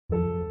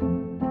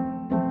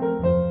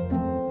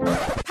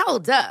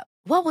Hold up.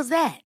 What was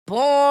that?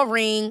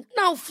 Boring.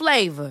 No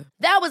flavor.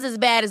 That was as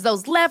bad as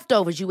those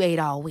leftovers you ate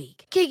all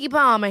week. Keke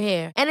Palmer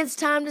here, and it's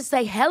time to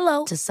say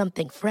hello to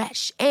something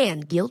fresh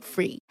and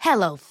guilt-free.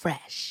 Hello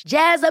Fresh.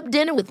 Jazz up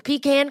dinner with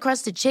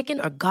pecan-crusted chicken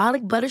or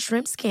garlic butter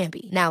shrimp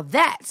scampi. Now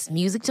that's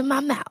music to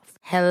my mouth.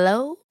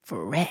 Hello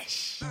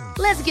Fresh.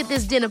 Let's get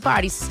this dinner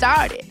party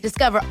started.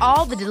 Discover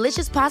all the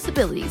delicious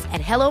possibilities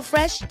at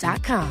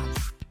hellofresh.com.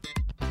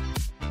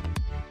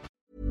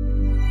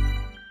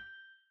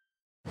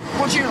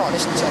 What do you like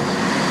listening to?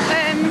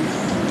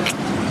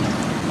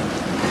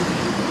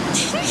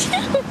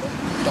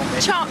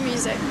 Chart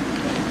music.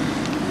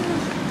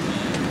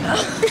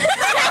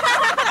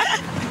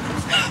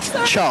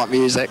 Chart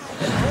music.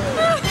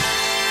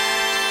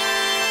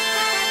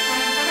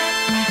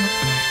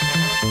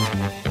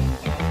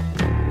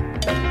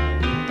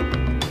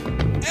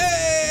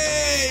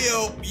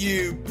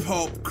 You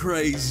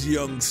pop-crazed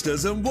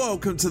youngsters, and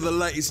welcome to the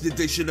latest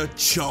edition of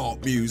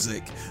Chart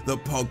Music, the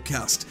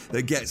podcast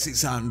that gets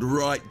its hand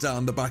right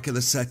down the back of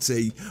the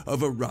settee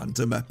of a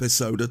random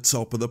episode of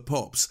Top of the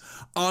Pops.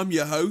 I'm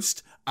your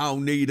host, Al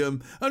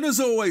Needham, and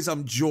as always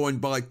I'm joined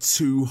by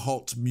two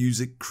hot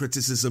music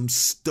criticism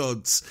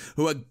studs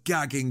who are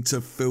gagging to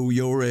fill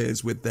your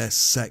ears with their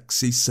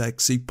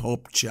sexy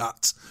pop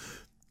chat.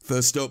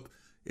 First up,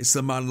 it's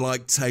the man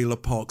like Taylor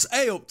Pox.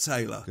 Hey up,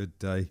 Taylor. Good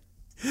day.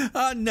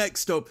 And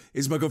next up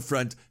is my good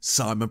friend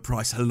Simon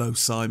Price. Hello,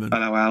 Simon.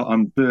 Hello, Al.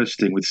 I'm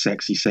bursting with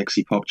sexy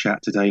pop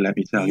chat today, let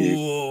me tell you.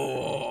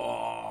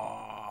 Whoa.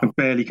 I can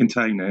barely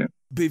contain it.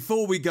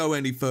 Before we go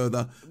any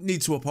further, I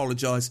need to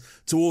apologise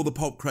to all the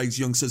pop craze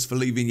youngsters for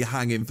leaving you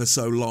hanging for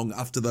so long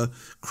after the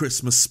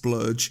Christmas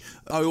splurge.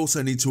 I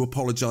also need to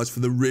apologise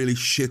for the really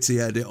shitty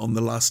edit on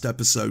the last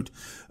episode,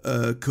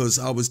 because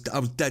I was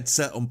dead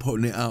set on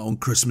putting it out on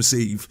Christmas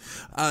Eve,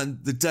 and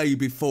the day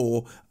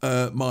before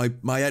my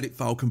edit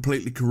file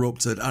completely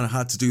corrupted and I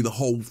had to do the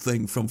whole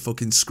thing from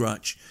fucking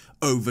scratch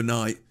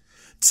overnight,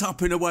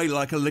 tapping away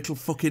like a little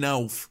fucking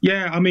elf.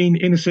 Yeah, I mean,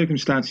 in the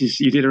circumstances,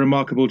 you did a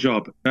remarkable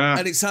job.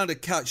 And it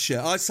sounded cat shit.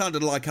 I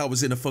sounded like I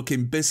was in a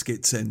fucking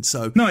biscuit tin,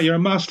 so... No, you're a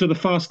master of the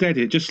fast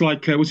edit, just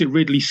like, was it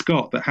Ridley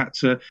Scott that had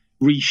to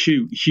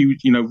reshoot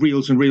huge,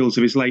 reels and reels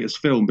of his latest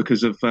film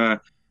because of...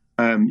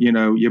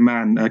 your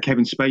man,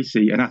 Kevin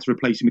Spacey, and had to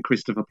replace him with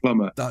Christopher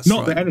Plummer. That's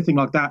Not right. that anything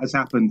like that has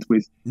happened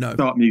with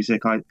Chart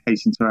Music, I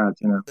hasten to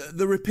add,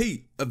 The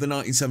repeat of the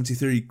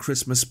 1973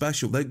 Christmas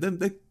special,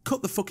 they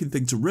cut the fucking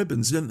thing to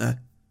ribbons, didn't they?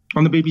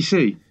 On the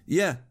BBC?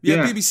 Yeah,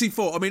 BBC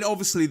 4. I mean,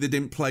 obviously they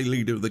didn't play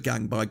Leader of the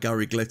Gang by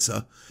Gary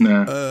Glitter.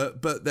 No.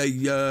 But they...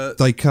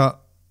 They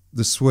cut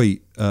the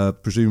suite,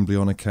 presumably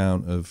on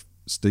account of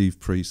Steve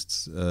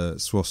Priest's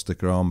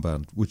swastika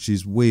armband, which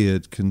is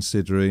weird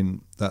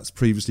considering that's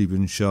previously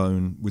been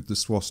shown with the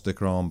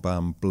swastika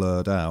armband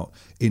blurred out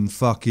in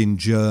fucking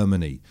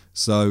Germany.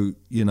 So,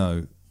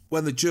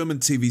 when the German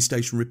TV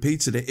station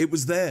repeated it, it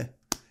was there.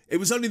 It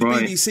was only the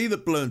BBC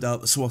that blurred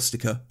out the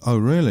swastika. Oh,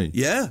 really?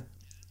 Yeah.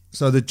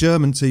 So the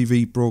German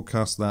TV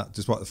broadcast that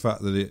despite the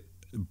fact that it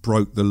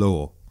broke the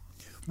law?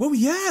 Well,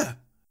 yeah.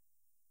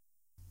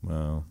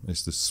 Well,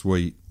 it's the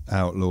sweet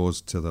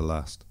outlaws to the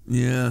last.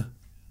 Yeah.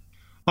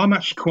 I'm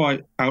actually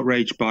quite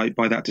outraged by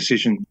that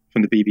decision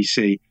from the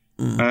BBC.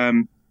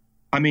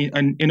 I mean,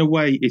 and in a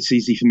way, it's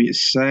easy for me to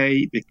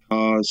say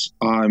because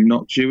I'm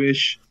not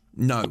Jewish.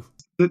 No.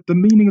 The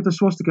meaning of the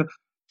swastika,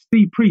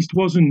 Steve Priest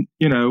wasn't,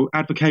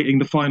 advocating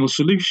the final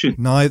solution.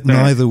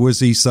 Neither was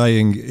he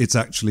saying it's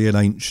actually an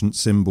ancient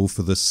symbol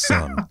for the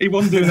sun. He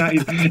wasn't doing that.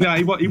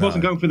 He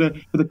wasn't going for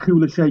the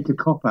cooler shaker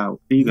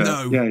cop-out either.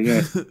 No.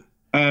 Yeah.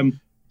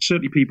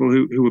 Certainly people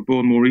who were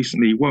born more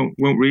recently won't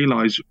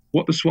realise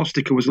what the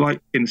swastika was like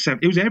in the 70s.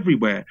 It was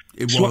everywhere.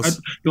 It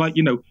was.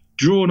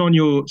 Drawn on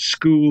your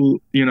school,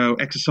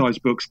 exercise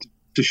books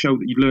to show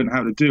that you've learned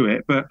how to do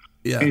it. But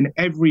in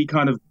every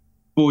kind of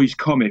boys'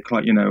 comic,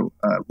 like,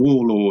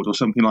 Warlord or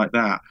something like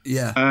that.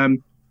 Yeah.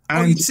 And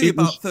you'd see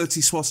about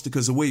 30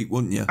 swastikas a week,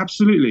 wouldn't you?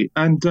 Absolutely.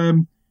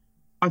 And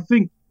I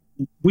think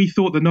we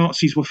thought the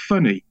Nazis were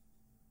funny.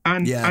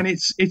 And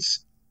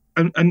it's...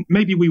 And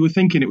maybe we were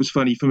thinking it was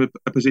funny from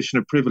a position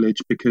of privilege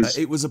because...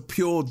 it was a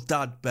pure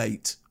dad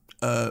bait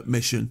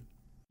mission.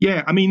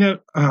 Yeah, I mean,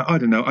 I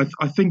don't know.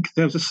 I think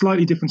there was a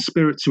slightly different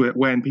spirit to it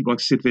when people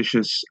like Sid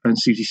Vicious and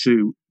Susie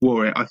Sue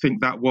wore it. I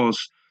think that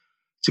was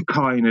to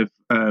kind of,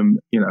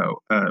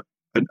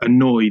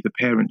 annoy the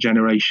parent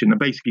generation and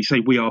basically say,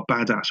 we are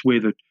badass.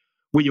 We're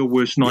your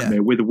worst nightmare. Yeah.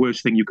 We're the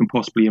worst thing you can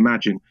possibly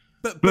imagine.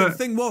 But the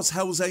thing was,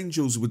 Hell's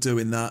Angels were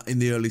doing that in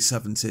the early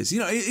 70s.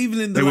 Even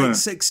in the late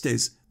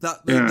 60s,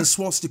 the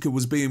swastika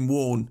was being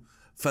worn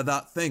for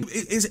that thing.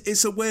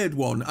 It's a weird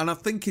one, and I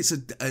think it's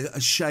a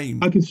shame.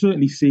 I can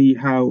certainly see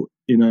how,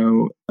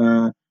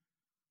 I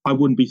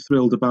wouldn't be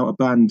thrilled about a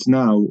band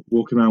now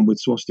walking around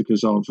with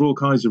swastikas on for all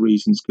kinds of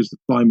reasons because the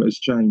climate has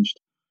changed.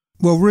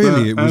 Well,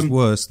 really, it was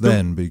worse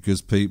then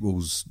because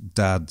people's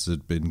dads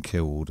had been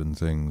killed and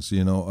things.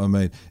 You know what I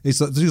mean?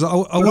 It's like,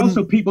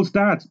 also people's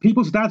dads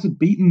had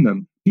beaten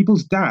them.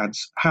 People's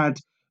dads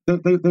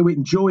they were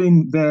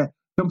enjoying their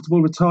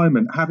comfortable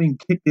retirement, having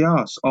kicked the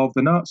arse of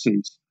the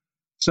Nazis.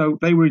 So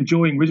they were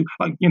enjoying,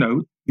 like, you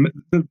know,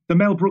 the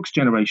Mel Brooks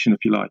generation,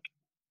 if you like.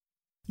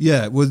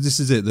 Yeah, well, this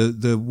is it.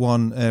 The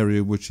one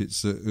area which it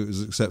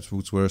was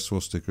acceptable to wear a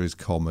swastika is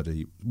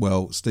comedy.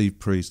 Well, Steve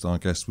Priest, I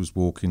guess, was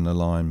walking the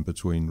line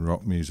between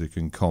rock music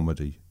and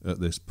comedy at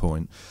this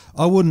point.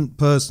 I wouldn't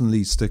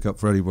personally stick up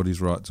for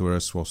anybody's right to wear a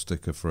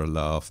swastika for a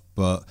laugh,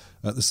 but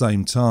at the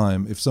same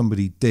time, if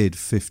somebody did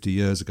 50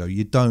 years ago,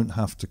 you don't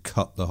have to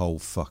cut the whole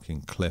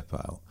fucking clip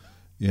out,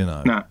 you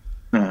know? No.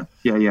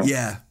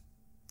 Yeah.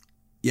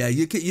 Yeah,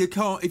 you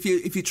can't. If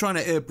you're trying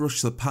to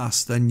airbrush the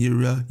past, then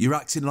you're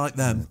acting like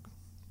them.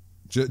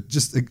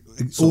 Just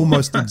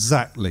almost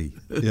exactly,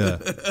 yeah.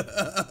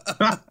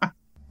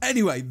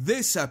 Anyway,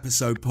 this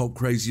episode, Pop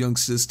Crazy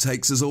Youngsters,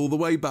 takes us all the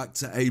way back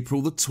to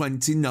April the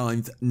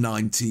 29th,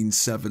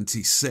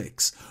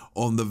 1976,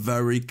 on the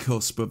very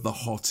cusp of the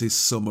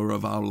hottest summer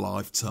of our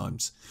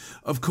lifetimes.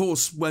 Of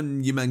course,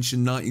 when you mention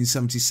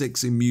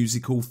 1976 in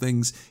musical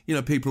things, you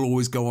know, people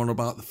always go on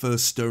about the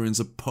first stirrings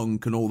of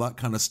punk and all that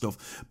kind of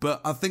stuff.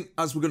 But I think,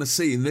 as we're going to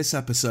see in this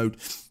episode,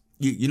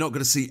 you're not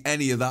going to see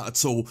any of that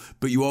at all,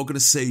 but you are going to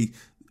see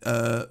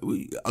a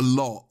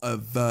lot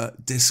of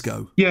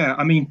disco. Yeah,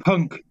 I mean,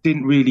 punk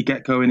didn't really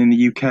get going in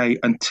the UK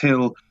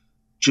until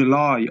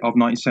July of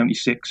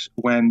 1976,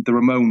 when the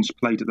Ramones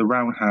played at the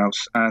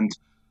Roundhouse, and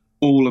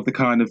all of the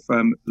kind of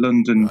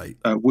London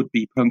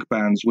would-be punk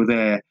bands were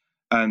there,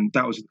 and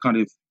that was the kind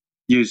of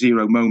year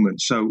zero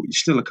moment. So you're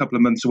still a couple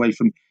of months away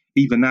from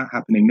even that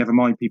happening, never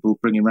mind people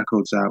bringing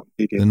records out.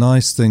 The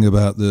nice thing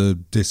about the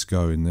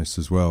disco in this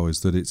as well is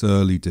that it's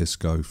early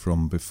disco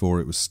from before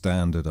it was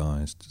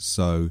standardised.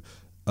 So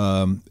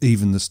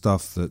even the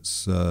stuff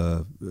that's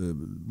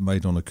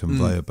made on a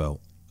conveyor belt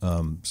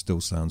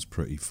still sounds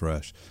pretty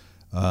fresh.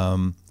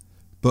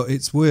 But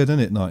it's weird, isn't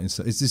it,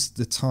 1970s? Is this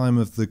the time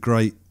of the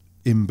great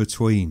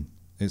in-between?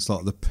 It's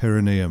like the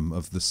perineum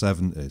of the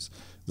 70s.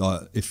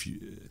 Like, if you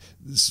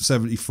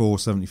 74,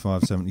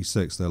 75,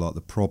 76, they're like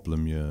the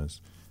problem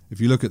years. If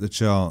you look at the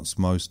charts,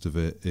 most of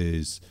it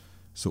is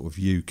sort of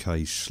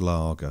UK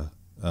Schlager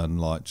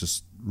and like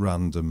just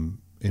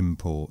random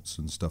imports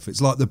and stuff. It's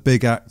like the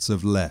big acts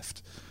have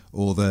left,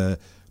 or they're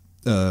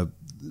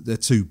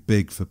too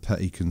big for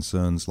petty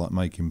concerns like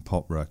making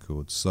pop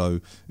records.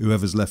 So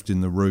whoever's left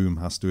in the room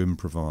has to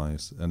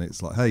improvise. And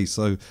it's like, hey,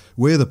 so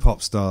we're the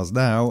pop stars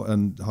now,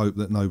 and hope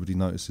that nobody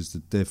notices the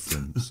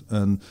difference.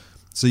 And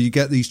so you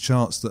get these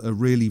charts that are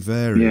really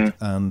varied,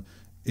 and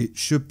it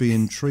should be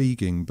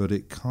intriguing, but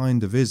it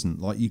kind of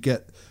isn't. Like you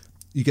get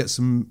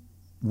some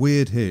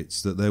weird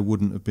hits that there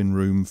wouldn't have been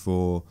room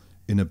for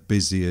in a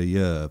busier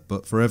year,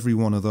 but for every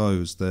one of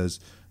those there's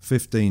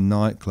 15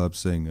 nightclub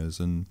singers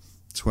and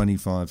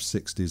 25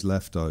 60s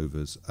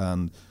leftovers,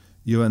 and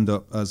you end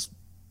up, as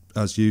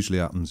usually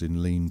happens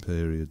in lean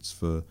periods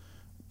for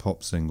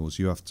pop singles,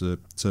 you have to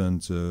turn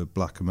to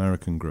black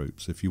American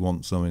groups if you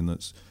want something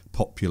that's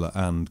popular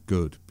and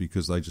good,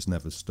 because they just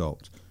never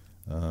stopped.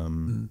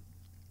 And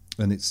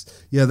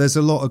there's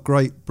a lot of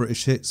great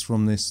British hits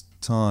from this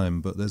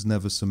time, but there's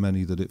never so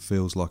many that it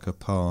feels like a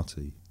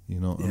party. You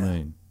know what I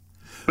mean?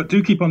 But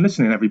do keep on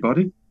listening,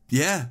 everybody.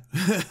 Yeah.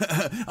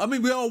 I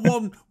mean, we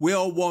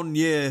are one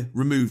year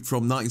removed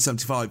from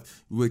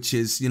 1975, which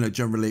is, you know,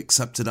 generally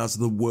accepted as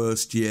the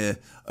worst year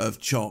of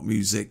chart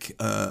music,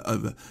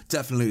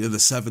 definitely of the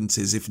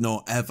 70s, if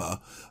not ever.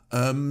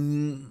 Are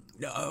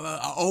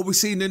we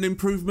seeing an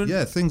improvement?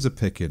 Yeah, things are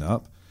picking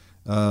up.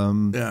 I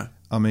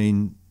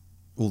mean,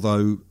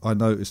 although I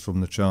noticed from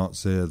the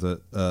charts here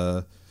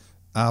that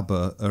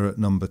ABBA are at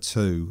number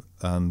 2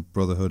 and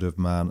Brotherhood of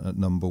Man at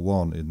number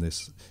 1 in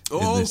this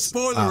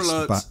spoiler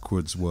alert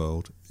backwards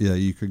world. Yeah,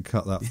 you can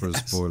cut that for a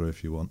spoiler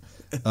if you want.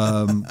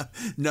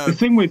 No, the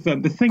thing with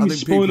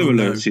spoiler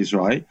alerts is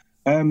right.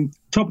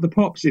 Top of the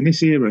Pops in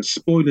this era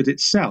spoiled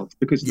itself,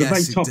 because at the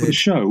very top of the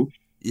show,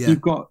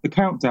 you've got the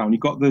countdown,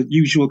 you've got the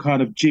usual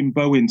kind of Jim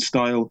Bowen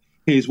style.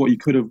 Here's what you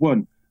could have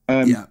won.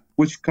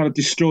 Which kind of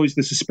destroys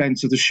the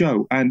suspense of the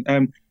show.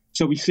 And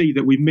so we see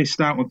that we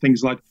missed out on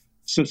things like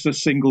Suss a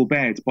Single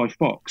Bed by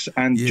Fox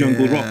and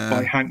Jungle Rock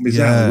by Hank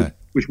Mizell,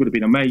 which would have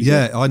been amazing.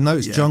 Yeah, I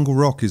noticed Jungle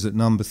Rock is at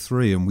number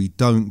 3 and we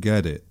don't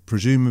get it,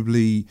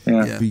 presumably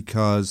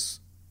because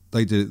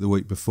they did it the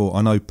week before.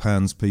 I know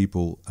Pan's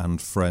People and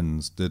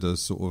Friends did a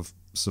sort of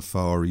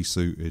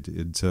safari-suited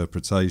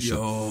interpretation.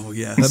 Oh,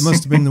 yes. That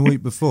must have been the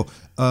week before.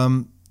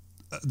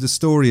 The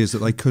story is that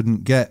they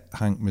couldn't get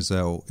Hank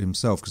Mizell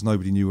himself because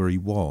nobody knew where he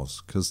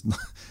was, because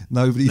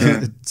nobody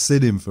had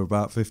seen him for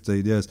about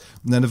 15 years.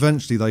 And then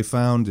eventually they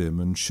found him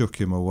and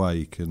shook him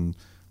awake and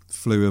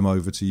flew him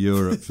over to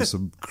Europe for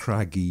some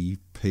craggy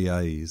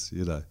PAs,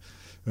 you know.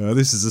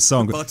 This is a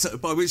song.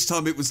 By which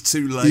time it was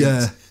too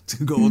late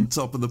to go on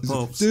Top of the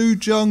Pops. Do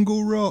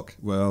Jungle Rock.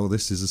 Well,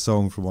 this is a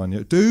song from 1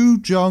 year. Do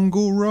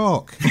Jungle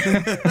Rock.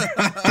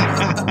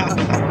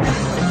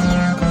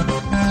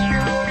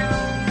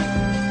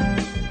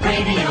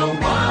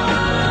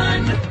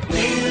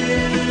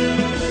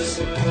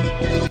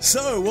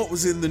 So, what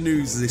was in the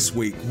news this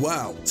week?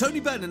 Wow. Tony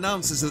Benn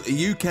announces that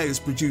the UK has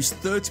produced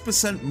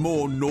 30%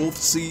 more North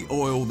Sea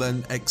oil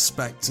than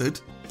expected.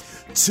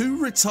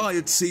 2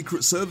 retired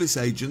Secret Service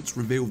agents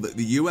revealed that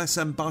the US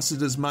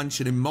ambassador's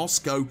mansion in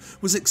Moscow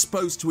was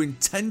exposed to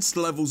intense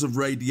levels of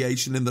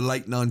radiation in the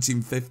late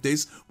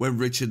 1950s when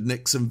Richard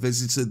Nixon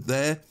visited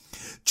there.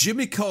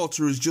 Jimmy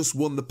Carter has just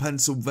won the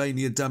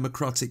Pennsylvania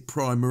Democratic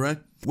primary.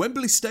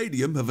 Wembley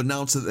Stadium have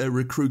announced that they're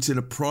recruiting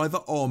a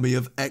private army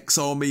of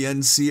ex-Army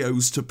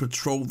NCOs to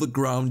patrol the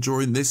ground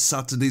during this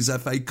Saturday's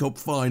FA Cup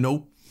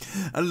final.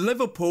 And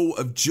Liverpool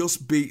have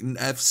just beaten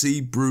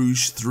FC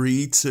Bruges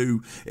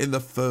 3-2 in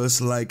the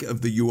first leg of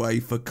the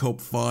UEFA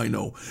Cup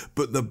final.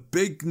 But the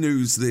big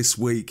news this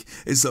week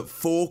is that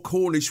 4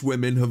 Cornish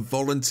women have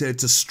volunteered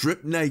to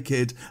strip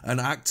naked and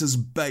act as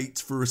bait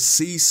for a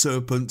sea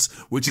serpent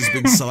which has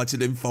been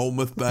sighted in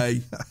Falmouth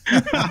Bay.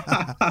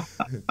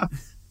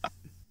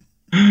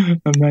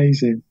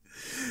 Amazing.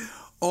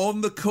 On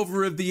the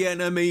cover of the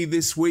NME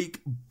this week,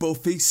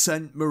 Buffy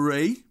St.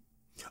 Marie.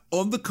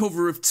 On the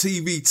cover of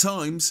TV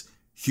Times,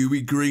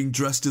 Huey Green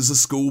dressed as a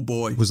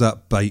schoolboy. Was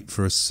that bait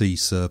for a sea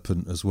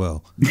serpent as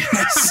well?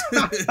 Yes.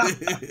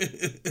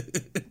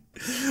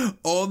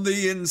 On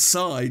the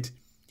inside,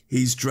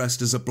 he's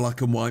dressed as a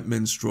black and white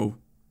minstrel.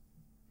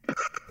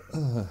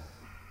 Yeah.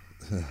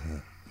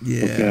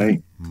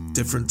 Okay.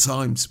 Different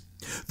times.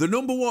 The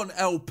number 1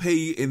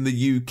 LP in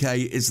the UK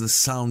is the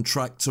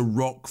soundtrack to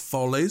Rock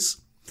Follies.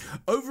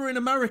 Over in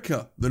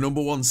America, the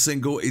number 1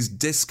 single is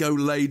Disco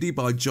Lady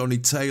by Johnny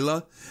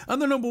Taylor,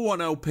 and the number 1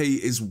 LP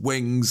is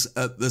Wings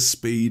at the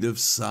Speed of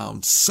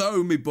Sound.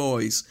 So, me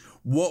boys,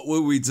 what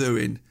were we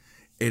doing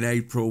in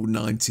April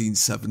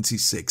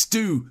 1976?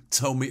 Do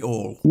tell me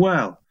all.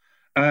 Well,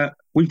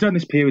 we've done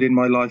this period in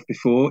my life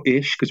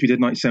before-ish, because we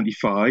did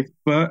 1975,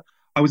 but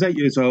I was 8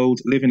 years old,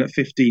 living at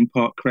 15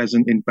 Park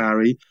Crescent in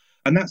Barry,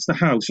 and that's the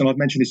house, and I've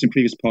mentioned this in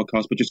previous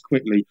podcasts, but just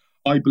quickly,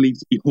 I believe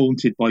to be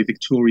haunted by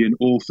Victorian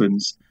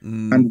orphans,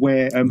 and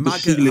where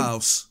Maggot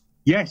house.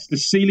 Yes, the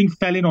ceiling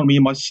fell in on me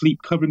in my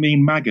sleep, covering me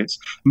in maggots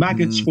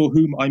for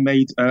whom I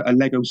made a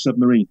Lego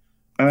submarine.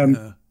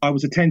 I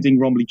was attending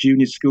Romley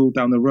Junior School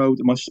down the road,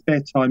 and my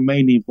spare time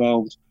mainly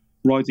involved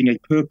riding a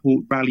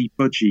purple rally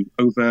budgie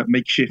over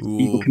makeshift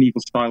Evel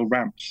Knievel-style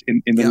ramps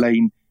in the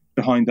lane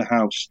behind the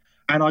house.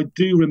 And I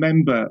do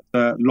remember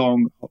the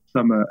long hot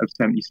summer of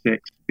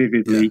 76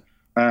 vividly.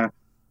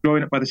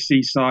 Growing up by the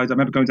seaside, I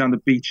remember going down the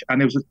beach, and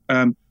there was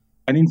an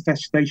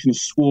infestation, a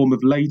swarm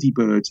of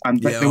ladybirds,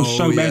 and there were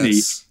so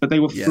many that they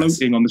were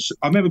floating on the.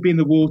 I remember being in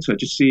the water,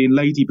 just seeing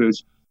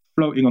ladybirds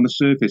floating on the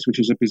surface, which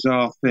is a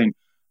bizarre thing.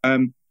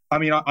 I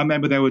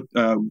remember there were,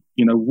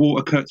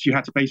 water cuts. You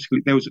had to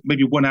there was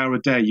maybe 1 hour a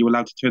day you were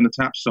allowed to turn the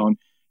taps on.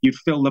 You'd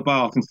fill the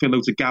bath and fill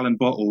loads of gallon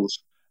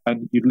bottles,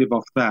 and you'd live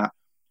off that.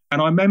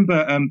 And I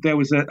remember there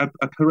was a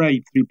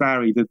parade through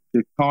Barry,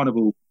 the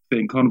carnival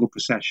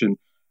procession.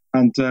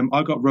 And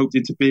I got roped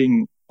into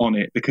being on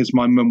it because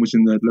my mum was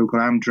in the local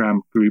Amdram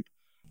group.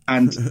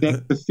 And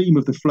the theme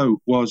of the float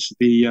was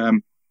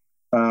it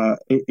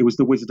was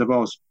the Wizard of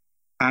Oz.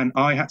 And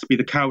I had to be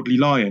the Cowardly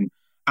Lion.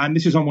 And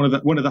this is on one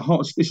of the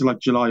hottest, this is like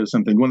July or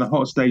something, one of the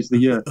hottest days of the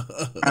year.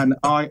 And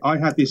I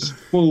had this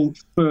full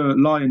fur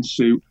lion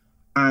suit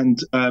and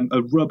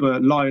a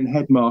rubber lion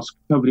head mask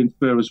covered in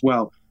fur as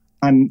well.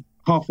 And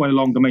halfway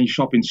along the main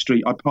shopping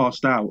street, I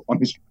passed out on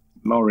this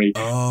lorry,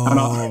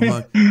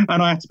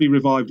 and I had to be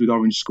revived with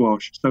orange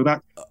squash. So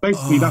that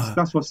basically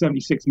that's what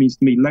 76 means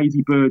to me: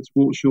 ladybirds,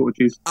 water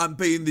shortages, and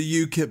being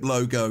the UKIP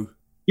logo.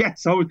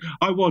 Yes,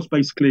 I was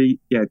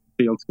basically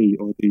BLT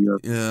or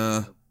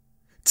the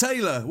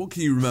Taylor, what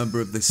can you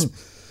remember of this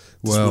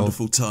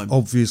wonderful time?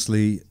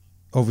 Obviously,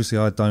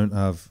 I don't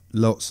have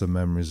lots of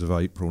memories of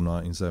April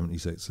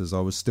 1976 as I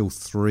was still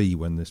 3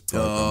 when this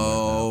program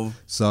went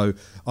out. So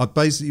I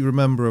basically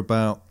remember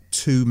about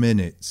 2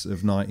 minutes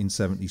of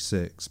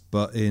 1976,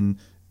 but in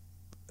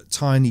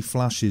tiny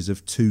flashes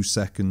of 2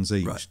 seconds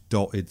each,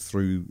 dotted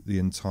through the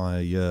entire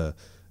year.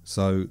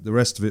 So the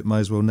rest of it may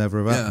as well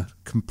never have happened.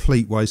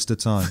 Complete waste of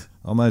time.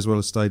 I may as well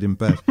have stayed in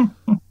bed.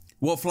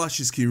 What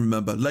flashes can you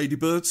remember?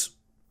 Ladybirds?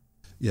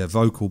 Yeah,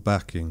 vocal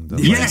backing.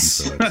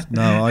 Yes.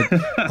 No,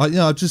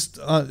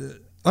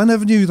 I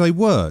never knew who they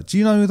were. Do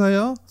you know who they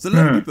are? The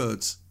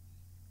Ladybirds.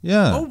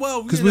 Yeah. Oh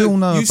well, because we all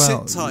know you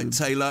about. Sit tight,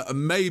 Taylor,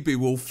 and maybe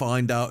we'll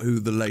find out who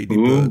the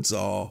Ladybirds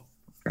are.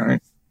 Okay.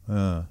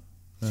 I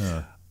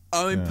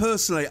mean,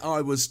 personally, I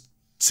was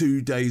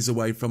 2 days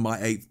away from my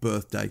 8th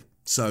birthday.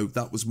 So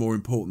that was more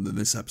important than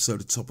this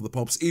episode of Top of the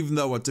Pops, even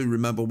though I do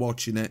remember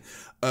watching it.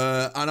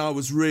 And I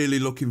was really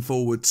looking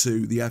forward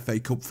to the FA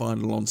Cup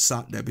final on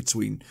Saturday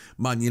between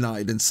Man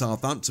United and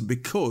Southampton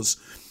because,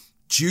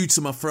 due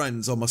to my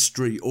friends on my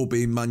street all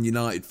being Man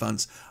United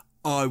fans,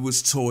 I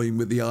was toying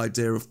with the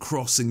idea of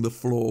crossing the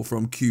floor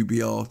from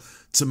QBR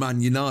to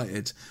Man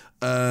United.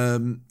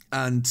 And,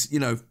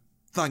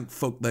 thank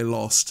fuck they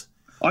lost.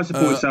 I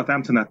supported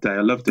Southampton that day. I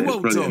loved it.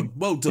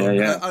 Well done.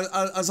 Yeah.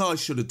 As I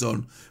should have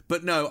done.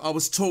 But no, I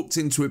was talked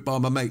into it by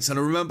my mates. And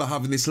I remember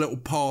having this little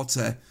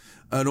party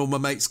and all my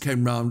mates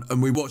came round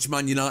and we watched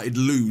Man United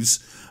lose.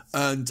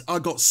 And I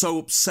got so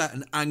upset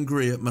and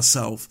angry at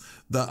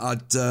myself that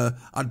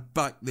I'd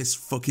backed this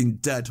fucking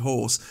dead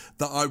horse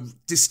that I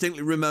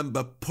distinctly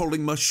remember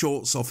pulling my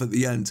shorts off at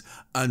the end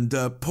and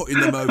putting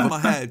them over my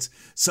head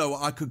so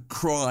I could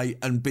cry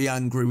and be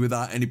angry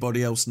without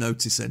anybody else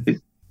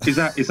noticing. Is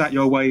that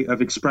your way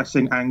of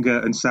expressing anger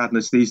and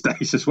sadness these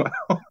days as well?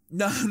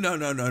 No.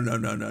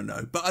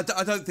 But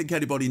I don't think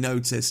anybody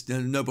noticed.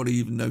 Nobody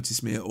even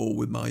noticed me at all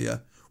with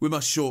my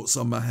shorts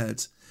on my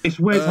head. It's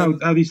weird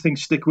how these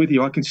things stick with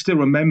you. I can still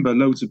remember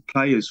loads of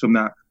players from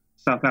that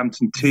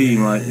Southampton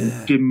team, like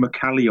Jim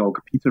McCalliog,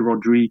 Peter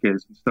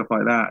Rodriguez, and stuff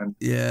like that, and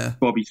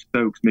Bobby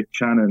Stokes, Mick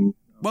Channon.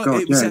 Well,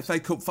 it was FA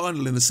Cup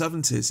final in the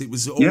 70s. It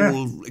was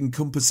all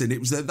encompassing.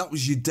 That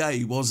was your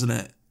day, wasn't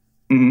it?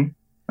 Mm-hmm.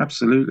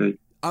 Absolutely.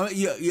 I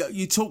mean,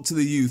 you talk to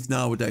the youth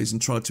nowadays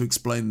and try to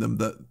explain them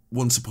that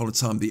once upon a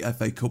time the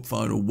FA Cup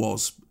final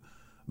was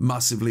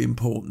massively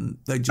important.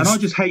 And I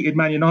just hated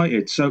Man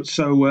United. So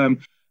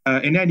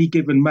in any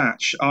given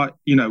match,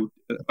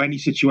 any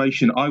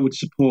situation, I would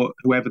support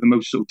whoever the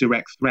most sort of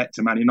direct threat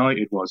to Man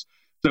United was.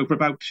 So for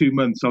about 2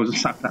 months, I was a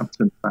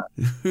Southampton fan.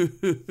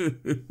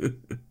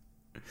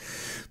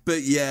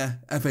 But yeah,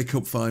 FA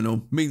Cup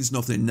final means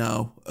nothing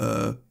now.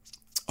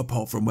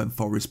 Apart from when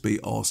Forest beat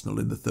Arsenal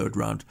in the third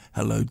round.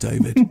 Hello,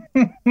 David.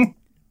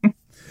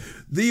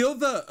 The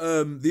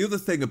other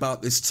thing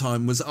about this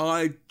time was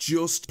I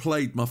just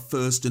played my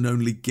first and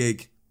only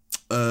gig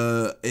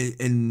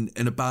in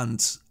a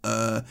band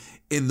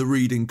in the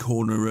reading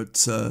corner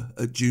at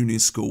junior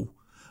school.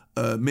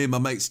 Me and my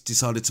mates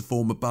decided to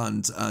form a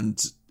band,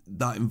 and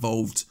that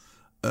involved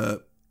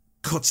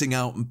cutting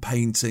out and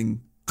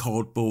painting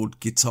cardboard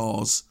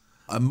guitars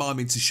and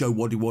miming to show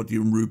Waddy Waddy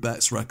and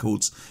Rubettes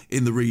records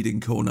in the reading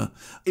corner.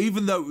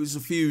 Even though it was a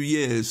few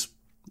years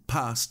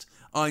past,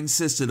 I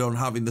insisted on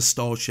having the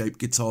star-shaped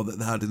guitar that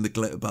they had in the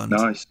Glitter Band.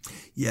 Nice.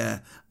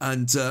 Yeah,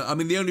 and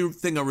the only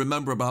thing I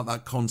remember about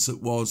that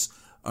concert was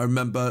I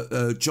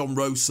remember John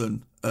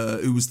Rosen,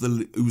 who was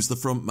the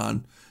front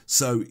man.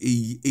 So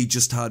he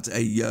just had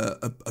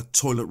a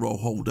toilet roll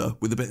holder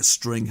with a bit of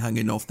string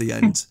hanging off the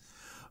end,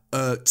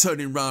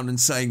 turning round and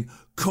saying,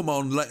 "Come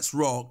on, let's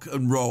rock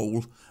and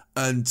roll."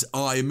 And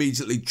I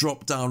immediately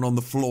dropped down on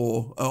the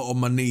floor on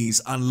my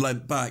knees and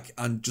leant back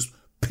and just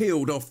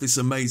peeled off this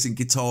amazing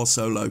guitar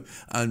solo.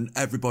 And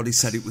everybody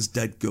said it was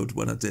dead good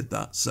when I did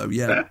that. So,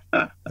 yeah.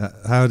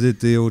 How did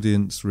the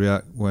audience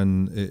react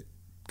when it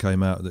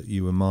came out that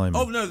you were miming?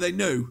 Oh, no, they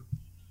knew.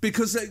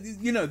 Because,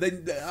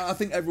 I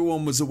think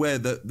everyone was aware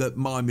that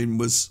miming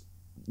was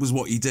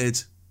what you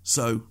did.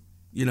 So,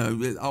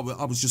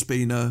 I was just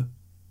being a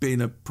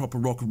proper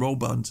rock and roll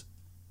band.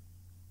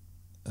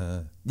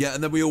 Yeah,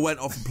 and then we all went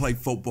off and played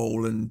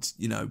football, and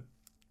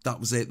that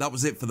was it. That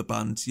was it for the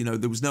band.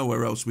 There was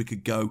nowhere else we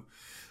could go.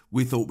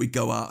 We thought we'd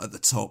go out at the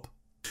top.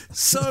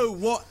 So,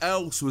 what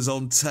else was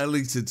on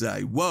telly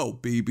today? Well,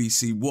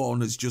 BBC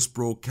One has just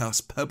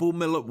broadcast Pebble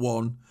Mill at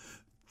 1,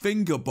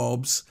 Finger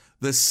Bobs,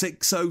 the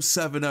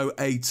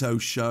 607080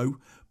 show,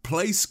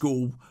 Play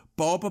School,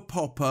 Barber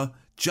Popper,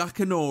 Jack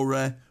and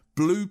Ore,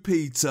 Blue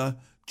Peter,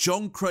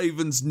 John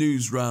Craven's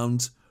News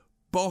Round,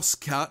 Boss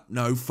Cat,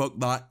 no, fuck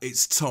that,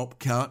 it's Top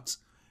Cat,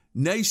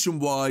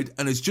 Nationwide,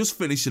 and has just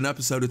finished an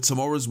episode of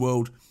Tomorrow's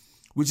World,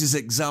 which has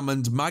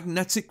examined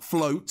magnetic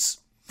floats,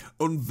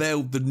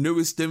 unveiled the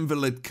newest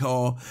invalid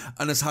car,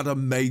 and has had a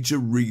major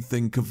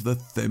rethink of the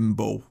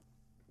thimble.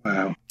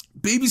 Wow.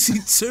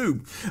 BBC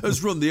Two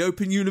has run the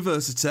Open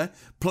University,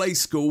 Play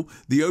School,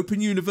 the Open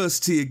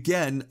University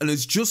again, and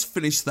has just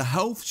finished the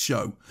Health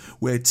Show,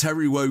 where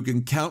Terry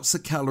Wogan counts the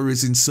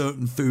calories in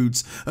certain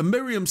foods, and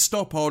Miriam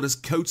Stoppard has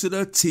coated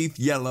her teeth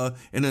yellow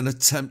in an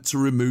attempt to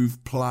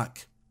remove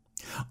plaque.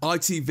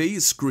 ITV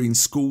has screened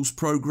schools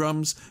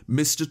programmes,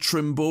 Mr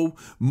Trimble,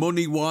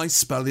 Money Wise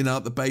spelling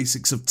out the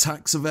basics of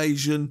tax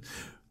evasion,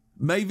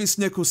 Mavis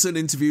Nicholson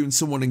interviewing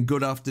someone in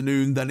Good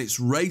Afternoon, then it's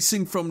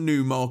Racing from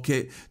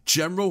Newmarket,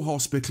 General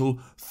Hospital,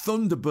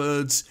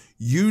 Thunderbirds,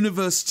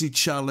 University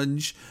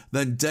Challenge,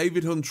 then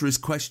David Hunter is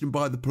questioned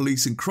by the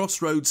police in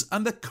Crossroads,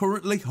 and they're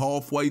currently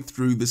halfway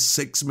through the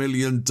 $6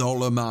 Million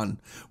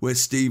Man, where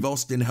Steve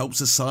Austin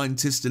helps a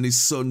scientist and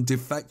his son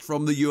defect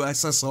from the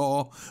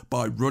USSR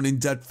by running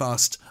dead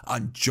fast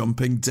and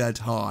jumping dead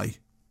high.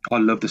 I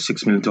love the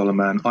 $6 Million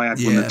Man. I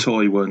had one of the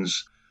toy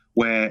ones,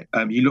 where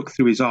you look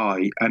through his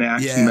eye and it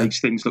actually makes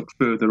things look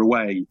further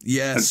away.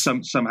 Yes.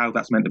 And somehow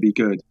that's meant to be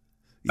good.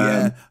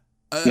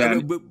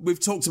 We've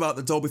talked about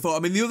the doll before.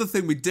 I mean, the other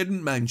thing we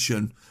didn't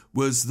mention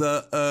was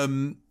that,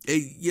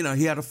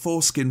 he had a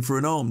foreskin for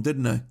an arm,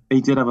 didn't he?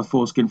 He did have a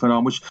foreskin for an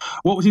arm,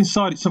 what was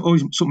inside it? Some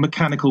sort of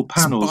mechanical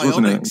panels,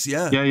 wasn't it?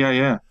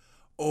 Yeah.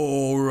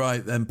 All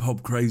right then,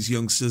 pub craze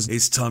youngsters,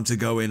 it's time to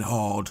go in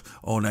hard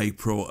on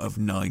April of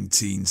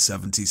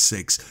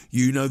 1976.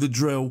 You know the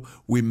drill.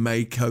 We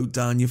may coat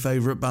down your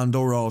favourite band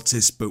or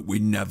artist, but we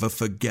never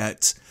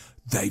forget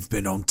they've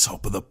been on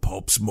top of the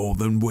pops more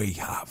than we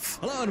have.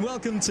 Hello and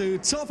welcome to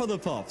Top of the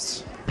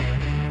Pops.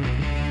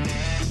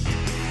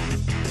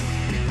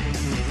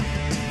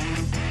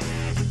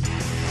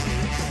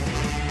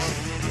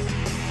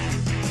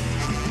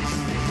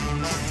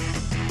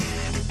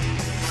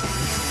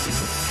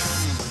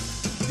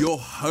 Your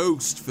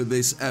host for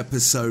this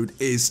episode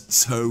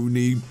is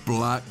Tony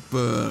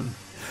Blackburn.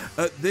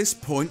 At this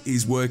point,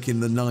 he's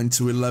working the 9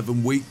 to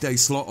 11 weekday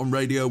slot on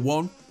Radio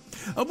 1.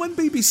 And when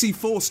BBC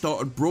 4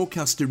 started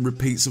broadcasting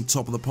repeats of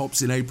Top of the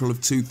Pops in April of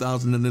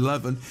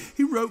 2011,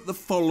 he wrote the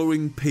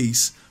following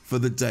piece for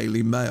the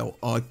Daily Mail.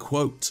 I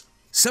quote,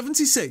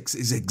 76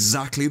 is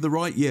exactly the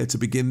right year to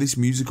begin this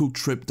musical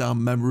trip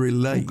down memory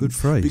lane. Oh, good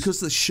phrase. Because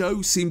the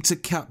show seemed to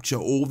capture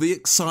all the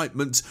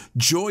excitement,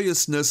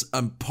 joyousness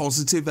and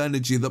positive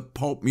energy that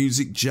pop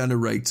music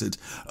generated,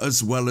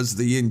 as well as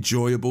the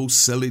enjoyable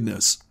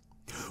silliness.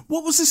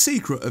 What was the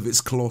secret of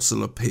its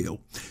colossal appeal?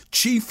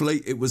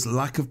 Chiefly, it was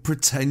lack of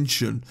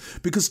pretension,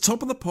 because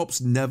Top of the Pops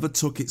never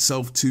took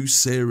itself too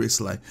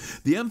seriously.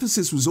 The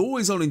emphasis was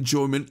always on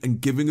enjoyment and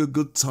giving a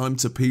good time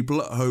to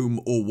people at home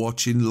or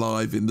watching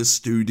live in the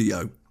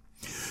studio.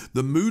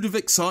 The mood of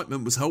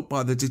excitement was helped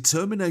by the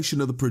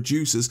determination of the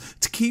producers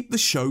to keep the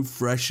show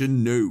fresh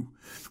and new.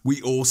 We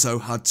also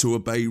had to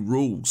obey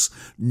rules.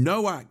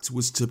 No act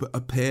was to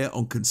appear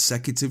on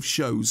consecutive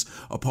shows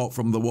apart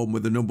from the one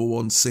with the number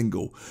one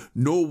single,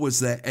 nor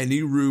was there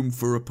any room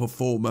for a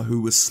performer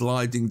who was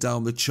sliding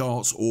down the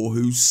charts or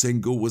whose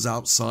single was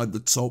outside the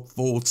top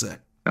 40.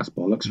 That's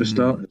bollocks for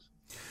starters.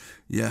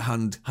 Yeah,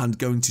 hand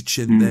going to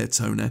chin there,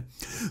 Tony.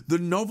 The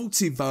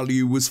novelty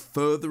value was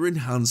further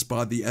enhanced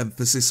by the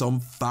emphasis on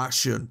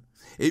fashion.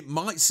 It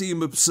might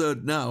seem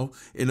absurd now,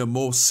 in a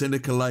more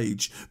cynical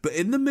age, but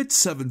in the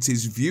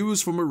mid-70s,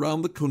 viewers from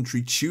around the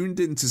country tuned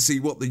in to see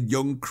what the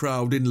young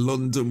crowd in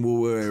London were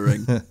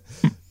wearing.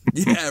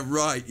 Yeah,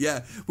 right,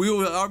 yeah.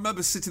 I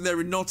remember sitting there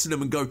in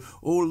Nottingham and going,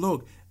 oh,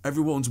 look,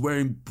 everyone's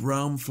wearing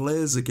brown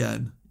flares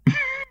again.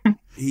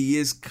 He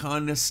is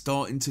kind of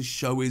starting to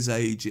show his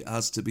age, it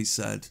has to be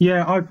said.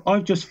 Yeah,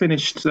 I've just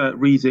finished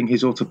reading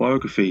his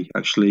autobiography,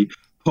 actually.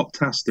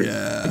 Poptastic.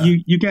 Yeah.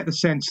 You get the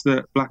sense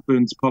that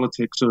Blackburn's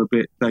politics are a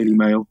bit Daily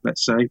Mail,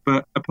 let's say.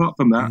 But apart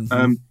from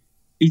that,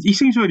 he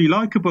seems really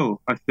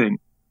likeable, I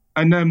think.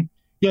 And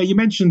you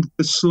mentioned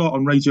the slot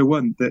on Radio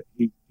 1 that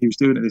he was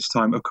doing at this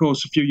time. Of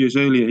course, a few years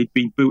earlier, he'd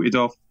been booted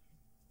off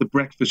The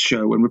Breakfast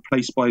Show and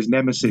replaced by his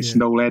nemesis,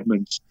 Noel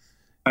Edmonds.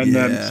 And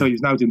so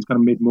he's now doing this kind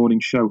of mid-morning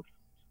show.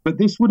 But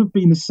this would have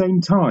been the same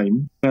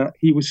time that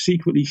he was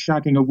secretly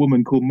shagging a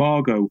woman called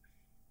Margot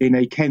in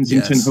a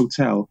Kensington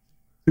hotel,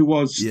 who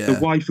was the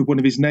wife of one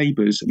of his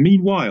neighbours.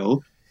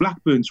 Meanwhile,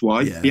 Blackburn's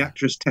wife, the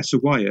actress Tessa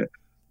Wyatt,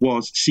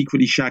 was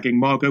secretly shagging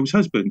Margot's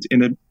husband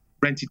in a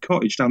rented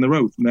cottage down the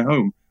road from their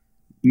home.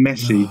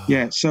 Messy.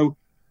 So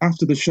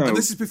after the show... And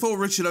this is before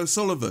Richard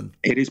O'Sullivan.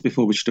 It is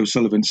before Richard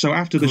O'Sullivan. So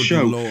after the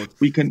show, Lord.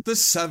 we can... The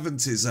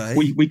 70s, eh?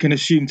 We can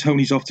assume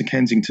Tony's off to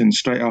Kensington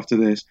straight after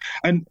this.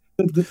 And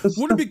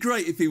wouldn't it be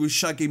great if he was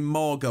shagging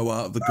Margot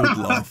out of The Good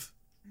Life?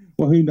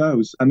 Well, who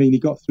knows? I mean, he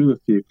got through a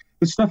few.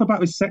 The stuff about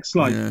his sex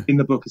life in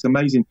the book is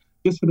amazing,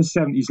 just for the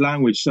 70s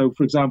language. So,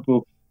 for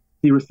example,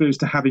 he refers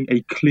to having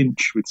a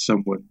clinch with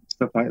someone,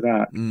 stuff like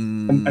that.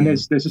 And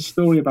there's a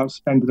story about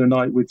spending the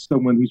night with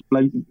someone who's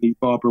blatantly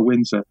Barbara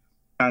Windsor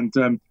and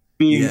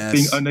being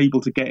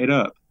unable to get it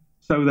up.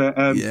 So that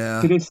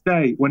to this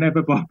day,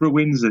 whenever Barbara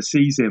Windsor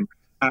sees him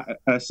at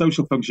a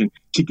social function,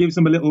 she gives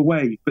him a little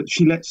wave, but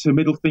she lets her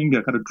middle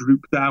finger kind of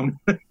droop down.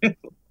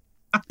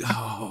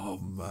 Oh,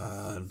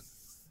 man.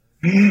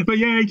 But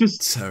yeah, he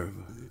just...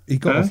 Terrible. He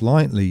got off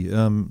lightly.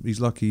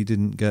 He's lucky he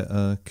didn't get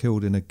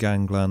killed in a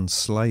gangland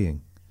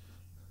slaying.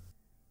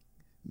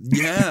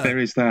 Yeah. There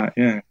is that,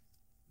 yeah.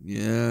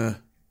 Yeah.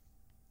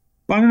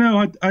 But I don't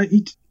know.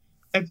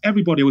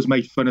 Everybody always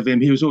made fun of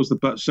him. He was always the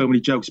butt of so many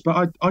jokes.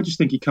 But I just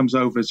think he comes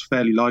over as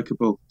fairly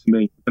likeable to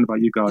me. I don't know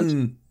about you guys.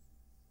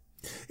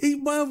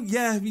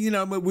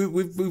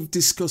 We've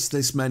discussed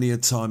this many a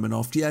time and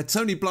oft. Yeah,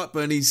 Tony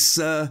Blackburn, he's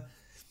a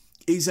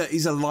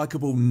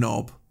likeable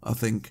knob, I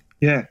think.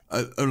 Yeah.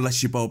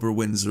 Unless you're Barbara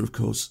Windsor, of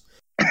course.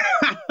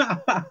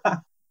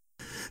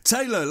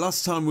 Taylor,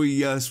 last time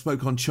we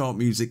spoke on chart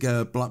music,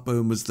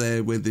 Blackburn was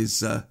there with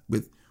his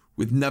with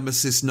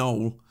Nemesis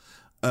Noel.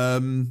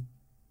 We're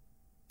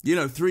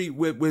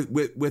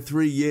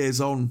 3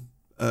 years on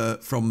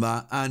from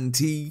that, and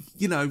he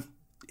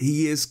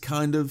is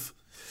kind of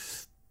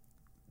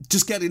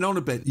just getting on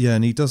a bit. Yeah,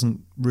 and he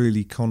doesn't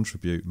really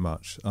contribute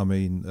much. I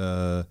mean,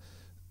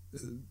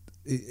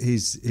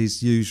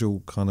 his usual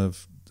kind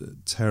of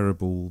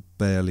terrible,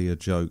 barely a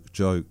joke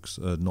jokes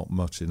are not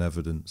much in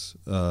evidence.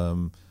 I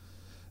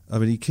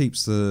mean, he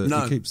keeps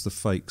the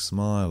fake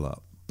smile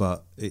up,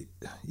 but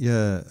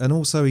and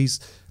also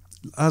he's,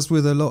 as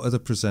with a lot of the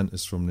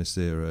presenters from this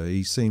era,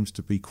 he seems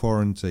to be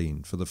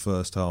quarantined for the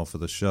first half of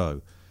the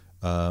show.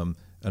 And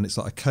it's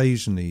like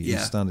occasionally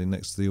he's standing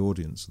next to the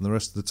audience, and the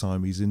rest of the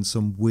time he's in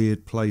some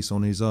weird place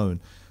on his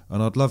own.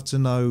 And I'd love to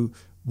know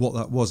what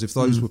that was, if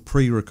those were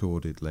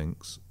pre-recorded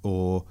links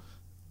or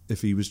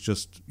if he was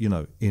just, in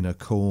a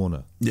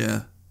corner.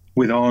 Yeah.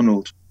 With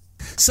Arnold.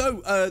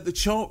 So the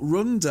chart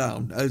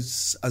rundown,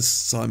 as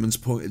Simon's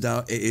pointed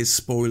out, it is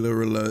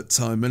spoiler alert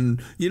time,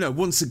 and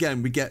once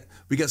again we get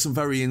some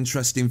very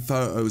interesting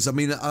photos. I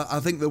mean, I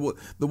think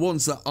the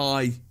ones that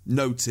I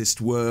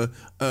noticed were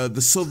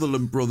the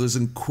Sutherland brothers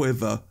and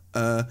Quiver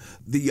the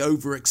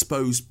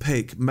overexposed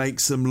pic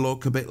makes them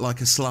look a bit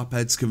like a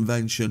slapheads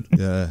convention.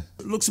 Yeah.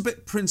 It looks a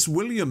bit Prince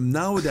William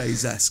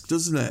nowadays-esque,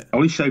 doesn't it?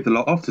 Oh, he shaved a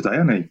lot off today,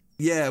 hasn't he?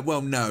 Yeah,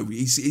 well, no,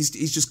 he's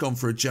just gone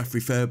for a Jeffrey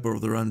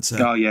Fairbrother answer.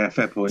 Oh, yeah,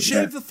 fair point.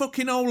 Shave the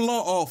fucking whole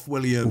lot off,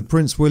 William. Well,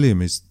 Prince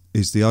William is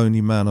the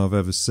only man I've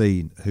ever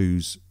seen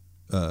who's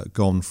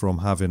gone from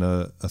having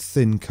a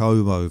thin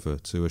comb over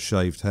to a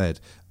shaved head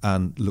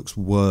and looks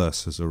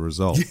worse as a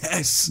result.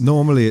 Yes.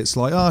 Normally it's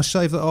like,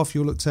 shave that off,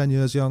 you'll look 10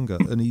 years younger.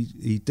 And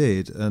he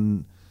did,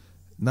 and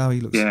now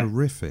he looks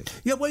horrific.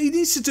 Yeah, well, he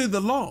needs to do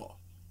the lot.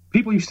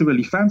 People used to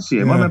really fancy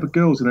him. Yeah. I remember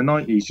girls in the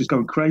 90s just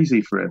going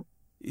crazy for him.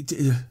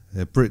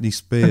 Yeah, Britney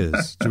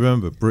Spears. Do you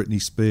remember?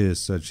 Britney Spears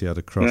said she had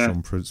a crush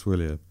on Prince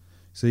William.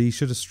 So he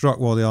should have struck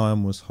while the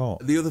iron was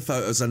hot. The other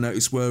photos I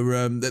noticed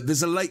were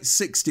there's a late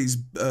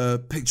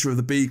 60s picture of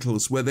the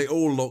Beatles where they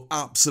all look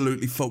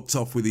absolutely fucked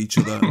off with each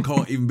other and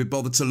can't even be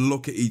bothered to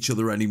look at each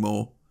other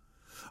anymore.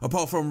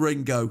 Apart from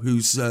Ringo,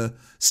 who's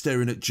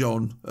staring at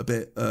John a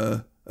bit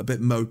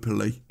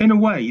mopily. In a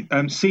way,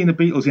 seeing the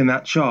Beatles in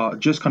that chart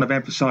just kind of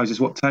emphasises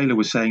what Taylor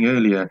was saying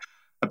earlier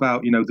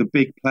about, the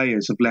big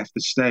players have left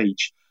the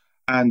stage,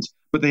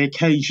 but they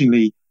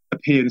occasionally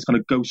appear in this kind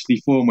of ghostly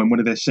form when one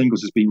of their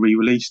singles has been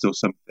re-released or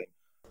something.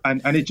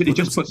 And it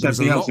just puts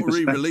everything else in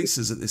perspective. There's a lot of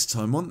re-releases at this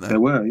time, weren't there? There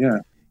were, yeah.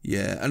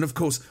 Yeah, and of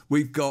course,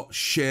 we've got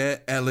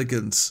Sheer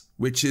Elegance,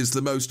 which is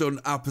the most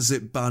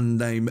unapposite band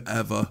name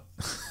ever.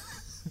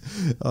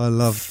 I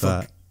love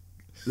that.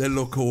 They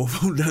look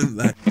awful, don't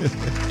they?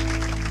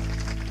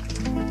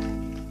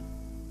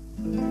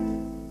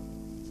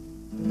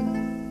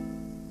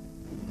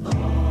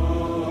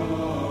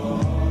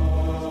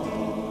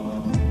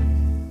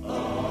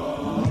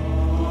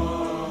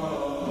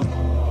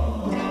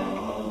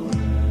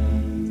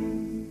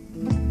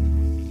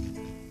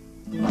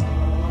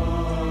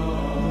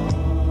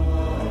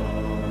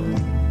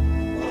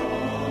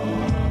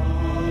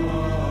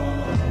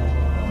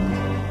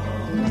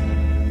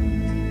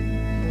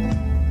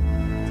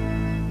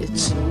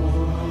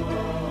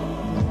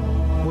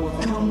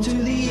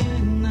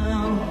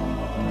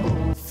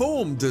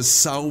 Formed as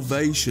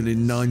Salvation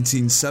in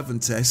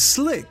 1970,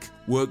 Slick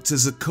worked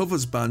as a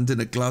covers band in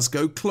a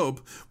Glasgow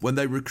club when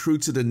they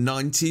recruited a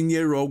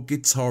 19-year-old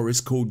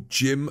guitarist called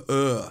Jim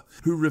Ure,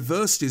 who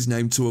reversed his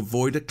name to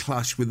avoid a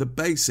clash with a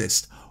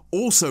bassist,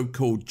 also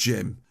called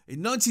Jim.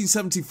 In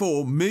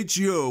 1974, Midge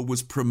Ure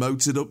was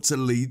promoted up to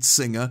lead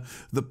singer,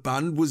 the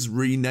band was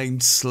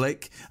renamed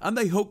Slick, and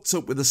they hooked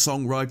up with the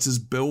songwriters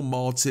Bill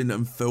Martin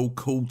and Phil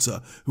Coulter,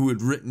 who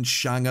had written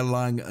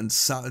Shang-a-Lang and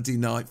Saturday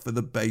Night for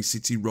the Bay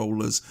City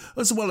Rollers,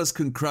 as well as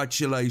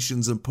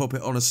Congratulations and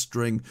Puppet on a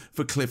String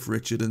for Cliff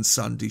Richard and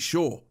Sandy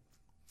Shaw.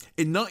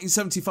 In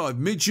 1975,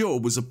 Midge Ure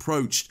was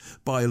approached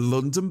by a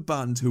London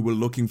band who were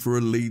looking for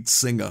a lead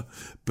singer,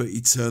 but he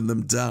turned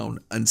them down,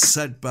 and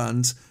said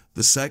band,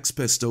 the Sex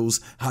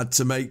Pistols, had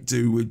to make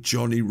do with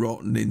Johnny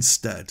Rotten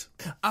instead.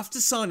 After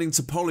signing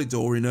to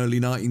Polydor in early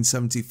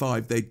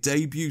 1975, their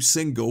debut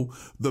single,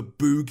 The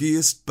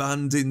Boogiest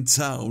Band in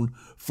Town,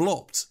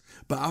 flopped.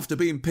 But after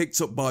being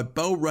picked up by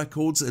Bell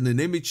Records and an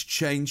image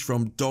change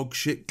from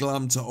dogshit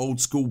glam to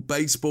old school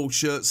baseball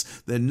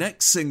shirts, their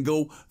next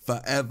single,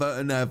 Forever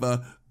and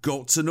Ever,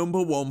 got to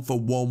number 1 for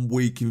 1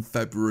 week in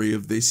February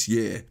of this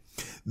year.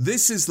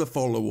 This is the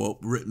follow-up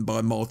written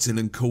by Martin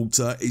and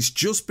Coulter. It's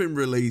just been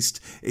released.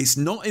 It's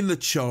not in the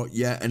chart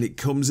yet, and it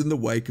comes in the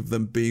wake of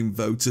them being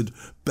voted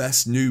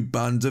Best New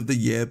Band of the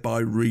Year by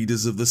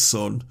Readers of the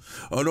Sun.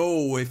 And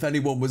if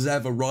anyone was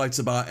ever right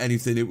about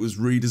anything, it was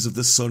Readers of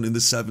the Sun in the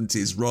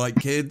 70s. Right,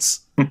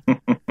 kids?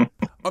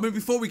 I mean,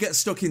 before we get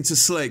stuck into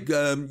Slick,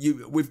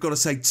 we've got to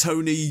say,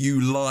 Tony, you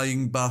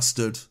lying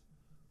bastard.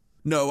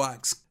 No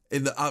acts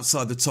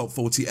outside the top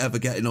 40 ever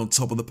getting on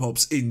Top of the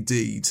Pops,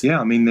 indeed.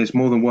 Yeah, I mean, there's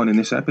more than one in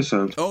this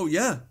episode. Oh,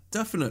 yeah,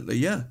 definitely,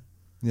 yeah.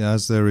 Yeah,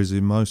 as there is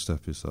in most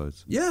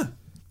episodes. Yeah.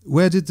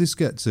 Where did this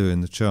get to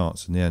in the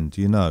charts in the end?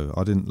 Do you know?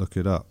 I didn't look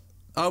it up.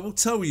 I will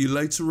tell you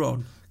later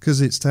on.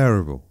 Because it's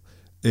terrible.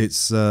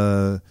 It's,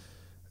 for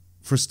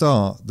a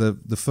start,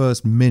 the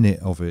first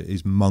minute of it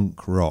is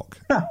monk rock.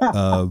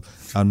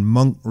 And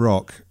monk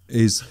rock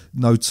is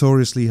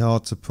notoriously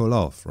hard to pull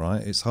off,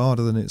 right? It's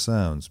harder than it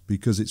sounds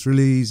because it's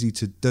really easy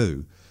to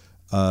do,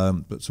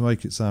 but to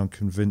make it sound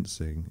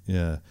convincing,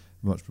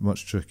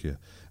 much trickier.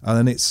 And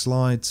then it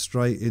slides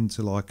straight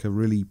into like a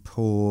really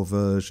poor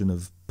version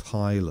of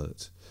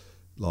Pilot,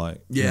 like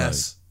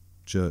yes,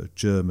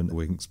 German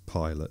Wings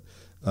Pilot,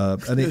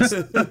 and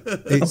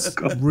it's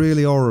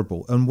really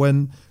horrible. And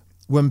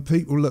when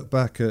people look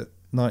back at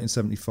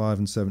 1975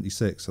 and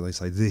 76, so they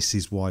say this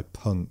is why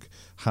punk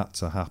had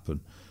to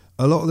happen.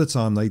 A lot of the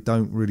time, they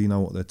don't really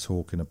know what they're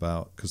talking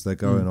about because they're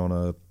going on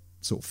a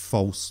sort of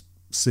false,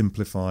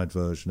 simplified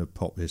version of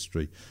pop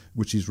history,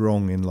 which is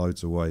wrong in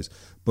loads of ways.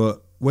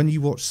 But when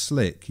you watch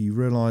Slick, you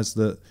realise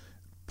that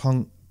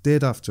punk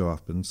did have to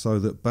happen so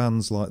that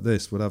bands like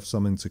this would have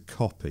something to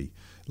copy,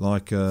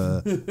 like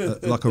a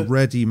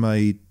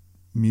ready-made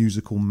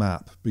musical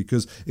map,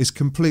 because it's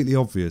completely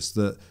obvious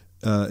that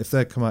if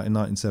they'd come out in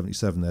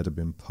 1977, there'd have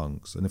been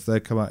punks. And if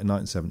they'd come out in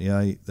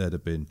 1978, there'd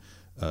have been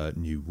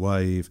new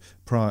wave.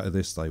 Prior to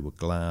this, they were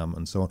glam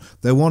and so on.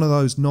 They're one of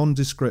those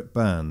nondescript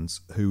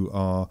bands who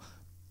are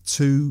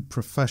too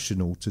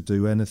professional to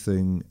do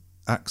anything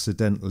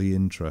accidentally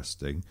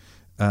interesting,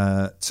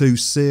 too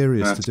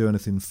serious to do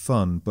anything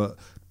fun, but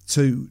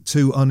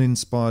too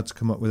uninspired to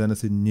come up with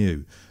anything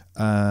new.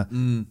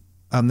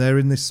 And they're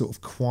in this sort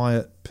of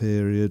quiet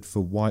period for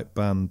white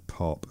band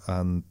pop,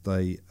 and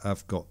they're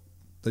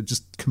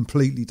just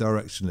completely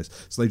directionless.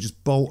 So they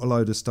just bolt a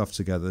load of stuff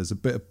together. There's a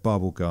bit of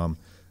bubblegum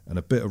and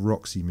a bit of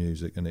Roxy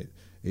music, and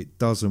it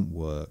doesn't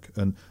work.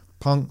 And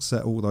punk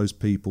set all those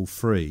people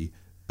free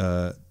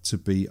to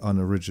be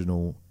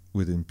unoriginal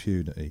with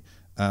impunity.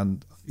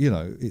 And,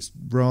 it's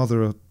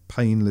rather a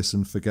painless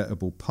and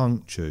forgettable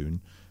punk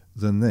tune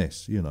than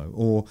this,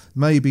 or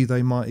maybe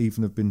they might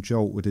even have been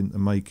jolted into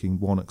making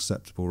one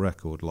acceptable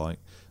record like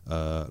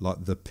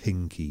the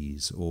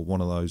Pinkies, or one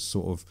of those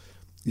sort of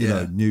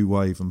new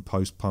wave and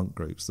post-punk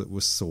groups that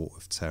were sort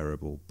of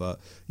terrible.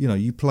 But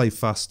you play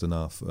fast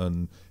enough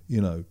and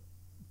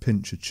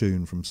pinch a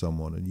tune from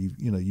someone and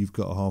you've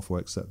got a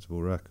halfway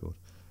acceptable record.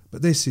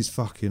 But this is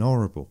fucking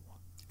horrible.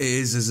 It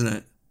is, isn't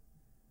it?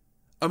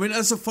 I mean,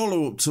 as a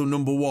follow-up to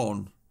number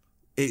one,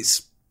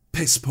 it's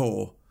piss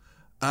poor.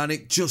 And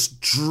it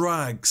just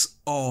drags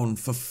on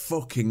for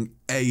fucking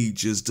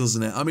ages,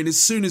 doesn't it? I mean, as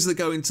soon as they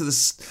go into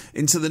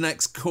the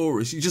next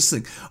chorus, you just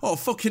think, oh,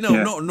 fucking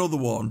hell, not another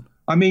one.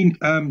 I mean,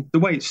 the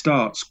way it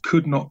starts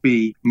could not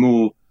be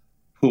more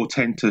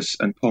portentous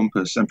and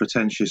pompous and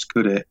pretentious,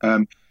 could it?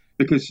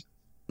 Because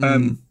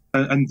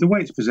and the way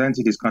it's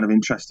presented is kind of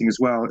interesting as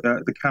well.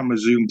 The camera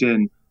zoomed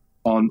in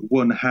on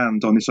one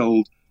hand on this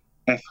old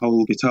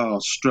F-hole guitar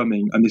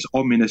strumming, and this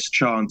ominous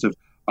chant of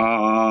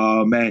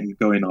Amen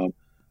going on.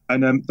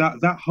 And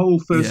that whole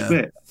first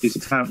bit is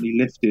apparently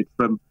lifted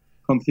from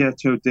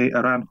Concierto de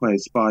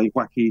Aranjuez by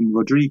Joaquin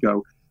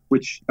Rodrigo,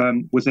 which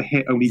was a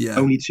hit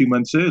only 2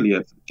 months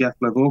earlier for the Jeff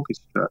Love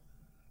Orchestra.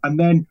 And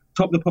then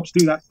Top of the Pops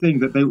do that thing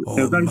that they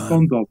were very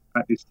fond of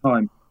at this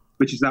time,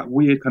 which is that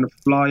weird kind of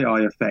fly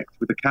eye effect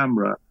with the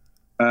camera.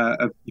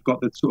 You've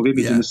got the sort of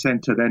image in the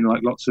centre, then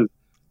like lots of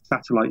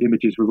satellite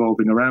images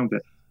revolving around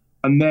it.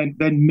 And then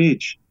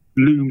Midge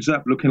looms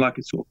up looking like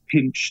a sort of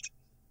pinched,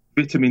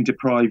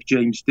 vitamin-deprived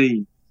James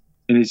Dean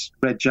in his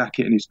red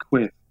jacket and his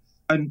quiff.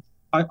 And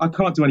I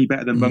can't do any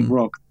better than Monk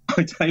Rock.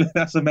 I tell you,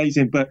 that's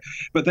amazing. But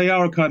they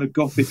are a kind of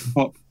gothic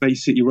pop Bay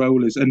City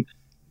Rollers. And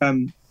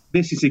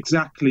this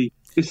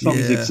song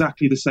is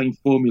exactly the same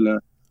formula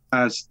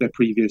as their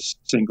previous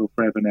single,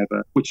 Forever and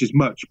Ever, which is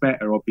much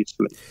better,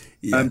 obviously.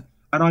 Yeah.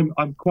 And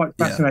I'm quite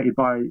fascinated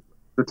by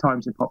the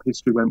times in pop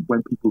history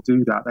when people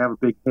do that. They have a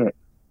big hit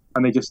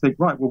and they just think,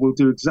 right, well, we'll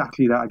do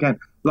exactly that again.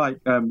 Like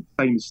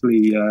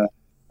famously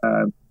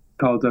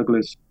Carl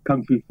Douglas,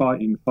 Kung Fu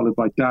Fighting, followed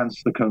by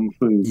Dance the Kung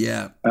Fu.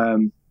 Yeah.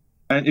 And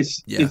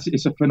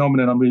it's a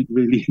phenomenon I'm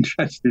really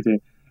interested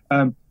in.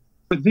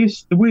 But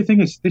the weird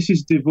thing is, this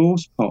is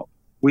divorce pop,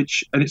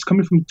 and it's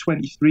coming from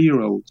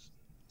 23-year-olds.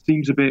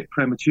 Seems a bit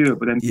premature,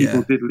 but then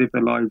people did live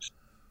their lives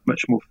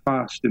much more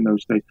fast in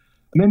those days.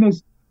 And then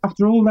there's,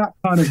 after all that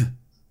kind of,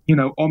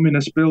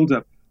 ominous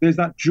build-up, there's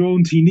that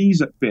jaunty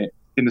knees-up bit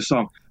in the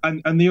song.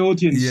 And the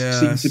audience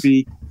seems to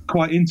be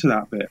quite into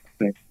that bit, I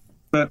think.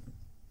 But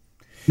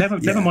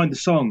never mind the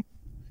song.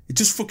 It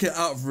just fuck it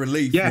out of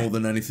relief more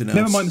than anything else.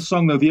 Never mind the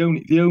song, though.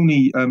 The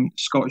only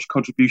Scottish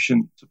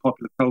contribution to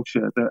popular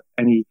culture that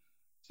any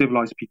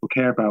civilised people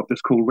care about,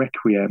 that's called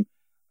Requiem,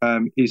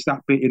 is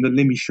that bit in the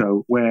Limmy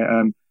show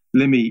where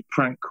Limmy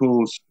prank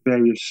calls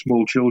various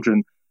small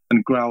children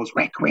and growls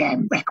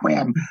Requiem,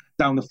 Requiem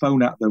down the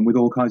phone at them with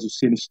all kinds of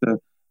sinister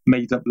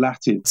made-up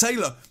Latin.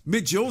 Taylor,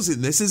 Midge, yours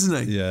in this,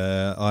 isn't he?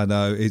 Yeah, I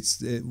know.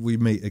 We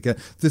meet again.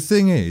 The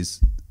thing is,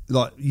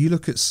 like, you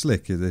look at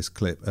Slick in this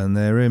clip, and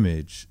their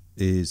image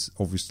is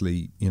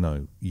obviously,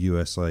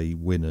 USA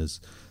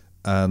winners,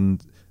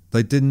 and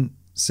they didn't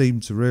seem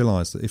to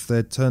realise that if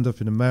they'd turned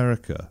up in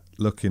America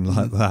looking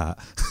like that,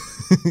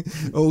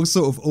 all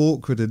sort of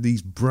awkward in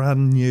these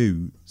brand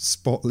new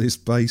spotless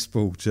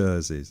baseball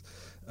jerseys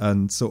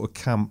and sort of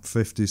camp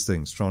 50s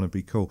things, trying to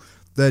be cool,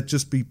 they'd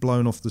just be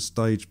blown off the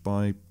stage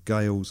by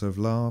gales of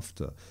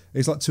laughter.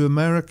 It's like, to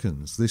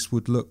Americans, this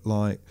would look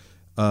like,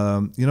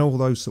 all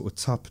those sort of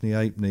tuppenny,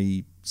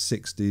 halfpenny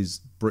 60s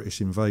British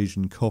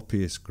invasion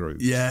copyist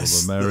groups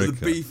of America.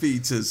 The Beef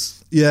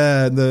Eaters.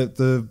 Yeah, and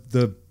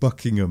the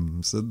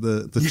Buckinghams and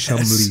the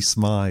Chumley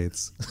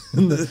Smythes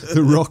and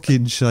the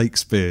rocking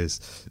Shakespeares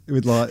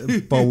with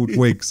like bold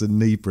wigs and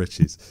knee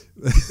breeches.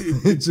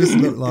 It just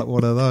looked like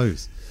one of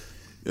those.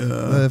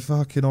 They're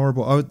fucking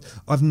horrible.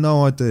 I've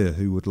no idea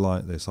who would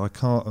like this. I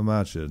can't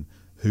imagine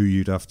who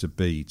you'd have to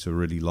be to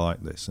really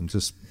like this and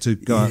just to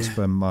go out and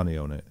spend money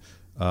on it.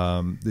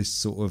 This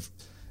sort of,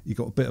 you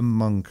got a bit of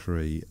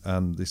monkery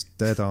and this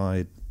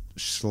dead-eyed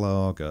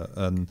Schlager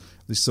and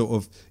this sort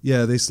of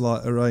this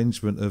like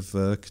arrangement of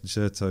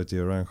Concerto de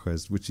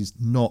Aranjuez, which is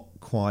not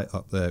quite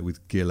up there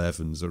with Gil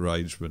Evans'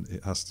 arrangement,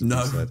 it has to be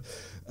said,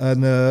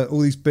 and all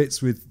these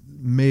bits with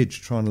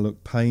Midge trying to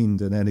look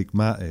pained and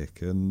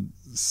enigmatic and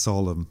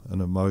solemn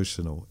and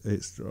emotional.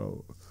 It's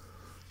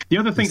the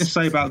other thing to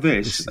say about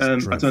this, I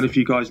don't know if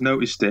you guys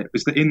noticed it,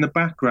 is that in the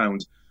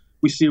background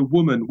we see a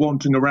woman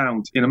wandering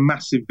around in a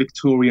massive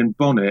Victorian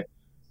bonnet,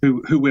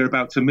 who we're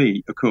about to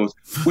meet, of course,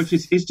 which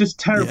is just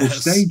terrible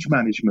stage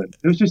management.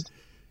 There was just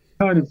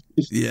kind of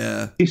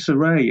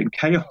disarray and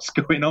chaos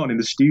going on in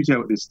the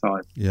studio at this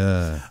time.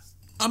 Yeah.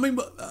 I mean,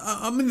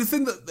 the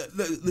thing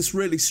that's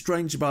really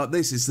strange about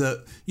this is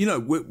that, you know,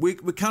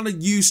 we're kind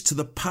of used to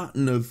the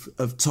pattern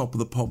of Top of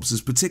the Pops,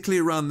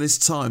 particularly around this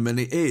time, and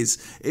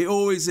it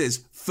always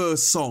is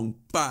first song,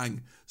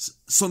 bang,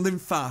 something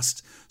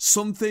fast,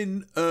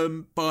 something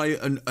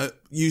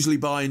usually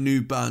by a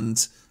new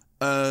band,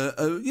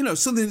 you know,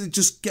 something that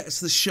just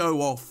gets the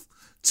show off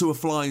to a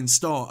flying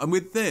start. And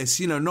with this,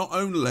 you know, not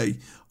only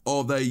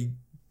are they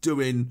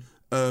doing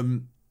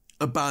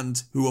a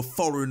band who are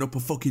following up a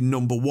fucking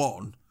number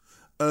one,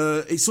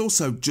 it's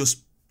also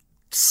just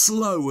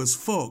slow as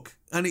fuck,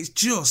 and it's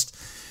just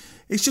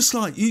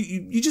like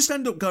you just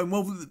end up going,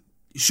 well,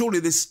 surely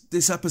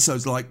this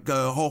episode's like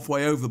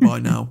halfway over by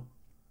now.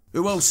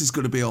 Who else is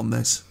going to be on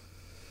this?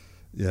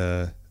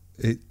 Yeah,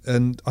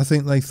 and I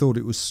think they thought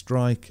it was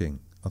striking.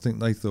 I think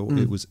they thought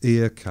it was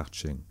ear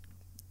catching,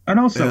 and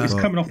also it's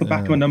coming off the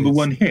back of a number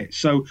one hit,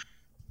 so.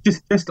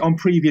 Just on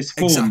previous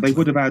form, They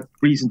would have had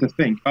reason to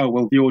think, oh,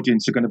 well, the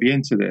audience are going to be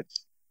into this.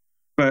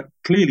 But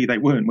clearly they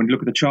weren't when you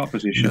look at the chart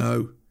position.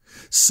 No.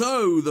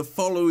 So the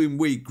following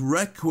week,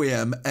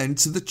 Requiem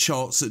entered the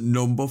charts at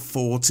number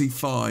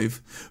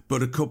 45.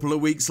 But a couple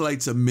of weeks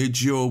later,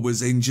 Midge Ure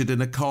was injured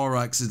in a car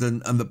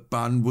accident and the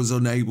band was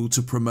unable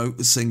to promote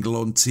the single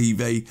on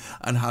TV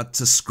and had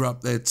to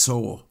scrap their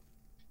tour.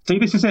 See,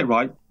 this is it,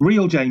 right?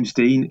 Real James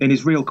Dean, in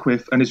his real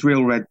quiff and his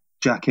real red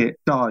jacket,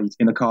 died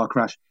in a car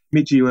crash.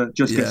 Midge Ure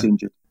just gets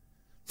injured.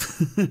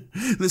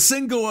 The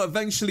single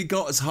eventually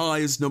got as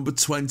high as number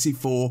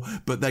 24,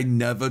 but they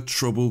never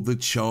troubled the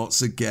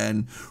charts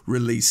again,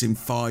 releasing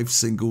 5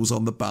 singles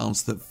on the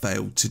bounce that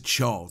failed to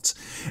chart.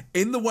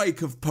 In the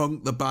wake of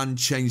punk, the band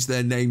changed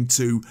their name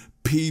to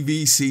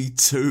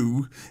PVC2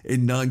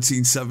 in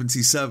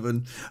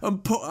 1977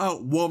 and put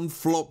out one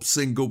flop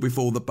single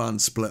before the band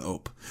split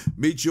up.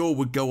 Midge Ure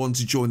would go on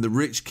to join the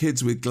Rich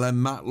Kids with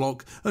Glenn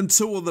Matlock, and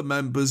 2 other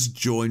members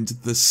joined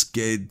the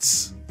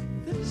Skids.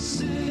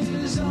 This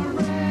is a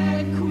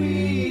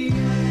requiem.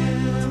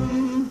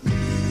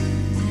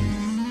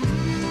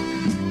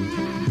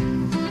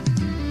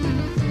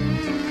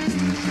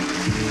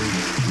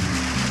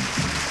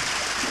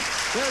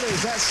 There it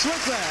is, that's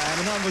Slick there,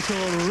 and a number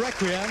called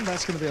Requiem.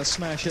 That's going to be a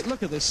smash hit.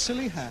 Look at this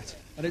silly hat.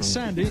 And it's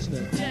Sandy, isn't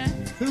it? Yeah.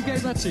 Who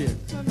gave that to you?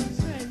 My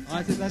friend.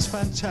 I think that's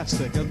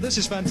fantastic. And this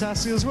is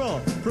fantastic as well.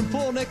 From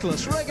Paul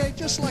Nicholas. Reggae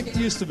just like it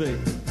used to be.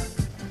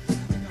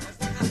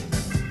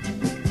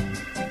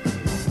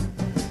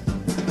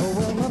 Oh,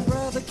 well, my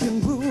brother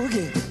can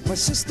boogie, my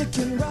sister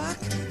can rock,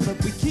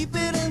 but we keep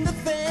it in the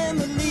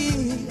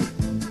family.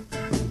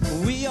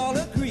 We all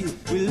agree,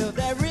 we love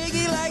that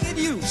reggae like it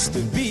used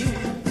to be.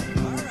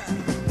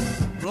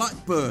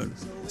 Blackburn,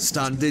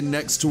 standing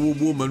next to a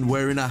woman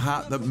wearing a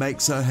hat that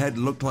makes her head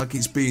look like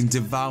it's being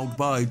devoured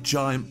by a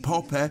giant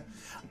poppy,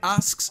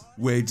 asks,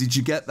 "Where did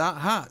you get that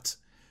hat?"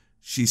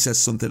 She says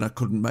something I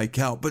couldn't make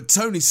out, but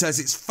Tony says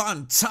it's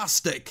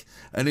fantastic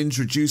and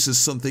introduces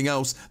something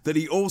else that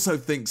he also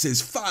thinks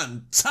is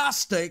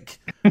fantastic.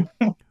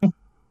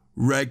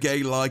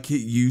 Reggae Like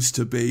It Used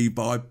to Be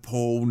by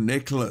Paul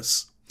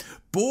Nicholas.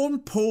 Born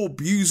Paul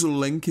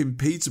Buselink in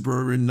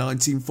Peterborough in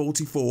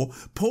 1944,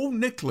 Paul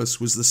Nicholas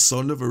was the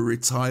son of a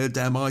retired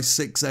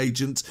MI6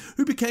 agent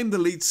who became the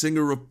lead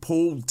singer of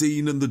Paul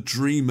Dean and the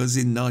Dreamers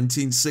in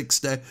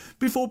 1960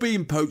 before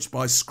being poached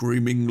by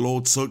Screaming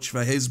Lord Sutch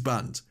for his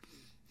band.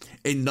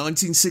 In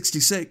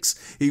 1966,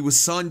 he was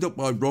signed up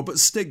by Robert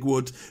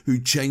Stigwood, who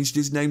changed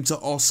his name to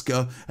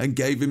Oscar and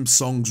gave him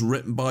songs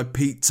written by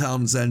Pete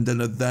Townsend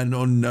and a then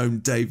unknown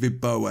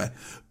David Bowie,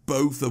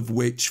 both of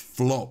which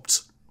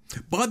flopped.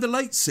 By the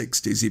late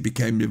 60s, he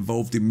became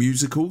involved in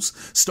musicals,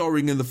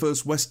 starring in the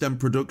first West End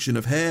production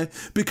of Hair,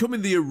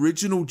 becoming the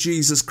original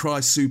Jesus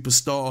Christ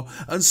Superstar,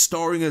 and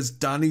starring as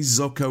Danny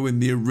Zucco in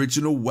the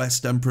original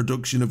West End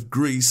production of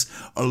Grease,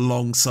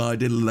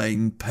 alongside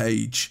Elaine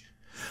Page.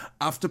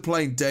 After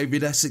playing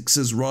David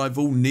Essex's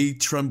rival Knee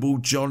Tremble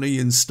Johnny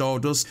in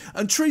Stardust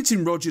and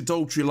treating Roger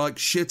Daltrey like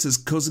shit as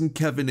cousin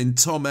Kevin in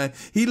Tommy,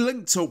 he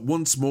linked up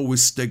once more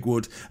with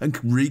Stigwood and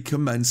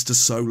recommenced a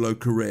solo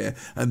career,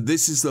 and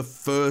this is the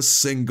first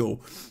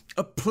single,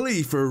 a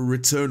plea for a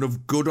return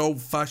of good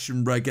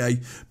old-fashioned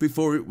reggae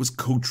before it was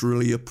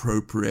culturally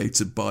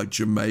appropriated by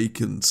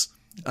Jamaicans.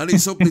 And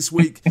it's up this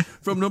week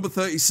from number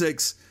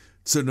 36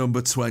 to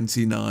number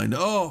 29.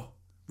 Oh,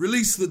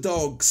 release the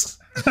dogs.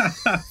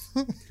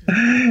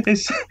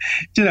 It's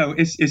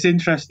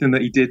interesting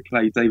that he did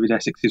play David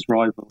Essex's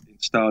rival in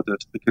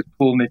Stardust, because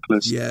Paul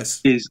Nicholas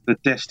is the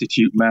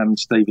destitute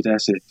man's David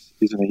Essex,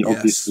 isn't he?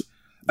 Obviously.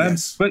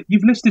 Yes. But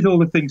you've listed all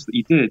the things that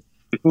he did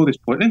before this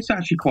point, and it's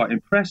actually quite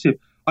impressive.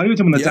 I heard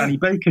him on the Danny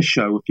Baker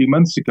show a few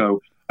months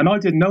ago, And I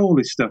didn't know all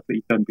this stuff that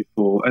he'd done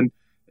before. And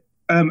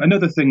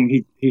another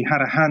thing he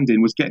had a hand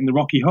in was getting the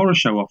Rocky Horror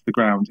Show off the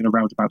ground in a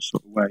roundabout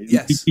sort of way.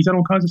 Yes. He's done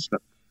all kinds of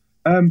stuff.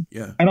 And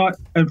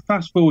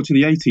fast forward to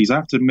the 80s, I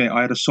have to admit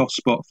I had a soft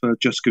spot for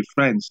Just Good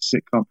Friends,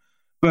 sitcom.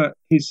 But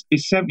his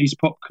 70s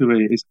pop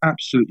career is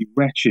absolutely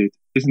wretched,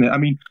 isn't it? I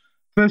mean,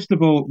 first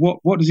of all,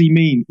 what does he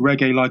mean,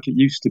 reggae like it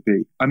used to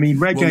be? I mean,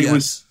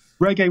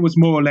 reggae was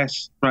more or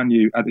less brand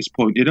new at this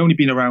point. It had only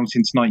been around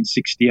since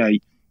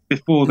 1968.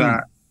 Before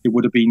that, it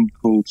would have been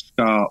called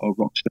ska or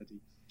rocksteady.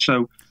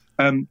 So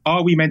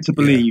are we meant to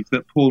believe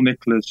that Paul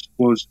Nicholas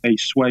was a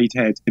suede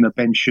head in a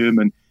Ben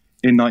Sherman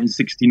in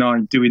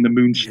 1969 doing the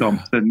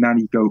Moonstomp, the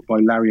Nanny Goat by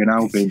Larry and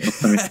Alvin,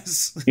 or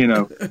something,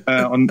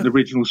 on the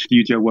original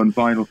Studio One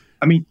vinyl?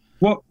 I mean,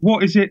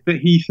 what is it that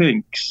he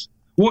thinks?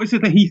 What is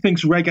it that he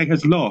thinks reggae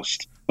has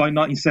lost by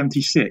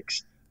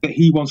 1976 that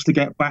he wants to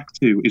get back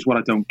to is what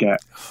I don't get.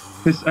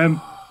 Because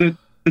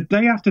the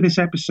day after this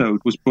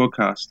episode was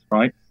broadcast,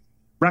 right,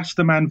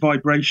 Rastaman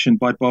Vibration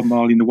by Bob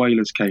Marley and the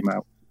Wailers came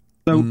out.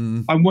 So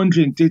I'm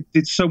wondering,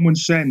 did someone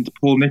send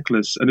Paul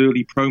Nicholas an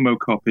early promo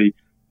copy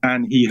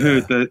and he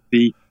heard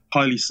the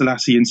Haile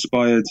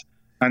Selassie-inspired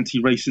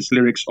anti-racist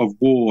lyrics of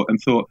War and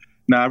thought,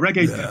 nah,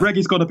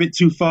 reggae's got a bit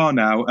too far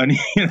now, and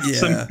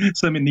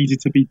something needed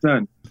to be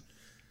done.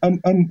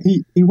 And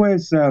he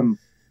wears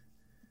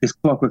this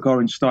Clockwork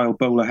Orange style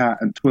bowler hat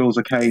and twirls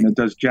a cane and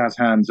does jazz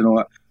hands and all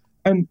that.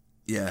 And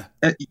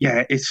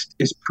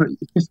it's pretty,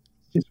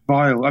 it's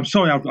vile. I'm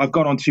sorry, I've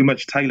gone on too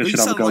much. Taylor, should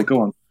have a go?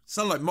 Go on.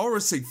 Sound like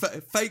Morrissey.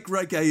 Fake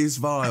reggae is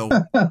vile.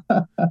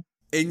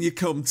 In you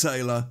come,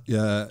 Taylor.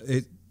 Yeah.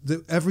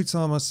 Every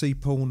time I see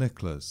Paul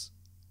Nicholas,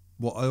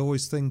 what I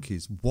always think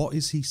is, what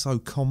is he so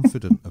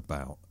confident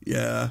about?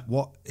 Yeah.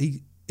 What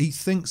he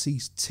thinks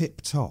he's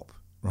tip top,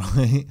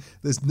 right?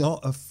 There's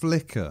not a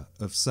flicker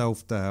of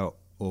self-doubt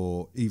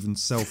or even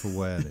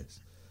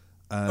self-awareness.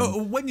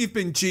 When you've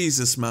been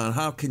Jesus, man,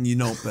 how can you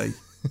not be?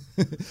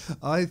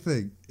 I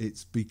think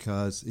it's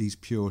because he's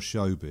pure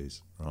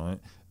showbiz, right?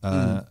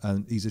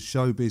 And he's a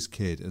showbiz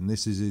kid, and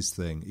this is his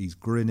thing. He's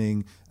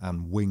grinning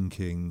and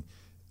winking,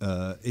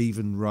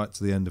 even right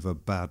to the end of a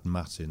bad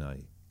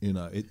matinee. You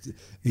know,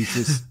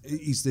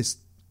 he's this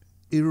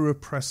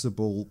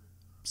irrepressible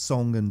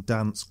song and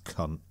dance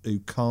cunt who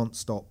can't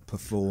stop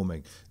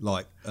performing,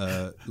 like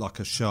a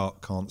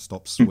shark can't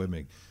stop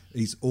swimming.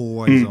 He's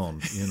always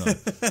on, you know.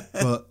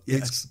 But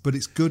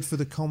it's good for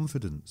the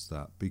confidence,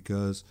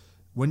 because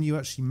when you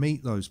actually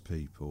meet those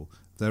people,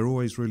 they're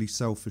always really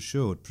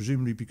self-assured,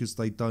 presumably because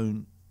they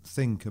don't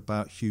think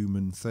about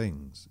human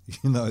things.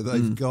 You know,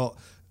 they've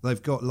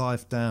got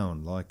life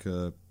down like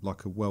a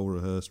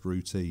well-rehearsed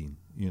routine,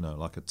 you know,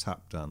 like a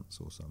tap dance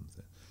or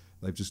something.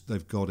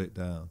 They've got it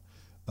down.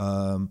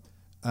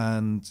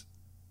 And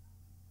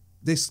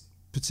this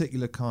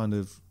particular kind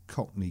of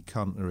Cockney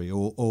cuntery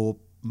or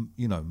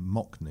you know,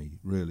 Mockney,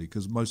 really,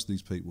 because most of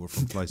these people are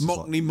from places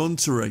Mockney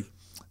Monterey.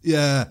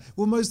 Yeah.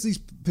 Well, most of these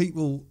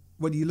people,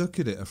 when you look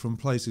at it, are from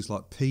places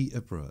like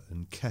Peterborough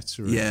and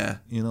Kettering. Yeah.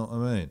 You know what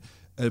I mean?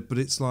 But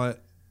it's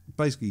like,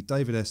 basically,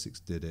 David Essex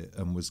did it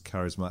and was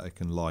charismatic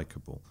and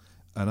likeable.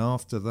 And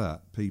after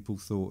that, people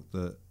thought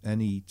that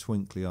any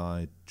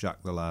twinkly-eyed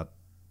Jack the Lad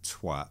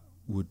twat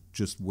would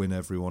just win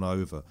everyone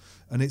over.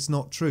 And it's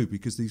not true,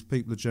 because these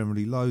people are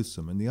generally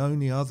loathsome. And the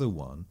only other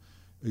one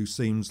who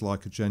seems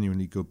like a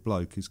genuinely good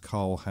bloke is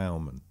Carl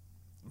Howman,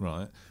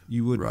 right?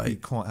 You would be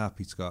quite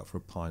happy to go out for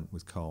a pint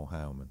with Carl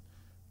Howman.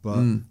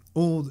 But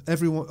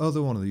every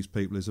other one of these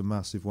people is a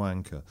massive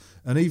wanker.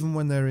 And even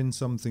when they're in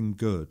something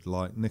good,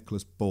 like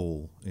Nicholas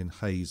Ball in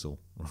Hazel,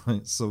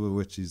 right, some of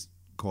which is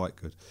quite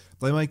good,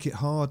 they make it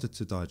harder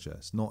to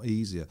digest, not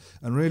easier.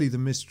 And really the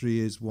mystery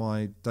is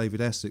why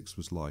David Essex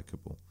was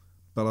likeable.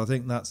 But I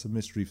think that's a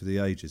mystery for the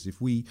ages. If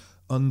we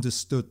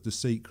understood the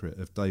secret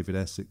of David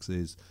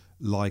Essex's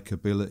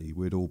likability,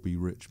 we'd all be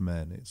rich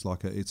men. It's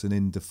like it's an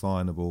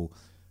indefinable,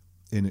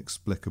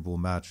 inexplicable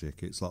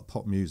magic. It's like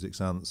pop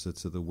music's answer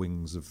to the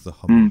wings of the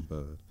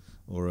hummingbird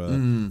or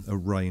a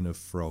rain of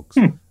frogs.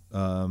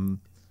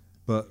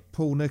 But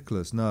Paul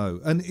Nicholas,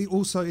 no. And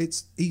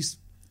he's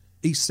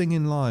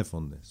singing live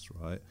on this,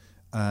 right?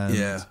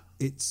 And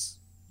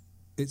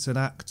it's an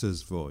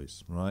actor's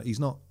voice, right? It's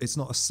not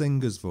a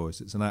singer's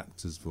voice, it's an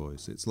actor's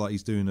voice. It's like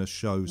he's doing a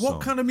show song.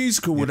 What kind of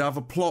musical would have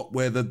a plot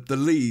where the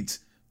lead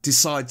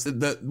decides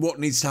that what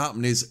needs to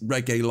happen is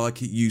reggae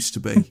like it used to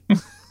be?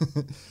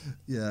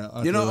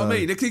 Yeah. You know what I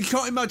mean? You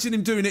can't imagine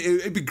him doing it.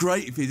 It'd be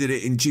great if he did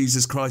it in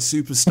Jesus Christ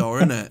Superstar,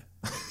 isn't it?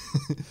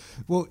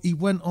 Well, he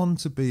went on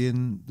to be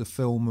in the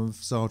film of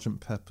Sgt.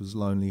 Pepper's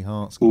Lonely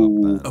Hearts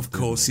Club Band. Of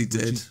course he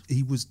did.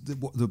 He was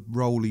the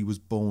role he was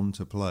born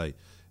to play.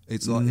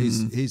 It's like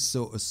his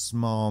sort of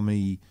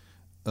smarmy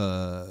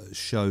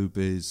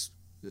showbiz,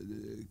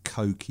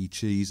 cokey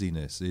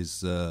cheesiness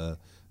is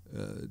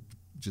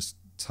just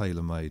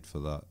tailor-made for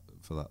that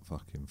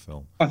fucking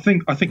film. I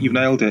think you've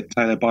nailed it,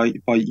 Taylor, by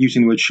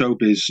using the word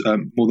showbiz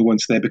more than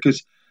once there,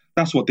 because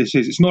that's what this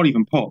is. It's not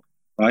even pop,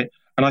 right?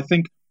 And I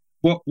think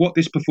what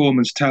this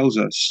performance tells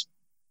us,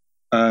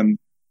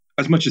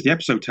 as much as the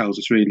episode tells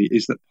us, really,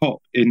 is that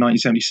pop in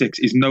 1976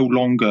 is no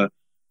longer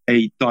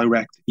a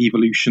direct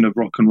evolution of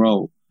rock and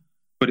roll,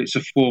 but it's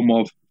a form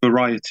of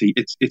variety.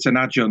 It's an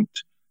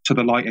adjunct to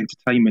the light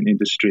entertainment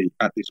industry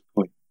at this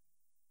point.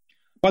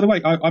 By the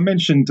way, I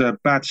mentioned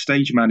bad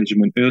stage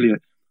management earlier.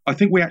 I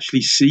think we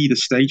actually see the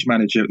stage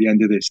manager at the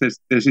end of this.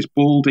 There's this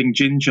balding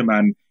ginger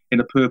man in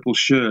a purple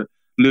shirt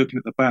lurking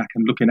at the back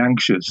and looking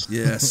anxious.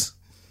 Yes.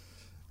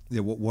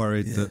 Yeah,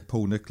 worried that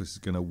Paul Nicholas is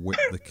going to whip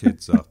the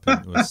kids up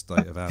into a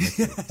state of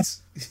anarchy.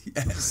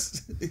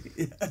 Yes.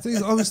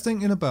 Yeah. I was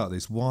thinking about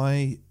this.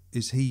 Why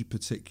is he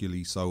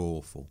particularly so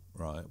awful,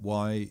 right?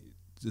 Why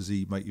does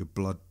he make your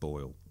blood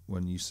boil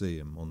when you see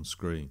him on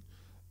screen?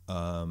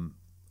 And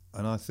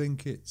I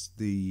think it's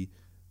the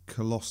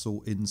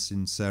colossal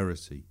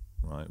insincerity,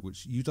 right,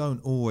 which you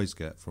don't always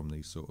get from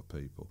these sort of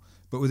people.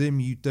 But with him,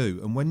 you do.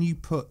 And when you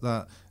put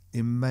that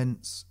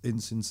immense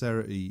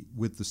insincerity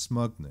with the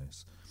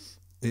smugness,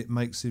 it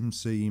makes him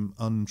seem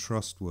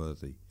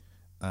untrustworthy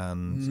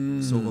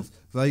and sort of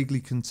vaguely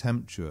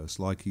contemptuous,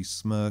 like he's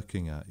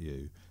smirking at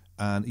you.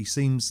 And he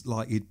seems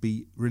like he'd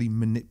be really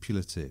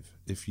manipulative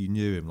if you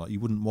knew him. Like,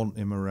 you wouldn't want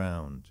him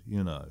around,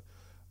 you know.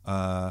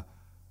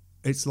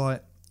 It's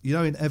like, you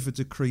know, in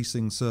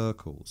ever-decreasing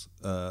circles,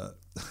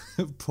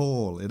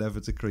 Paul in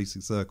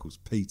ever-decreasing circles,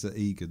 Peter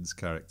Egan's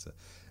character.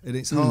 And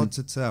it's hard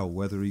to tell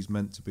whether he's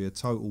meant to be a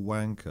total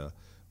wanker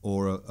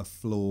or a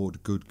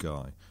flawed good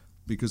guy,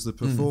 because the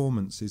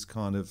performance is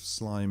kind of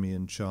slimy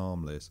and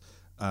charmless,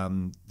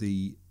 and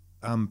the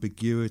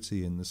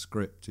ambiguity in the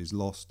script is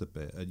lost a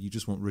bit, and you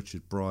just want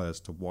Richard Bryars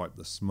to wipe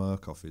the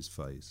smirk off his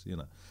face, you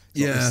know.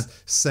 It's like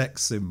this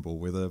sex symbol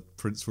with a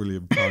Prince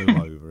William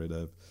comb over in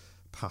a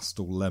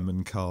pastel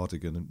lemon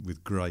cardigan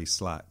with grey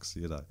slacks,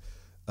 you know.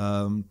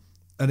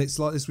 And it's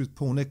like this with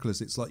Paul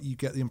Nicholas. It's like you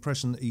get the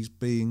impression that he's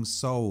being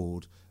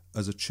sold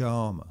as a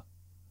charmer,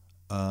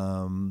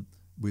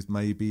 with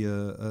maybe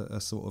a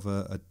sort of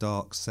a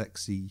dark,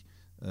 sexy,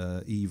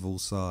 evil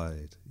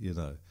side, you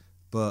know.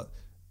 But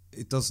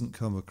it doesn't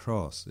come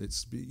across.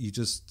 You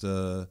just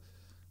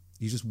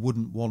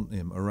wouldn't want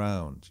him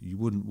around. You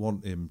wouldn't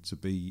want him to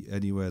be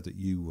anywhere that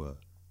you were.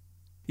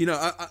 You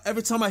know,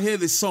 every time I hear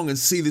this song and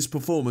see this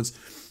performance,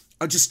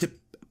 I just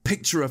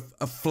picture a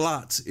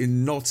flat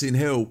in Notting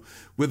Hill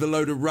with a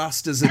load of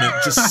rastas in it,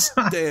 just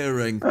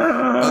staring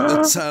at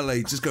the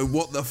telly, just go,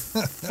 what the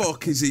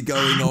fuck is he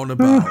going on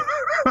about?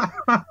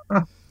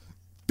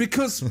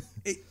 Because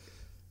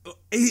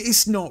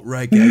it's not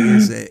reggae,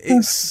 is it?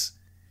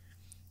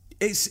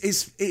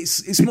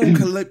 It's more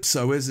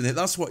calypso, isn't it?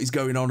 That's what he's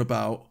going on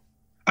about.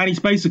 And he's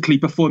basically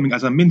performing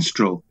as a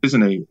minstrel,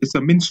 isn't he? It's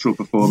a minstrel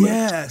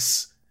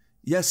performance.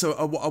 Yes, so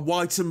a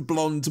white and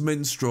blonde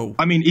minstrel.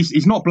 I mean,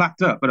 he's not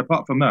blacked up, but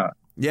apart from that...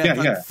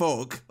 Yeah.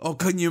 Fuck. Oh,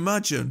 can you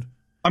imagine?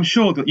 I'm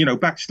sure that, you know,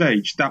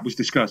 backstage, that was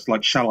discussed,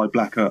 like, shall I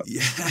black up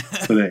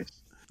for this?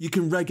 You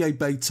can reggae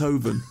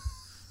Beethoven.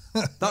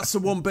 That's the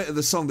one bit of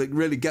the song that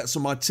really gets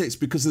on my tits,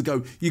 because they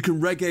go, you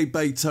can reggae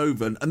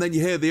Beethoven, and then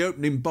you hear the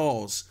opening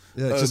bars.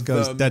 Yeah, it just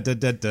goes,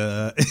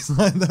 da-da-da-da. It's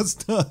like,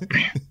 that's not...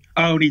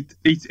 Oh, and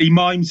he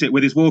mimes it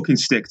with his walking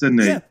stick, doesn't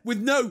he? Yeah,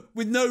 with no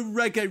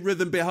reggae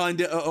rhythm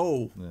behind it at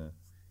all. Yeah.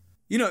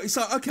 You know, it's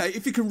like, okay,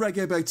 if you can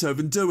reggae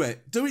Beethoven, do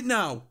it. Do it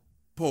now,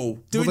 Paul.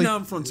 Do it now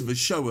in front of us.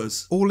 Show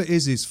us. All it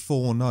is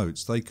 4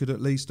 notes. They could at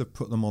least have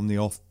put them on the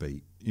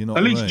offbeat. You know,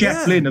 at least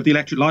Jeff Lynne of the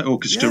Electric Light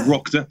Orchestra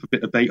rocked up a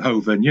bit of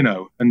Beethoven, you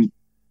know, and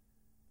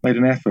made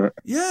an effort.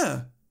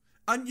 Yeah.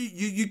 And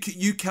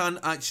you can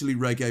actually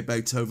reggae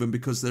Beethoven,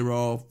 because there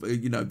are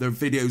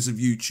videos of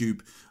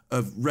YouTube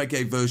of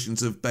reggae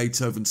versions of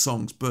Beethoven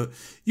songs, but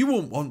you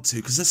won't want to,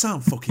 because they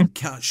sound fucking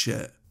cat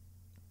shit.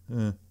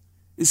 Yeah.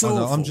 It's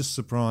awful. I'm just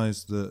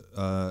surprised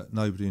that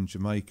nobody in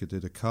Jamaica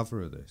did a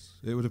cover of this.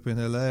 It would have been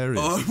hilarious.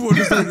 Oh, it would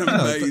have been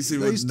amazing,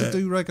 they used to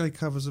do reggae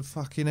covers of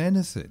fucking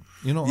anything.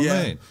 You know what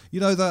I mean?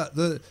 You know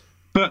that...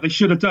 But they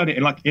should have done it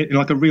in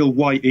like a real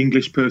white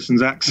English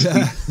person's accent.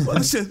 Yeah. Well,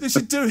 they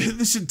should do it.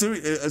 They should do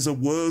it as a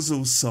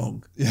Wurzel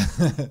song. Yeah.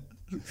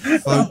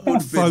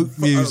 folk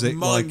music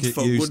like it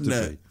used to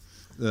be.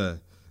 Yeah.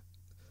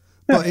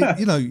 But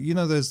you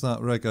know, there's that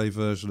reggae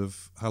version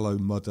of "Hello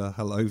Mother,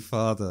 Hello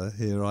Father,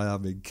 Here I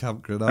Am in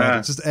Camp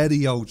Grenada." Just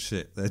any old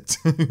shit they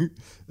do,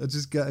 and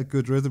just get a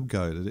good rhythm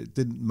going, and it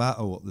didn't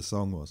matter what the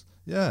song was.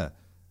 Yeah,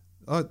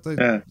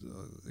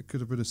 it could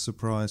have been a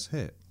surprise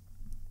hit.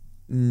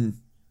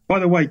 By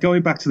the way,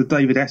 going back to the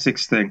David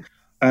Essex thing,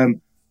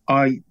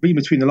 I read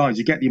between the lines.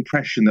 You get the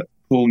impression that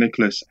Paul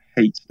Nicholas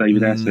hates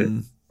David Essex,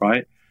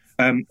 right?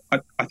 I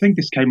think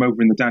this came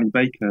over in the Danny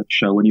Baker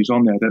show when he was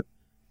on there, that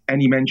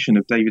any mention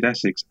of David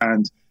Essex,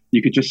 and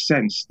you could just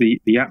sense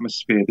the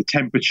atmosphere, the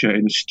temperature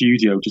in the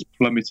studio just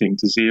plummeting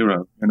to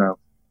zero. You know,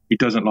 he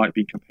doesn't like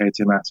being compared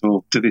to him at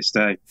all to this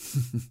day.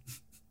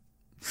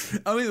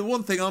 I mean, the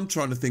one thing I'm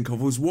trying to think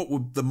of was, what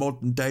would the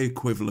modern day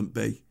equivalent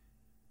be?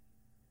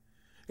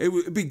 It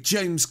would be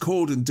James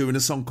Corden doing a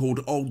song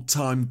called Old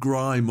Time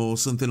Grime or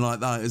something like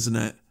that, isn't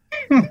it?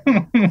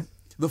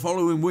 The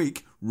following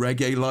week,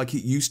 Reggae Like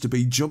It Used to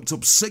Be jumped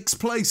up 6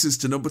 places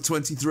to number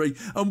 23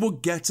 and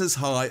would get as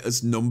high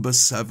as number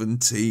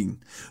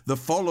 17. The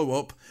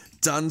follow-up,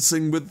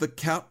 Dancing with the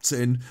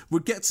Captain,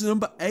 would get to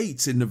number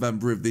 8 in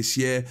November of this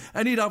year,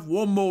 and he'd have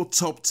one more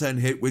top 10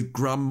 hit with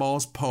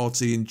Grandma's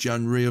Party in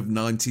January of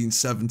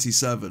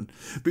 1977,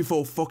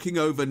 before fucking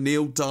over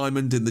Neil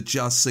Diamond in The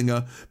Jazz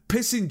Singer,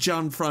 pissing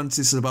Jan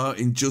Francis about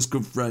in Just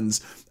Good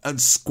Friends,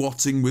 and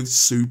squatting with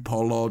Sue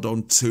Pollard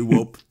on 2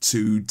 Up,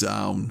 2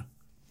 Down.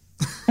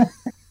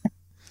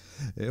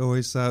 It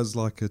always sounds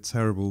like a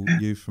terrible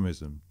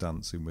euphemism,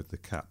 Dancing with the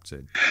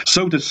Captain.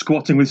 So does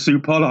squatting with Sue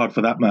Pollard,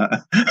 for that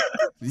matter.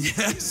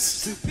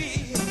 Yes. We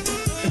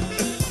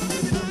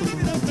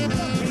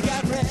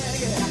got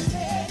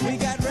reggae, we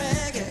got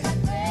reggae,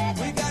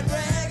 we got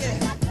reggae,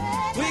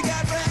 we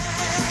got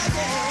reggae.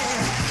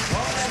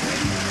 All that we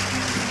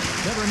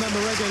Never remember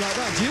reggae like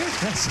that, do you?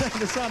 That's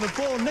the sound of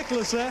Paul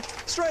Nicholas there.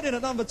 Straight in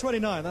at number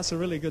 29. That's a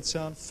really good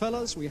sound.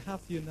 Fellas, we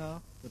have for you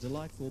now the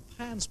delightful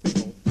Pans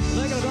People.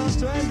 They're going to dance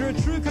to Andrea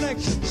True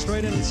Connection.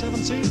 Straight in at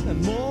 17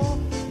 and more.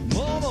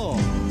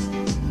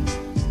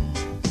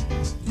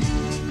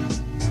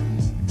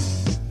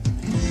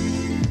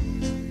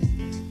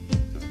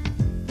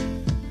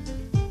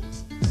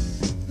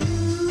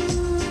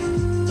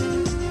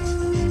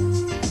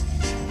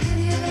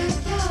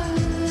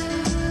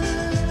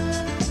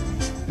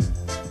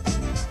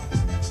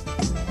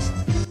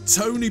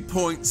 Tony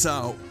points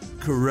out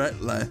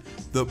correctly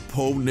that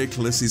Paul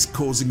Nicholas is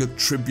causing a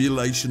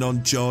tribulation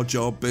on Jar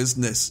Jar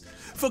business.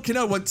 Fucking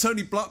hell, when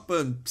Tony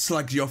Blackburn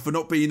slags you off for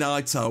not being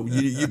Ito,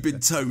 you've been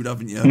towed,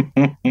 haven't you?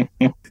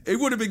 It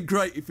would have been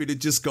great if he'd have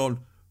just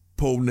gone,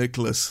 Paul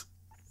Nicholas.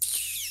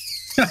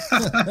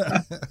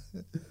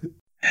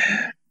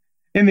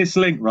 In this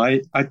link,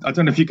 right, I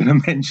don't know if you're going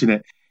to mention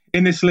it.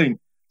 In this link,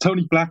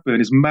 Tony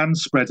Blackburn is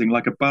man-spreading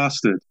like a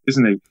bastard,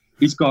 isn't he?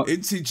 He's got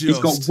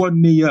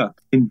one knee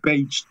up in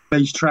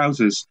beige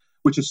trousers,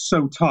 which is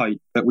so tight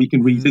that we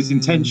can read his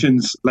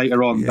intentions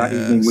later on that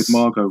evening with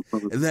Margot.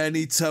 Probably. Then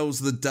he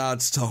tells the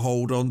dads to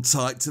hold on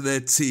tight to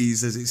their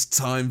tees as it's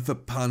time for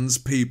Pan's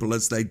People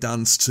as they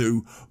dance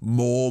to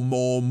More,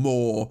 More,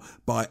 More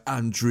by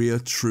Andrea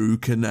True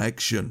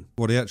Connection.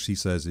 What he actually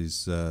says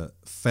is,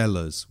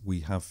 fellas, we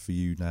have for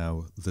you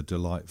now the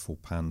delightful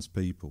Pan's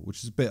People,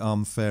 which is a bit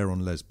unfair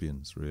on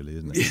lesbians, really,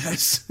 isn't it?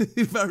 Yes,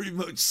 very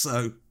much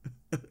so.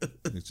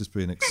 It's just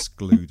being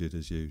excluded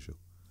as usual.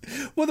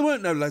 Well, there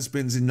weren't no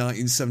lesbians in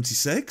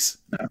 1976.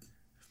 No.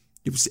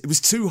 It was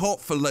too hot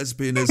for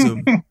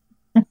lesbianism.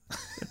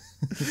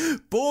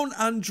 Born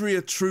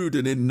Andrea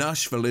Truden in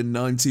Nashville in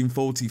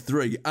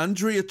 1943,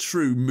 Andrea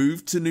True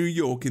moved to New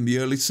York in the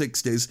early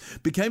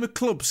 60s, became a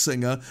club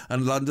singer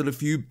and landed a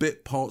few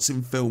bit parts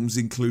in films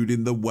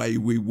including The Way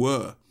We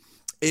Were.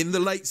 In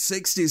the late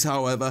 60s,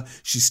 however,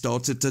 she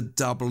started to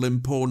dabble in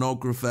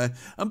pornography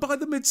and by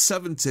the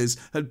mid-70s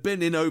had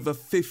been in over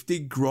 50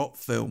 grot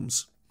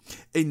films.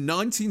 In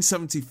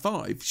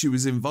 1975, she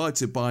was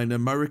invited by an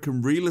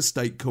American real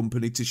estate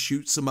company to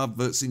shoot some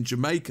adverts in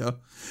Jamaica,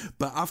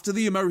 but after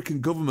the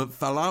American government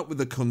fell out with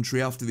the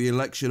country after the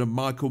election of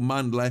Michael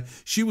Manley,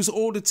 she was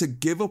ordered to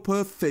give up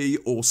her fee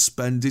or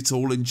spend it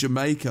all in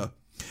Jamaica.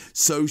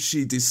 So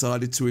she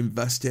decided to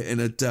invest it in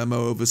a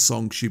demo of a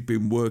song she'd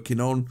been working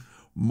on,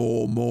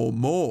 More, More,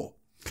 More.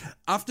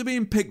 After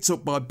being picked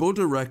up by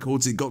Buddha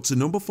Records, it got to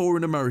number 4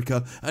 in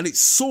America and it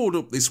soared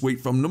up this week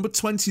from number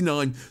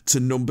 29 to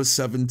number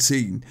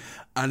 17.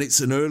 And it's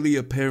an early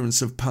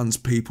appearance of Pan's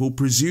People,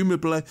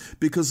 presumably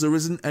because there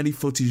isn't any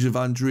footage of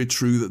Andrea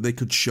True that they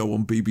could show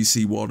on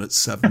BBC One at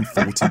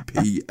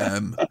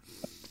 7:40pm.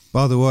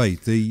 By the way,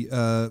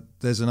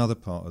 there's another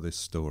part of this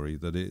story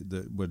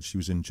that when she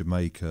was in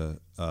Jamaica,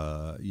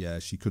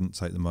 she couldn't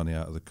take the money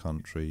out of the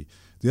country.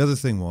 The other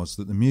thing was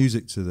that the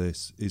music to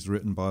this is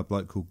written by a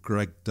bloke called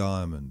Greg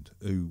Diamond,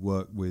 who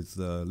worked with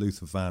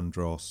Luther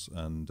Vandross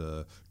and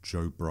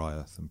Joe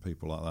Bryant and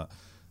people like that.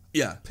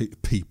 Yeah.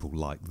 People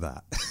like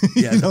that.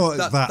 Yeah, you know,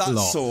 that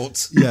lot.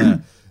 Sort. Yeah.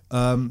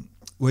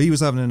 Well, he was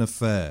having an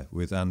affair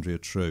with Andrea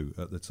True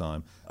at the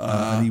time.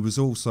 And he was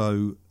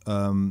also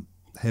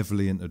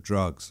heavily into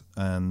drugs.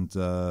 And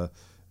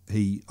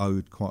he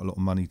owed quite a lot of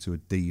money to a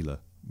dealer,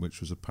 which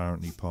was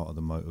apparently part of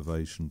the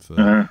motivation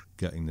for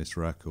getting this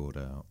record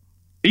out.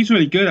 He's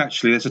really good,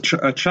 actually. There's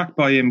a track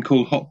by him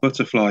called Hot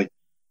Butterfly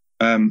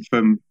from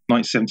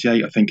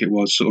 1978, I think it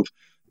was. Sort of,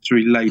 it's a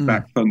really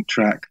laid-back funk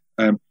track.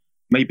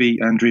 Maybe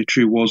Andrea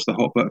True was the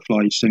Hot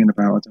Butterfly he's singing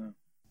about. I don't know.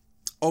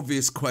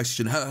 Obvious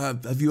question.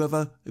 Have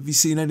you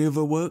seen any of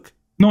her work?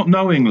 Not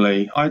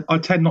knowingly. I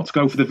tend not to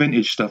go for the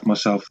vintage stuff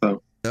myself,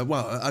 though.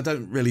 Well, I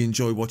don't really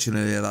enjoy watching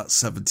any of that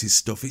 70s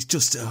stuff. It's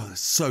just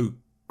so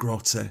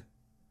grotty.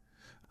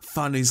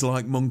 Fannies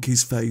like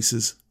monkeys'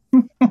 faces.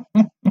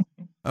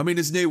 I mean,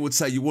 as Neil would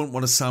say, you wouldn't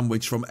want a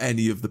sandwich from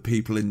any of the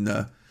people in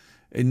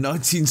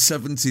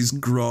 1970s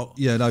grot.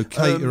 Yeah, no,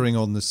 catering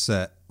on the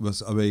set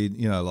was, I mean,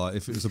 you know, like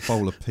if it was a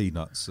bowl of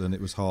peanuts and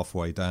it was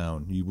halfway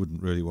down, you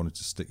wouldn't really want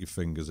to stick your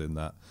fingers in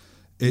that.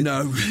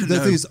 The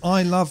thing is,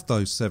 I love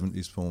those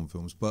 70s porn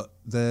films, but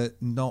they're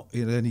not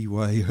in any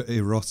way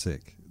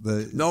erotic.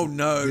 The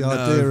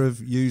idea of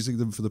using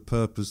them for the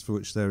purpose for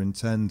which they're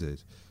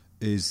intended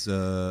is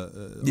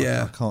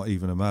I can't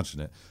even imagine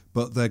it.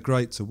 But they're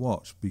great to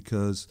watch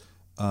because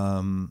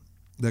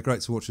they're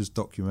great to watch as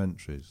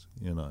documentaries,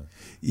 you know.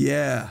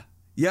 Yeah.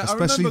 Yeah,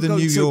 especially the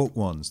New York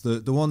ones.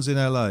 The ones in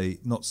LA,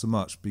 not so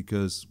much,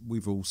 because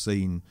we've all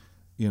seen,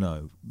 you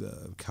know,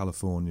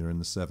 California in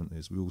the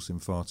 70s. We've all seen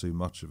far too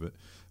much of it.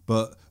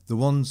 But the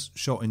ones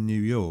shot in New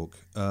York,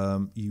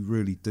 you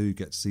really do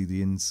get to see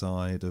the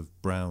inside of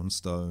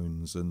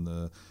brownstones and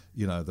the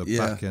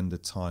back end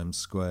of Times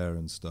Square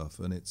and stuff.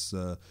 And it's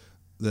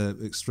they're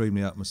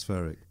extremely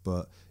atmospheric,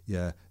 but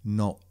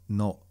not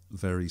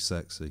very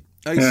sexy.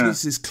 I used to go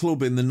to this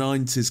club in the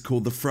 90s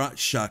called the Frat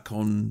Shack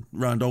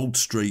around Old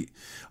Street,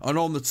 and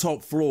on the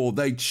top floor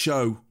they'd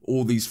show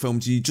all these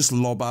films. You just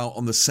lob out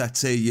on the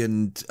settee,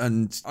 and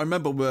I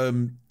remember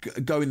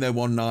going there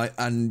one night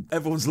and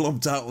everyone's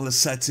lobbed out on the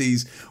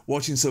settees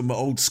watching some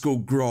old school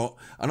grot,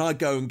 and I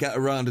go and get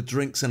a round of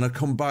drinks and I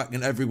come back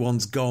and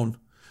everyone's gone.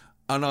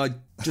 And I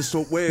just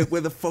thought, where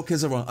the fuck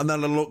is everyone? And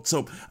then I looked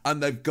up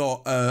and they've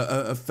got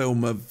a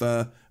film of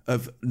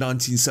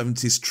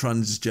 1970s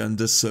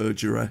transgender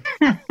surgery.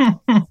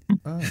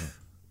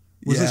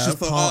 Was this just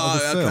part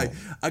of the film? Okay,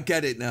 I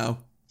get it now.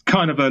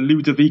 Kind of a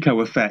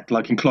Ludovico effect,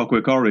 like in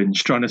Clockwork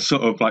Orange, trying to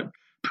sort of like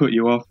put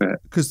you off it.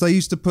 Because they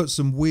used to put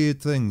some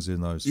weird things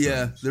in those films.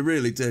 Yeah, they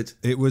really did.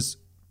 It was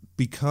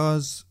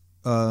because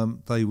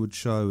they would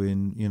show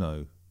in, you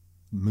know,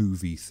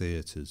 movie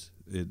theatres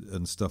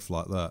and stuff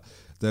like that.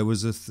 There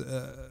was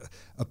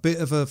a bit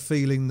of a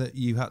feeling that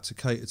you had to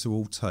cater to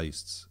all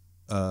tastes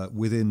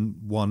within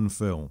one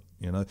film,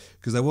 you know,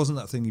 because there wasn't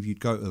that thing if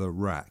you'd go to the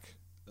rack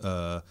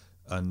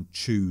and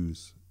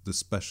choose the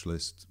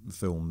specialist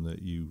film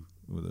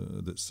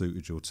that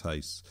suited your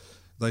tastes.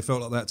 They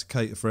felt like they had to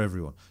cater for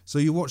everyone. So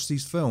you watch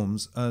these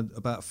films and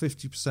about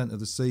 50%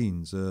 of the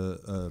scenes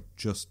are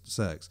just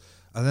sex.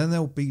 And then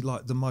there'll be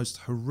like the most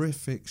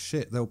horrific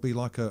shit. There'll be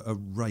like a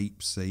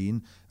rape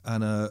scene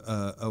and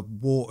a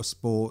water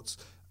sports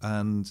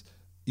and,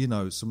 you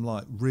know, some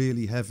like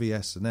really heavy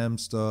S&M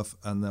stuff,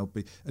 and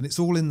it's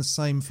all in the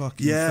same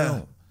fucking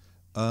film.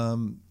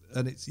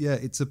 And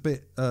it's a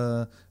bit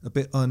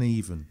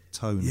uneven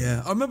tonally.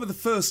 Yeah, I remember the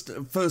first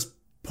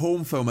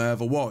porn film I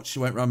ever watched.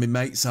 I went round my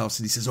mate's house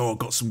and he says, "Oh, I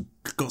got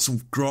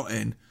some grot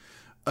in,"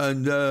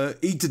 and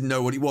he didn't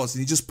know what it was, and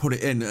he just put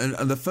it in,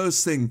 and the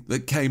first thing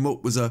that came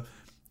up was an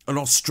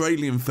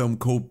Australian film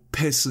called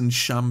Piss and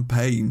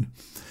Champagne.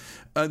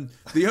 And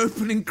the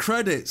opening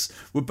credits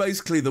were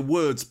basically the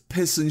words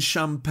 "piss and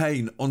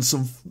champagne" on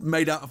some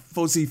made out of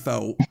fuzzy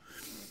felt,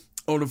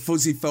 on a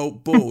fuzzy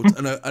felt board,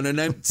 and an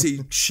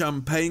empty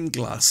champagne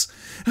glass.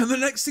 And the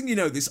next thing you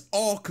know, this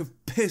arc of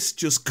piss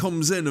just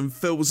comes in and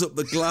fills up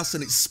the glass,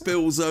 and it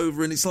spills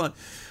over, and it's like,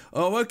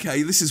 oh,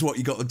 okay, this is what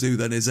you got to do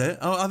then, is it?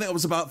 I think I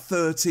was about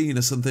 13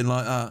 or something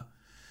like that.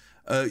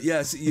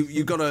 Yes,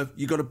 you got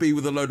to be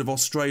with a load of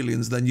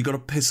Australians. Then you got to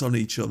piss on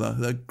each other.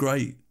 They're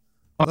great.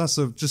 That's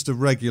just a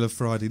regular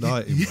Friday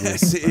night.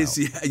 Yes, it is.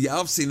 Yeah,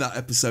 I've seen that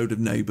episode of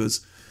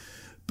Neighbours.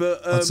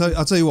 But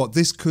I'll tell you what,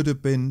 this could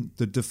have been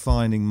the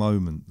defining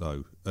moment,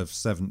 though, of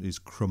 70s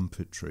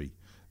crumpetry.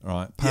 All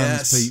right,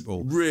 Pam's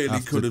people really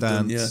could have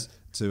done,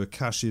 to a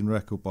cash-in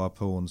record by a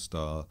porn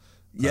star,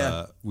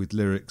 with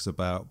lyrics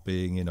about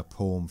being in a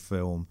porn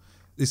film.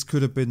 This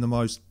could have been the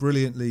most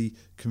brilliantly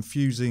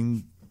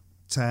confusing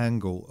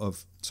tangle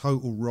of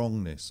total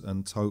wrongness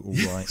and total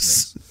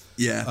rightness.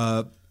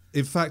 Yeah.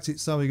 In fact,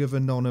 it's something of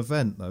a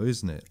non-event, though,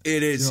 isn't it?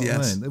 It is, you know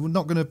yes. I mean? There were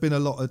not going to have been a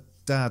lot of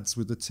dads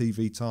with the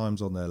TV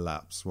Times on their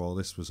laps while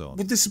this was on.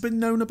 Would this have been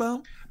known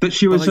about? That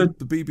she was the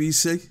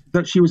BBC?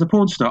 That she was a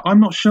porn star? I'm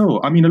not sure.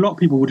 I mean, a lot of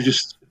people would have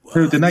just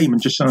heard the name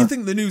and just... You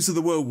think the News of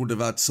the World would have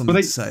had something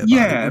to say about it?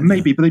 Yeah,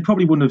 maybe, but they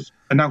probably wouldn't have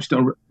announced it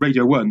on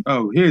Radio 1.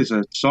 Oh, here's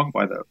a song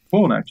by the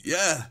porn actor.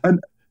 Yeah. And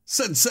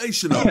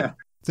sensational. Yeah.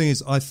 Thing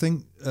is, I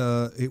think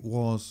it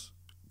was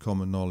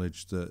common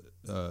knowledge that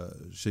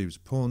she was a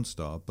porn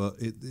star, but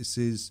this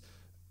is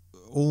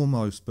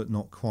almost, but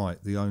not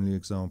quite, the only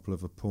example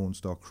of a porn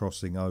star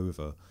crossing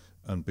over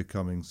and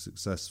becoming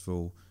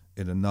successful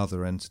in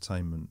another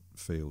entertainment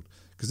field.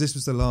 Because this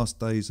was the last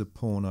days of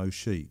porno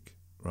chic,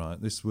 right?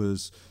 This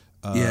was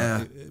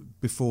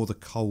before the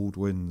cold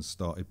winds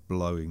started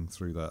blowing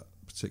through that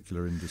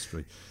particular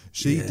industry.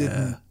 She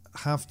didn't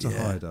have to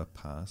hide her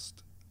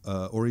past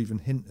or even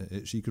hint at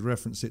it. She could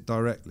reference it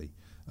directly,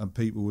 and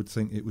people would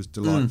think it was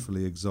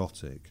delightfully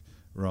exotic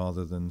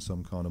rather than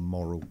some kind of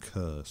moral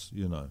curse,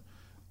 you know.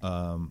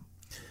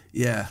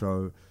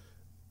 So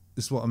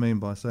this is what I mean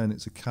by saying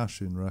it's a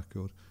cash-in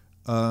record.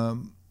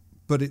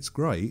 But it's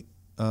great,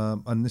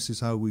 and this is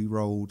how we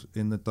rolled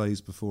in the days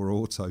before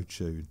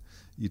auto-tune.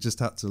 You just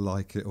had to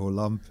like it or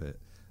lump it.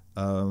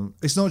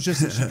 It's not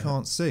just that she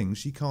can't sing,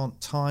 she can't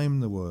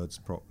time the words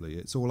properly.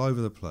 It's all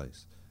over the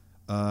place.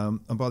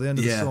 And by the end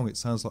of the song, it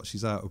sounds like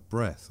she's out of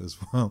breath as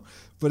well.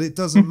 But it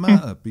doesn't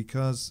matter,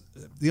 because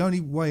the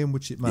only way in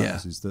which it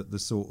matters is that the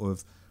sort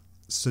of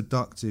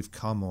seductive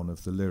come-on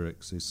of the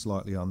lyrics is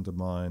slightly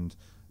undermined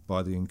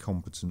by the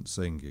incompetent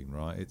singing,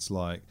 right? It's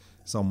like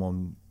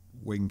someone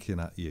winking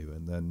at you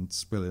and then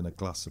spilling a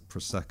glass of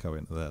Prosecco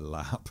into their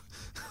lap.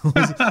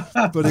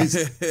 but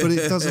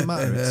it doesn't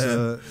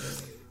matter.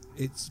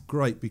 It's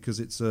great because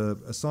it's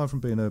aside from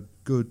being a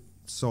good,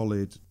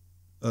 solid,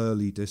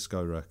 early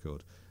disco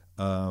record,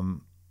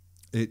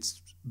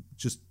 it's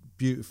just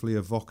beautifully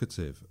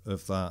evocative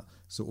of that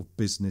sort of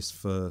business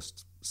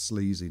first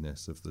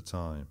sleaziness of the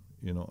time.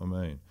 You know what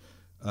I mean?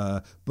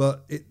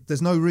 But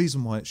there's no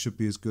reason why it should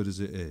be as good as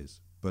it is,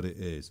 but it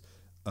is.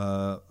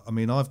 I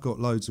mean, I've got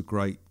loads of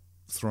great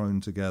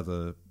thrown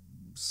together,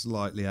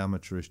 slightly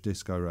amateurish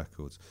disco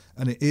records,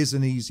 and it is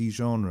an easy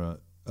genre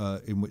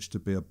in which to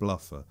be a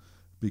bluffer,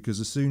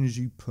 because as soon as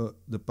you put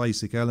the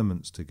basic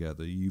elements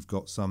together, you've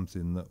got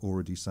something that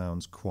already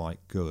sounds quite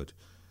good.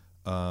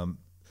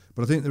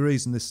 But I think the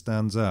reason this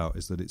stands out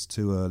is that it's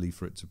too early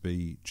for it to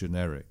be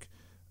generic.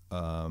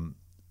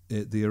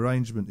 The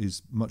arrangement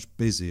is much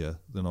busier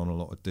than on a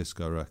lot of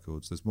disco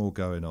records. There's more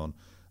going on.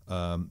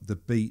 The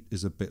beat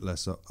is a bit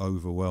less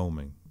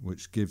overwhelming,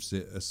 which gives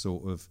it a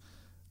sort of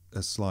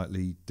a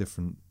slightly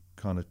different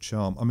kind of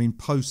charm. I mean,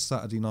 post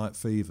Saturday Night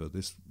Fever,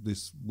 this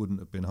wouldn't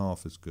have been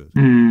half as good.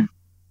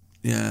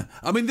 Yeah,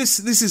 I mean, this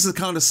is the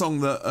kind of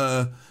song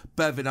that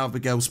Bev in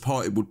Abigail's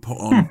Party would put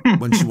on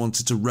when she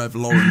wanted to rev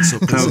Lawrence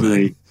up.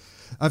 Totally.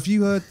 Have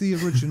you heard the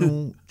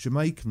original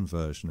Jamaican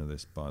version of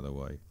this, by the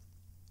way?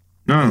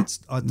 No.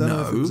 I don't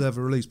know if it was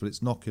ever released, but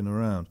it's knocking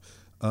around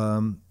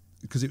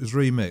because it was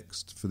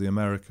remixed for the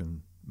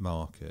American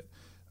market.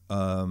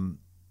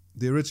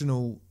 The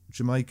original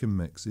Jamaican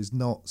mix is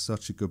not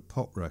such a good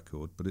pop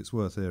record, but it's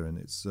worth hearing.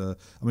 It's, I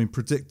mean,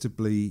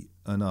 predictably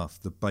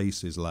enough, the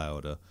bass is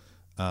louder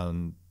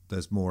and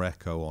there's more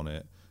echo on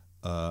it,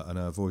 and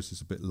her voice is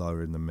a bit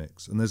lower in the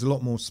mix. And there's a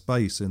lot more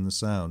space in the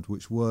sound,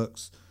 which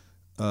works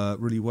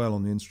really well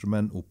on the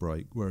instrumental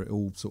break, where it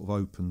all sort of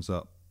opens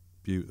up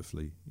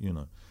beautifully, you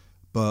know.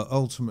 But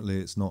ultimately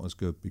it's not as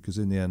good, because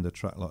in the end a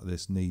track like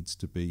this needs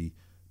to be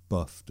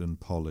buffed and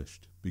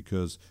polished,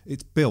 because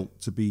it's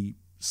built to be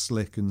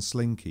slick and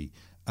slinky,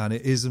 and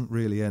it isn't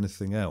really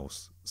anything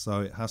else.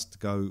 So it has to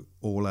go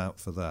all out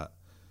for that.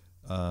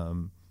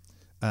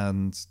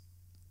 And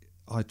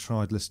I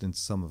tried listening to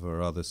some of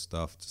her other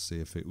stuff to see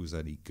if it was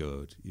any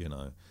good, you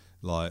know,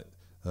 like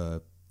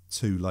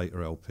two later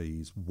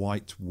LPs,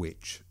 White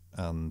Witch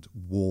and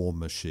War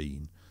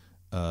Machine.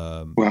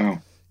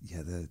 Wow.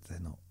 Yeah, they're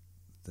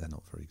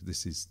not very good.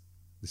 This is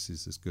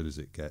as good as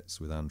it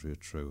gets with Andrea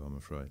True, I'm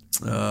afraid.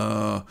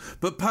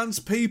 But Pan's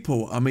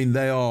People, I mean,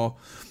 they're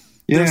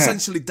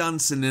essentially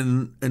dancing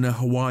in a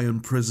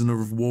Hawaiian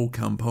prisoner of war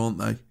camp, aren't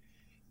they?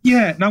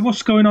 Yeah, now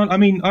what's going on? I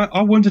mean,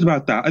 I wondered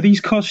about that. Are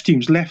these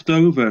costumes left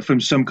over from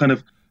some kind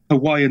of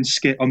Hawaiian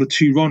skit on the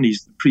Two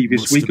Ronnies the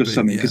previous week or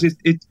something? Because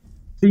it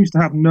seems to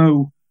have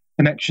no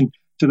connection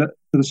to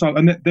the song.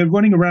 And they're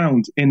running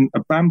around in a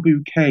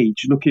bamboo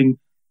cage looking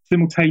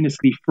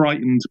simultaneously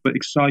frightened but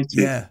excited.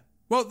 Yeah.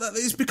 Well,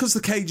 it's because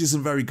the cage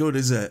isn't very good,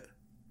 is it?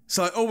 It's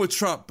like, oh, we're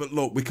trapped, but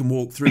look, we can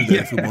walk through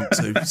there if we want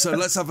to. So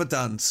let's have a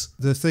dance.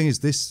 The thing is,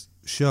 this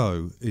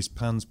show is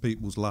Pan's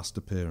People's last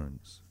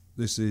appearance.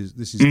 This is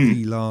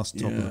the last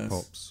Top of the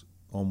Pops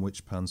on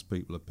which Pan's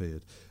People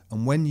appeared.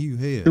 And when you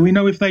hear... Do we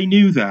know if they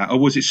knew that, or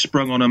was it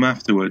sprung on them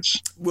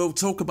afterwards? We'll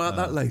talk about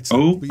that later.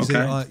 Oh, but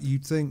okay.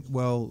 You'd think,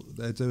 well,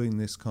 they're doing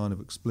this kind of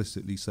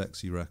explicitly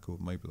sexy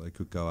record. Maybe they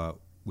could go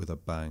out with a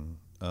bang.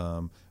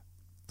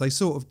 They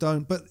sort of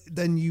don't, but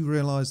then you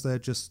realise they're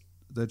just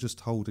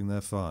holding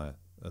their fire.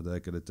 They're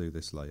going to do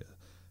this later.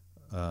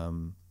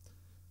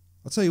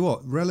 I'll tell you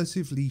what,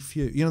 relatively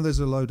few... You know, there's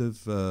a load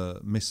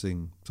of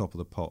missing Top of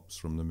the Pops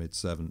from the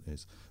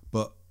mid-'70s,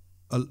 but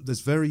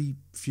there's very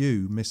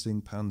few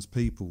missing Pan's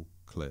People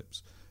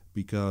clips,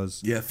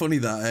 because... Yeah, funny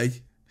that, eh?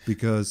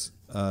 Because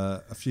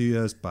a few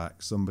years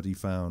back, somebody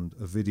found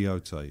a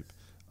videotape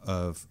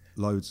of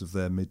loads of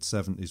their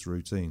mid-'70s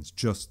routines,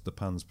 just the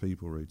Pan's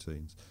People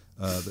routines,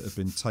 that had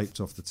been taped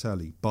off the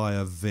telly by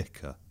a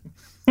vicar.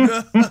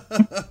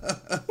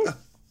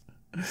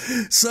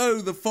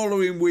 So the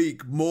following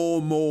week,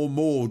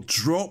 More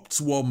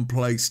dropped one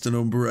place to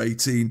number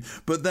 18,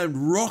 but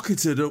then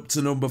rocketed up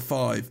to number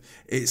 5,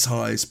 its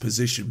highest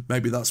position.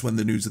 Maybe that's when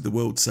the News of the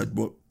World said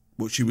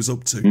what she was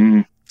up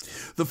to.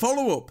 The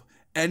follow-up,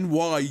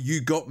 NY You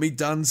Got Me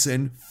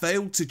Dancing,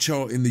 failed to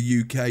chart in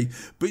the UK,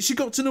 but she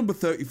got to number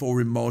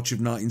 34 in March of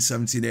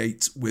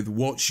 1978 with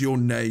What's Your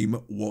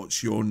Name,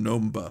 What's Your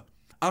Number.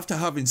 After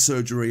having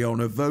surgery on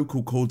her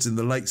vocal cords in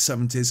the late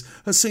 70s,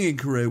 her singing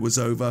career was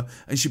over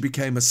and she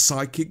became a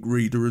psychic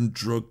reader and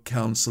drug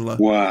counsellor.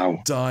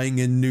 Wow. Dying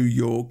in New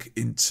York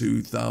in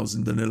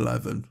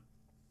 2011.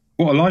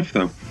 What a life,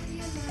 though.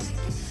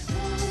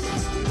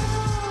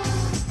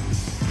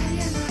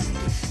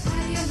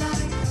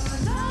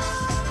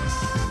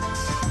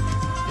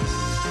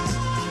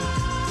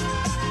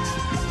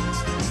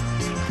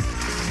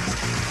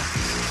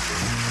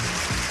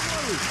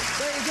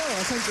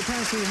 I think the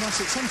Pan's People must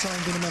at some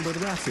time been a member of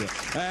the Raffia.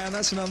 And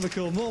that's a number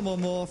called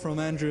More from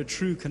Andrea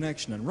True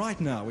Connection. And right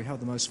now we have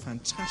the most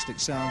fantastic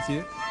sound for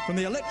you from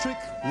the Electric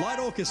Light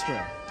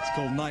Orchestra. It's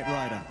called Night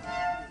Rider.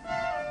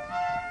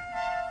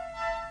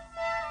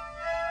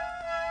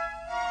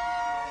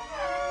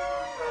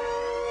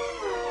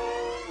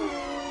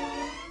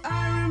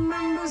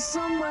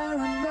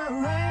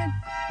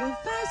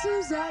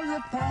 faces of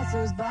the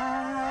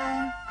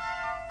passers-by,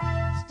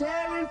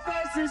 staring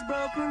faces,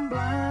 broken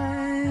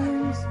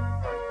blinds.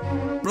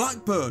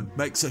 Blackburn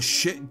makes a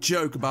shit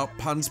joke about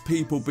Pan's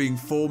people being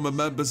former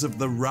members of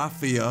the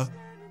Raffia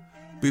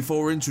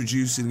before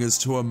introducing us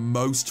to a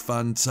most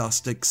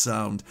fantastic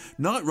sound,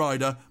 Night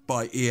Rider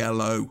by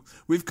ELO.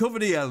 We've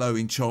covered ELO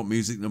in chart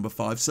music number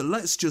 5, so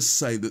let's just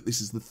say that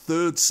this is the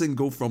third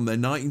single from their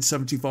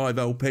 1975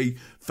 LP,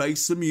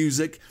 Face the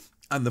Music,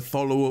 and the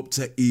follow-up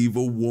to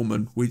Evil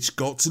Woman, which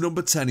got to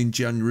number 10 in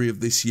January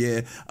of this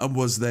year and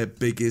was their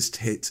biggest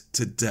hit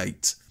to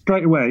date.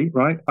 Straight away,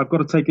 right, I've got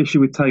to take issue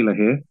with Taylor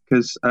here,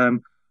 because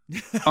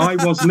I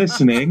was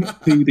listening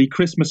to the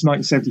Christmas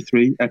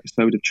 1973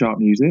 episode of Chart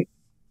Music,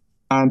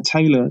 and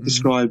Taylor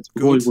described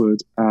Roy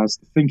Wood as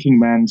the thinking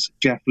man's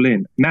Jeff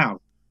Lynne.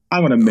 Now,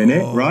 hang on a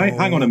minute, right?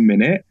 Hang on a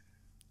minute.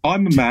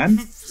 I'm a man.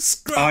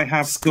 I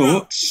have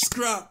thoughts.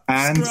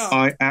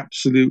 I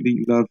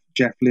absolutely love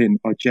Jeff Lynne.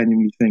 I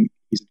genuinely think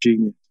he's a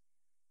genius.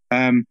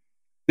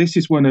 This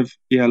is one of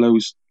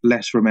ELO's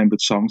less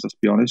remembered songs, let's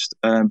be honest.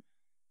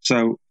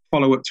 So,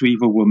 follow up to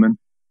Evil Woman.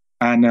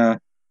 And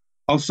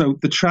also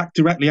the track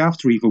directly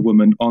after Evil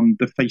Woman on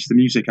the Face the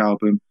Music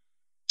album.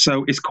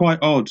 So it's quite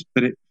odd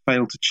that it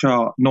failed to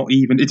chart.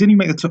 It didn't even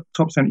make the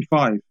top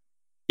 75,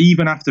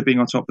 even after being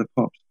on Top of the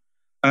Pops.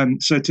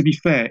 So to be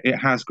fair, it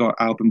has got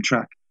album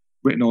track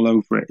written all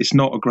over it. It's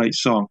not a great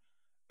song.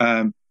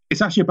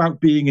 It's actually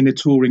about being in a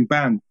touring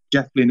band.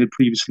 Jeff Lynne had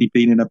previously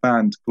been in a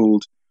band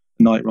called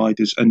Night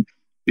Riders and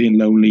being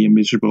lonely and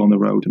miserable on the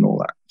road and all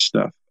that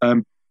stuff.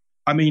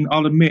 I mean,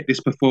 I'll admit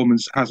this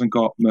performance hasn't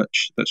got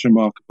much that's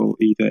remarkable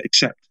either,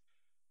 except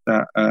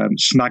that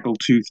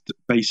snaggle-toothed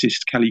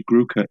bassist Kelly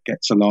Grucker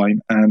gets a line,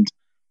 and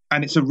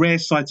it's a rare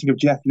sighting of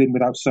Jeff Lynne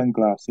without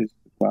sunglasses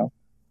as well.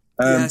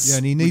 Yeah,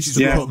 and he needs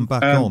to put them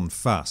back on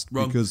fast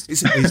because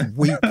his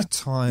weak,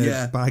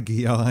 tired,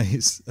 baggy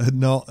eyes are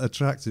not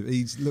attractive.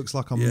 He looks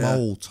like a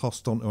mole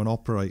tossed onto an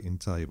operating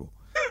table.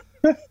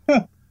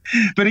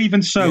 But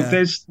even so,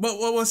 there's...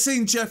 Well,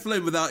 seeing Jeff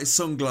Lynne without his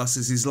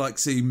sunglasses is like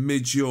seeing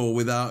Midge Ure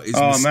without his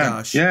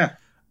moustache. Man, yeah.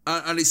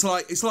 And it's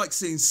like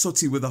seeing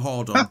Sooty with a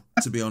hard-on,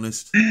 to be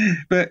honest.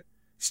 But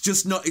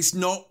it's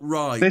not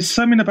right. There's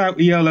something about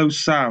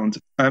ELO's sound,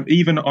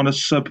 even on a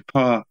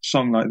subpar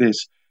song like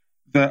this,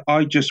 that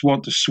I just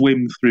want to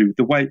swim through.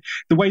 The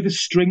way the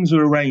strings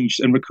are arranged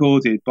and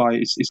recorded by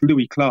it's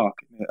Louis Clark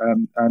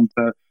and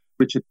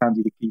Richard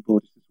Tandy, the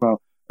keyboardist as well,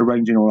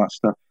 arranging all that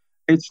stuff.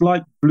 It's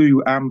like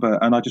Blue Amber,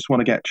 and I just want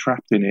to get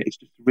trapped in it. It's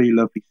just a really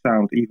lovely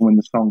sound, even when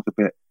the song's a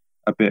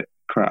bit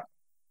crap.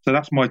 So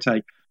that's my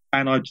take.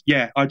 And I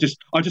just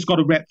got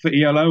a rep for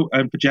ELO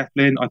and for Jeff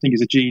Lynne. I think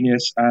he's a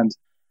genius. And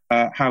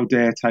how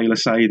dare Taylor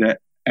say that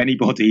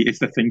anybody is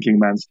the thinking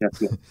man's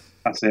Jeff Lynne?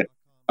 That's it.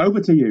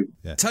 Over to you.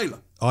 Yeah. Taylor.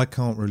 I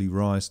can't really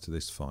rise to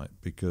this fight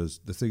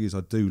because the thing is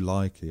I do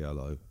like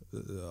ELO.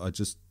 I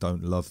just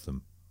don't love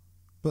them.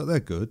 But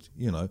they're good,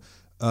 you know.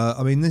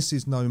 I mean, this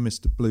is no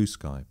Mr. Blue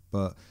Sky,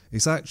 but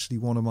it's actually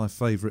one of my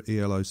favourite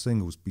ELO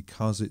singles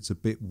because it's a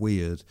bit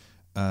weird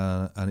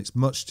and it's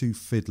much too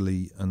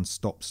fiddly and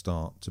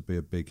stop-start to be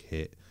a big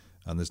hit,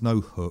 and there's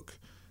no hook,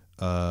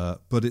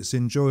 but it's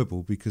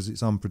enjoyable because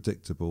it's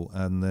unpredictable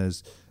and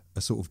there's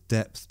a sort of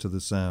depth to the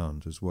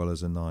sound as well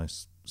as a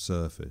nice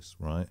surface,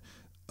 right?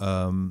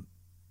 The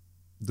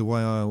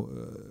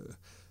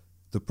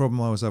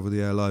problem I always have with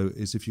the ELO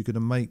is if you're going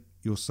to make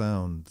your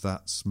sound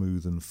that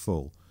smooth and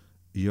full,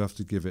 you have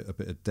to give it a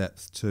bit of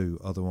depth too,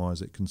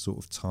 otherwise it can sort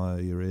of tire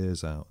your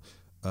ears out.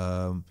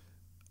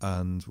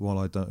 And while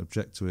I don't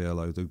object to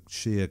ELO, the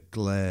sheer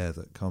glare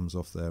that comes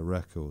off their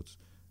records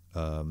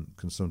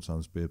can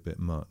sometimes be a bit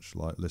much,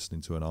 like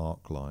listening to an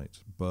arc light.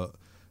 But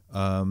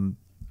I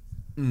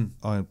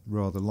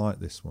rather like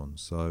this one,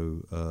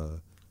 so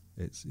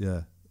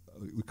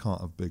we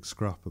can't have a big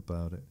scrap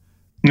about it.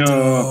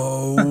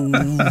 No.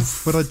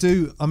 But I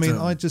do. I mean,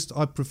 I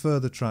prefer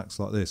the tracks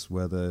like this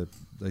where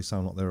they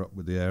sound like they're up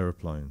with the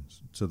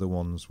aeroplanes to the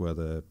ones where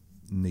they're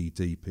knee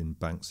deep in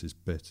Banks's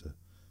bitter.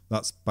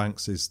 That's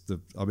Banks's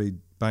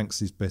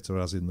bitter,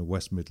 as in the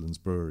West Midlands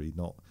brewery,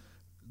 not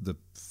the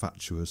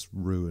fatuous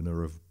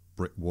ruiner of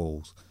brick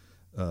walls.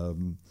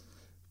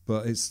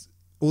 But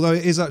although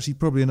it is actually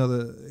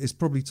it's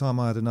probably time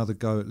I had another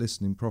go at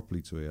listening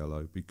properly to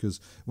ELO,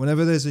 because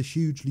whenever there's a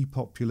hugely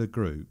popular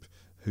group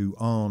who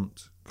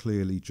aren't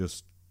clearly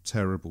just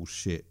terrible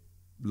shit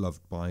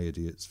loved by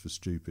idiots for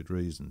stupid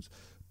reasons,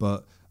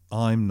 but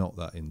I'm not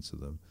that into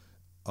them,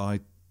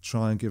 I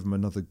try and give them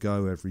another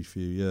go every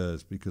few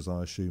years because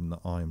I assume that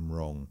I'm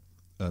wrong,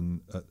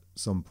 and at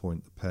some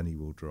point the penny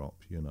will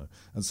drop, you know.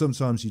 And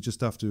sometimes you just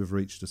have to have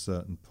reached a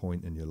certain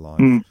point in your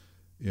life,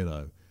 you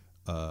know,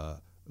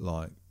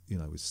 like, you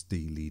know, with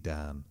Steely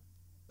Dan,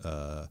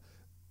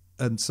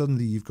 and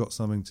suddenly you've got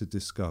something to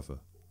discover,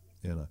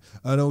 you know.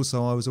 And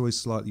also I was always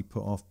slightly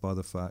put off by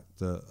the fact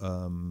that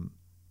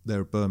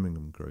they're a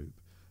Birmingham group,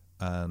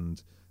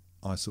 and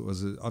I've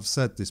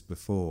said this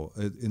before,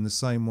 in the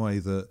same way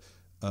that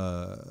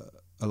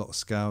a lot of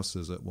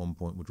Scousers at one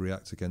point would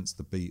react against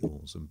the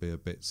Beatles and be a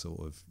bit sort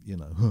of, you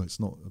know, it's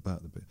not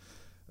about the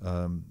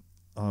I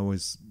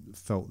always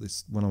felt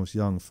this, when I was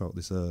young, felt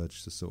this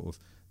urge to sort of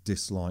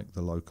dislike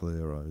the local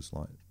heroes,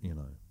 like, you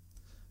know,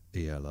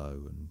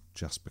 ELO and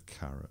Jasper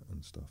Carrot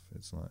and stuff.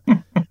 It's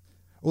like,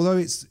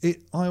 although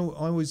I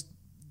always,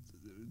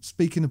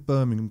 speaking of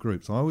Birmingham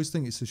groups, I always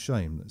think it's a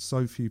shame that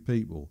so few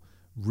people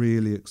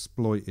really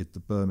exploited the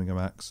Birmingham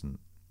accent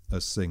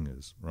as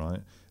singers, right?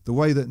 The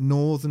way that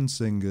northern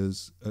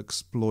singers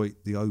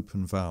exploit the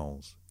open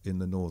vowels in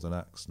the northern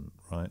accent,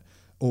 right?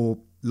 Or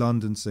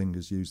London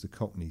singers use the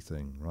Cockney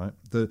thing, right?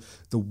 The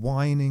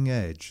whining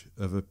edge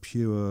of a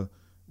pure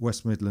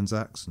West Midlands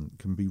accent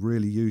can be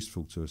really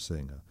useful to a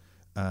singer.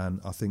 And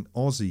I think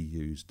Ozzy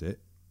used it,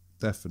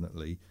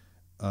 definitely.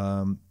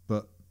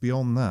 But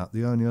beyond that,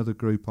 the only other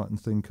group I can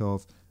think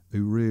of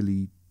who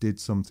really did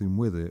something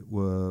with it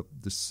were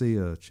the Sea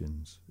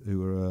Urchins, who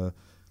were a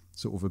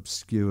sort of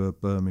obscure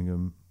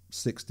Birmingham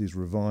 60s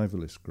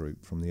revivalist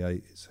group from the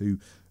 80s, who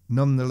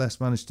nonetheless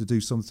managed to do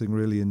something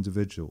really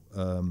individual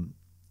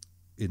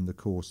in the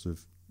course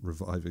of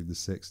reviving the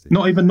 60s.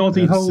 Not even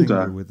Noddy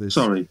Holder.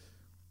 Sorry.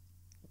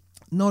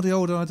 Noddy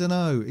Holder, I don't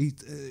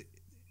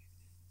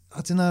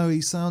know.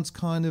 He sounds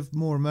kind of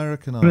more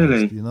Americanized,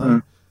 really? You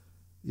know?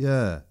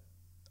 Yeah.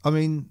 I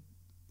mean,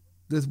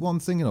 there's one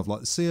thing of,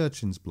 like, the Sea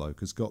Urchins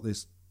bloke has got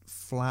this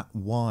flat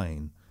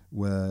whine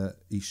where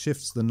he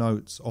shifts the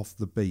notes off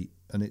the beat,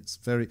 and it's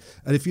very...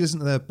 And if you listen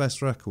to their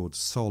best record,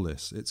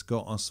 Solace, it's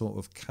got a sort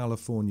of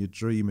California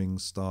Dreaming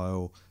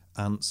style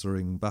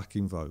answering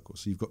backing vocal.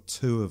 So you've got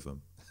two of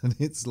them, and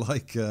it's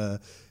like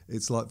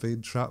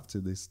being trapped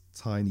in this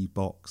tiny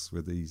box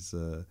with these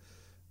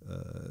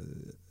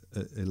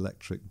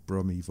electric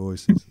brummy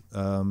voices.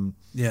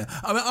 Yeah,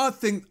 I mean,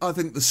 I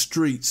think the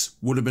Streets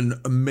would have been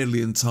a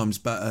million times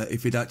better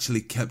if he'd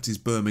actually kept his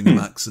Birmingham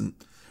accent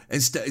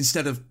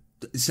instead of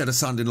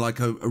sounding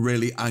like a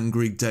really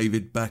angry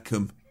David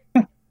Beckham.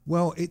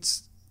 Well,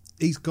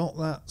 he's got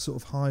that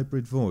sort of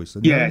hybrid voice.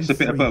 And yeah, it's a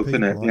bit of both,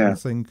 isn't it? Yeah.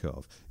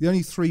 The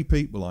only three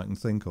people I can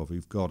think of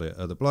who've got it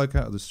are the bloke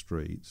out of the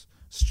Streets,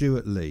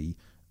 Stuart Lee,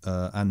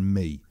 and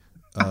me.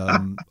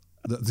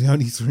 The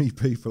only three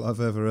people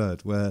I've ever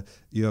heard where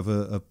you have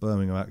a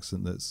Birmingham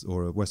accent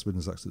or a West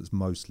Midlands accent that's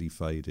mostly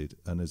faded,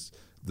 and as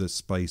the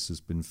space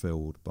has been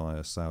filled by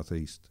a South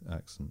East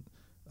accent.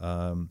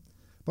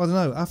 But I don't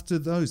know. After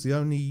those, the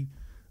only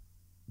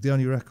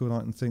record I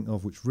can think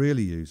of which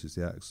really uses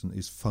the accent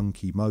is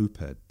 "Funky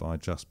Moped" by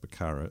Jasper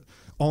Carrot,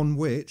 on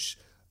which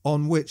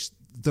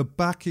the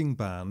backing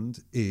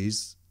band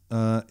is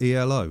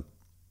ELO.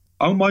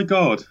 Oh my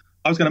God!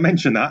 I was going to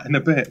mention that in a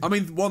bit. I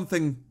mean, one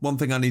thing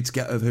I need to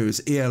get over here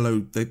is ELO.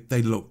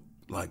 They look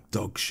like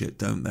dog shit,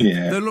 don't they?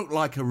 Yeah. They look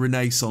like a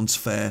Renaissance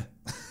fair.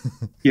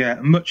 Yeah,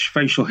 much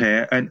facial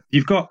hair, and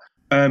you've got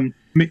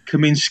Mick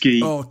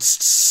Kaminsky. Oh,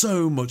 it's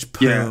so much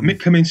perm. Yeah, Mick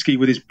Kaminsky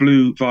with his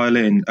blue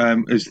violin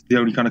is the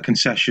only kind of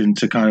concession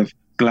to kind of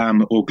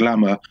glam or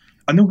glamour.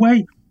 And the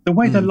way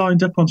they're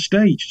lined up on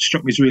stage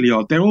struck me as really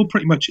odd. They're all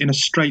pretty much in a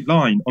straight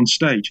line on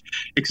stage,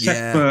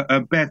 except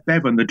for Bev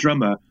Bevan, the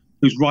drummer,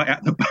 who's right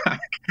at the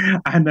back.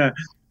 And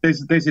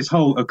there's this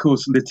whole, of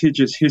course,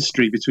 litigious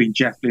history between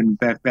Jeff Lynne and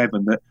Bev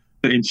Bevan that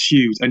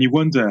ensued. And you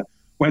wonder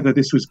whether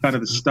this was kind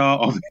of the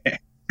start of it.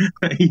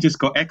 He just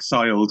got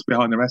exiled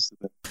behind the rest of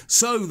them.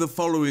 So the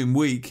following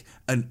week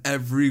and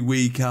every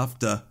week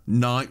after,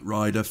 Knight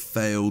Rider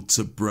failed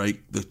to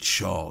break the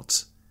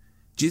chart.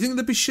 Do you think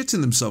they'd be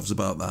shitting themselves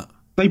about that?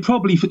 They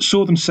probably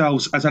saw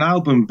themselves as an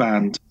album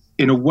band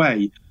in a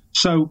way.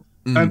 So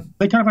they kind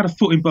of had a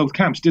foot in both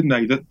camps, didn't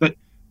they? That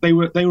they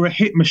were a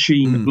hit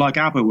machine, like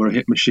ABBA were a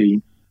hit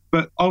machine,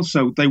 but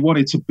also they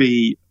wanted to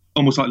be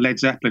almost like Led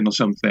Zeppelin or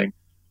something.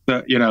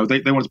 That, you know,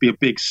 they wanted to be a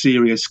big,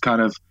 serious kind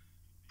of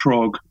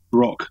prog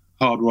rock,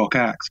 hard rock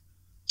act.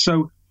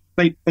 So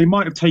they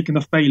might have taken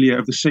the failure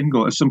of the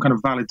single as some kind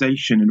of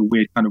validation in a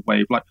weird kind of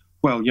way of like,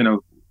 well, you know,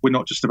 we're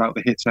not just about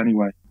the hits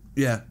anyway.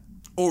 Yeah,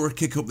 or a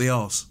kick up the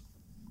arse.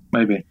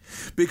 Maybe.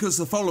 Because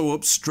the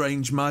follow-up,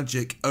 Strange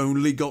Magic,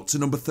 only got to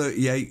number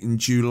 38 in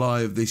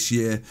July of this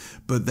year,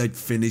 but they'd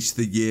finished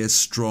the year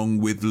strong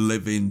with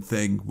Living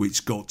Thing,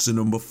 which got to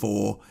number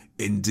 4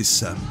 in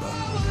December.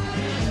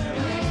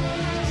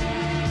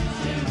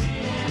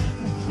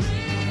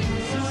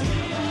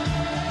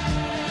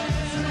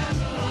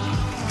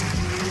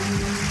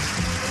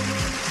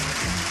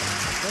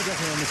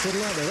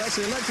 That's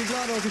the Electric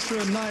Light Orchestra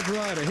and Knight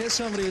Rider. Here's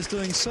somebody who's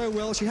doing so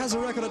well. She has a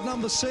record at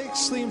number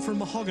 6, theme from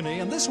Mahogany,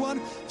 and this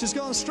one just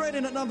gone straight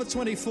in at number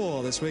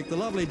 24 this week. The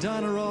lovely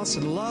Diana Ross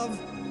and Love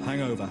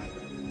Hangover.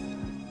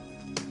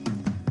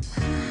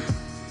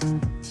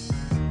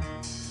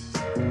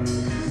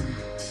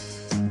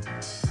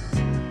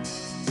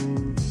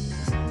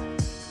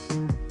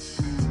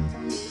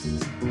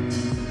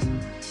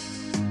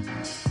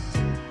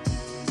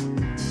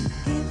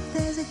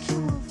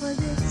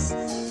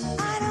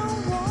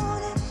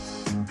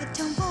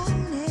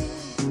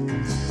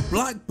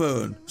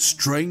 Blackburn,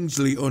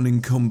 strangely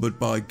unencumbered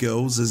by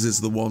girls, as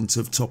is the wont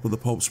of Top of the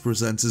Pops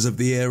presenters of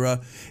the era,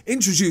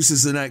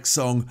 introduces the next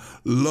song,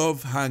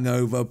 Love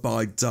Hangover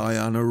by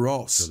Diana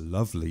Ross. The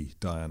lovely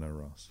Diana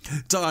Ross.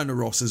 Diana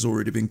Ross has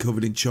already been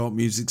covered in chart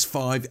music's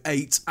 5,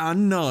 8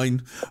 and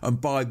 9,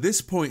 and by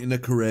this point in her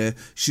career,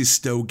 she's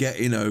still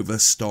getting over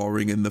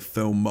starring in the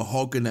film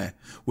Mahogany,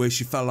 where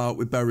she fell out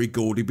with Berry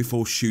Gordy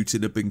before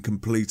shooting had been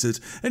completed,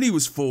 and he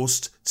was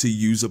forced to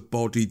use a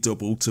body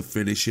double to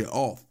finish it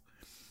off.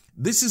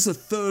 This is the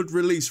third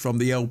release from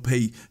the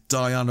LP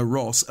Diana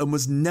Ross and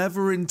was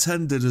never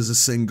intended as a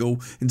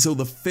single until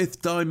the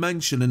Fifth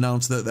Dimension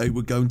announced that they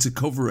were going to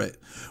cover it,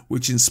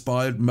 which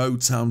inspired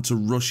Motown to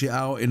rush it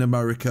out in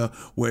America,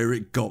 where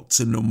it got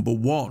to number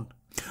 1.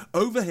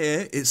 Over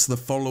here, it's the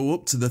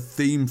follow-up to the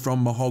theme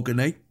from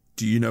Mahogany,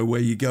 Do You Know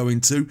Where You're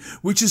Going To?,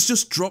 which has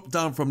just dropped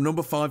down from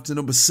number 5 to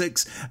number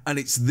 6, and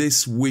it's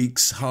this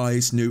week's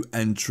highest new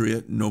entry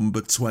at number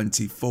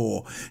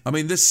 24. I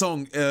mean, this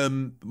song,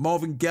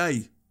 Marvin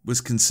Gaye was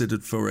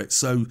considered for it.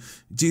 So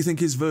do you think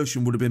his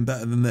version would have been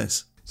better than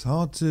this? It's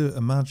hard to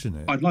imagine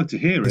it. I'd like to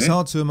hear it. It's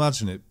hard to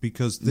imagine it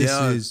because this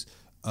is...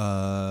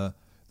 there's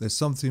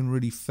something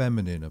really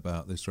feminine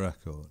about this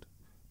record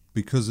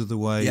because of the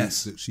way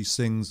that she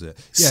sings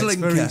it. Yeah,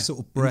 Slinker, it's very sort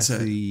of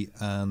breathy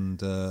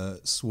and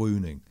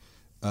swooning.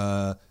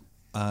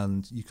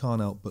 And you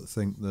can't help but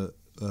think that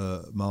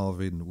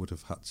Marvin would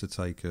have had to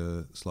take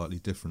a slightly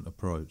different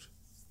approach.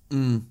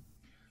 Mm.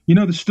 You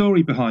know the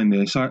story behind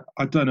this? I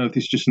don't know if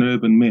it's just an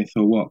urban myth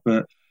or what,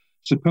 but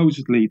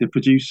supposedly the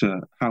producer,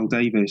 Hal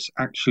Davis,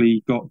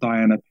 actually got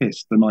Diana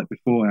pissed the night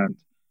beforehand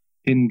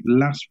in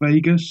Las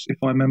Vegas, if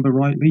I remember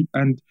rightly.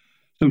 And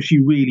so she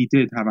really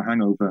did have a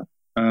hangover.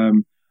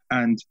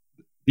 And,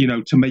 you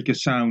know, to make her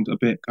sound a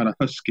bit kind of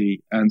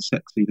husky and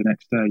sexy the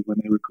next day when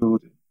they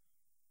recorded.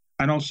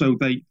 And also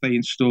they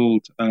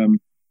installed a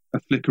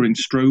flickering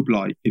strobe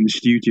light in the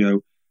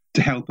studio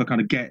to help her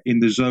kind of get in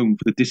the zone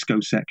for the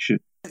disco section.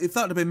 If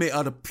that had been me,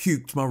 I'd have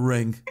puked my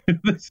ring.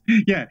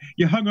 Yeah,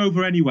 you're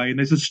hungover anyway, and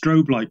there's a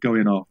strobe light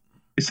going off.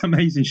 It's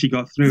amazing she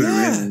got through it,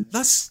 really.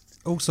 That's...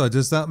 Also,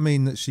 does that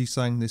mean that she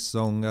sang this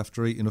song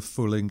after eating a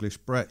full English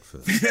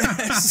breakfast?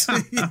 Yes,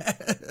 yeah.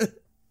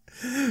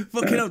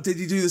 Fucking hell, did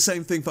you do the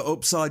same thing for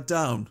Upside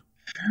Down?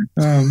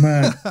 Oh,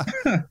 man.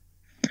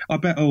 I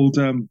bet old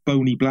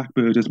Boney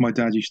Blackbird, as my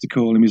dad used to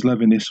call him, is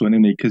loving this one,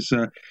 isn't he? Because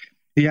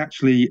he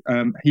actually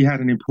he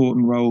had an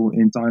important role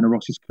in Diana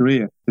Ross's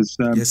career. Because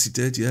yes, he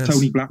did, yes.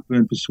 Tony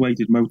Blackburn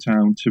persuaded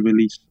Motown to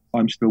release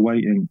I'm Still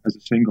Waiting as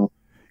a single.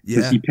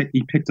 Because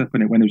he picked up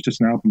on it when it was just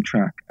an album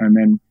track, and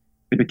then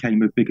it became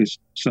the biggest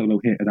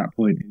solo hit at that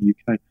point in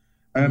the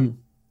UK.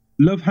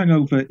 Love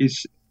Hangover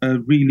is a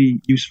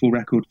really useful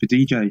record for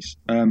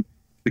DJs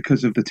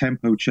because of the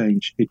tempo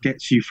change. It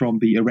gets you from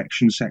the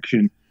erection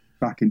section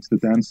back into the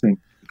dancing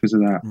because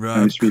of that. Right,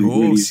 and it's really, of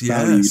course, really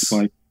valued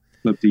by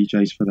club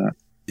DJs for that.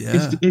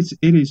 Yeah.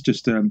 It is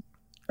just a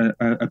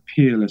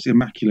peerless,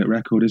 immaculate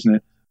record, isn't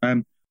it?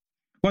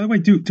 By the way,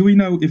 do we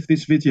know if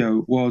this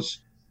video was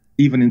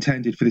even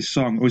intended for this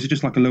song, or is it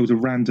just like a load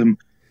of random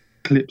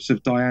clips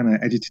of Diana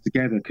edited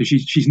together? Because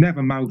she's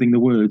never mouthing the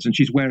words, and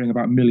she's wearing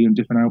about a million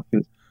different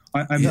outfits.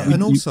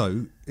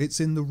 Also, it's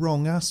in the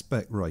wrong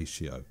aspect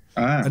ratio.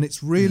 And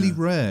it's really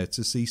rare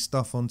to see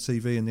stuff on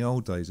TV in the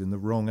old days in the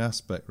wrong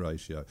aspect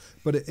ratio.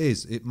 But it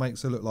is. It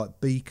makes her look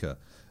like Beaker.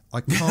 I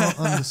can't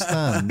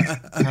understand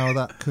how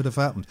that could have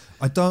happened.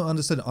 I don't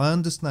understand. I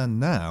understand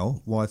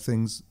now why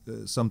things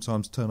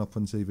sometimes turn up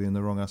on TV in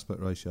the wrong aspect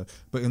ratio.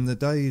 But in the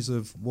days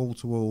of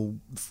wall-to-wall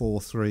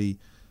 4:3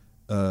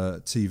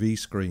 TV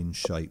screen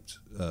shaped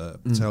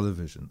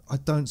television, I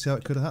don't see how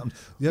it could have happened.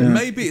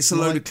 Maybe it's a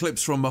load of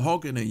clips from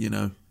Mahogany, you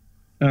know.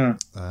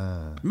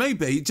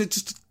 Maybe,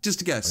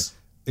 just a guess.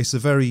 It's a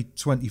very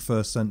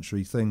 21st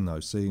century thing,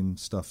 though, seeing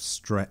stuff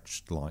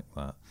stretched like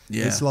that.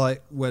 Yeah. It's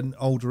like when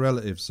older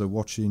relatives are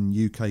watching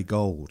UK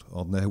Gold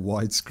on their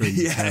widescreen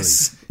telly.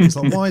 It's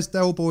like, why is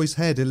Del Boy's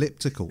head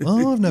elliptical?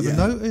 Oh, I've never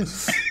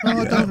noticed.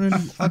 Oh, I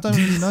don't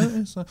really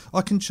notice.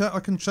 I can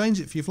change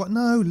it for you. Like,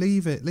 no,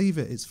 leave it.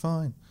 It's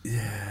fine.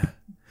 Yeah.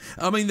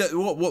 I mean,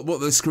 what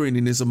they're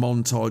screening is a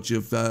montage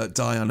of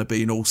Diana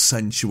being all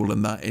sensual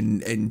and that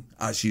in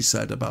as you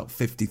said, about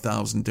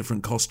 50,000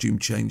 different costume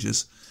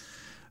changes.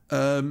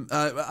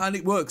 And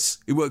it works.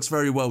 It works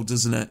very well,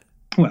 doesn't it?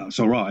 Well, it's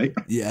all right.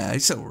 Yeah,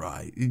 it's all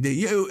right.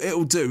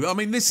 It'll do. I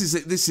mean, this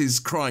is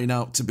crying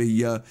out to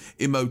be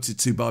emoted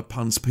to by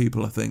Pants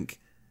people, I think.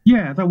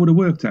 Yeah, that would have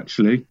worked,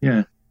 actually.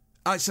 Yeah.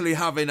 Actually,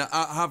 having a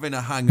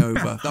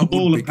hangover, that would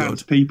all be the good.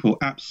 Pants people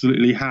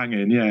absolutely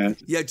hanging, yeah.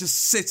 Yeah, just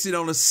sitting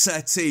on a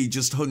settee,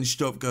 just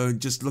hunched up,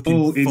 just looking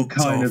all in fucked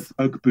kind off. of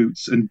Ugg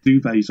boots and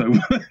duvets over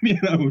them, you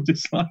know,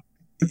 just like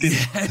looking,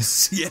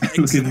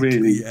 exactly, looking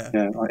really,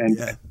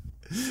 yeah,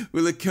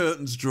 with the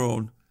curtains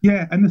drawn.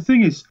 Yeah, and the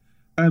thing is,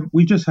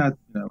 we just had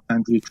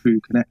Andrea True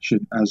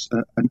Connection as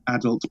an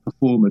adult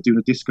performer doing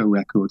a disco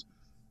record,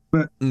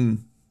 but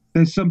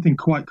there's something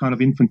quite kind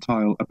of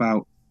infantile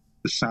about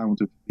the sound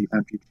of the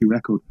Andrea True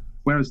record,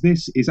 whereas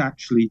this is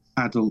actually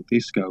adult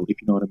disco,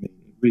 if you know what I mean.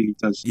 It really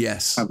does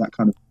have that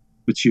kind of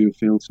mature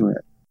feel to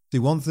it. The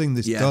one thing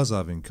this Yeah. does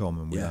have in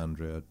common with Yeah.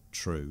 Andrea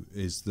True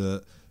is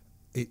that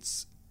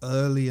it's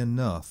early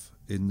enough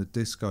in the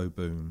disco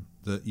boom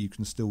that you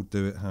can still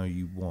do it how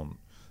you want,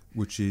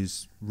 which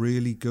is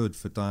really good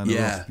for Diana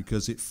Yeah. Ross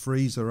because it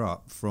frees her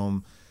up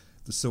from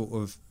the sort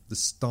of the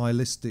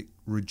stylistic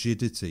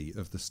rigidity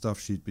of the stuff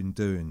she'd been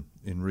doing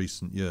in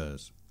recent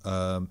years.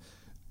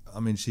 I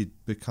mean, she'd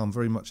become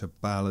very much a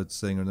ballad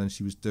singer, and then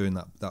she was doing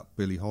that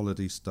Billie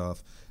Holiday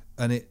stuff.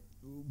 And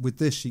with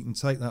this, she can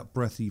take that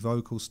breathy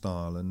vocal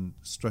style and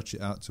stretch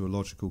it out to a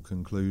logical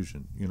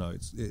conclusion. You know,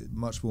 it's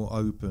much more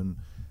open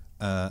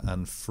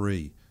and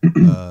free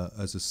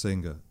as a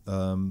singer.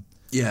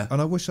 Yeah.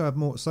 And I wish I had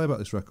more to say about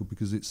this record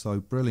because it's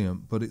so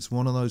brilliant, but it's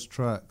one of those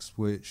tracks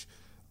which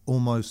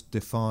almost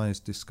defies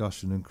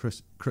discussion and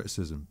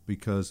criticism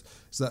because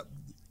it's that...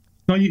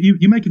 No,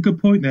 you make a good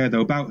point there,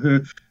 though, about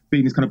her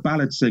being this kind of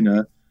ballad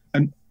singer.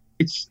 And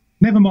it's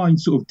never mind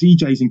sort of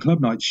DJs in club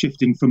nights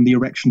shifting from the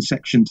erection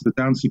section to the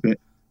dancey bit.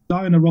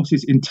 Diana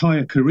Ross's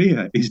entire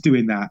career is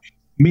doing that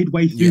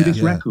midway through this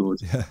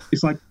record. Yeah.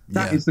 It's like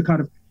that is the kind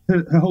of...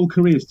 Her whole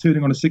career is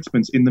turning on a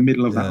sixpence in the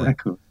middle of that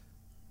record.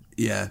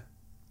 Yeah.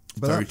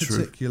 But Very that true.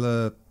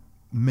 particular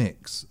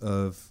mix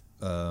of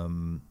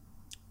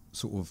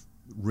sort of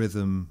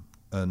rhythm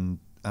and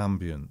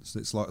ambience,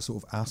 it's like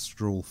sort of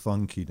astral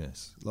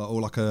funkiness,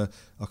 or like a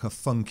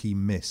funky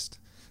mist.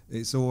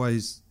 It's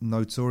always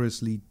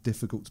notoriously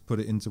difficult to put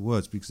it into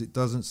words because it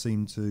doesn't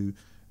seem to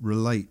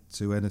relate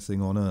to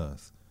anything on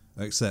earth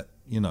except,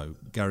 you know,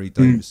 Gary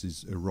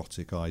Davis's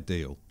erotic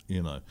ideal,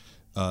 you know.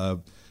 I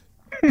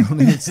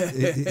mean, it's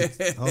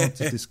hard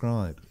to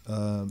describe.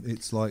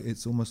 It's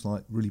almost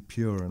like really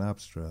pure and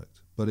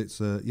abstract, but it's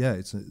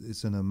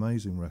an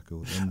amazing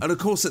record. And of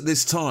course, at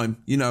this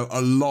time, you know,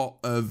 a lot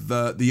of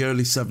the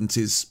early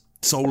 70s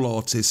soul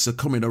artists are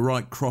coming a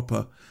right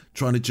cropper,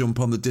 trying to jump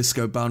on the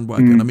disco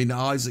bandwagon. I mean,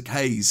 Isaac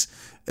Hayes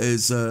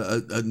is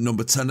at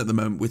number 10 at the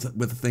moment with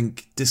I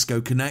think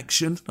Disco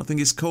Connection, I think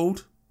it's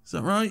called. Is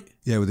that right?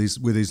 Yeah, with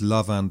his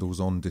love handles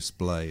on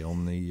display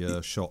on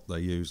the shot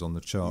they use on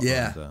the chart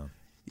rundown.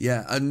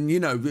 Yeah, and you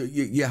know,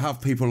 you have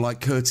people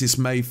like Curtis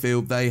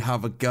Mayfield, they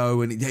have a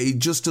go, and it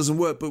just doesn't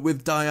work. But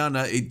with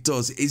Diana, it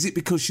does. Is it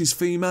because she's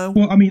female?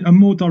 Well, I mean, a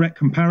more direct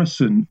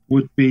comparison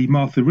would be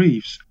Martha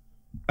Reeves,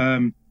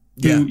 who,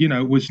 you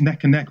know, was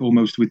neck and neck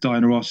almost with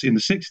Diana Ross in the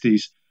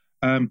 60s.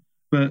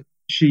 But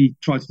she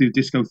tried to do a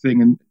disco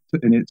thing and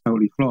it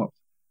totally flopped.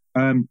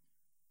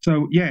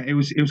 So, yeah, it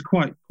was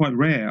quite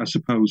rare, I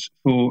suppose,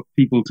 for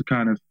people to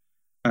kind of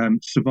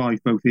survive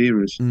both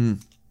eras.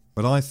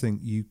 But I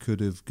think you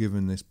could have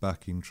given this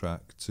backing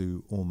track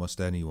to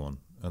almost anyone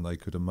and they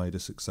could have made a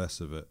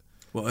success of it.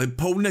 Well,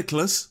 Paul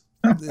Nicholas.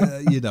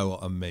 You know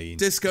what I mean.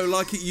 Disco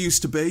like it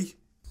used to be.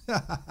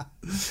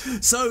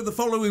 So the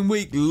following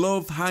week,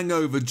 Love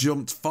Hangover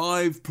jumped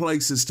 5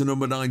 places to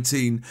number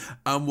 19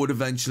 and would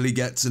eventually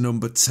get to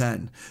number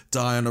 10.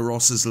 Diana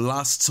Ross's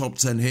last top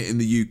 10 hit in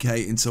the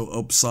UK until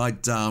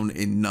Upside Down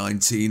in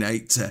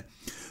 1980.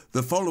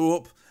 The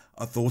follow-up,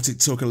 I Thought It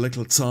Took a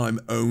Little Time,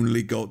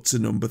 only got to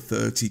number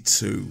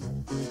 32.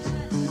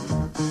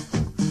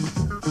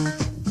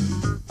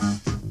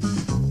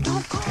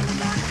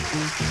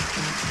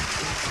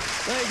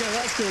 There you go,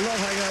 that's still Love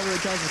Hangover. It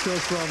comes, of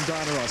course, from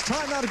Diana Ross.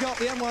 Time now to go up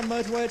the M1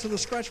 motorway to the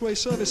Scratchway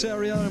service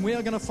area, and we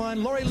are going to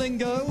find Laurie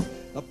Lingo,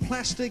 the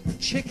plastic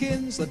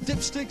chickens, the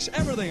dipsticks,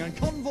 everything, and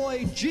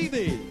Convoy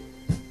GB.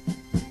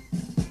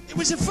 It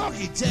was a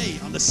foggy day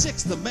on the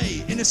 6th of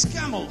May in a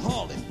Scammell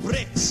hall in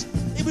Bricks.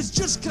 It was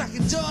just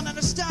cracking dawn and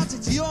I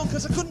started to yawn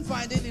because I couldn't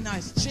find any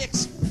nice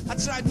chicks. I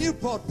tried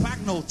Newport,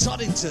 Pagnell,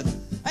 Toddington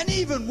and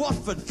even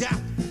Watford Gap.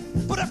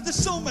 But after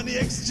so many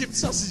eggs, chips,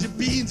 sausage and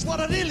beans,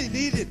 what I really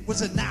needed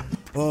was a nap.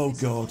 Oh,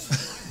 God.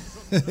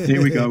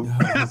 Here we go.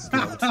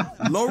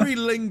 Laurie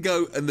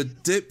Lingo and the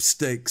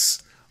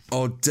Dipsticks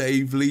are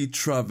Dave Lee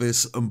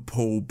Travis and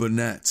Paul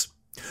Burnett.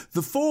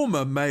 The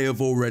former may have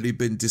already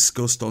been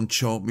discussed on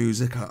Chart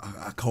Music,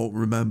 I can't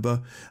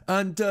remember,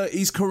 and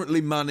he's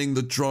currently manning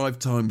the Drive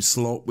Time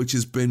slot, which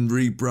has been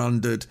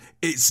rebranded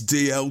It's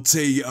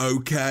DLT,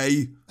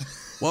 OK?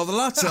 While the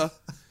latter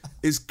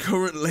is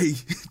currently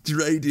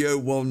Radio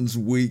 1's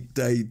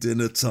weekday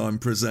dinner time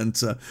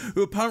presenter,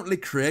 who apparently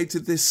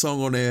created this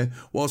song on air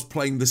whilst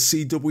playing the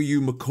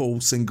C.W.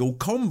 McCall single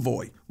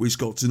Convoy, which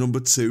got to number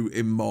 2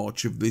 in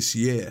March of this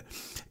year.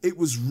 It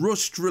was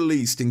rushed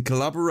released in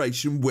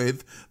collaboration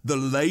with the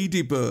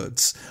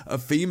Ladybirds, a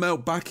female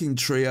backing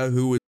trio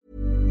who would...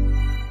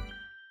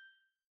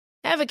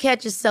 Ever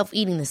catch yourself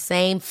eating the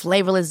same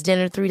flavorless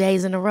dinner 3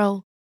 days in a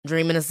row?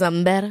 Dreaming of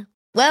something better?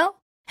 Well,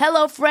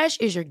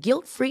 HelloFresh is your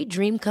guilt-free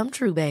dream come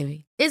true,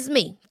 baby. It's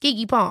me,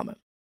 Keke Palmer.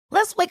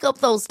 Let's wake up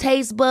those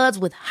taste buds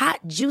with hot,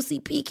 juicy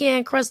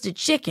pecan-crusted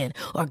chicken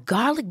or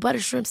garlic butter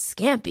shrimp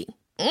scampi.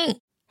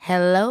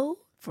 Hello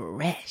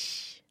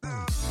Fresh.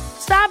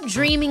 Stop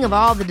dreaming of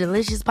all the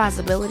delicious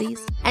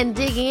possibilities and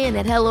dig in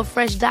at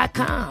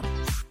HelloFresh.com.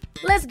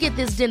 Let's get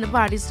this dinner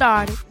party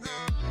started.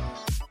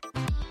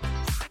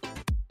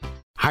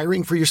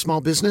 Hiring for your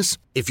small business?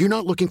 If you're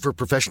not looking for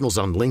professionals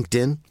on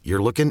LinkedIn,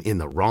 you're looking in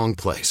the wrong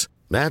place.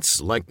 That's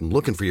like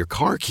looking for your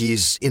car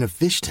keys in a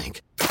fish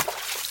tank.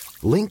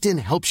 LinkedIn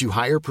helps you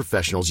hire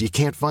professionals you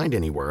can't find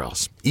anywhere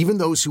else, even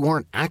those who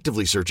aren't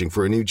actively searching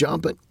for a new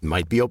job but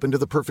might be open to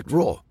the perfect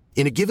role.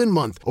 In a given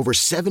month, over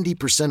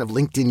 70% of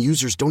LinkedIn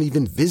users don't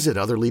even visit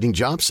other leading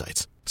job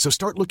sites. So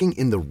start looking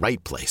in the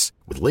right place.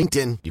 With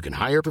LinkedIn, you can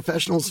hire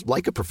professionals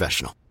like a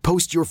professional.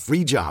 Post your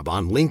free job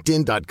on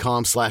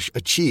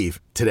linkedin.com/achieve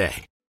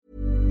today.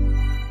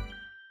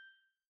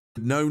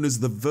 Known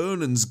as the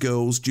Vernon's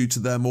Girls due to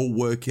them all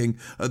working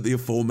at the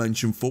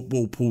aforementioned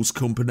Football Pools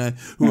Company,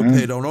 who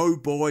appeared on Oh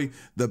Boy,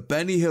 The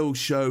Benny Hill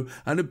Show,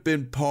 and have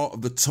been part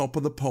of the Top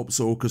of the Pops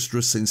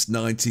Orchestra since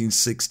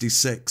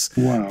 1966.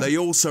 Wow. They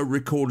also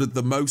recorded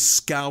the most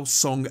Scouse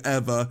song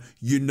ever,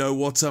 You Know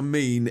What I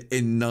Mean,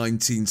 in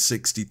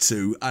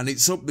 1962. And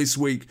it's up this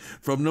week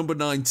from number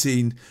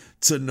 19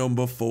 to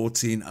number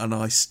 14. And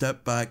I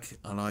step back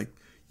and I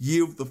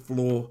yield the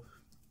floor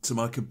to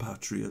my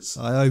compatriots.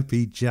 I hope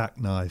he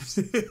jackknifes.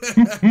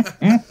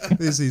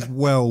 This is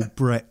well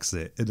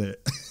Brexit, isn't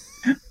it?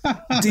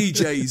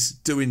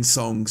 DJs doing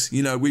songs.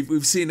 You know,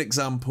 we've seen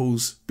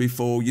examples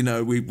before. You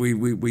know,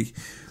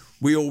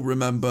 we all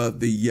remember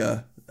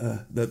the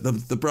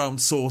brown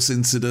sauce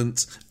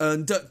incident.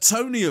 And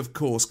Tony, of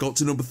course, got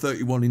to number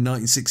 31 in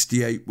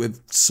 1968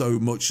 with So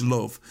Much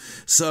Love.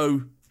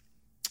 So,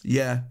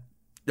 yeah.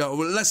 No,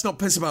 well, let's not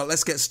piss about.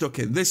 Let's get stuck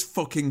in this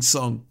fucking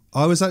song.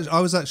 I was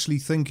actually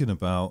thinking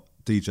about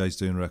DJs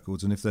doing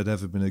records and if there'd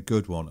ever been a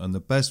good one. And the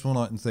best one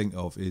I can think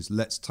of is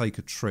Let's Take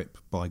a Trip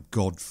by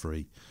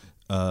Godfrey,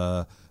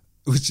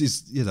 which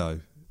is, you know,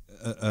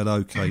 an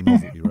okay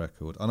novelty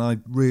record. And I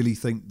really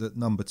think that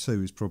number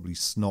 2 is probably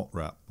Snot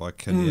Rap by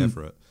Kenny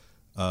Everett.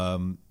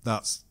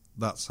 That's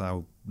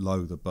how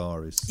low the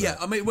bar is set. Yeah,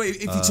 I mean, wait,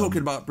 if you're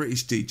talking about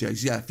British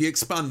DJs, yeah, if you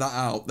expand that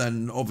out,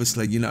 then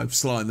obviously, you know,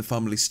 Sly and the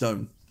Family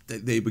Stone.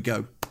 There we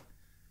go.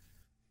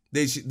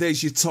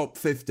 There's your top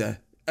 50.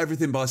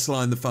 Everything by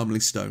Sly and the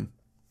Family Stone.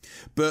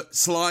 But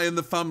Sly and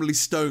the Family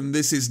Stone,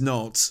 this is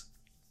not.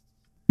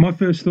 My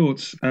first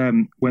thoughts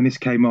when this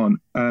came on,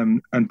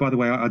 and by the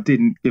way, I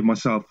didn't give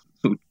myself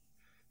sort of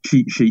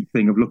cheat sheet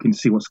thing of looking to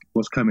see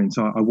what's coming,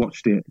 so I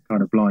watched it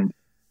kind of blind,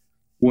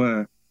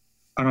 and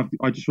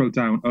I just wrote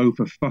down, oh,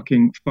 for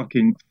fucking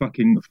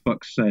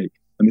fuck's sake,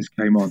 when this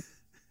came on.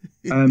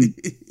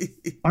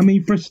 I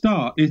mean, for a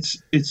start,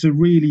 it's a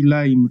really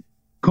lame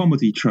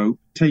comedy trope,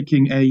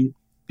 taking a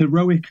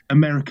heroic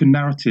American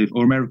narrative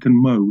or American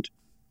mode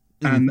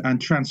and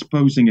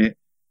transposing it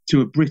to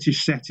a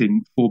British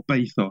setting for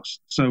bathos.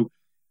 So,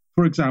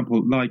 for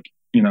example, like,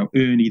 you know,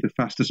 Ernie, the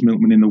Fastest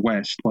Milkman in the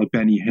West by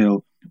Benny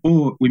Hill,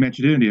 or we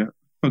mentioned earlier,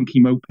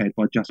 Funky Moped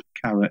by Jasper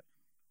Carrott,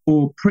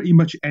 or pretty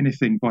much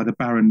anything by the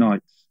Barron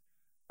Knights.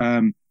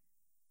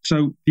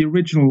 So the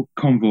original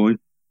Convoy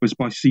was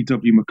by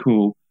C.W.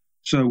 McCall.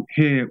 So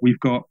here we've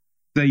got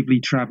Dave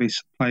Lee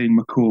Travis playing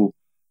McCall.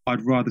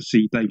 I'd rather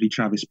see Dave Lee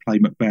Travis play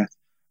Macbeth.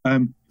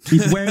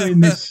 He's wearing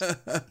this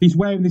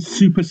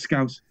Super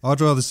Scouse.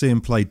 I'd rather see him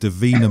play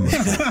Davina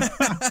McCall.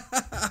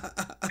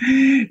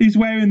 He's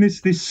wearing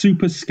this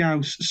Super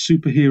Scouse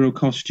superhero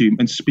costume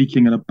and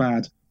speaking in a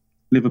bad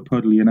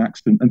Liverpudlian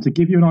accent. And to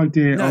give you an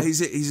idea,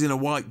 he's in a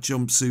white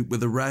jumpsuit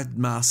with a red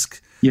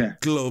mask,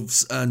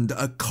 gloves, and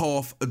a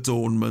calf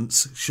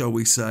adornments, shall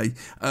we say?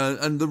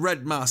 And the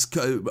red mask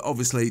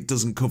obviously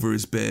doesn't cover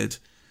his beard,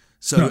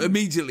 so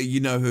immediately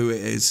you know who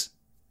it is.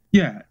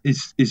 Yeah,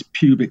 his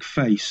pubic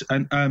face.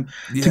 And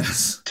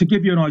to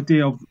give you an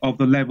idea of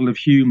the level of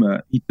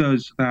humour, he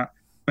does that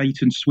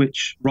bait and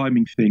switch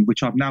rhyming thing,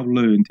 which I've now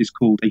learned is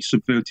called a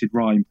subverted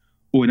rhyme,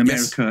 or in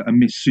America, a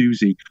Miss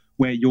Susie,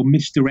 where you're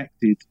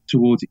misdirected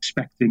towards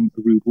expecting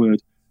a rude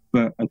word,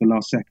 but at the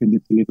last second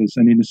it delivers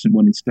an innocent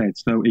one instead.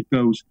 So it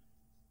goes,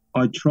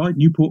 I tried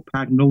Newport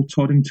Pagnell,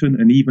 Toddington,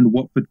 and even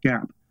Watford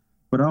Gap,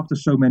 but after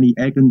so many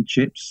egg and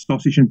chips,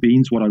 sausage and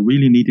beans, what I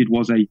really needed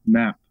was a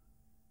nap.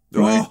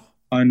 Right? Oh.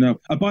 I know.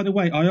 By the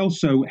way, I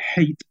also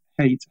hate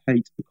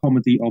the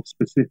comedy of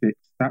specifics,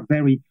 that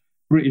very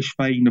British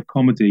vein of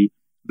comedy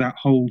that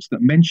holds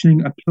that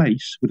mentioning a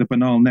place with a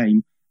banal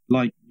name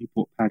like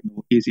Newport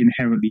Pagnell is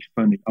inherently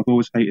funny. I've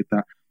always hated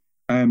that.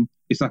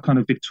 It's that kind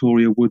of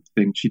Victoria Wood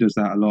thing. She does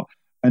that a lot.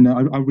 And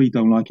I really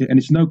don't like it. And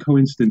it's no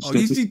coincidence. Oh,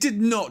 you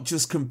did not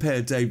just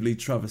compare Dave Lee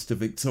Travis to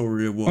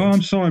Victoria Wood. Oh,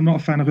 I'm sorry. I'm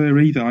not a fan of her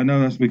either. I know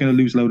we're going to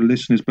lose a load of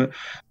listeners. But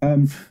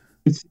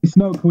it's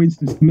no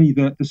coincidence to me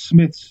that the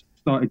Smiths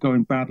started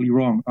going badly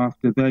wrong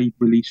after they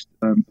released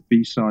a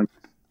B-side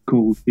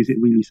called Is It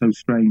Really So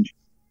Strange,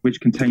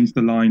 which contains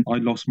the line, I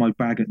lost my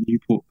bag at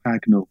Newport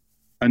Pagnell.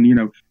 And, you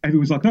know,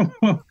 everyone's like,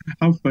 oh,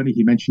 how funny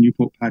he mentioned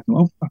Newport Pagnell.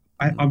 Oh, fuck.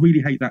 I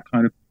really hate that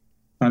kind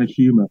of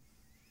humour.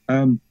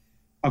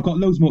 I've got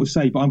loads more to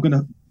say, but I'm going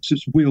to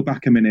just wheel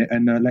back a minute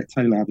and let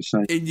Taylor have a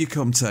say. In you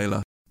come,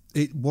 Taylor.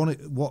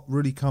 What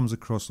really comes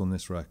across on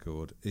this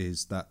record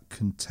is that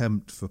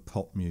contempt for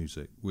pop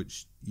music,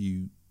 which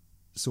you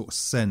sort of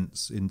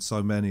sense in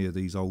so many of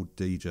these old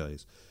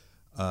DJs.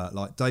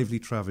 Like Dave Lee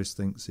Travis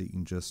thinks he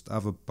can just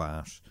have a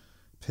bash,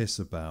 piss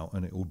about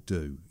and it'll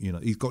do. You know,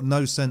 he's got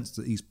no sense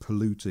that he's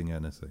polluting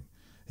anything.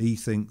 He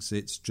thinks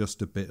it's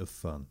just a bit of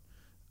fun.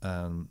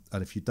 And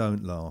if you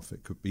don't laugh,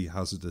 it could be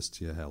hazardous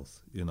to your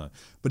health, you know.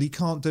 But he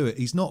can't do it.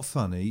 He's not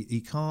funny.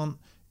 He can't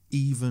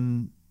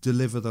even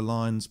deliver the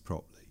lines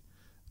properly.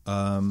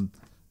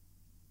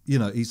 You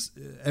know,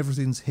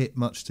 everything's hit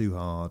much too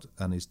hard,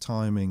 and his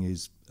timing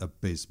is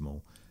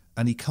abysmal.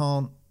 And he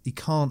can't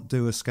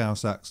do a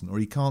Scouse accent, or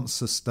he can't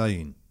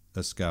sustain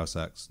a Scouse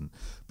accent.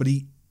 But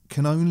he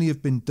can only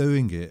have been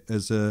doing it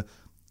as a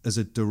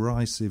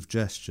derisive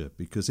gesture,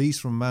 because he's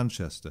from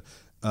Manchester.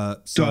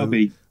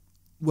 Derby.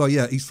 Well,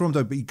 yeah, he's from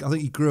Derby. I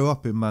think he grew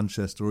up in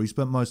Manchester, or he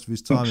spent most of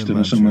his time in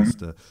Buxton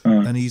Manchester.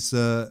 And he's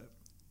so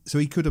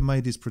he could have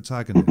made his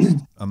protagonist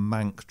a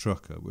Manc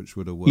trucker, which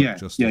would have worked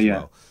just as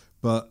well.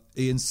 But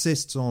he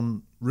insists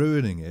on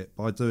ruining it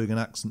by doing an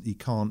accent he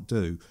can't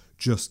do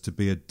just to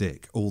be a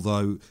dick.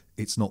 Although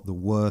it's not the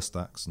worst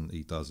accent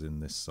he does in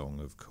this song,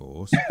 of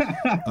course.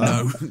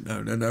 No.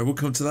 We'll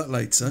come to that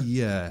later.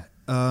 Yeah.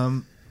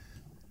 And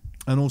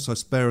also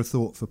spare a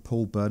thought for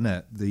Paul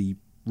Burnett, the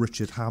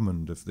Richard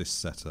Hammond of this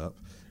setup,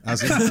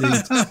 as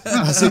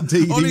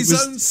indeed on his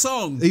own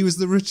song. He was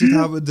the Richard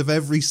Hammond of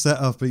every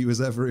setup he was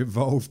ever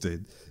involved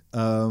in.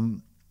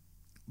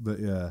 But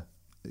yeah,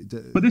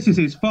 but this is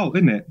his fault,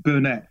 isn't it,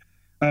 Burnett?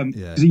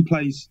 Because he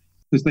plays,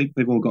 because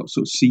they've all got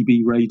sort of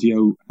CB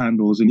radio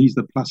handles, and he's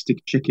the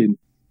plastic chicken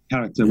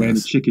character wearing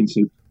a chicken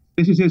suit.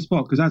 This is his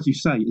fault, because as you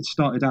say, it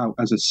started out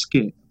as a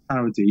skit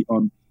parody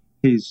on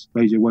his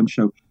Radio 1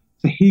 show.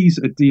 So he's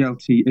a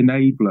DLT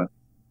enabler.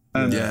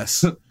 Yes.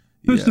 So,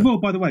 first of all,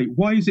 by the way,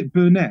 why is it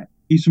Burnett?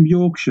 He's from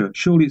Yorkshire.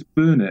 Surely it's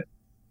Burnett.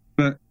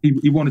 But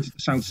he wanted it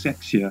to sound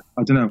sexier.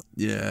 I don't know.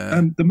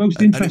 Yeah. The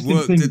most interesting and it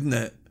worked, thing, didn't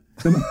it?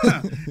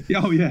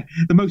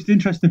 The most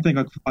interesting thing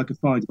I could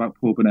find about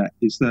Paul Burnett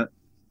is that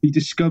he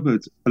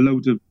discovered a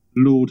load of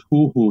Lord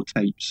Haw-Haw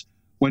tapes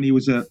when he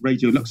was at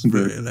Radio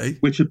Luxembourg,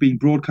 which had been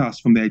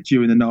broadcast from there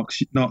during the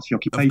Nazi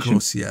occupation, of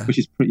course, yeah. Which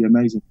is pretty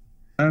amazing.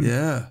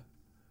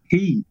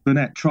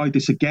 Burnett tried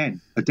this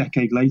again a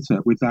decade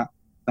later with that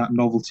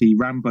novelty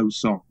Rambo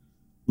song,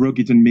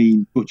 Rugged and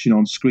Mean, Butching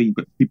on Screen,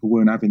 but people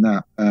weren't having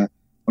that.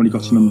 Only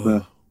got to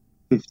number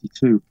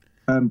 52.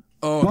 Can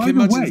you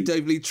imagine if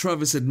Dave Lee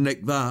Travis had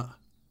nicked that?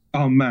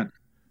 Oh, man.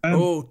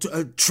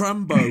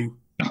 Trambo.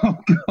 Oh,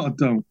 God,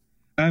 don't.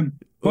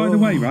 By the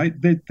way, right,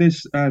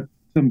 there's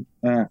some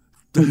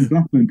Tony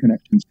Blackburn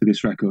connections to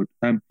this record.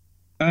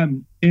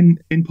 In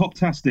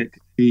Poptastic,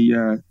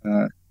 the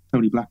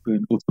Tony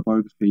Blackburn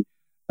autobiography,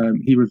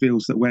 he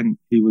reveals that when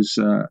he was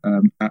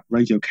at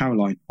Radio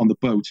Caroline on the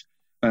boat,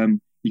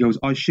 he goes,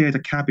 I shared a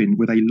cabin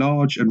with a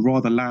large and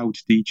rather loud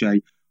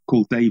DJ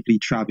called Dave Lee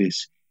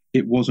Travis.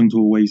 It wasn't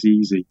always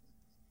easy.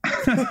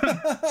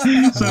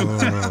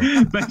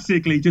 So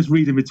basically, just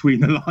reading between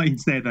the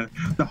lines there,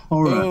 the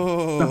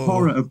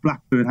horror of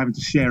Blackburn having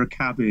to share a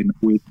cabin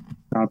with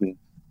Travis.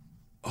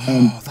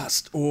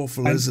 That's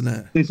awful, isn't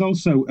it? There's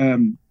also a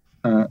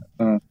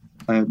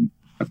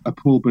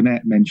Paul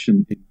Burnett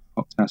mention in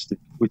Poptastic,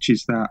 which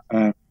is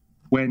that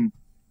when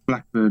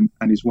Blackburn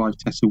and his wife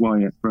Tessa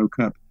Wyatt broke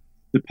up,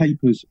 the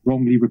papers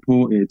wrongly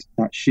reported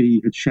that she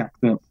had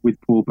shacked up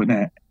with Paul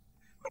Burnett.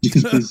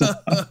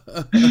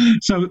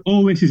 So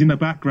all this is in the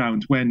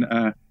background when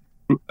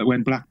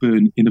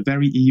Blackburn, in a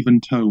very even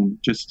tone,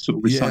 just sort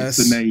of recites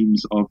the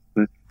names of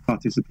the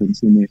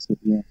participants in this.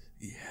 Yeah,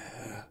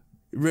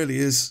 it really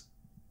is.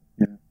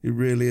 Yeah, it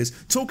really is.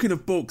 Talking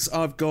of books,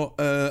 I've got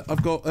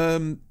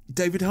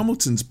David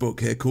Hamilton's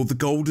book here called The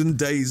Golden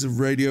Days of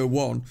Radio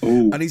 1,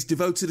 and he's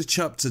devoted a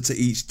chapter to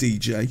each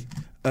DJ.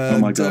 Oh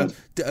my God.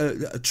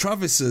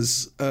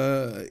 Travis's,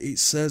 it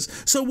says,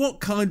 so what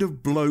kind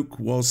of bloke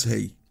was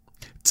he?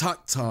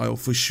 Tactile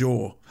for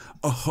sure,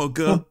 a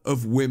hugger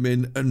of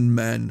women and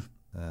men.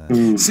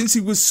 Since he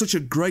was such a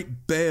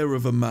great bear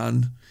of a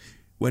man,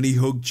 when he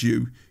hugged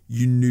you,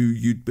 you knew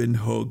you'd been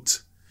hugged.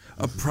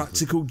 A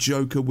practical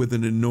joker with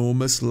an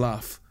enormous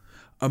laugh,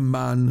 a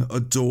man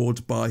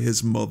adored by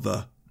his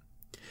mother.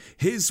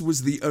 His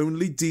was the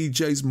only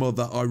DJ's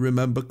mother I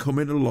remember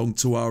coming along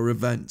to our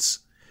events.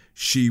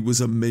 She was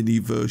a mini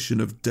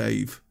version of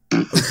Dave.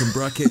 Open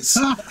brackets,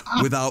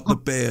 without the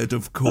beard,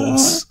 of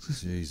course.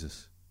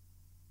 Jesus.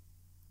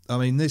 I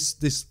mean,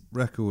 this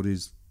record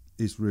is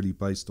really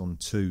based on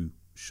two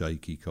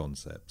shaky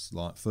concepts.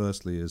 Like,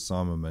 firstly, as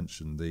Simon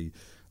mentioned, the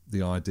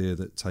idea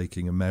that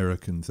taking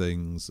American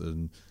things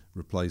and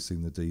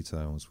replacing the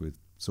details with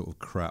sort of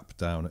crap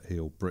down at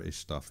heel British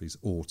stuff is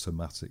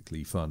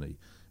automatically funny,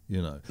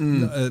 you know.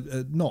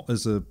 Not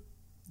as a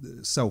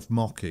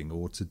self-mocking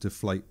or to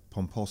deflate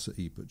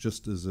pomposity, but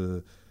just as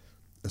a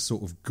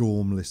sort of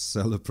gormless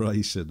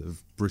celebration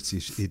of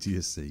British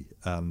idiocy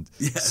and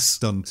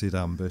stunted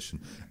ambition.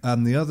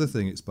 And the other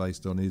thing it's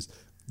based on is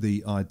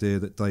the idea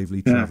that Dave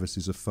Lee Travis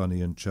is a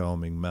funny and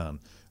charming man,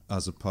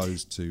 as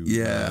opposed to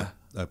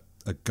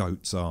a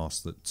goat's arse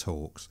that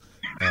talks.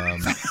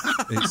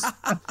 It's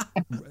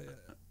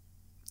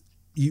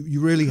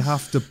you really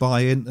have to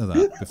buy into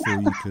that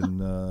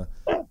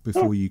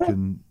before you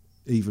can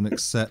even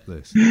accept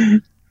this.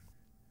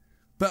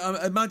 But I'm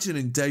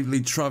imagining Dave Lee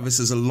Travis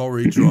as a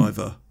lorry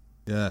driver.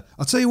 Yeah,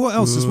 I'll tell you what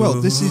else as well.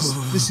 This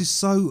is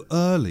so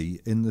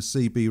early in the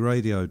CB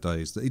radio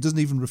days that he doesn't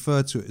even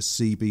refer to it as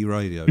CB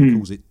radio. He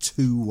calls it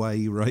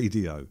two-way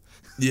radio.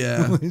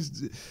 Yeah,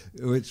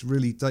 which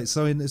really dates.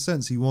 So in a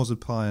sense, he was a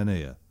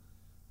pioneer.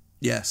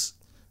 Yes,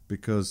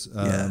 because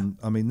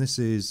I mean, this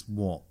is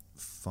what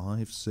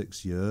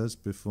 5-6 years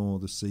before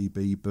the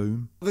CB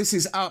boom. This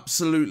is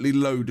absolutely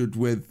loaded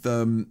with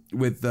the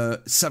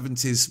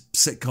 70s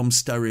sitcom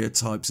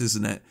stereotypes,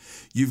 isn't it?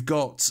 You've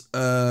got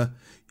the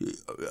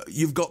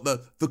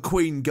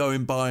Queen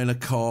going by in a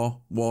car,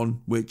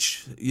 one,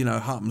 which, you know,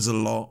 happens a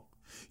lot.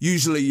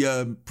 Usually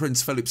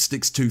Prince Philip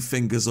sticks 2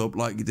 fingers up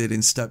like he did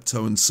in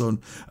Steptoe and Son.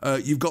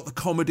 You've got the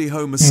comedy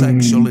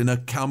homosexual in a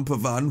camper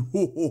van.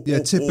 Yeah,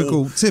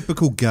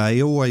 typical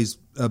gay, always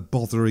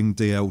bothering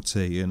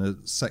DLT in a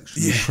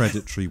sexually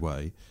predatory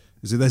way.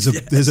 So there's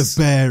a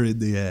bear in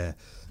the air.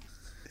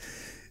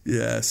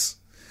 Yes.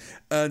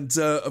 And,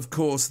 of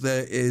course,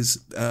 there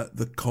is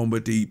the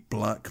comedy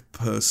black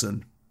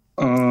person.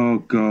 Oh,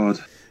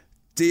 God.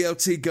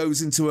 DLT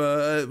goes into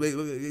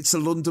it's a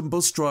London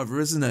bus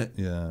driver, isn't it?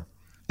 Yeah.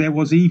 There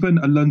was even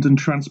a London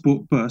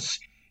transport bus.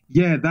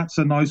 Yeah, that's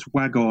a nice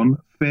wagon.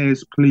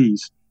 Fares,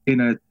 please. In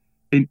a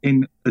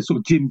sort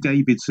of Jim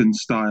Davidson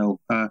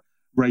style,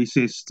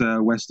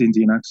 racist West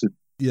Indian accent.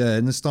 Yeah,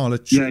 in the style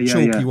of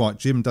Chalky White,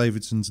 Jim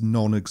Davidson's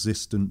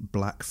non-existent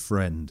black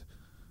friend.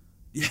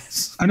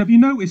 Yes. And have you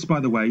noticed, by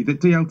the way,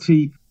 that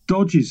DLT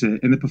dodges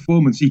it in the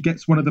performance? He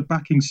gets one of the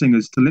backing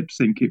singers to lip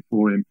sync it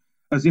for him,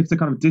 as if to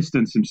kind of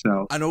distance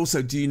himself. And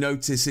also, do you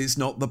notice it's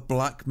not the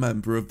black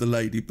member of the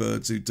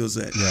Ladybirds who does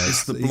it? Yeah,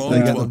 it's the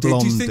blonde one. Do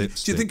you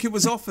think it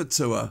was offered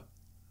to her?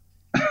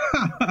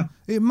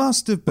 It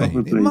must have been.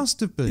 Probably. It must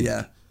have been.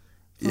 Yeah.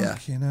 Yeah.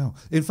 Fucking hell.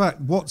 In fact,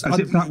 as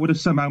if that would have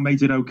somehow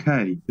made it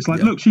okay. It's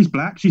like, look, she's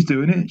black, she's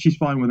doing it, she's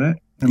fine with it.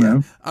 You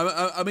know?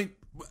 I mean,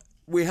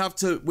 we have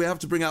to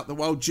bring out that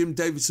while Jim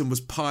Davidson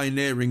was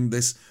pioneering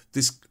this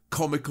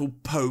comical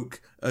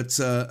poke at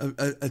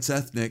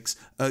ethnics,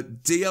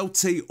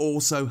 DLT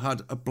also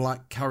had a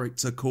black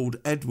character called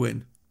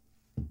Edwin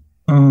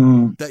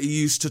that he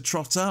used to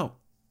trot out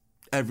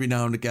every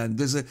now and again.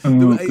 There's an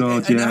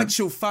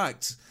actual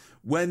fact.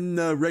 When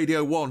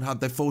Radio 1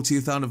 had their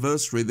 40th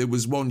anniversary, there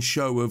was one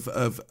show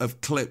of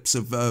clips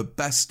of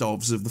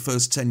best-ofs of the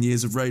first 10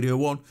 years of Radio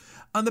 1,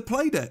 and they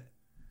played it.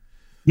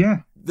 Yeah.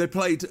 They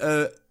played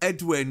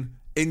Edwin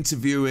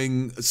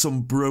interviewing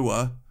some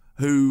brewer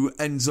who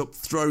ends up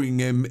throwing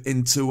him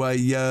into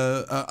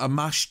a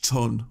mash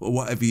tun, or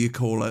whatever you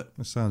call it.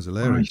 That sounds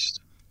hilarious.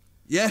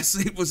 Yes,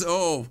 it was,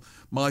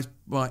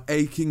 my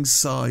aching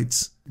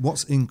sides.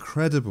 What's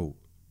incredible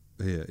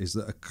here is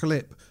that a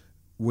clip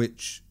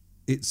which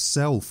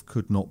itself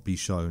could not be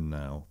shown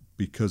now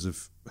because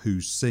of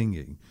who's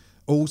singing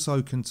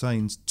also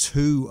contains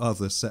 2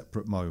 other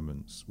separate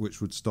moments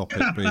which would stop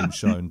it being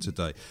shown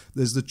today.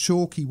 There's the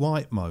Chalky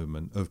White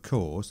moment, of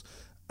course,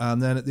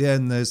 and then at the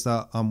end there's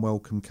that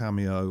unwelcome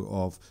cameo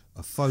of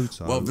a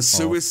photo. Well, the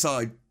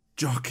suicide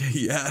jockey,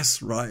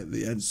 yes, right at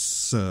the end.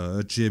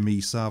 Sir Jimmy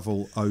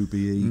Savile,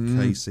 OBE,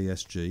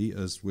 KCSG,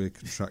 as we're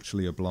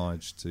contractually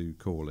obliged to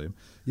call him.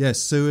 Yes,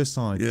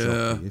 suicide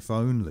jockey, if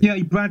only. Yeah,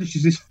 he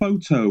brandishes this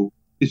photo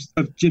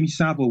of Jimmy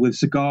Savile with a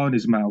cigar in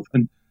his mouth,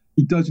 and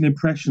he does an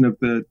impression of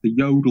the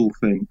yodel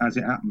thing as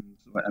it happens,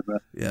 or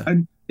whatever. Yeah.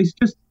 And it's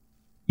just,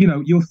 you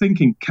know, you're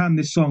thinking, can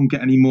this song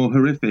get any more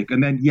horrific?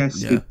 And then,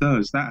 yes, it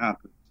does. That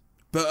happens.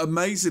 But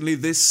amazingly,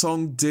 this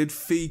song did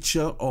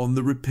feature on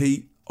the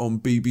repeat on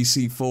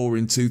BBC4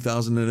 in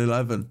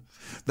 2011.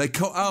 They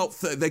cut out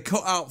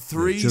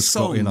 3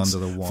 songs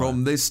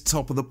from this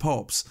Top of the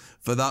Pops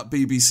for that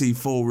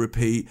BBC4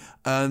 repeat,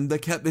 and they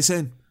kept this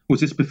in. Was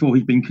this before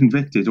he'd been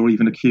convicted or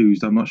even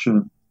accused? I'm not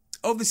sure.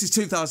 Oh, this is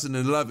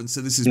 2011,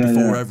 so this is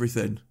before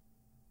everything.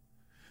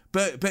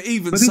 But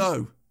even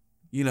so,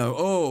 you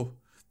know,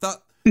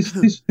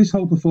 this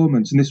whole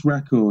performance and this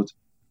record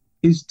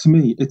is, to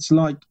me, it's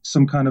like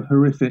some kind of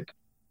horrific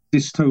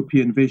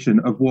dystopian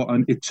vision of what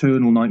an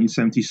eternal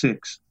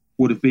 1976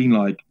 would have been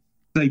like.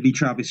 Dave Lee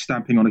Travis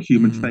stamping on a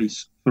human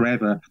face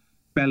forever,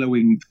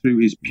 bellowing through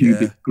his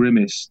pubic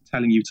grimace,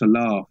 telling you to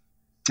laugh,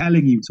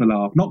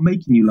 not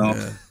making you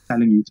laugh,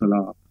 telling you to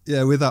laugh.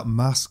 Yeah, with that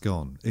mask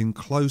on in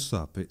close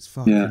up, it's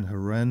fucking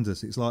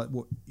horrendous. It's like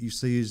what you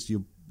see is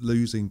you're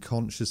losing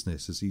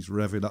consciousness as he's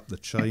revving up the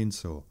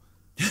chainsaw.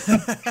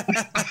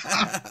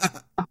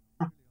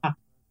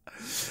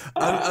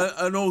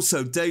 and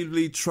also Dave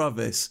Lee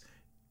Travis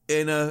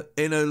in a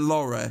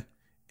lorry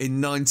in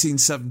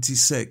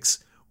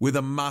 1976 with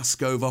a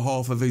mask over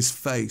half of his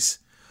face.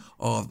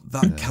 Oh,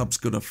 that cab's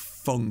gonna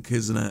funk,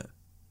 isn't it?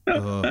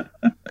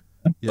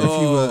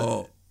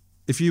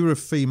 If you were a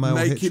female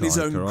making hitchhiker, his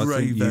own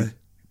gravy.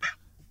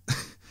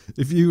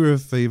 If you were a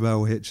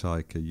female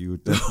hitchhiker, you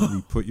would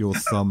definitely put your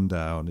thumb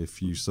down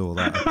if you saw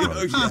that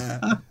approach.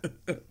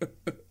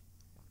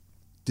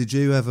 Did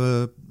you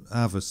ever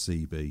have a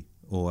CB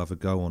or ever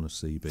go on a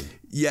CB?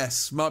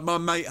 Yes, my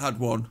mate had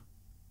one.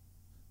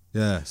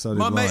 Yeah, so did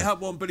My mate mine.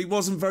 had one, but he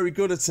wasn't very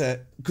good at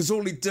it because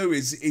all he'd do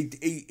is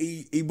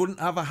he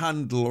wouldn't have a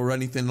handle or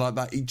anything like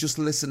that. He'd just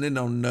listen in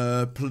on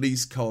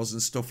police cars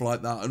and stuff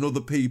like that and other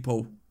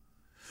people.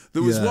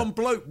 There was one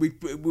bloke.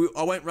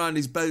 I went round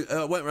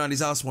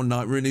his house one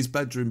night. We're in his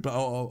bedroom, but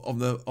on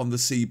the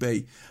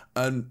CB,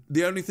 and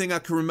the only thing I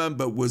can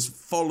remember was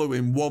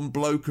following one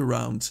bloke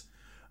around.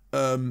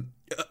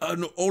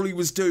 And all he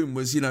was doing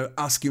was,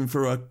 asking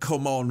for a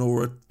come on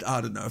or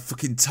a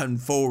fucking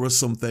 10-4 or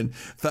something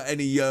for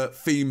any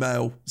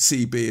female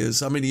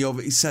CBers. I mean,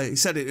 he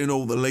said it in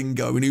all the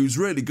lingo, and he was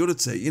really good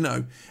at it,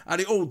 had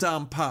it all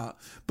down pat.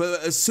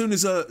 But as soon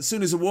as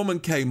a woman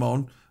came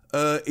on,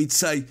 he'd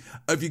say,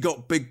 "Have you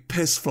got big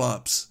piss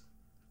flaps?"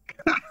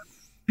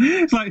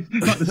 It's like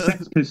the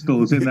Sex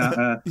Pistols in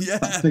that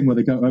thing where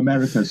they go to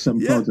America, some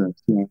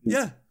project.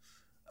 Yeah.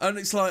 And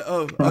it's like,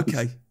 oh,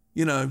 okay,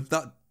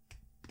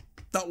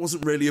 that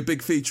wasn't really a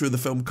big feature of the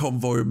film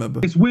Convoy, remember?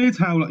 It's weird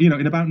how, in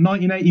about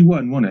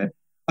 1981, wasn't it?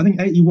 I think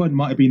 81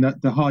 might have been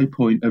the high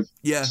point of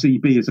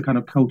CB as a kind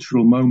of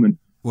cultural moment.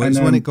 Well, it's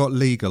when it got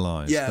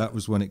legalised. Yeah. That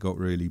was when it got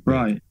really big.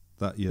 Right.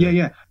 That year.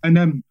 Yeah.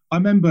 And I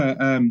remember,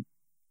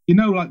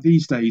 like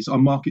these days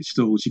on market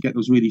stalls, you get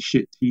those really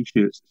shit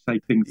T-shirts that say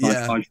things like,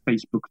 I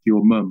Facebooked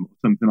your mum, or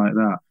something like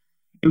that.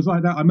 It was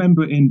like that. I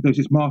remember there's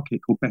this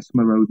market called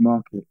Bessemer Road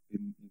Market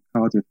in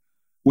Cardiff,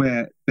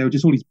 where there were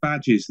just all these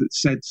badges that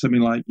said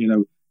something like,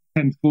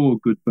 10-4,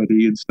 good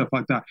buddy, and stuff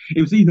like that.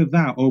 It was either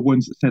that or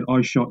ones that said,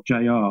 I shot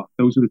JR.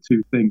 Those were the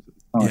two things at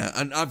the time. Yeah,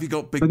 and have you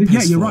got big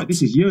piss you're right.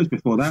 This is years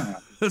before that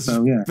happened.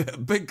 So, yeah.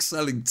 Big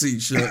selling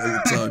T-shirt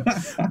at the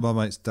time. My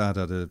mate's dad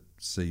had a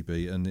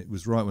CB, and it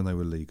was right when they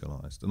were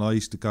legalised. And I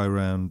used to go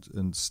around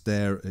and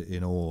stare at it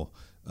in awe.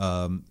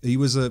 He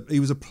was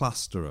a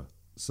plasterer,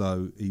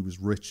 so he was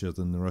richer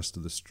than the rest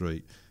of the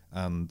street,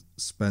 and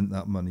spent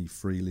that money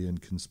freely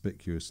and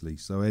conspicuously.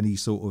 So any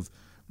sort of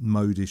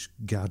modish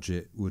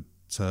gadget would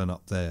turn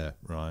up there,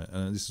 right?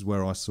 And this is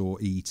where I saw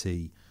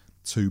E.T.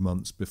 2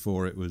 months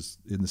before it was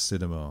in the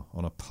cinema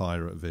on a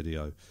pirate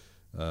video.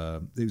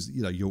 It was,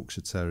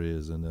 Yorkshire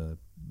Terriers and a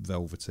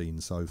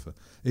velveteen sofa.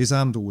 His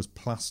handle was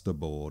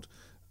plasterboard.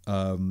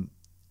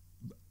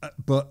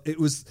 But it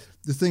was,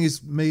 the thing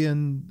is, me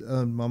and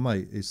my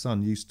mate, his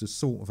son, used to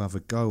sort of have a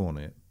go on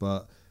it,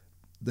 but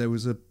there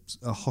was a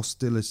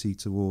hostility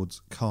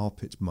towards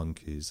carpet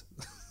monkeys,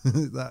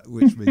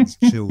 which means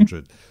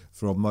children,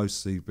 from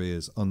most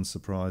CBers,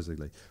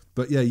 unsurprisingly.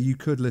 But yeah, you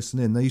could listen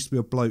in. There used to be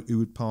a bloke who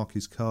would park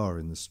his car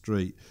in the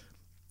street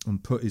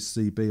and put his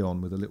CB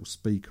on with a little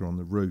speaker on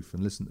the roof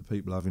and listen to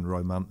people having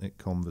romantic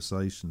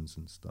conversations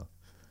and stuff.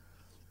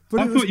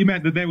 But I thought you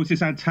meant that there was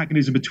this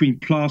antagonism between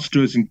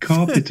plasterers and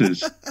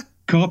carpenters.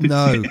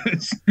 No.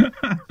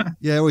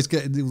 Yeah, always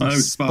getting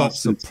these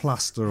spots of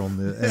plaster on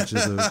the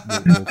edges of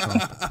the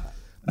carpet.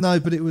 No,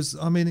 but it was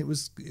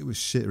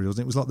shit, really, wasn't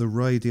it? It was like the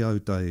radio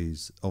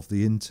days of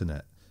the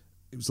internet.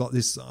 It was like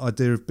this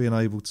idea of being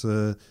able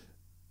to...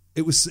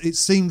 It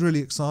seemed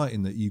really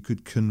exciting that you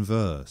could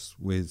converse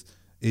with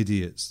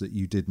idiots that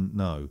you didn't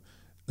know,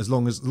 as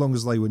long as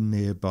they were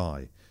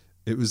nearby.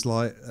 It was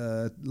like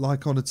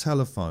on a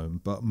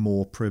telephone, but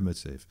more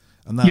primitive.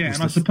 And that was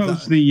I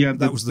suppose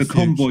the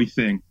convoy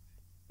thing.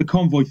 The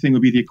convoy thing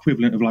would be the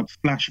equivalent of like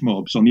flash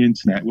mobs on the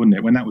internet, wouldn't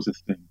it? When that was a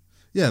thing.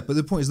 Yeah, but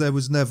the point is, there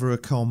was never a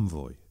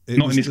convoy.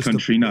 Not in this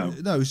country, no.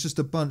 No, it's just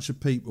a bunch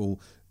of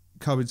people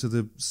coming to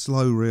the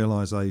slow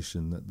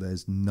realisation that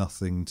there's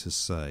nothing to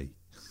say.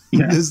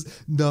 Yeah.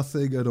 There's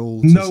nothing at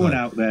all to say. No one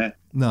out there.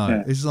 No,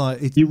 yeah. It's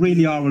like... You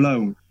really are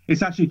alone.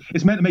 It's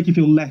meant to make you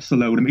feel less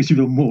alone. It makes you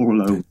feel more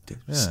alone. Yeah.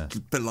 It's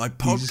a bit like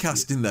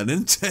podcasting then,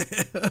 isn't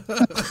it?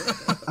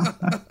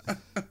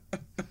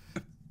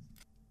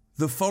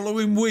 The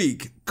following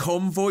week,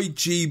 Convoy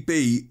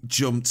GB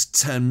jumped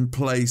 10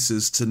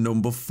 places to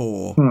number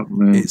 4,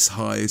 its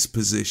highest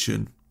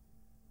position.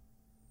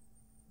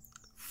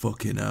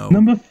 Fucking hell.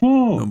 Number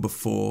 4. Number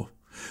 4.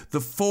 The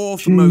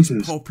fourth most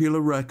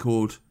popular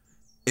record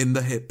in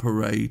the hit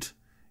parade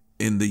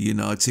in the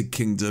United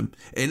Kingdom.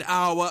 In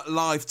our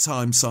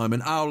lifetime,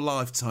 Simon, our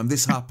lifetime,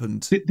 this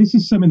happened. This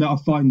is something that I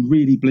find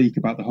really bleak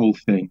about the whole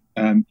thing.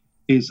 I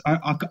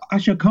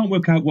can't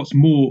work out what's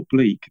more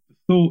bleak. The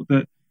thought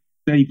that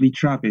Dave Lee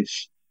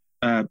Travis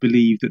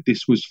believed that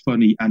this was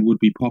funny and would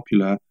be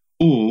popular,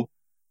 or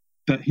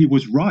that he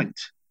was right.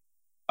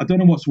 I don't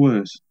know what's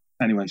worse.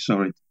 Anyway,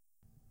 sorry.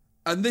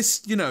 And this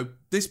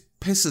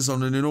pisses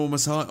on an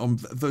enormous height on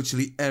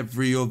virtually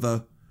every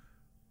other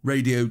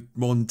Radio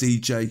 1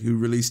 DJ who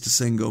released a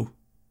single.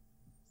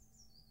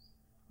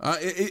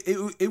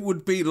 It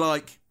would be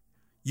like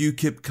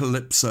UKIP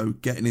Calypso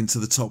getting into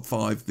the top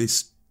 5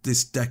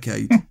 this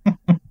decade.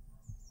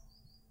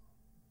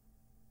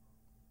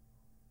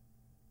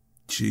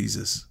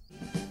 Jesus.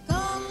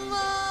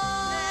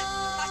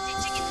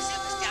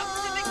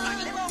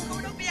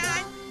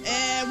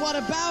 What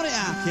about it,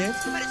 our kid?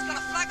 But it's got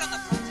a flag on the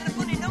front and a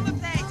funny number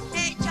plate,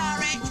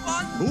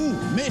 HRH1. Ooh,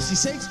 Macy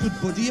sakes, good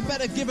buddy, you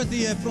better give her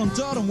the front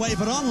door and wave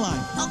her online.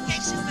 Okay,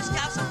 Super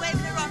Scouts, I'm waving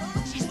her on.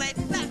 She's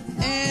waving back.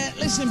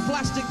 missing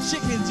plastic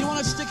chickens. You want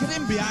to stick it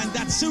in behind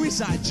that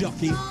suicide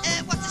jockey?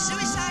 What's a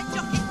suicide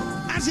jockey?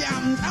 As it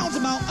happened, out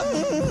of mouth.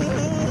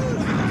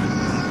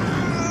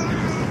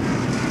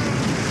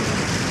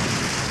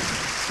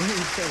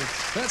 Okay,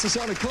 that's the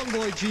sound of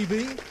Convoy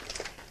GB.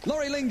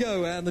 Laurie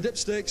Lingo and the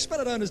Dipsticks,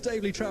 better known as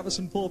Dave Lee Travis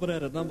and Paul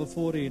Burnett at number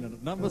 14. And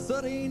at number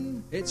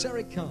 13, it's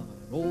Eric Carmen,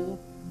 All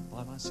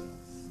By Myself.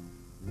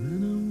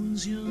 When I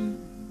was young,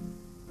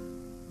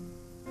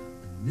 I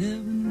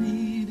never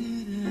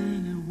needed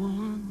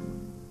anyone.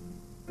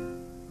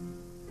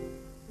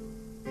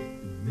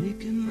 And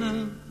making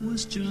love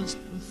was just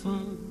for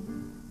fun.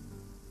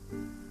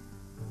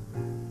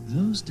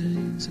 Those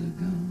days are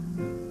gone.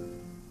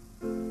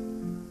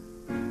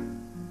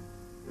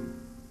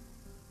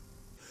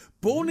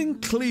 Born in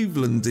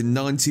Cleveland in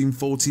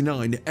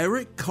 1949,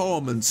 Eric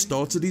Carmen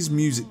started his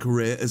music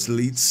career as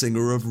lead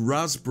singer of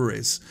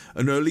Raspberries,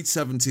 an early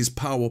 70s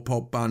power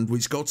pop band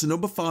which got to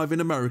number 5 in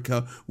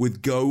America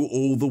with Go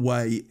All The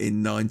Way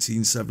in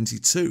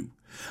 1972.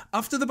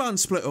 After the band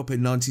split up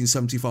in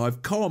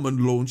 1975,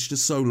 Carmen launched a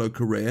solo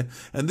career,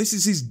 and this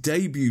is his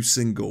debut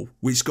single,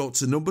 which got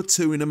to number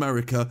 2 in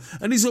America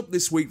and is up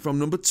this week from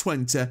number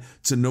 20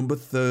 to number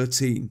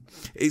 13.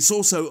 It's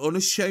also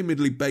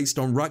unashamedly based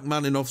on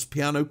Rachmaninoff's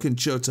Piano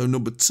Concerto No.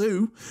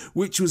 2,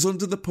 which was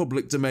under the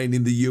public domain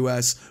in the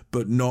US,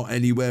 but not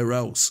anywhere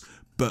else.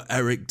 But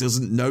Eric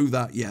doesn't know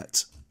that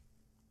yet.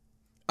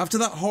 After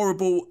that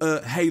horrible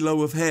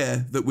halo of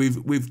hair that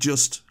we've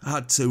just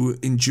had to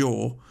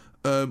endure,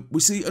 we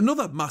see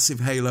another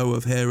massive halo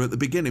of hair at the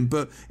beginning,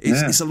 but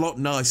it's a lot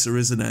nicer,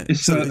 isn't it?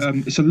 It's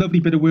a lovely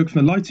bit of work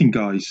from the lighting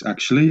guys,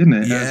 actually, isn't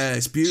it? Yeah,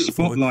 it's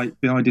beautiful.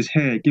 Spotlight behind his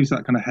hair gives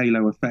that kind of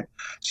halo effect,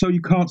 so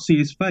you can't see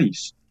his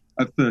face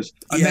at first,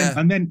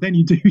 and then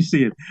you do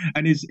see him,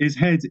 and his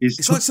head is.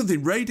 It's like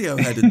something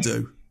Radiohead would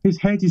do. His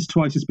head is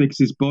twice as big as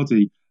his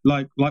body,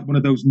 like one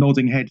of those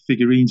nodding head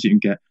figurines you can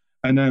get,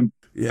 and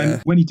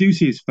when you do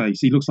see his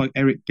face, he looks like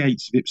Eric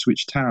Gates of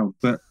Ipswich Town,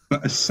 but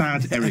a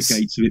sad Eric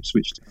Gates of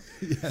Ipswich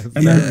Town.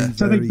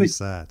 Very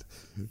sad.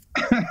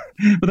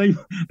 But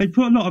they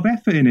put a lot of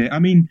effort in it. I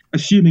mean,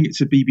 assuming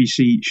it's a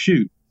BBC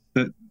shoot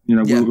that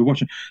we're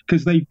watching,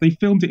 because they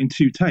filmed it in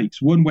 2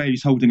 takes. One where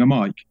he's holding a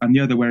mic, and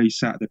the other where he's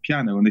sat at the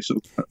piano, and they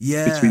sort of put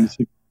between the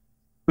two.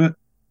 But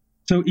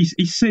so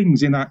he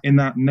sings in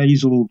that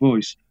nasal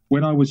voice.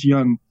 When I was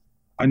young,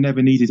 I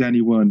never needed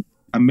anyone,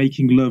 and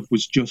making love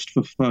was just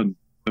for fun.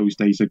 Those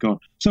days are gone.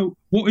 So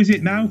what is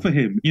it now for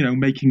him?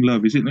 Making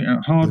love, is it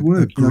hard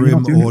work? A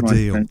grim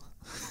ordeal. Right,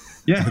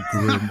 yeah, a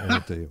grim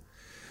ordeal.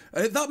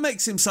 That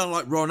makes him sound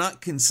like Ron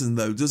Atkinson,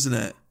 though, doesn't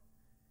it?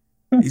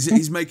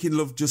 He's making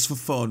love just for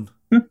fun,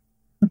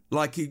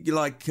 like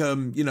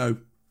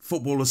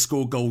footballers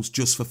score goals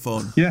just for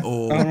fun. Yeah.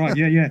 Right.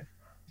 Yeah.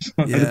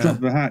 At the drop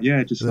of a hat.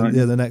 Yeah. Just like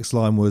the next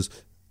line was,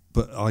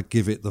 "But I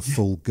give it the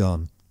full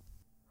gun."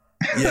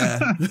 Yeah.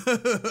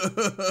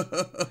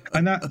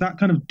 And that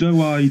kind of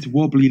doe-eyed,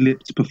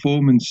 wobbly-lipped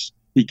performance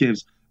he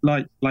gives,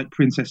 like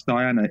Princess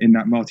Diana in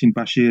that Martin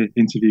Bashir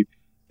interview,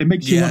 it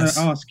makes you want to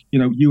ask,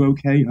 you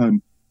okay,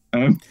 hun?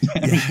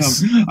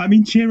 Yes. I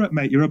mean, cheer up,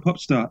 mate, you're a pop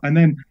star. And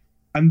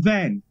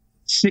then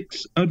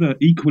 6 other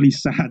equally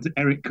sad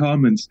Eric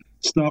Carmens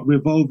start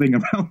revolving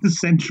around the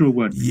central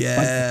one,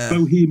 like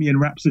Bohemian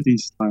Rhapsody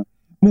style.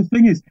 And the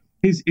thing is,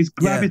 his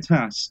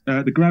gravitas,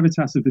 the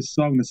gravitas of this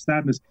song, the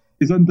sadness,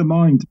 is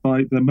undermined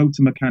by the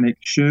motor mechanic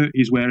shirt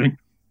he's wearing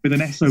with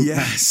an SO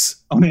patch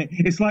on it.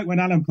 It's like when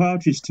Alan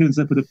Partridge turns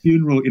up at a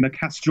funeral in a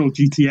Castrol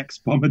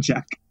GTX bomber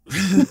jack.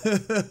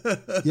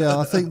 Yeah,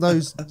 I think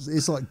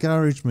it's like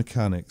garage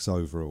mechanics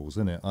overalls,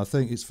 isn't it? I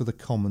think it's for the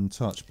common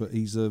touch, but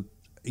he's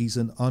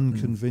an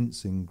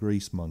unconvincing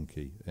grease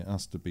monkey, it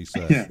has to be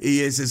said. Yeah.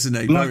 He is, isn't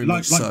he? Like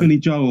Billy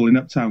Joel in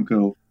Uptown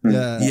Girl.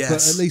 Yeah,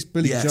 but at least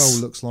Billy Joel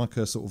looks like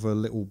a sort of a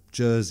little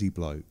Jersey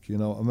bloke, you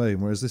know what I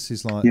mean? Whereas this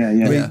is like...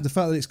 the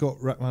fact that it's got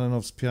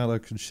Rachmaninoff's Piano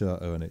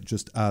Concerto in it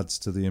just adds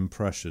to the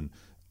impression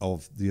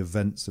of the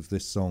events of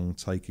this song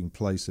taking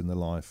place in the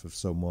life of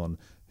someone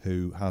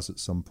who has at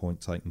some point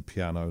taken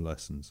piano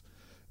lessons.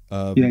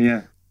 Also,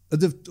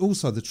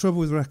 the trouble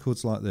with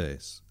records like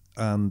this,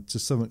 and to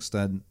some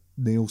extent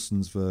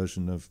Nielsen's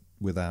version of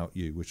Without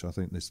You, which I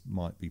think this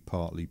might be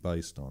partly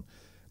based on,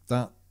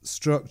 that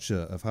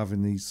structure of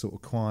having these sort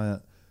of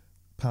quiet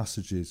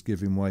passages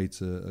giving way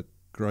to a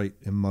great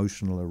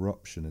emotional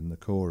eruption in the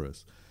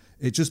chorus,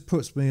 it just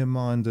puts me in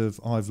mind of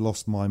I've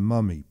Lost My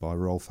Mummy by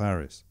Rolf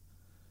Harris.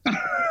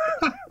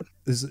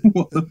 There's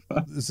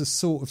a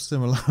sort of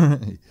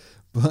similarity,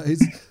 but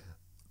it's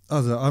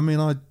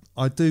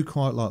I do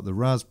quite like the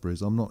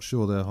Raspberries. I'm not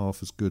sure they're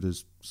half as good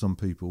as some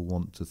people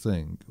want to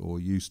think or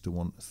used to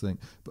want to think.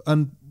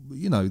 And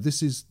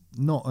this is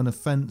not an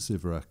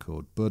offensive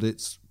record, but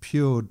it's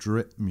pure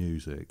drip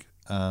music.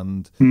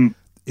 And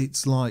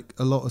it's like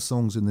a lot of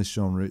songs in this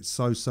genre, it's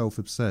so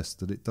self-obsessed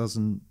that it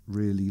doesn't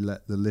really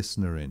let the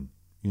listener in,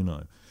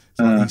 It's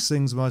like he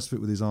sings most of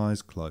it with his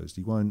eyes closed.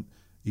 He won't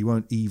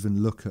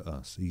even look at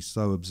us. He's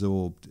so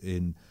absorbed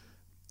in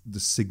the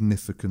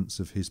significance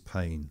of his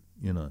pain,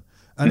 you know.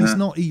 And it's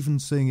not even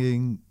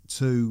singing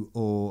to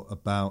or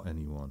about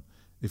anyone.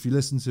 If you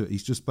listen to it,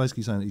 he's just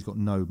basically saying that he's got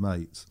no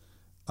mates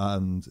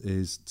and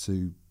is,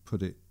 to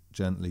put it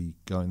gently,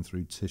 going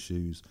through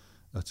tissues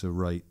at a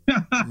rate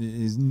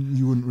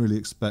you wouldn't really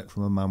expect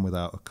from a man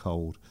without a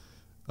cold.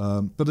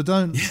 But I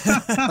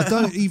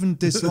don't even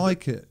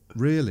dislike it,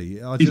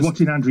 really. He's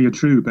watching Andrea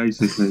True,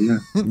 basically, yeah.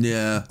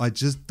 Yeah. I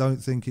just don't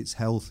think it's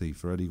healthy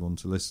for anyone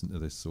to listen to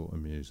this sort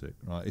of music,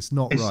 right? It's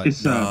not right.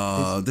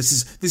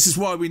 This is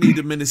why we need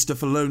a minister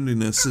for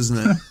loneliness, isn't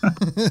it?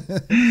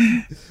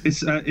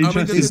 It's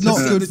interesting. It's not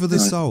good for the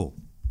soul.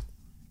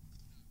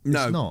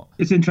 No. It's not.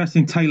 It's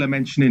interesting Taylor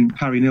mentioning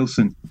Harry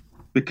Nilsson,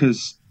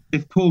 because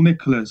if Paul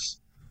Nicholas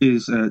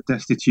is a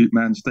destitute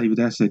man's David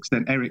Essex,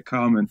 then Eric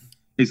Carmen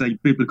is a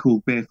biblical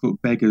barefoot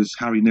beggar's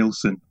Harry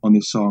Nilsson on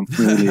this song,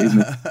 really,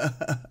 isn't it?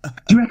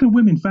 Do you reckon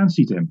women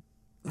fancied him?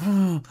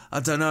 I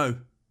don't know.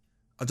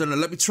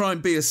 Let me try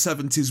and be a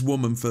 70s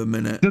woman for a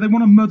minute. Do they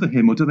want to mother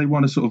him, or do they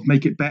want to sort of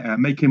make it better,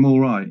 make him all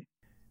right?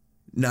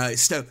 No,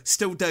 it's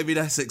still David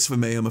Essex for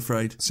me, I'm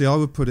afraid. See, I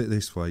would put it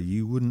this way.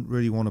 You wouldn't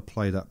really want to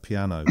play that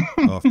piano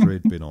after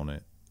he'd been on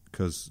it,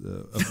 because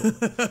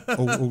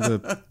all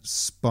the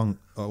spunk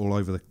all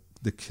over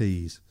the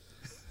keys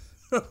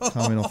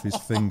coming off his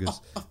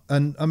fingers.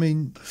 And, I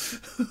mean,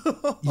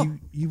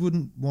 you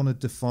wouldn't want to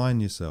define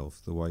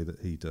yourself the way that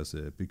he does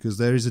it, because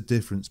there is a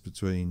difference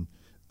between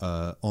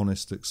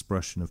honest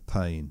expression of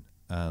pain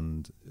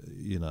and,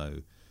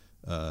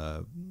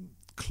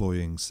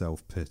 cloying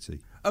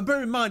self-pity. And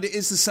bear in mind, it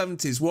is the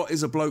 70s. What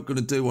is a bloke going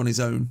to do on his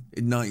own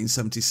in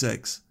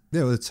 1976?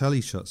 Yeah, well, the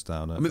telly shuts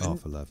down at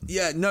 11:30.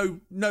 Yeah, no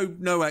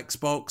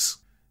Xbox,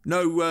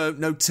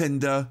 no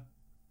Tinder.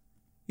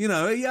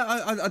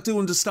 I do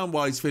understand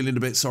why he's feeling a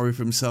bit sorry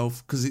for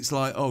himself, because it's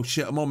like, oh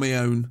shit, I'm on my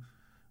own,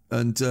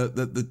 and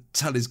the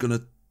telly's going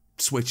to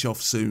switch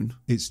off soon.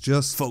 It's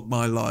just fuck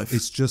my life.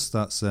 It's just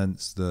that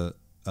sense that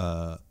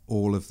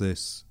all of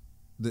this,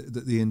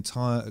 the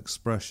entire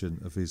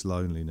expression of his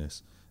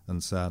loneliness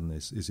and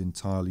sadness is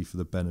entirely for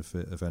the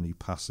benefit of any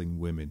passing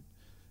women.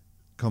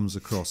 Comes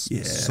across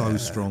so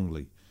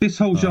strongly. This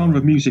whole genre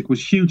of music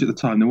was huge at the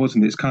time, though,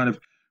 wasn't it? It's kind of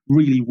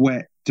really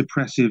wet,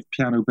 depressive,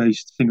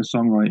 piano-based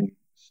singer-songwriting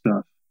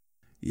stuff.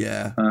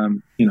 Yeah.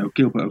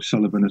 Gilbert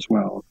O'Sullivan as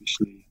well,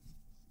 obviously.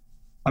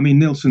 I mean,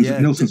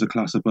 Nilsson's a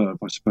class above,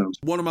 I suppose.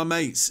 One of my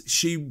mates,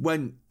 she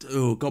went,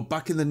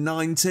 back in the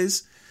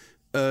 90s,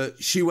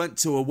 she went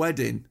to a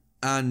wedding,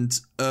 and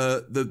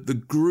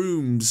the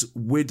groom's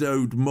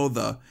widowed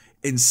mother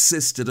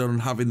insisted on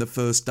having the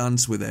first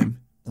dance with him.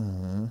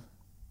 Uh-huh.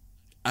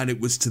 And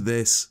it was to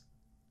this.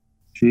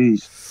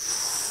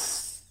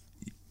 Jeez.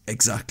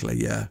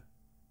 Exactly, yeah.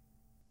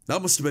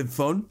 That must have been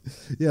fun.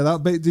 Yeah,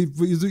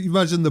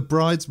 imagine the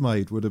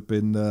bridesmaid would have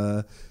been,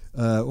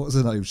 what was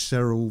her name?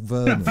 Cheryl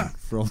Vernon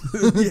from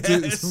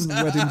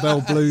Wedding Bell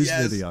Blues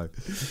video.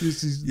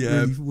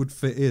 Really would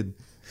fit in.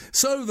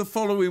 So the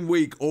following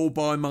week, All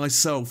By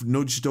Myself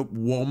nudged up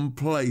one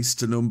place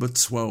to number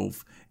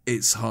 12,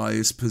 its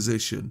highest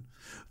position.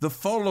 The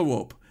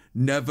follow-up,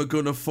 Never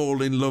Gonna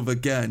Fall in Love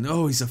Again.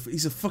 Oh, he's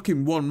a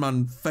fucking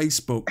one-man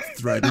Facebook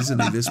thread,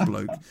 isn't he, this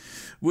bloke?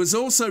 Was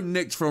also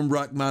nicked from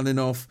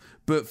Rachmaninoff,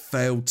 but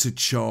failed to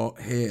chart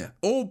here.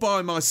 All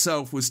By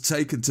Myself was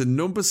taken to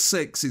number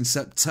 6 in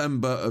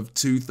September of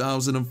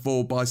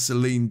 2004 by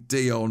Celine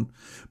Dion,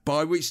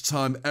 by which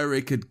time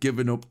Eric had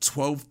given up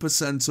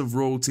 12% of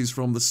royalties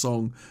from the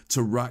song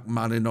to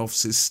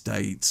Rachmaninoff's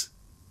estate.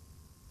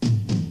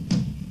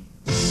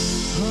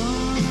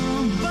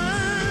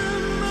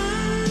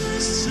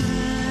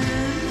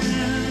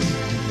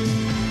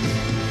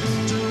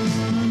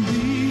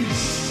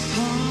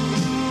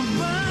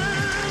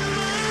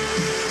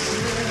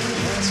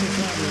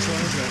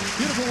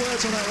 Beautiful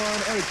words on that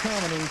one. Eric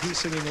Carmen, and he's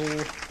singing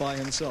All By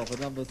Himself at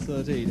number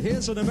 13.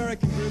 Here's an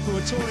American group who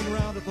are touring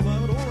around at the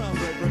moment, all around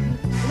Great Britain.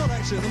 Well, not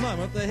actually at the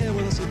moment. They're here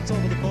with us at Top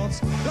of the Pops.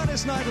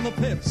 Gladys Knight and the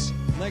Pips.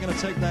 And they're going to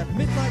take that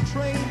midnight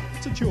train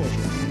to Georgia.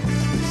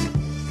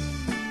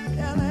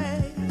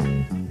 L.A.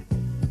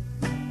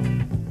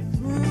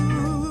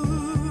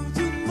 Ooh,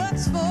 too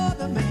much for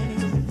the man.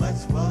 Too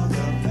much for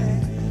the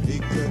man. He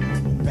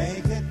couldn't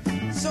make it.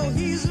 So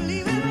he's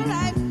leaving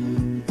life.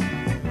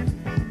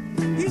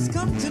 He's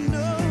come to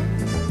know.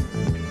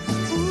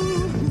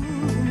 Ooh,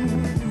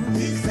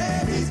 he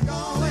said he's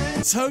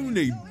going.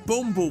 Tony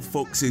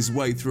bumblefucks his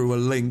way through a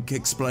link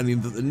explaining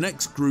that the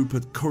next group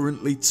are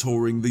currently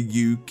touring the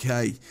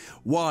UK.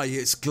 Why,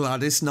 it's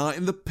Gladys Knight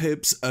and the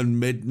Pips and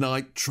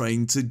Midnight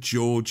Train to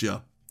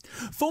Georgia.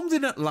 Formed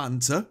in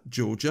Atlanta,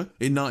 Georgia,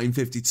 in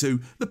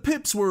 1952, the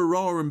Pips were a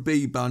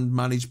R&B band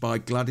managed by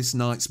Gladys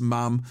Knight's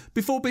mum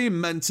before being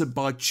mentored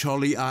by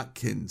Charlie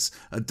Atkins,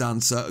 a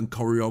dancer and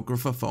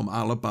choreographer from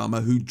Alabama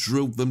who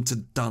drilled them to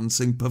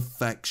dancing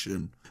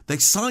perfection. They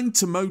signed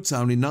to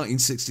Motown in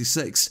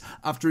 1966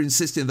 after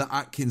insisting that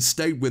Atkins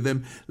stayed with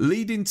him,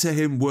 leading to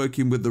him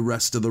working with the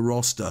rest of the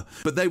roster.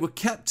 But they were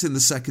kept in the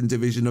second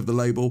division of the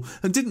label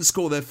and didn't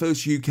score their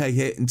first UK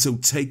hit until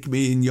Take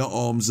Me in Your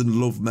Arms and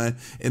Love Me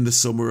in the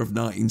summer of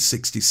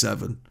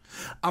 1967.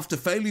 After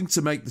failing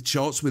to make the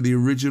charts with the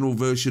original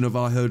version of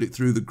I Heard It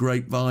Through the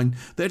Grapevine,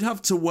 they'd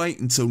have to wait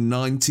until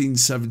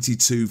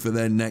 1972 for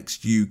their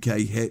next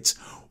UK hit,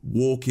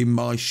 Walk in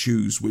My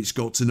Shoes, which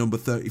got to number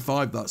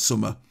 35 that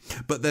summer.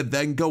 But they'd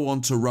then go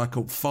on to rack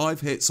up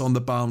 5 hits on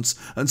the bounce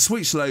and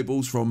switch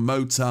labels from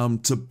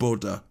Motown to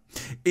Buddha.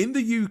 In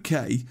the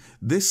UK,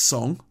 this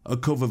song, a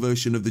cover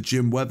version of the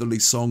Jim Weatherly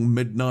song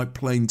Midnight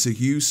Plane to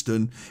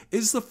Houston,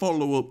 is the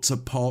follow-up to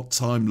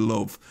Part-Time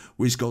Love,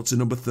 which got to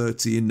number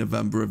 30 in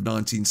November of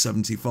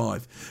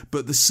 1975.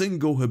 But the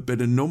single had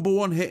been a number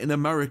 1 hit in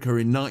America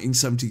in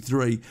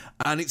 1973,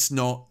 and it's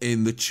not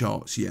in the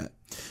charts yet.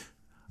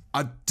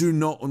 I do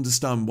not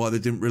understand why they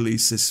didn't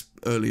release this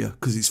earlier,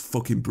 because it's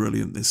fucking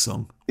brilliant, this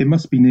song. It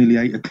must be nearly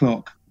 8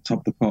 o'clock,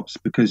 Top the Pops,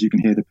 because you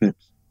can hear the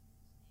Pips.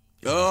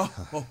 No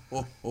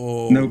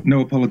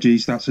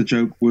apologies, that's a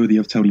joke worthy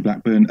of Tony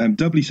Blackburn.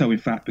 Doubly so, in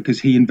fact, because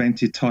he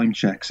invented time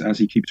checks, as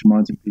he keeps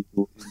reminding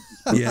people.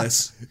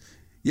 Yes.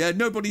 Yeah,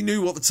 nobody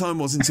knew what the time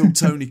was until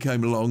Tony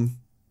came along.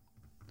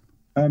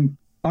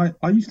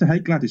 I used to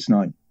hate Gladys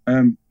Knight.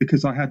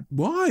 Because I had...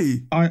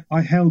 Why?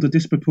 I held a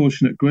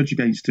disproportionate grudge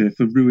against her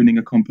for ruining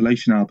a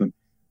compilation album.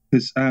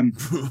 Because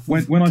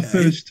when I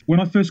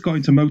first got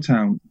into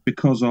Motown,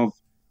 because of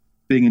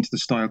being into the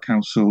Style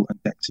Council and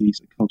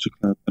Dexys and Culture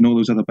Club and all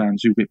those other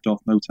bands who ripped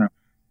off Motown,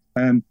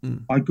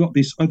 I got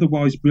this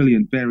otherwise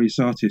brilliant Various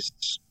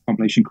Artists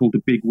compilation called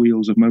The Big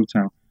Wheels of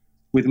Motown,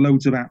 with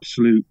loads of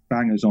absolute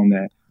bangers on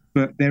there.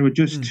 But there were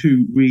just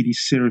 2 really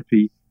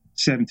syrupy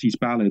 70s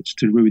ballads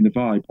to ruin the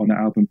vibe on that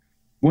album.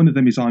 One of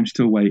them is I'm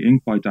Still Waiting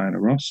by Diana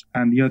Ross,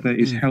 and the other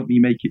is Help Me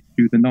Make It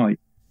Through the Night,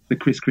 the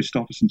Chris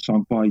Christopherson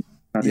song by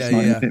Gladys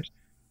Knight and the Pips.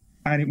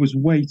 And it was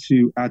way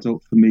too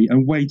adult for me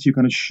and way too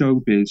kind of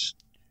showbiz,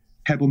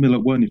 Pebble Mill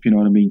at 1, if you know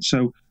what I mean.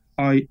 So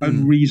I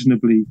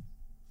unreasonably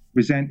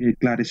resented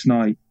Gladys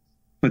Knight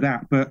for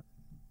that. But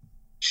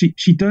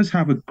she does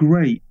have a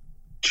great,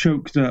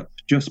 choked up,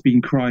 just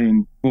been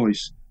crying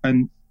voice.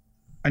 And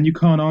you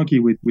can't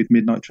argue with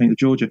Midnight Train to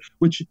Georgia,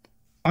 which...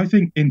 I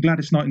think in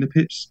Gladys Knight and the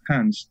Pips'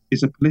 hands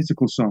is a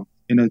political song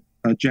in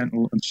a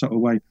gentle and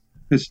subtle way.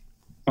 It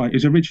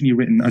was originally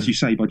written, as you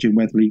say, by Jim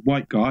Weatherly,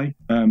 white guy,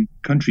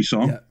 country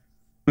song.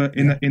 But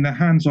in the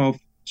hands of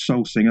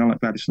soul singer like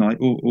Gladys Knight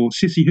or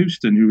Cissy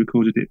Houston, who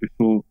recorded it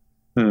before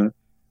her,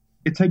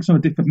 it takes on a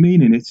different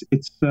meaning.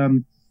 It's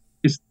sung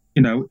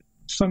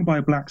by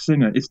a black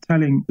singer. It's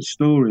telling a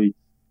story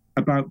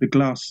about the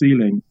glass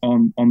ceiling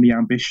on the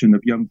ambition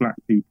of young black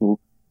people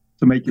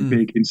to make it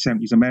big in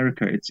 70s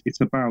America.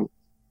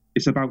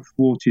 It's about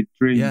thwarted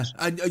dreams. Yeah,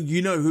 and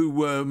you know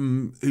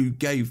who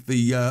gave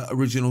the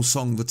original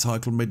song the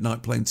title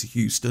Midnight Plane to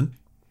Houston?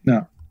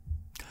 No.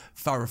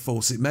 Farrah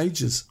Fawcett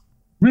Majors.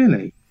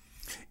 Really?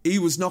 He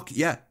was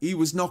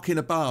knocking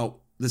about,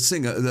 the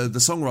singer, the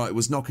songwriter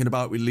was knocking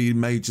about with Lee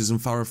Majors and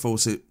Farrah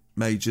Fawcett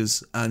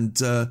Majors, and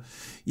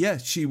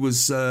she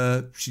just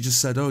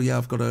said,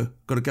 I've got to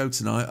go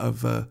tonight.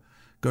 I've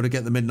got to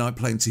get the Midnight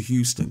Plane to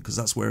Houston, because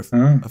that's where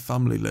a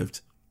family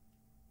lived.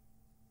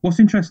 What's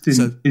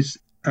interesting is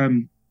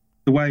the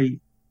way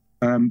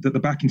that the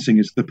backing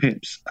singers, the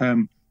Pips,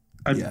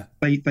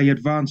 they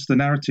advance the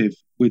narrative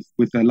with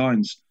their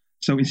lines.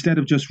 So instead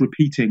of just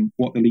repeating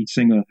what the lead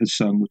singer has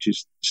sung, which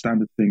is the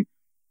standard thing,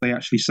 they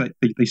actually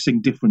they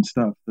sing different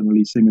stuff than the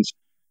lead singers,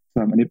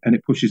 and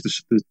it pushes the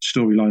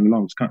storyline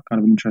along. It's kind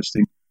of an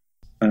interesting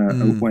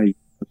way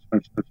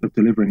of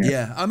delivering it.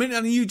 Yeah, I mean,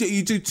 and you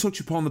do touch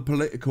upon the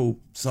political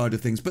side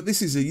of things, but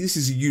this is a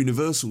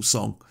universal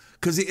song,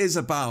 because it is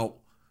about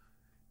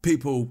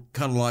people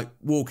kind of like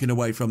walking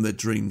away from their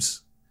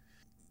dreams,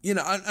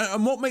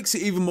 and what makes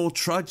it even more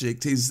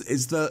tragic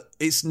is that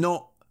it's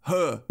not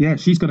her. Yeah,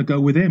 she's going to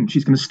go with him.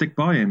 She's going to stick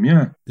by him.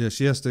 Yeah,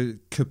 she has to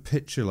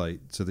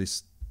capitulate to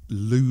this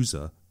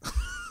loser,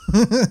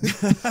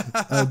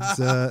 and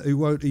who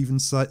won't even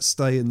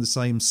stay in the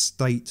same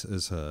state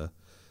as her,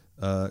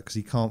 because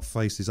he can't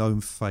face his own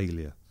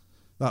failure.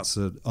 That's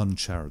an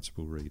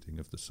uncharitable reading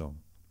of the song,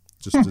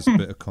 just as a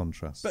bit of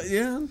contrast. But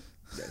yeah.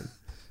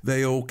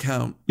 They all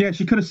count. Yeah,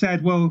 she could have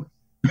said,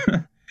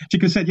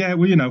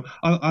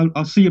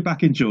 I'll see you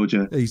back in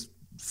Georgia. He's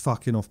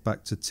fucking off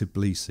back to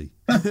Tbilisi.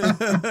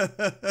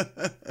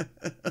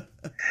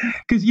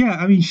 Because,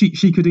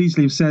 she could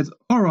easily have said,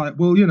 all right,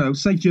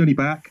 safe journey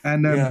back,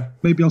 and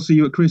maybe I'll see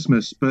you at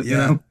Christmas. But,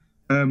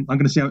 I'm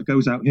going to see how it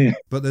goes out here.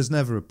 But there's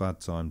never a bad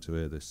time to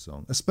hear this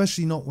song,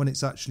 especially not when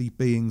it's actually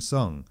being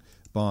sung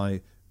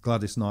by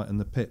Gladys Knight and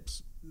the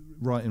Pips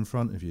right in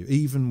front of you,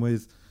 even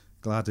with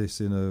Gladys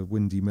in a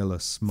Windy Miller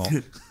smock.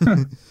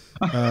 And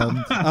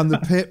the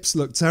Pips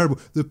look terrible.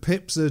 The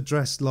Pips are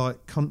dressed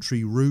like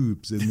country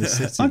rubes in the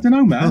city. I don't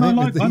know, man. I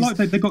like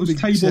they've got those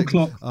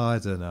tablecloth. I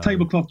don't know.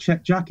 Tablecloth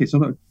check jackets. I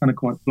thought kind of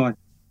quite fly.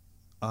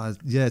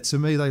 Yeah, to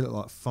me they look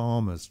like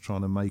farmers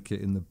trying to make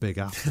it in the Big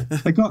Apple.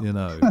 They got, you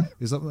know,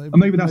 is that,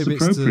 maybe that's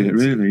appropriate,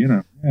 really. You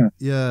know,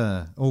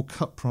 yeah, or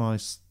cut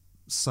price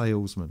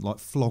salesmen like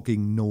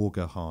flogging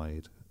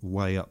Naugahyde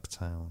way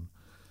uptown.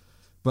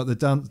 But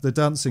the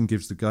dancing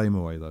gives the game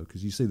away though,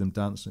 because you see them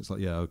dancing, it's like,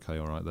 yeah, okay,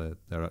 all right,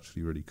 they're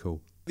actually really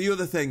cool. The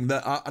other thing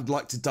that I'd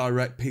like to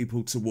direct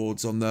people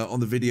towards on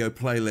the video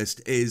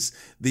playlist is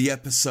the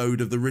episode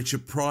of the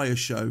Richard Pryor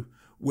Show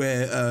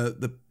where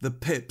the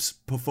Pips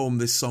perform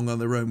this song on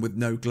their own with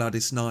no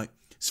Gladys Knight.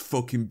 It's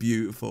fucking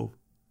beautiful.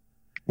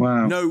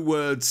 Wow. No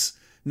words,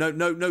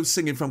 no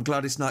singing from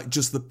Gladys Knight,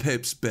 just the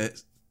Pips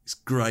bit. It's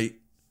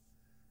great.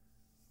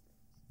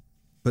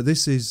 But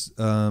this is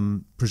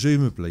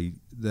presumably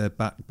they're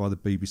backed by the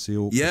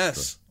BBC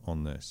Orchestra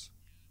on this.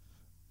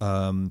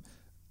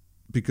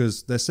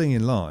 Because they're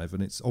singing live,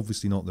 and it's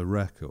obviously not the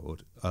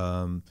record,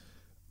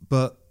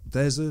 but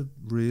there's a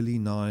really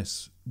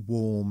nice,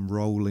 warm,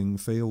 rolling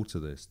feel to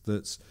this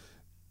that's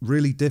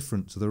really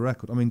different to the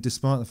record. I mean,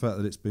 despite the fact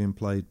that it's being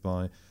played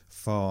by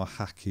far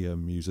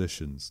hackier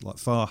musicians, like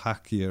far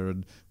hackier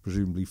and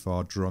presumably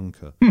far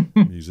drunker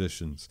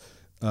musicians,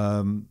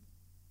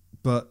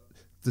 but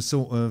the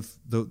sort of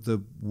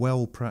the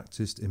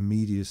well-practiced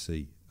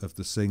immediacy of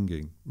the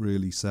singing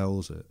really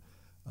sells it.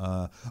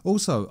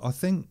 Also, I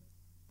think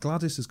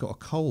Gladys has got a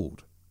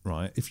cold,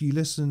 right? If you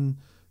listen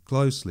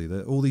closely, there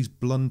are all these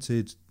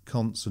blunted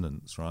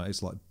consonants, right?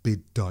 It's like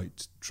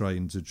bid-dite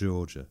train to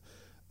Georgia.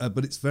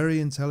 But it's very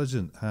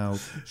intelligent how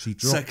she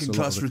drops second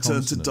class a lot of the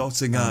return to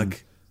consonants.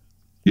 Dottingag.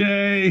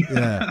 Yay!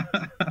 Yeah.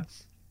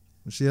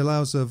 She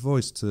allows her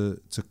voice to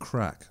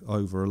crack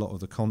over a lot of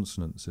the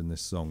consonants in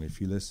this song.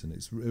 If you listen,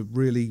 it's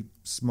really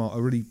smart.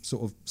 A really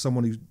sort of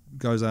someone who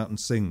goes out and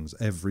sings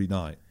every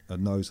night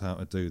and knows how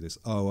to do this.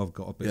 Oh, I've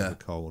got a bit of a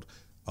cold.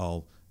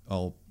 I'll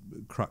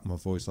crack my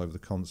voice over the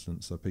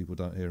consonants so people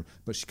don't hear them.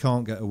 But she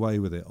can't get away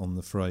with it on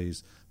the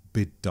phrase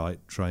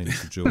 "bid-dite train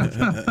to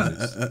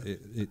Georgia."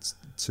 it's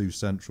too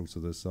central to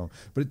the song,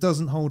 but it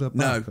doesn't hold her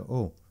back at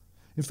all.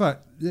 In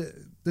fact,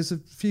 there's a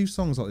few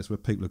songs like this where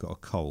people have got a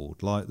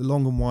cold, like The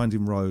Long and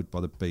Winding Road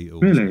by the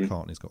Beatles. Really?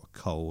 McCartney's got a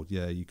cold.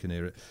 Yeah, you can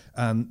hear it.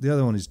 And the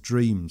other one is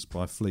Dreams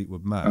by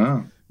Fleetwood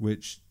Mac,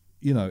 which,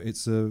 you know,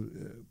 it's a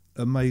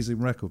amazing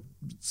record.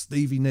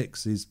 Stevie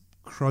Nicks is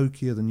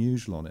croakier than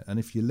usual on it, and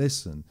if you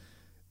listen,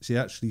 she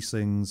actually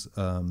sings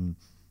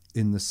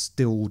in the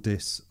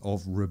stillness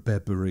of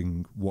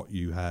remembering what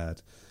you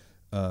had.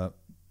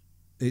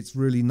 It's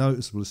really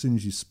noticeable as soon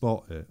as you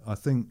spot it. I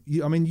think,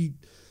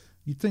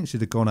 you'd think she'd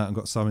have gone out and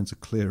got something to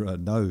clear her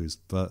nose,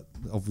 but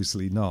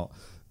obviously not.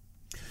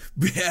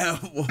 Yeah,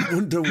 I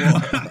wonder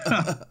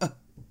what.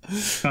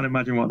 Can't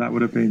imagine what that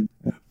would have been.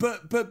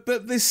 But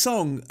this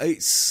song, it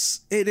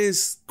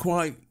is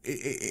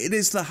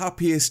the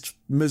happiest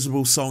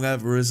miserable song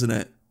ever, isn't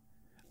it?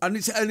 And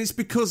it's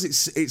because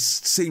it's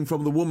seen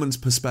from the woman's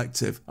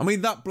perspective. I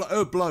mean,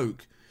 her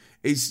bloke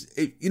is,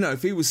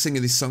 if he was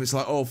singing this song, it's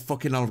like, oh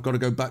fucking hell, I've got to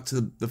go back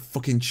to the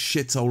fucking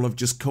shithole I've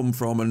just come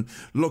from and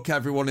look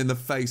everyone in the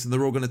face, and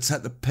they're all going to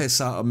take the piss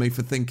out of me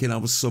for thinking I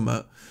was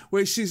summat.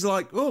 Where she's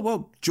like, oh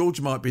well,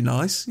 George might be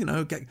nice,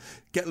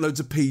 get loads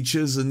of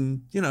peaches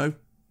and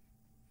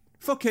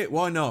fuck it,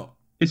 why not?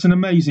 It's an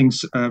amazing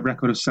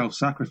record of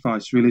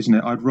self-sacrifice, really, isn't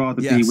it? I'd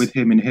rather be with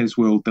him in his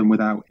world than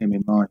without him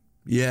in mine.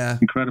 Yeah.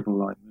 Incredible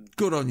line.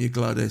 Good on you,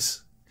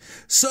 Gladys.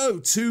 So,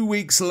 2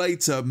 weeks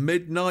later,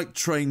 Midnight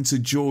Train to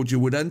Georgia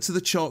would enter the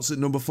charts at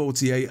number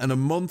 48 and a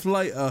month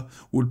later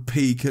would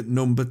peak at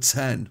number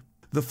 10.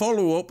 The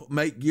follow-up,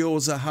 Make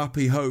Yours a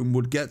Happy Home,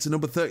 would get to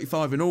number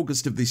 35 in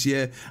August of this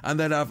year and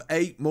then have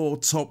 8 more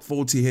top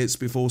 40 hits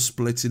before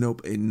splitting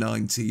up in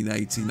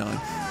 1989.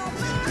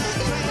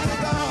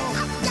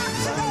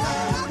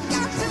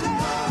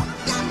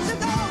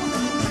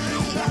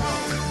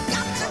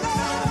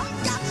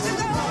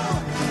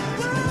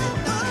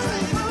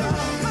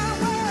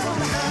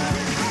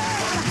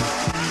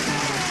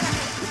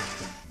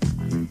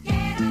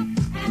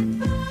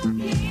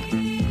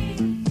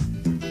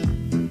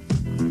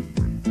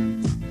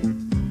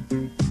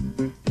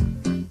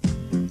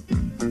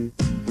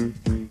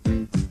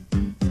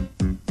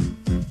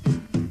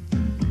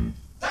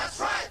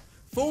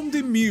 Formed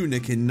in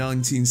Munich in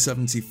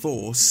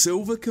 1974,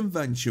 Silver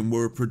Convention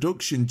were a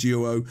production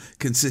duo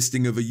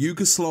consisting of a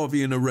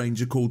Yugoslavian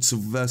arranger called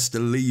Sylvester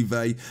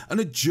Levay and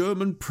a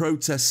German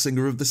protest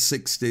singer of the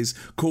 60s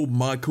called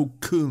Michael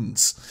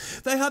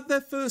Kunz. They had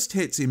their first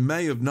hit in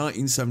May of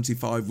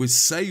 1975 with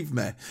Save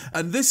Me,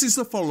 and this is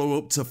the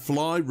follow-up to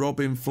Fly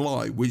Robin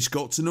Fly, which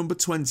got to number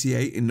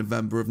 28 in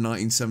November of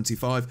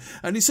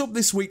 1975, and it's up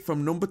this week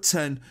from number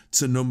 10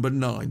 to number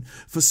 9.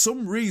 For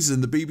some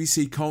reason, the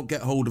BBC can't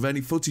get hold of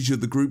any footage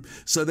of the group,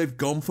 so they've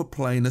gone for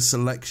playing a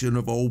selection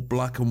of old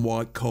black and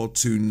white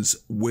cartoons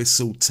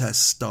whistle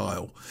test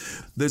style.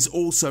 There's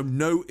also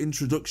no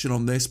introduction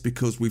on this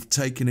because we've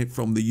taken it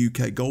from the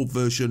UK Gold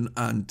version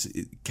and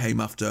it came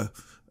after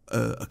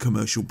a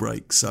commercial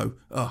break, so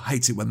I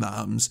hate it when that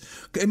happens.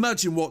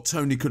 Imagine what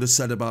Tony could have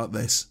said about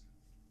this.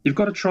 You've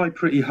got to try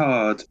pretty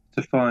hard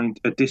to find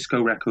a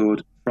disco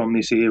record from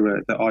this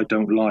era that I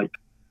don't like,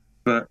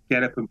 but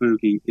Get Up and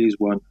Boogie is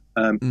one.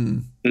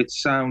 It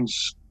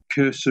sounds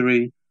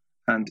cursory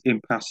and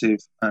impassive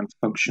and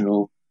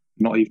functional,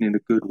 not even in a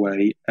good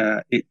way.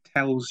 It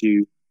tells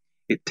you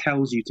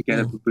to get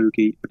up and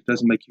boogie, but it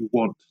doesn't make you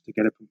want to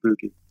get up and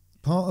boogie.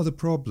 Part of the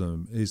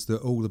problem is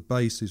that all the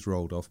bass is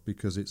rolled off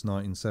because it's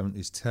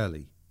 1970s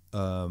telly.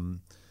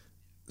 And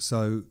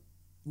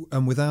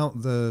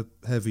without the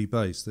heavy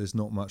bass, there's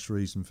not much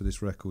reason for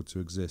this record to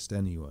exist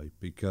anyway,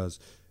 because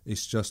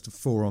it's just a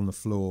 4 on the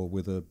floor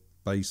with a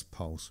bass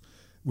pulse,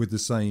 with the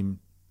same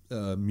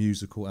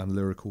musical and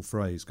lyrical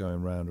phrase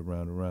going round and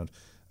round and round.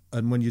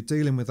 And when you're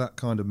dealing with that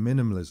kind of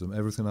minimalism,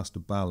 everything has to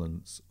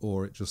balance,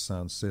 or it just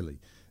sounds silly.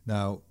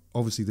 Now,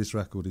 obviously, this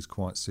record is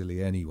quite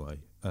silly anyway,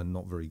 and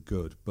not very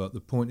good. But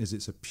the point is,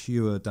 it's a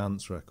pure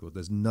dance record.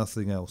 There's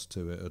nothing else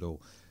to it at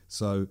all.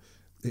 So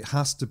it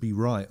has to be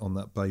right on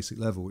that basic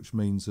level, which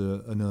means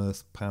an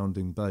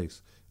earth-pounding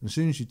bass. And as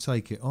soon as you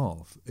take it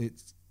off,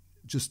 it's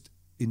just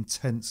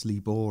intensely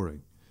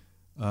boring.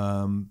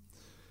 And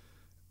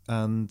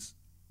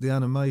the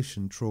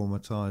animation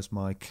traumatised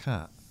my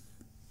cat.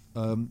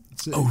 Oh,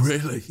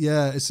 really?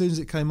 Yeah, as soon as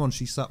it came on,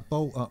 she sat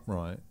bolt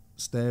upright,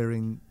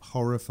 staring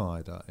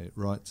horrified at it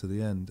right to the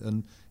end.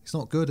 And it's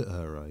not good at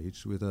her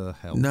age with her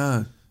health.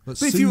 No.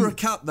 But if you were a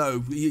cat,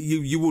 though,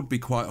 you would be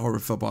quite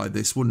horrified by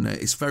this, wouldn't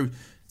it? It's very...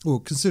 Well,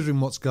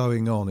 considering what's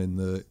going on in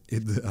the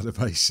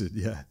animation,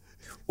 yeah.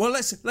 Well,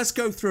 let's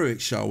go through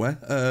it, shall we?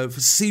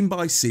 Scene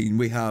by scene,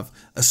 we have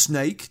a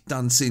snake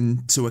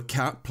dancing to a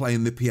cat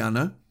playing the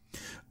piano.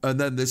 And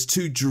then there's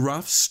 2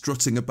 giraffes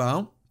strutting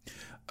about.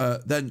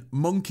 Then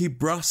monkey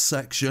brass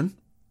section.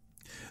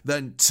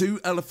 Then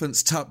 2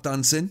 elephants tap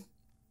dancing.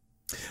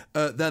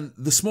 Then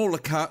the smaller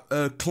cat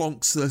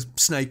clonks the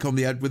snake on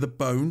the head with a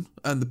bone,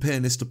 and the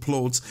pianist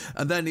applauds.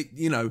 And then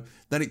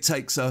it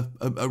takes a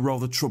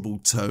rather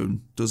troubled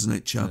tone, doesn't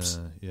it, chaps?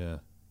 Yeah.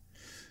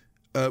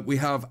 We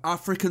have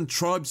African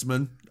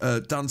tribesmen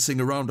dancing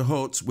around a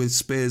hut with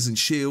spears and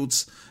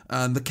shields,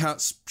 and the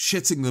cats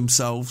shitting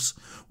themselves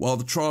while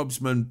the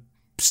tribesmen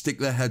stick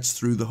their heads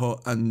through the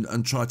hut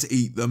and try to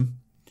eat them.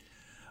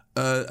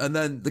 And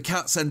then the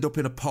cats end up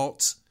in a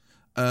pot.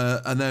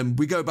 And then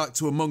we go back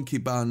to a monkey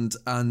band,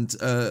 and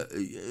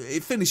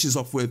it finishes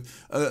off with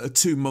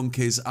 2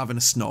 monkeys having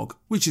a snog,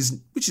 which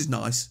is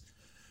nice.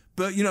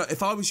 But,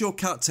 if I was your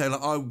cat, Taylor,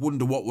 I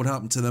wonder what would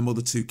happen to them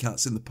other 2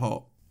 cats in the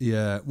pot.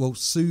 Yeah, well,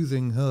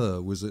 soothing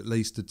her was at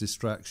least a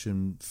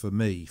distraction for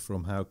me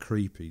from how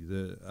creepy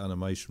the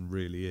animation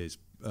really is.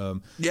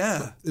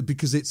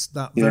 Because it's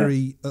that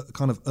very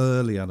kind of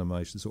early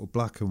animation, sort of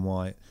black and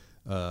white,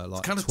 like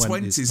it's kind of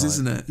 20s,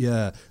 isn't it?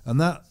 Yeah,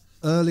 and that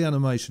early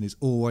animation is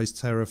always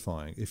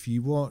terrifying. If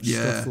you watch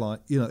stuff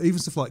like, even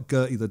stuff like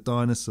Gertie the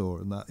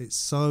Dinosaur and that, it's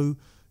so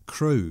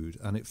crude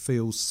and it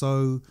feels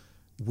so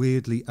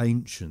weirdly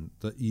ancient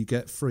that you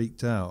get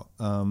freaked out.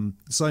 The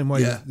same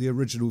way the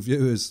original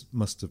viewers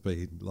must have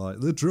been,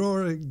 like, the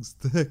drawings,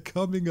 they're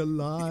coming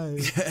alive.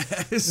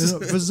 Yes.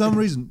 For some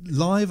reason,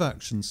 live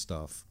action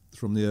stuff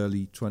from the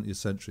early 20th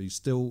century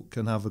still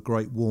can have a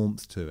great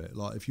warmth to it.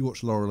 Like, if you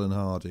watch Laurel and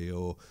Hardy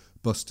or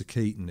Buster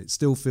Keaton, it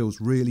still feels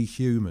really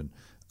human.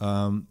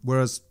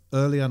 Whereas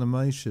early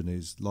animation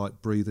is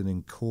like breathing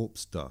in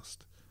corpse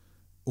dust.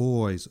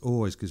 Always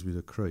gives me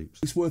the creeps.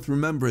 It's worth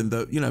remembering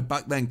that,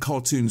 back then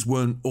cartoons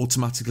weren't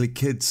automatically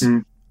kids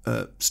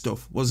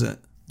stuff, was it?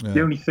 Yeah.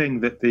 The only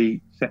thing that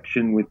the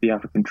section with the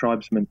African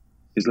tribesmen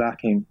is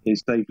lacking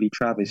is Dave Lee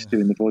Travis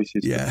doing the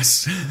voices.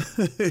 Yes.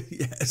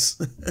 Yes.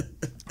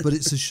 But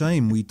it's a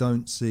shame we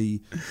don't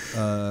see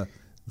the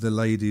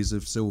ladies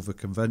of Silver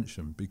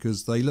Convention,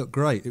 because they look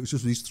great. It was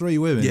just these 3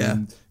 women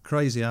in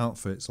crazy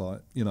outfits,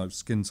 like,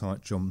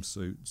 skin-tight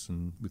jumpsuits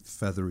and with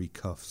feathery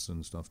cuffs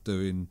and stuff,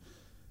 doing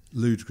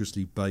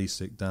ludicrously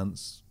basic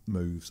dance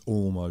moves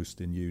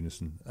almost in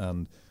unison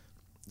and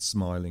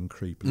smiling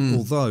creepily.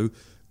 Although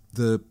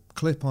the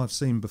clip I've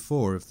seen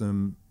before of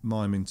them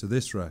miming to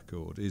this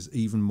record is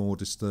even more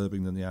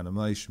disturbing than the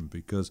animation,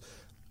 because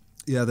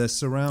they're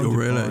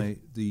surrounded by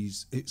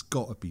these, it's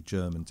got to be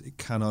German, it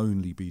can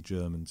only be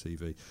German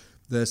TV.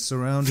 They're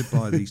surrounded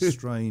by these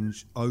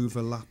strange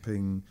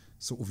overlapping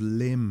sort of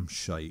limb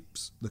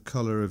shapes, the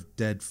colour of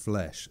dead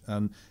flesh,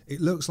 and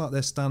it looks like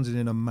they're standing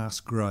in a mass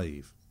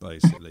grave,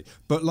 basically.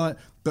 but like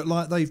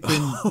they've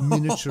been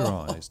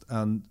miniaturised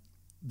and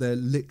they're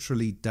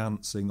literally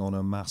dancing on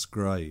a mass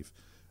grave.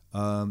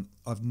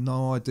 I've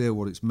no idea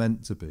what it's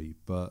meant to be,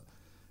 but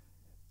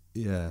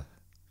yeah.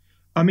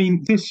 I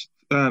mean, this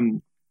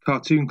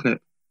cartoon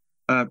clip,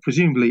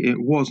 presumably it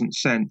wasn't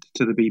sent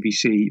to the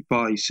BBC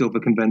by Silver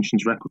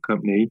Convention's record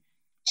company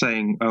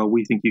saying, "Oh,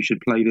 we think you should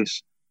play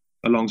this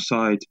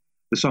alongside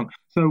the song."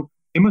 So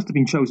it must have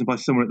been chosen by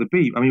someone at the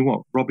Beat. I mean,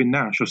 what, Robin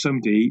Nash or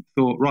somebody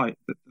thought, right,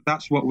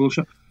 that's what we'll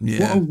show.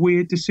 Yeah. What a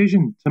weird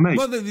decision to make.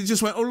 Well, they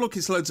just went, oh, look,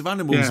 it's loads of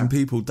animals and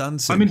people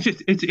dancing. I mean,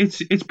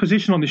 its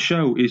position on the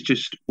show is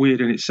just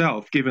weird in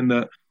itself, given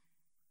that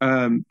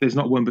there's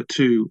not one but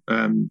 2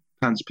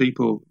 Pants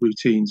People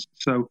routines.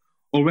 So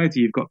already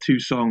you've got 2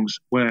 songs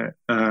where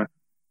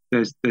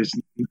there's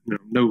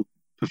no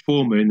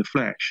performer in the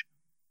flesh.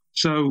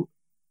 So,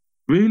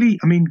 really,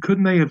 I mean,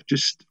 couldn't they have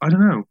just? I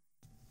don't know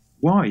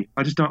why.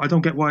 I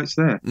don't get why it's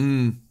there.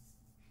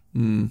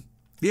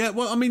 Yeah,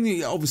 well, I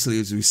mean, obviously,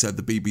 as we said,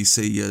 the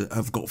BBC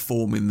have got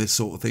form in this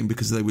sort of thing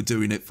because they were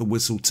doing it for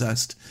Whistle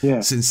Test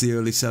since the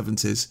early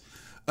 70s.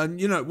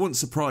 And, you know, it wouldn't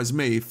surprise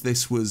me if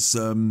this was,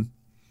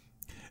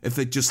 if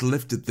they just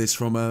lifted this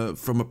from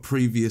a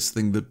previous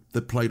thing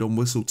that played on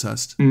Whistle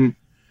Test. There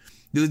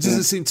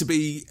doesn't seem to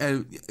be,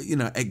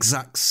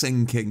 exact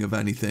syncing of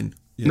anything.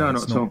 Yeah, no,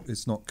 not at all.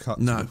 It's not cut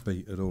to the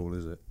beat at all,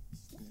 is it?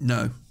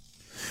 No.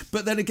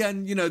 But then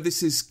again, you know,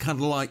 this is kind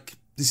of like,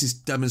 this is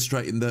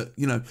demonstrating that,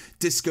 you know,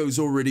 disco's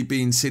already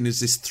being seen as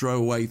this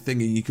throwaway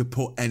thing and you could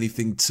put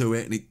anything to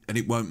it and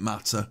it won't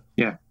matter.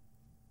 Yeah.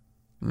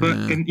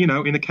 But, in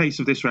the case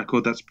of this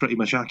record, that's pretty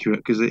much accurate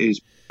because it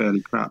is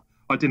fairly crap.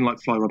 I didn't like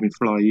Fly Robin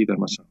Fly either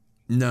myself.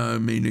 No,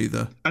 me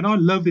neither. And I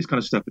love this kind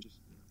of stuff.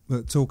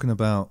 But talking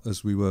about,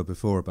 as we were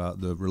before,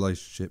 about the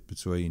relationship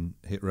between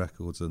hit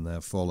records and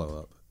their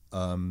follow-up,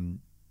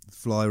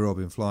 Fly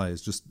Robin Fly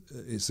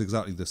it's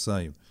exactly the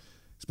same.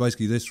 It's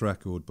basically this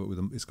record, but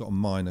it's got a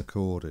minor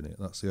chord in it.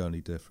 That's the only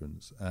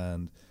difference.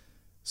 And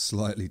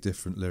slightly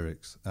different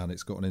lyrics. And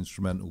it's got an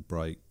instrumental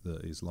break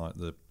that is like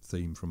the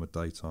theme from a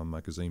daytime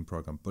magazine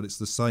program. But it's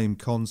the same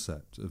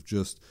concept of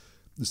just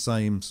the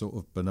same sort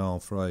of banal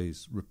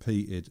phrase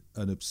repeated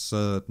an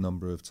absurd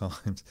number of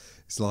times.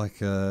 It's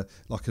like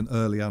an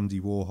early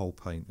Andy Warhol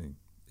painting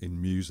in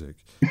music.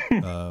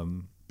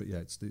 But yeah,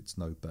 it's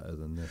no better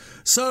than this.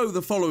 So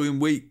the following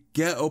week,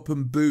 Get Up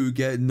and Boo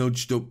get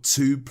nudged up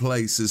 2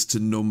 places to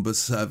number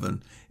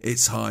 7,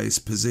 its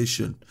highest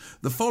position.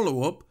 The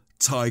follow-up,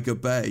 Tiger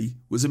Bay,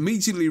 was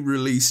immediately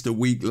released a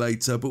week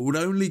later but would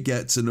only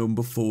get to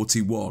number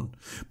 41.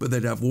 But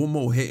they'd have one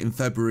more hit in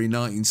February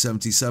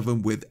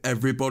 1977 with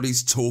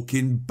Everybody's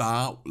Talking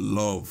 'Bout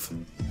Love.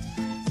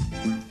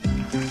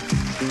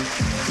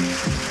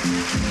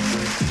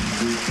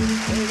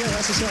 There you go,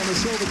 that's the song of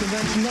Silver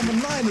Convention number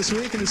 9 this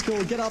week, and it's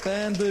called Get Up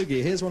and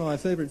Boogie. Here's one of my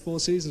favourite Four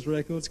Seasons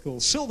records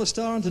called Silver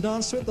Star, and to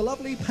dance to it, the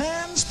lovely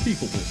Pan's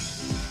People Ball.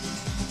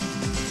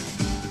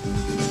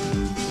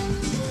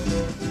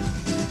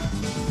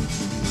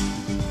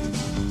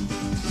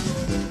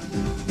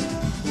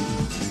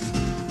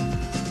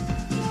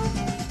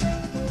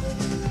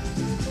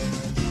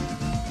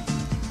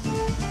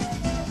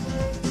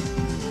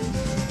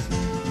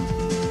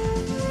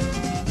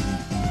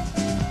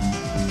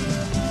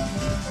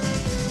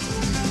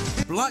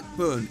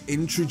 Blackburn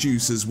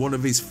introduces one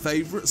of his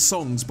favourite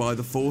songs by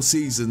the Four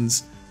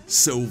Seasons,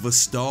 Silver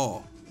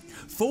Star.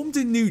 Formed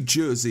in New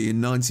Jersey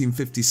in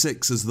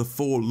 1956 as the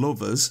Four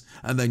Lovers,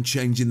 and then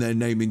changing their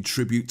name in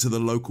tribute to the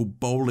local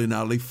bowling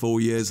alley 4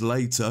 years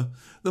later,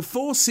 the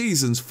Four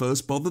Seasons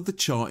first bothered the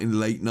chart in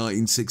late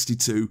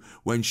 1962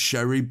 when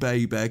Sherry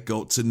Baby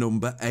got to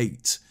number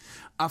 8.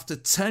 After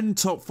 10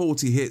 top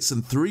 40 hits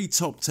and 3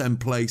 top 10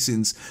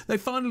 placings, they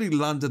finally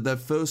landed their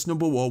first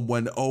number 1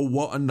 when Oh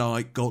What a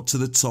Night got to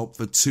the top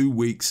for 2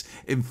 weeks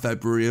in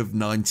February of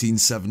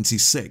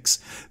 1976.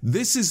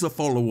 This is the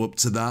follow-up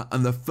to that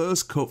and the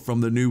first cut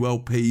from the new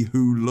LP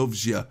Who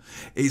Loves Ya.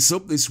 It's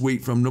up this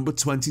week from number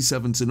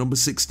 27 to number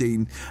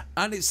 16,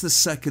 and it's the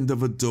second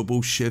of a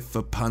double shift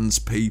for Pan's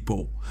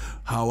People.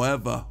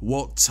 However,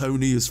 what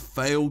Tony has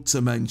failed to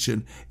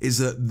mention is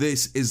that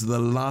this is the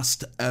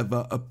last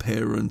ever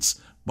appearance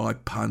by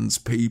Pan's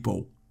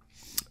People.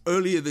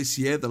 Earlier this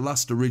year, the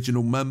last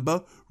original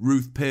member,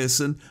 Ruth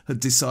Pearson, had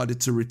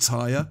decided to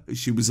retire as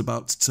she was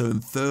about to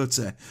turn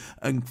 30,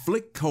 and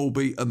Flick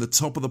Colby and the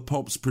Top of the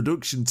Pops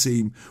production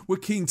team were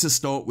keen to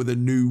start with a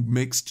new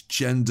mixed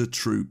gender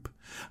troupe.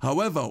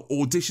 However,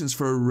 auditions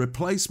for a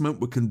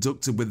replacement were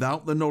conducted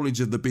without the knowledge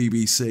of the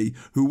BBC,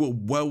 who were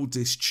well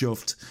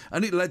dischuffed,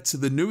 and it led to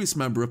the newest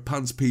member of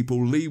Pan's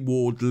People, Lee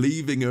Ward,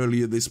 leaving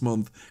earlier this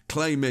month,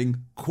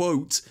 claiming,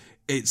 quote,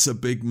 "It's a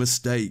big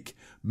mistake.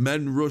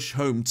 Men rush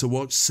home to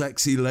watch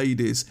sexy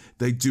ladies.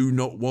 They do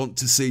not want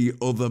to see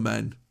other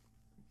men."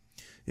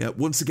 Yeah,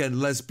 once again,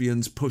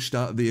 lesbians pushed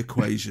out of the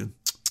equation.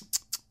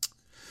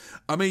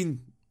 I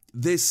mean,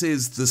 this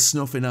is the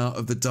snuffing out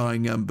of the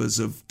dying embers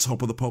of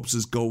Top of the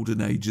Pops' golden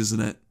age, isn't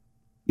it?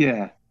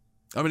 Yeah.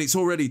 I mean, it's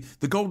already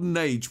the golden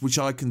age, which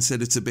I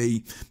consider to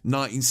be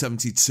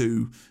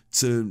 1972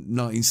 to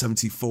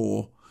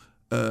 1974.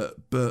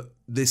 But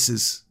this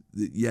is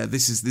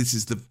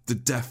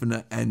the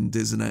definite end,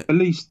 isn't it?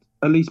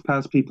 At least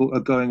Pan's People are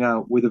going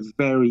out with a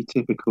very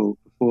typical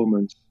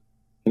performance.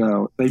 You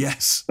know,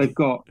 they've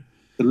got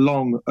the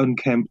long,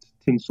 unkempt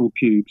tinsel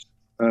pubes.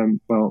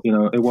 Well, you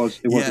know, it was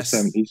the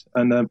 70s,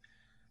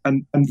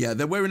 and yeah,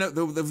 they're wearing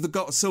they've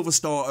got a silver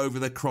star over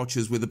their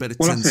crotches with a bit of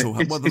well, tinsel.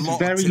 It's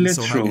very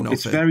literal.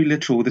 It's very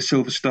literal with the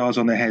silver stars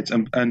on their heads,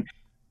 and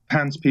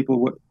Pan's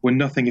People were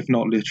nothing if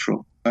not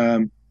literal.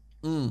 One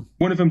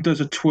of them does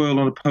a twirl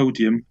on a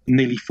podium,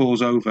 nearly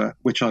falls over,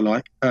 which I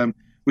like,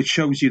 which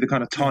shows you the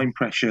kind of time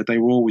pressure they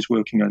were always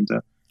working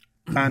under.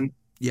 And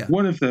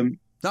one of them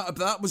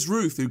That was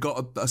Ruth who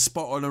got a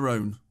spot on her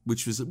own,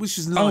 which was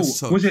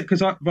nice. Oh, was it?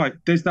 Because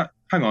there's that.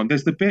 Hang on,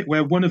 there's the bit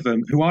where one of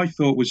them, who I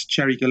thought was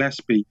Cherry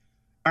Gillespie,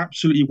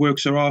 absolutely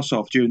works her arse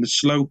off during the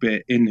slow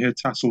bit in her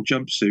tassel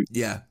jumpsuit.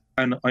 Yeah,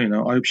 and I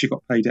hope she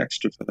got paid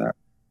extra for that.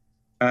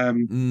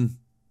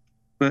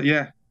 But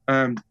yeah,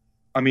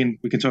 I mean,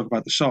 we can talk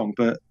about the song,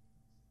 but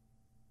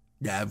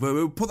yeah,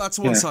 we'll put that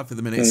to one side for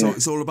the minute. So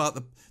it's all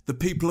about the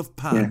people of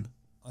Pan.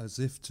 Yeah. As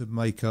if to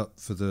make up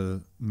for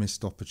the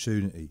missed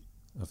opportunity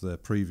of their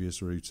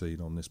previous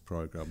routine on this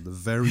programme, the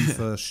very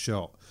first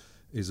shot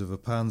is of a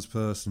Pans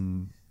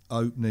person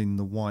opening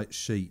the white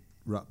sheet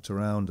wrapped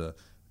around her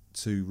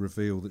to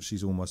reveal that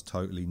she's almost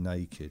totally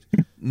naked,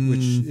 which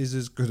is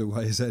as good a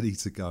way as any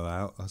to go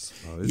out, I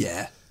suppose.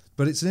 Yeah.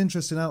 But it's an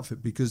interesting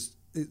outfit because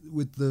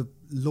with the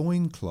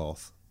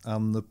loincloth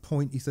and the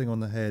pointy thing on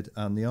the head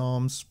and the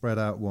arms spread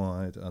out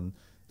wide and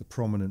the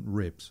prominent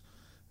ribs,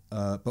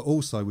 but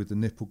also with the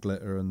nipple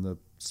glitter and the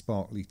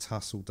sparkly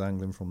tassel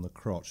dangling from the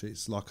crotch,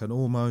 it's like an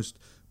almost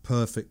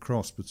perfect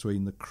cross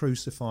between the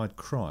crucified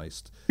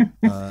Christ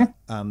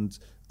and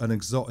an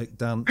exotic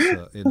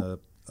dancer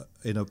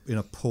in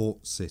a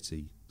port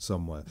city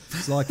somewhere.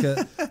 It's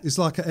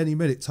like at any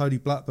minute Tony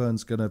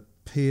Blackburn's going to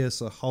pierce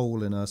a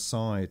hole in her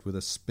side with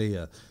a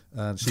spear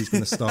and she's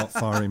going to start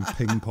firing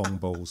ping pong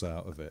balls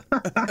out of it.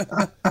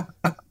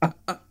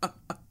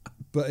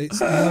 But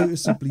it's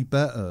noticeably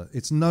better.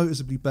 It's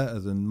noticeably better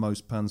than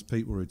most Pans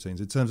People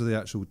routines in terms of the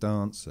actual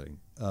dancing.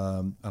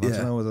 And I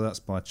don't know whether that's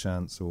by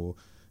chance or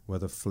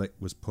whether Flick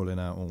was pulling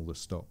out all the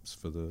stops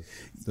for the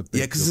big.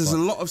 Yeah, because there's a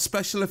lot of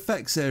special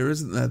effects here,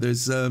 isn't there?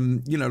 There's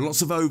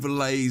lots of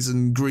overlays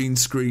and green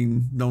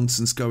screen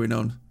nonsense going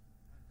on.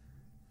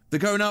 They're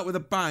going out with a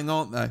bang,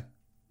 aren't they?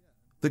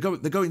 They're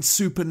going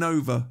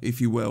supernova,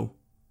 if you will.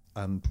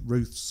 And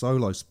Ruth's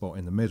solo spot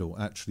in the middle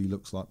actually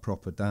looks like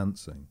proper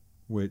dancing.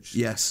 Which,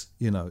 yes,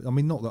 I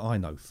mean, not that I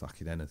know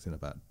fucking anything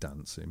about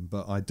dancing,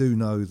 but I do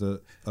know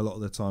that a lot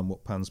of the time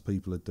what Pans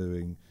People are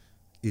doing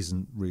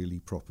isn't really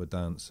proper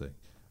dancing.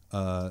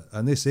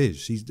 And this is.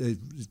 She's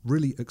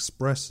really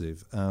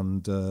expressive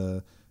and,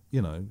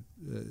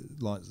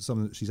 like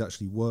something that she's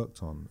actually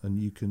worked on. And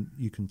you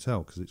can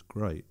tell because it's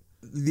great.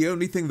 The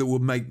only thing that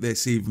would make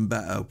this even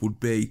better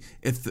would be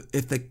if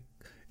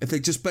they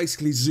just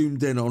basically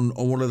zoomed in on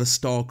one of the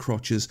star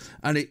crotches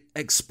and it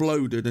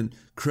exploded and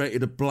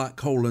created a black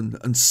hole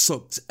and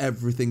sucked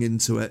everything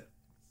into it.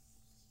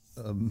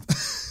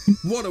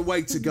 What a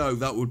way to go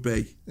that would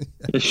be.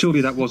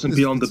 Surely that wasn't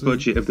beyond the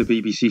budget of the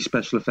BBC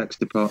special effects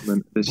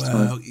department at this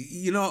time.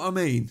 You know what I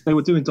mean? They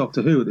were doing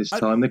Doctor Who at this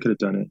time. They could have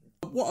done it.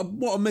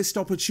 What a missed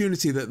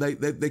opportunity that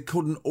they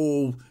couldn't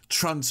all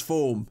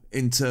transform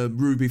into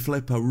Ruby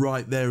Flipper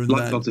right there and then.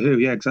 Like Doctor Who,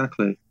 yeah,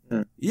 exactly.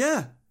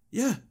 Yeah.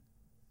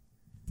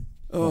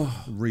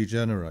 Oh,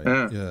 regenerate.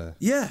 Yeah.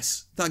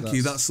 Yes. Thank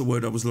you. That's the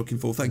word I was looking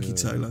for. Thank you,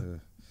 Taylor.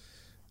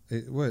 Yeah.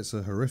 It's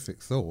a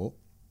horrific thought.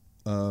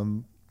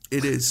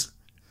 It is.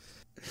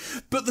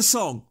 But the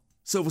song,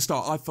 Silver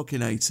Star, I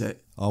fucking hate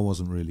it. I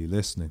wasn't really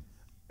listening.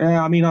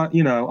 Yeah, I mean, I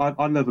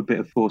love a bit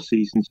of Four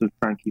Seasons of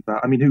Frankie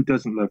Valli. I mean, who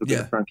doesn't love a bit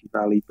of Frankie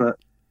Valli? But,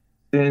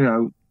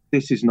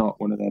 this is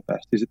not one of their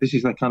best. This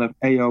is their kind of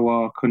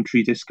AOR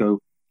country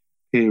disco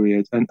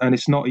period. And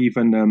it's not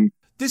even...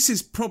 This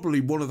is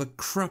probably one of the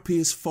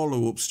crappiest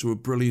follow-ups to a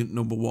brilliant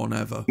number one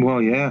ever.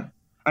 Well, yeah.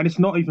 And it's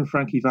not even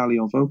Frankie Valli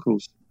on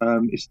vocals.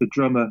 It's the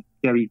drummer,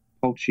 Gary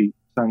Polchi,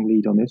 sang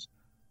lead on this.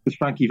 Because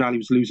Frankie Valli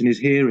was losing his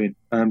hearing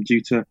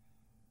due to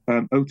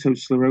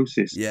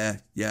otosclerosis.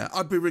 Yeah.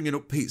 I'd be ringing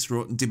up Pete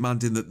Strut and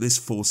demanding that this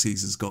Four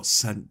Seasons got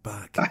sent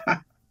back.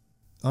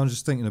 I'm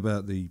just thinking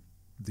about the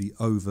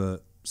over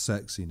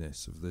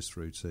sexiness of this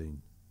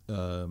routine.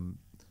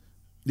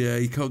 Yeah,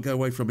 you can't go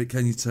away from it,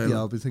 can you, Taylor?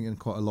 Yeah, I've been thinking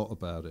quite a lot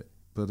about it.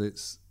 But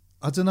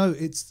I don't know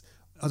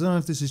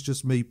if this is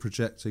just me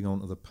projecting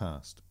onto the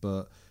past,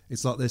 but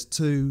it's like there's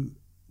two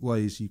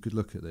ways you could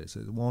look at this.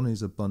 One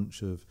is a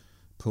bunch of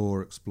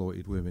poor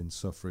exploited women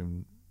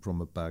suffering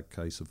from a bad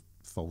case of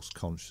false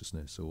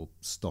consciousness or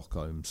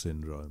Stockholm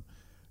syndrome,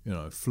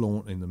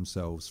 flaunting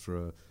themselves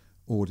for an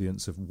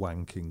audience of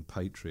wanking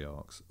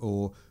patriarchs.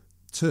 Or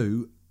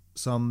two,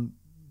 some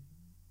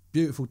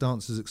beautiful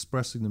dancers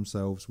expressing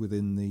themselves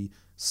within the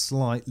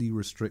slightly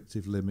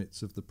restrictive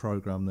limits of the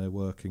programme they're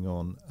working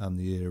on and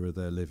the era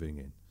they're living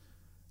in.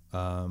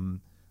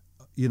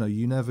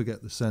 You never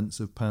get the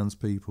sense of Pans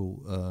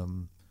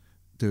People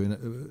doing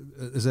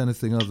it as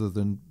anything other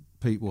than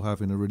people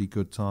having a really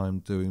good time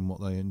doing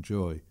what they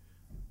enjoy,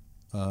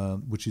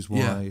 which is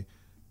why,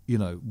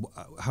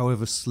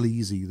 however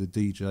sleazy the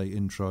DJ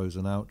intros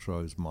and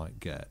outros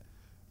might get,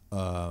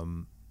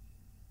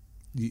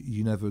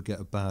 you never get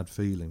a bad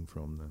feeling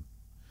from them.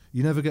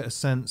 You never get a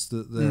sense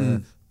that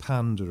they're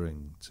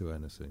pandering to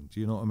anything. Do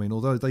you know what I mean?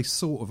 Although they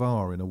sort of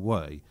are in a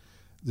way,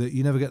 that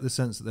you never get the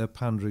sense that they're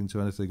pandering to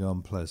anything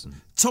unpleasant.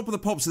 Top of the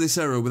Pops of this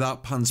era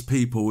without Pans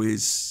People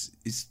is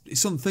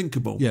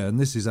unthinkable. Yeah, and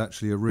this is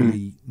actually a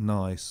really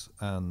nice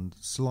and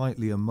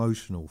slightly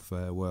emotional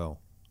farewell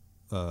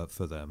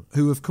for them,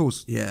 who, of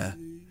course,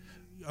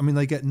 I mean,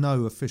 they get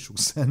no official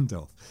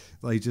send-off.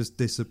 They just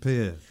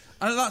disappear.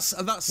 And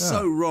that's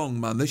so wrong,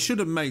 man. They should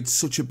have made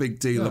such a big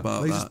deal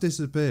about they that. They just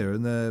disappear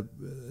and they're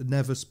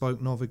never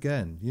spoken of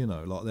again, you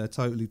know, like they're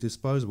totally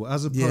disposable,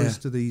 as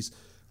opposed to these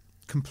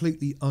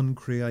completely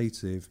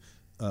uncreative,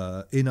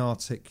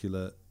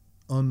 inarticulate,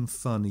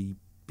 unfunny,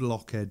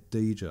 blockhead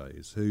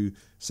DJs who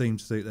seem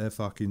to think they're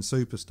fucking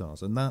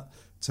superstars. And that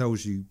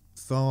tells you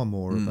far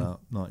more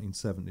about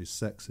 1970s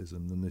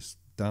sexism than this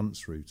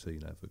dance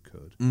routine ever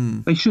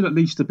could. They should at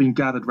least have been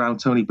gathered round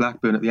Tony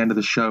Blackburn at the end of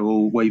the show,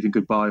 all waving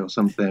goodbye or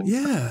something.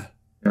 Yeah,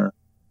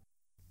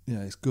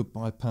 it's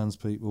goodbye, Pans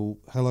people.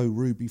 Hello,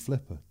 Ruby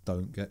Flipper.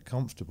 Don't get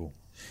comfortable.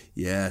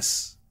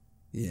 Yes.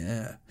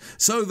 Yeah.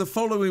 So the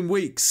following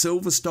week,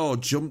 Silver Star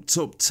jumped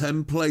up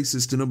 10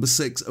 places to number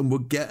 6 and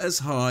would get as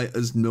high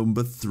as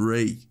number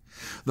 3.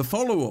 The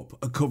follow-up,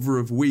 a cover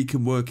of We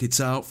Can Work It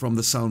Out from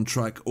the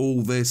soundtrack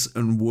All This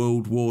and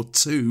World War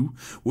II,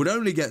 would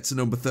only get to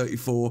number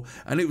 34,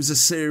 and it was a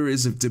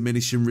series of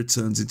diminishing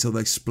returns until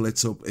they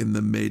split up in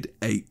the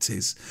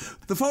mid-80s.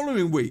 The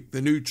following week,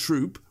 the new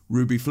troupe,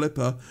 Ruby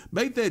Flipper,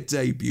 made their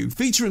debut,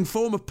 featuring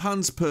former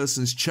Pans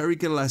persons Cherry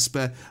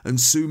Gillespie and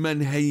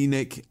Sumen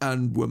Heinik,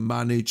 and were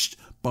managed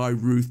by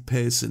Ruth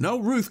Pearson. Oh,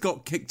 Ruth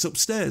got kicked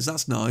upstairs.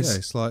 That's nice. Yeah,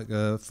 it's like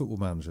a football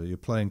manager. Your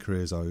playing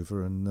career's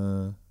over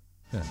and...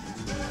 Yeah.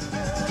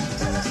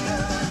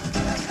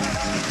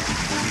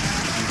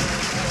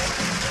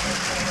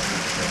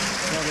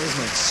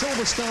 Isn't it?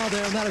 Silver Star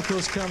there, and that of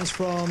course comes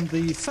from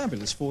the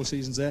fabulous Four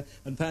Seasons there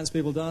and Pants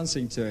People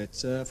dancing to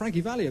it. Frankie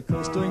Valli, of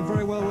course, doing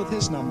very well with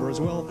his number as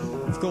well.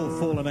 It's called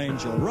Fallen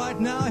Angel. Right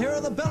now, here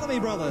are the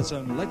Bellamy Brothers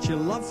and Let Your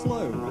Love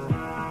Flow.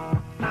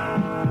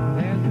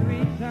 There's a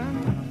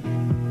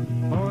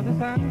reason for the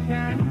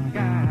sunshine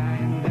sky,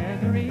 and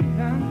there's a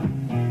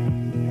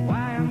reason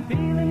why I'm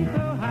feeling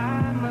so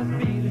high.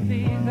 Must be the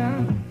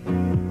season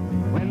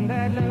when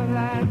that love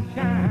light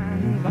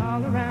shines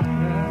all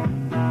around us.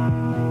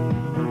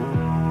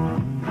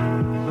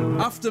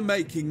 After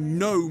making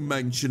no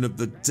mention of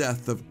the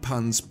death of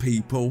Pan's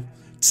people,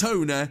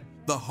 Tony,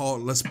 the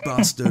heartless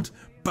bastard,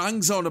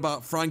 bangs on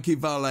about Frankie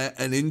Valli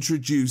and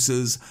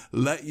introduces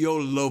Let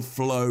Your Love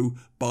Flow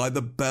by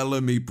the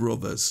Bellamy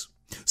Brothers.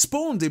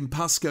 Spawned in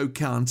Pasco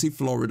County,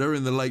 Florida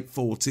in the late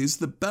 40s,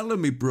 the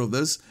Bellamy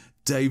Brothers,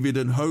 David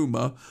and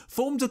Homer,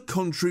 formed a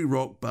country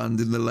rock band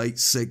in the late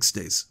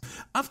 60s.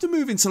 After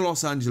moving to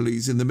Los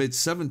Angeles in the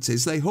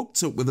mid-70s, they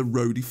hooked up with a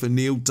roadie for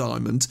Neil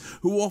Diamond,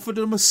 who offered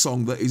them a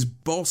song that his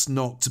boss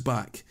knocked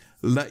back,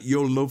 Let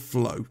Your Love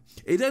Flow.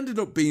 It ended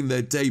up being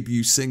their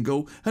debut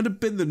single and had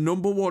been the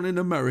number 1 in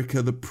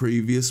America the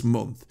previous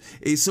month.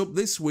 It's up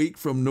this week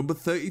from number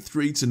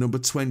 33 to number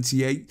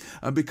 28,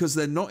 and because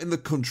they're not in the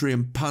country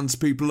and Pan's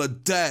people are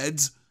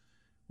dead,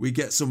 we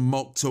get some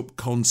mocked-up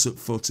concert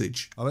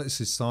footage. I bet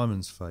this is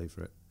Simon's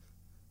favourite.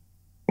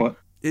 What?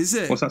 Is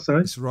it? What's that,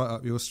 sorry? It's right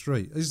up your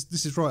street.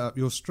 This is right up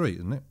your street,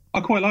 isn't it?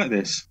 I quite like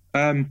this.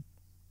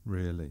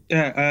 Really?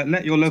 Yeah,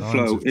 Let Your Love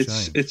Flow.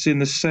 It's in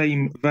the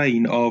same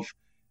vein of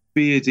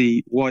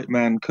beardy white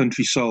man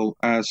country soul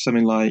as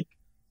something like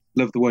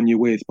Love the One You're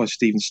With by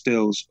Stephen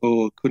Stills,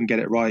 or Couldn't Get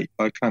It Right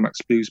by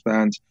Climax Blues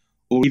Band,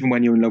 or even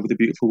When You're in Love with a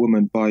Beautiful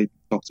Woman by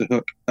Dr.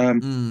 Hook.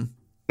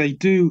 They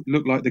do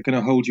look like they're going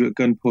to hold you at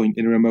gunpoint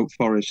in a remote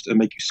forest and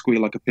make you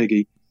squeal like a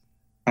piggy.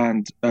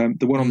 And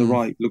the one on the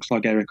right looks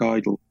like Eric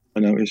Idle, I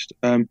noticed.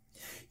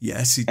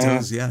 Yes, he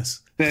does,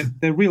 yes.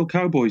 They're real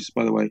cowboys,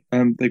 by the way.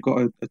 They've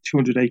got a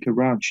 200-acre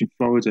ranch in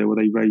Florida where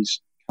they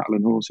raise cattle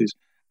and horses.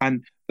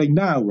 And they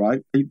now,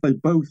 they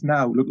both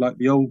now look like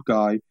the old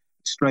guy,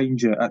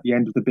 stranger at the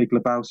end of The Big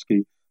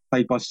Lebowski,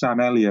 played by Sam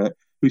Elliott,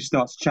 who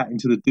starts chatting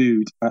to the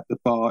dude at the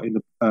bar in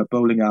the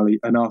bowling alley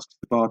and asks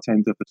the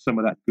bartender for some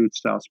of that good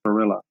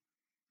sarsaparilla.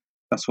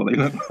 That's what they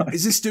look like.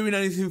 Is this doing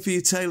anything for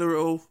you, Taylor, at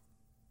all?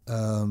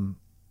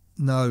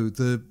 No.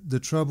 The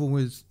trouble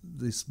with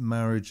this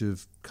marriage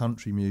of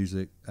country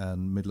music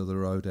and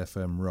middle-of-the-road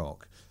FM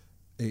rock,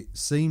 it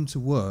seemed to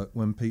work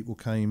when people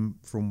came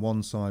from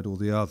one side or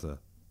the other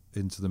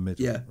into the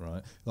middle,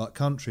 right? Like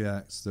country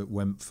acts that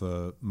went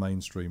for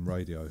mainstream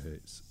radio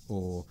hits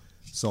or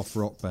soft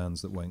rock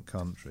bands that went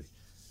country.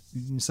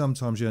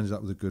 Sometimes you ended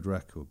up with a good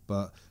record,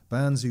 but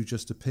bands who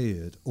just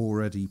appeared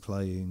already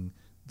playing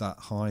that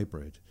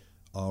hybrid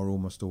are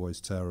almost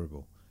always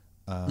terrible.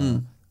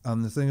 And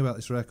the thing about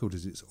this record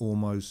is it's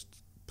almost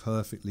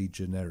perfectly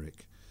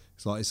generic.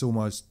 It's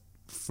almost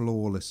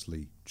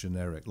flawlessly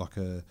generic, like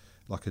a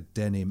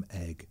denim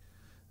egg.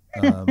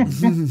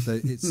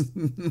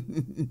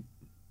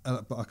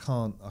 But I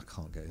can't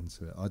get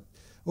into it. I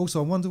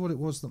wonder what it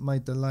was that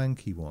made the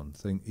lanky one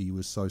think he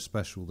was so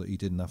special that he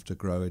didn't have to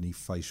grow any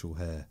facial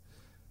hair.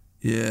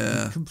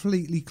 Yeah. He's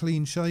completely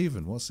clean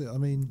shaven. What's it? I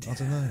mean, I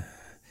don't know.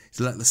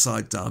 He's let the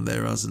side down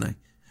there, hasn't he?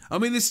 I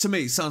mean, this to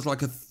me sounds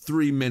like a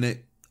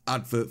 3-minute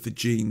advert for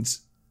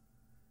jeans.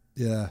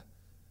 Yeah.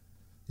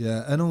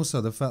 Yeah, and also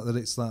the fact that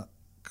it's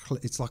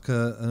like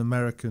an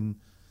American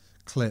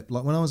clip.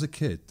 Like when I was a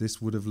kid,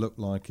 this would have looked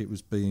like it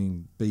was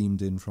being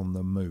beamed in from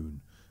the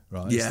moon.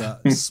 right? Yeah.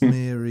 It's that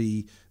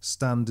smeary,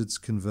 standards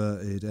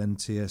converted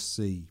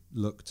NTSC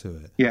look to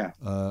it. Yeah.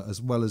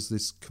 As well as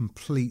this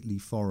completely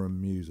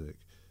foreign music.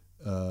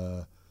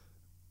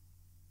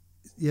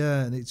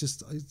 Yeah, and it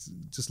just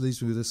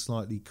leaves me with a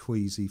slightly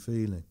queasy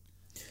feeling.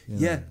 You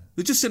know? Yeah,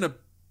 they're just in a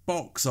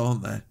box,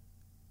 aren't they?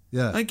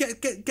 Yeah. And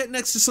get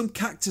next to some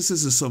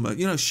cactuses or something.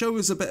 You know, show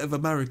us a bit of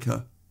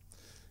America.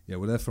 Yeah,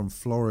 well, they're from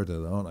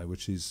Florida, aren't they?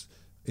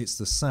 It's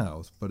the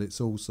South, but it's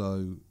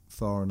also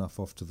far enough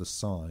off to the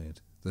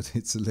side that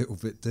it's a little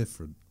bit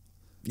different.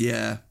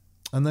 Yeah.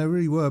 And they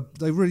really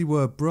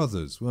were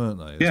brothers, weren't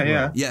they? Yeah,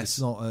 yeah.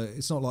 Yes.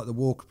 It's not like the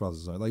Walker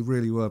brothers. Though. They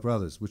really were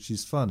brothers, which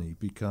is funny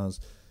because,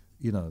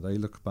 you know, they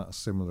look about as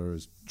similar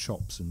as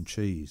chops and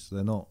cheese.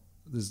 They're not.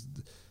 There's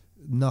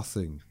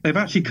nothing. They've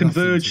actually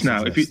converged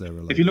now. If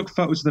you look at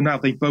photos of them now,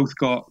 they've both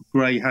got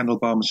grey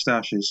handlebar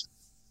moustaches,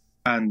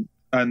 and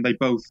they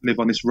both live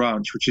on this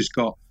ranch, which has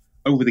got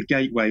over the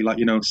gateway, like,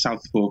 you know,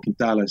 South Fork in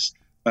Dallas.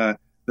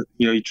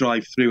 You know, you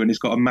drive through and it's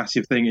got a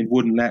massive thing in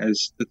wooden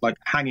letters, like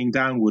hanging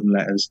down wooden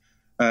letters,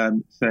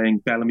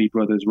 saying Bellamy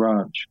Brothers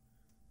Ranch.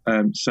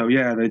 So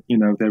yeah,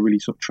 they're really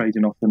sort of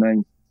trading off the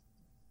name,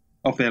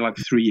 off their like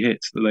 3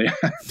 hits that they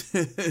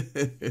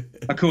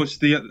had. Of course,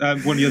 the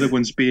one of the other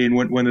ones being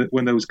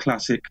when those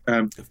classic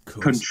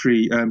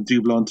country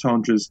double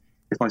entendres.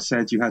 If I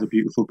said you had a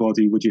beautiful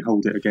body, would you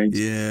hold it against?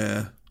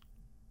 Yeah.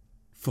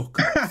 Fuck.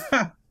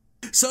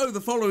 So the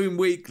following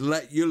week,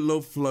 Let Your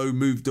Love Flow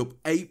moved up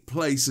 8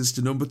 places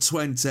to number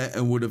 20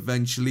 and would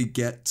eventually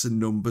get to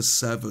number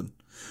 7.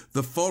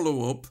 The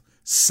follow-up,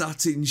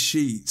 Satin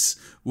Sheets,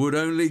 would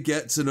only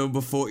get to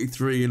number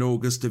 43 in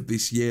August of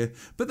this year,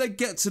 but they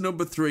get to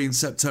number 3 in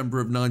September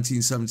of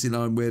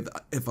 1979 with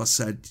If I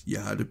Said You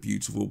Had a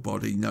Beautiful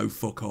Body. No,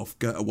 fuck off.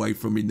 Get away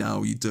from me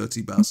now, you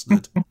dirty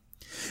bastard.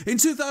 In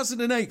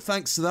 2008,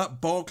 thanks to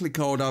that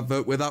Barclaycard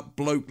advert where that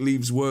bloke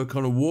leaves work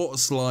on a water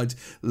slide,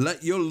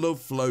 Let Your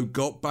Love Flow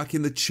got back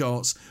in the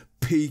charts,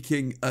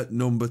 peaking at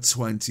number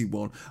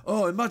 21.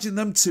 Oh, imagine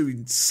them two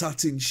in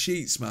satin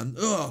sheets, man.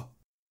 Oh.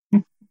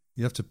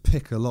 You have to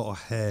pick a lot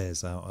of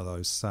hairs out of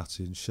those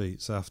satin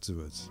sheets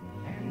afterwards.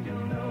 And you'll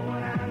know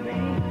what I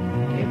mean.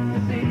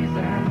 It's the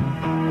season.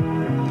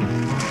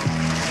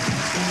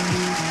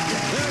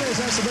 There it is,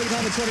 that's the big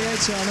number 28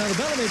 sound now. The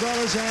Bellamy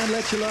Brothers and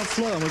Let Your Love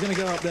Flow. And we're going to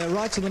go up there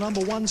right to the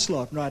number 1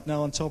 slot right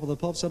now on Top of the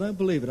Pops. I don't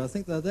believe it. I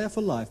think they're there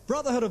for life.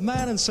 Brotherhood of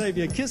Man and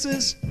Saviour,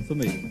 Kisses for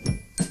me.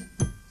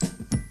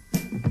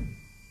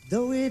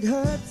 Though it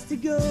hurts to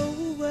go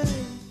away,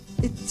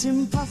 it's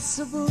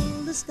impossible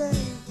to stay.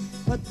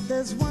 But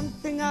there's one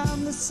thing I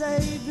must say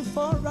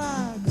before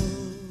I go.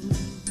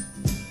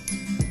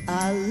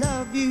 I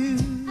love you.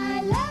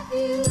 I love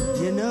you.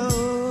 You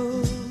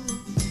know,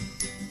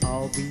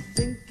 I'll be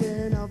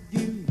thinking of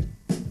you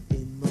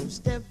in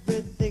most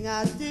everything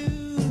I do.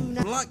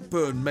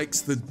 Blackburn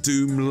makes the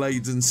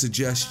doom-laden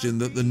suggestion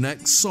that the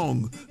next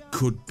song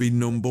could be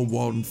number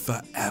 1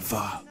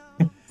 forever.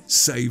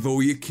 Save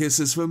All Your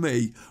Kisses for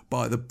Me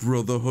by the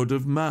Brotherhood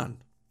of Man.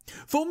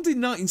 Formed in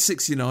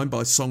 1969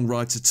 by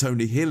songwriter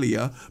Tony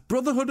Hillier,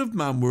 Brotherhood of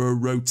Man were a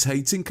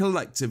rotating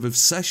collective of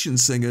session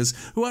singers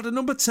who had a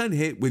number 10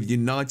 hit with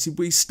United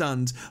We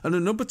Stand and a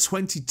number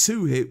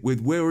 22 hit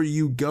with Where Are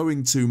You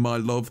Going To, My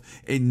Love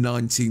in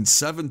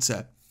 1970.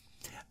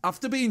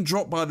 After being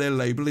dropped by their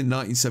label in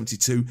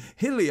 1972,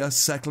 Hillier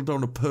settled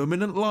on a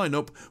permanent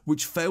lineup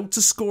which failed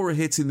to score a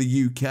hit in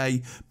the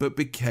UK but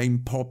became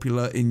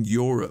popular in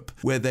Europe,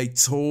 where they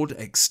toured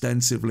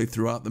extensively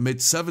throughout the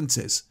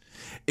mid-70s.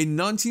 In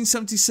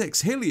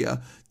 1976,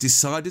 Hillier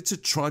decided to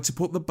try to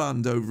put the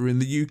band over in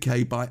the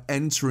UK by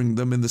entering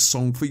them in the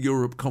Song for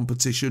Europe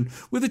competition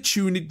with a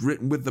tune he'd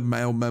written with the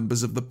male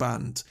members of the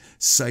band,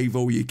 Save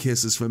All Your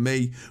Kisses for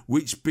Me,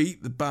 which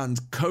beat the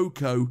band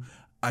Coco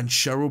and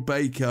Cheryl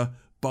Baker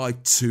by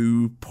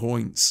 2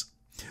 points.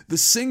 The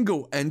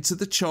single entered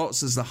the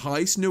charts as the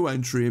highest new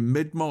entry in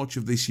mid-March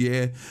of this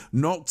year,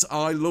 knocked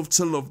I Love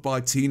to Love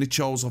by Tina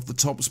Charles off the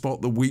top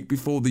spot the week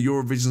before the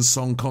Eurovision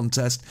Song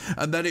Contest,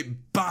 and then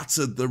it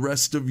battered the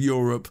rest of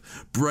Europe,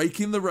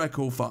 breaking the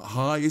record for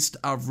highest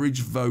average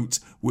vote,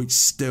 which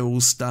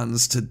still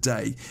stands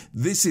today.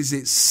 This is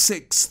its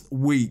 6th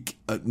week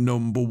at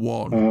number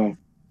 1.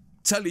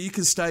 Telly, you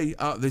can stay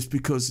out of this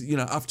because, you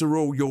know, after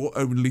all, you're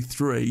only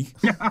 3.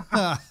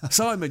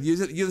 Simon, you're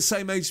the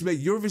same age as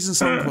me. Eurovision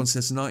Song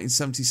Contest in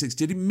 1976.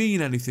 Did it mean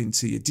anything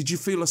to you? Did you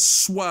feel a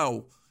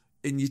swell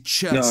in your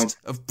chest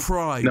of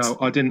pride? No,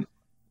 I didn't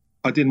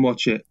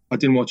watch it. I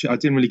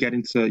didn't really get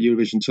into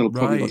Eurovision until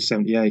probably like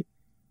 78.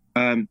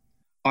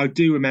 I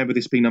do remember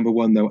this being number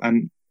 1, though,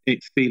 and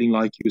it feeling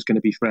like it was going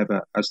to be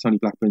forever, as Tony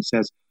Blackburn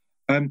says.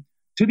 To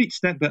the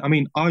extent that, I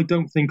mean, I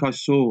don't think I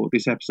saw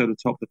this episode of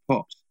Top of the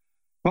Pops.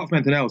 Apart from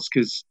anything else,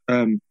 because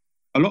a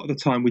lot of the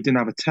time we didn't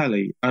have a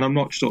telly, and I'm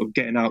not sort of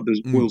getting out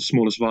the world's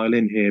smallest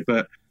violin here,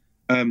 but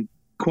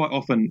quite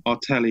often our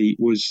telly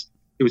was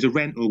a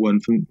rental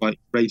one from like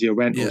Radio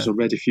Rentals or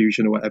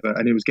Rediffusion or whatever,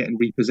 and it was getting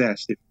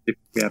repossessed if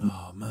we hadn't.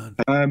 Oh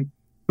man!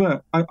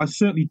 But I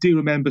certainly do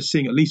remember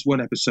seeing at least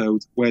one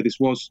episode where this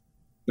was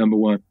number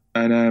 1,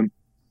 and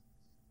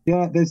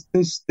Yeah, there's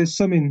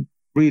something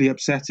really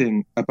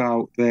upsetting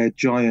about their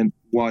giant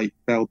white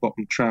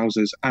bell-bottom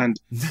trousers, and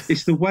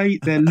it's the way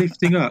they're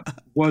lifting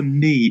up one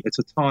knee at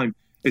a time,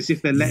 as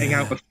if they're letting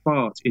out a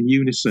fart in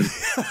unison.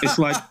 It's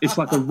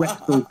like a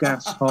rectal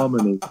gas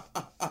harmony.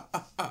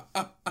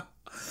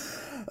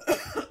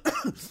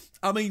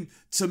 I mean,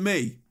 to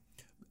me,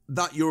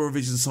 that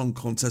Eurovision Song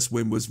Contest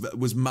win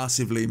was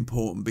massively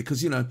important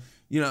because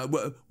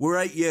we're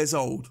 8 years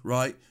old,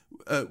 right?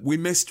 We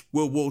missed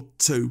World War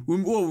II.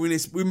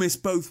 We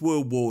missed both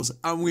World Wars,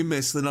 and we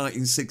missed the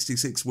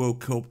 1966 World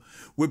Cup.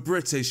 We're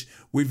British.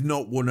 We've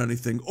not won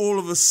anything. All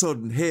of a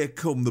sudden, here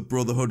come the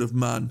Brotherhood of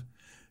Man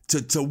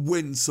to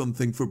win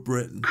something for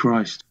Britain.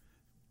 Christ.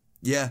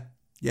 Yeah,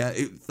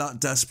 that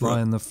desperate.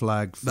 Flying the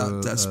flag for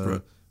that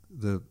desperate.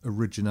 The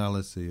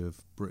originality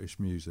of British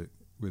music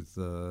with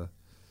their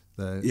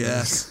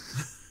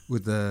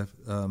with their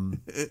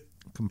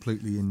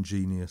completely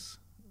ingenious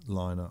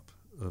lineup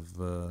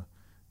of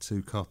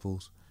two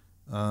couples.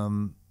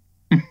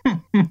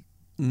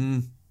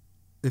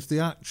 If the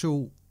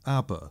actual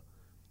ABBA,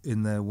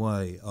 in their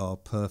way, are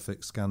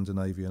perfect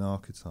Scandinavian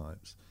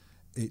archetypes,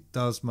 it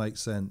does make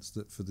sense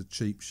that for the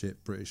cheap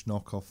shit British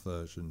knockoff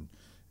version,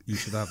 you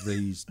should have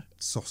these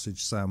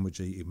sausage sandwich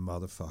eating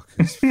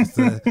motherfuckers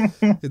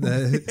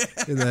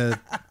in their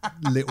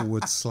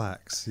Littlewood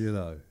slacks,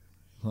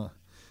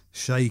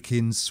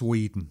 shaking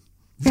Sweden.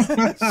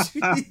 Well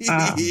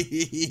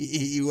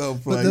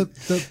played.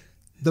 But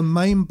the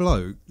main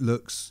bloke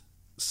looks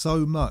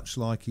so much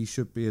like he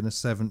should be in a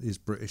 70s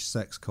British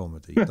sex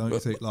comedy, don't you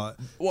think? Like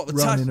what, the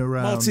running tash?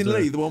 around Martin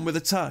Lee, the one with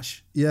the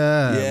tash?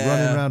 Yeah,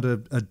 running around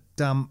a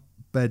damp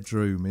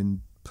bedroom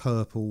in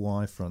purple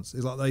Y-fronts.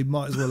 It's like they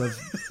might as well have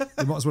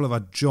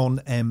had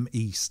John M.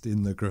 East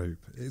in the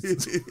group.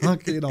 It's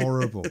fucking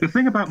horrible. The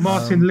thing about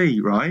Martin Lee,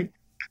 right?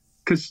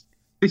 Because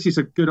this is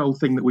a good old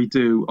thing that we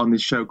do on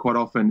this show quite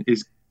often,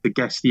 is the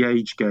guess the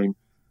age game.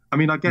 I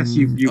mean, I guess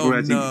you've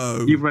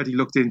already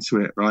looked into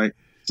it, right?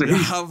 So I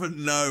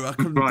haven't. No, I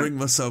couldn't bring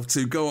myself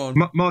to. Go on.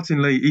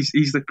 Martin Lee.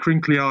 He's the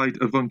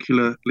crinkly-eyed,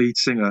 avuncular lead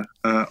singer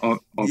of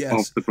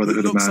the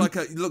Brotherhood of Man.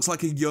 He looks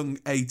like a young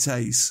 8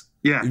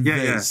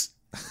 Yeah.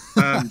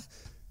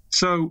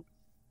 So,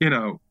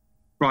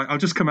 right, I'll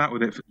just come out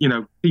with it.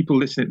 People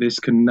listening to this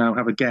can now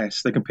have a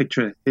guess. They can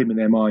picture him in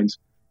their minds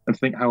and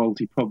think how old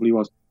he probably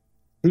was.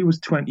 He was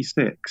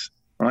 26,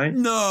 right?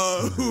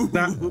 No.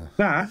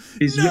 That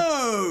is...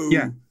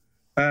 No.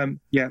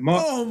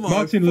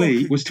 Martin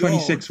Lee was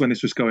 26 when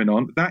this was going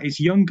on. That is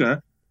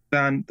younger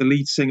than the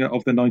lead singer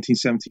of the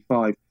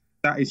 1975.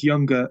 That is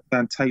younger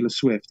than Taylor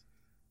Swift.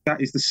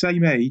 That is the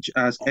same age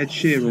as Ed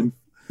Sheeran,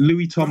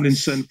 Louis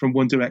Tomlinson from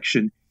One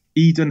Direction,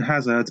 Eden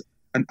Hazard,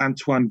 and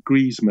Antoine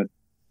Griezmann.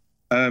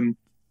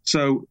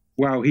 So,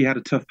 wow, he had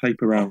a tough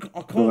paper round.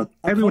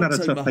 Everyone had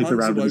a tough paper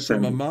round in the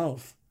from my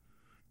mouth.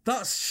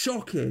 That's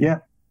shocking. Yeah.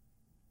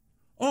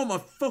 Oh my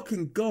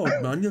fucking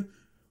God, man!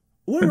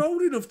 We're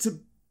old enough to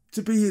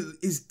be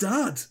his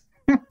dad.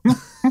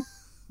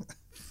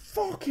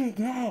 Fucking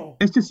hell!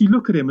 It's just you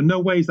look at him and no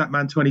way is that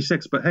man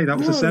 26. But hey, that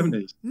was the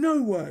 70s.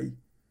 No way.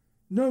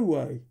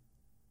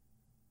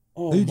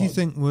 Oh, who do you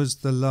think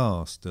was the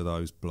last of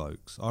those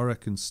blokes? I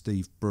reckon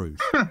Steve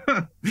Bruce.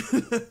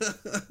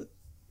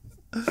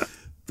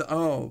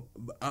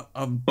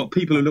 But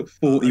people who look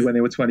 40 when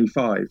they were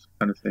 25,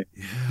 kind of thing.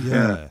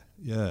 Yeah.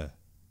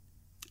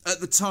 At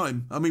the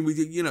time, I mean,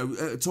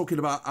 talking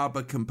about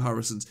ABBA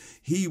comparisons,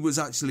 he was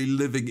actually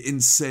living in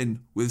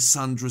sin with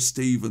Sandra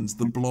Stevens,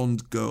 the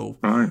blonde girl.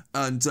 Right.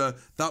 And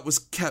that was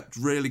kept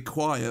really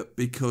quiet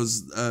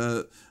because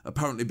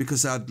apparently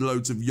because they had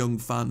loads of young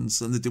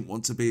fans and they didn't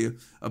want to be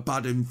a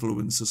bad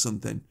influence or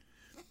something.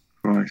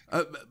 Right.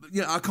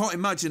 I can't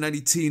imagine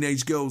any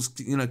teenage girls,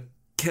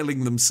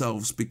 killing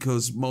themselves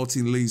because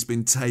Martin Lee's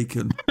been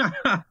taken.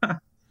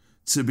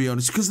 To be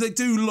honest, because they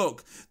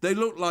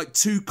look like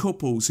two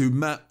couples who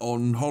met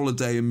on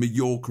holiday in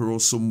Mallorca or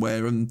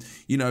somewhere, and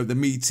they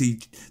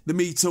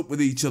meet up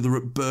with each other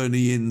at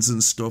Bernie Inns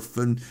and stuff,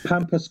 and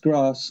pampas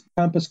grass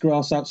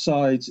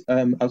outside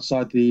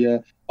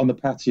the on the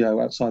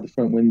patio outside the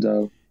front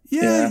window.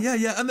 Yeah.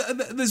 And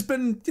there's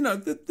been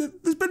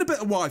there's been a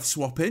bit of wife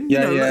swapping.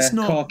 Let's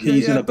not car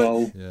keys in a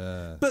bowl.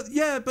 Yeah. But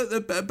they're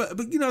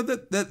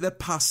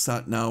past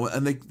that now,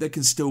 and they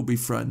can still be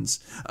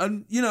friends.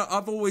 And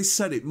I've always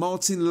said it.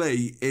 Martin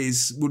Lee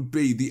would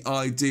be the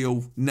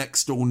ideal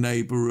next door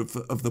neighbour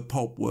of the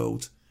pop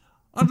world.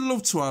 I'd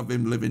love to have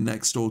him living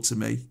next door to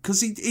me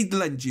because he'd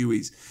lend you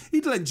his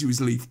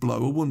leaf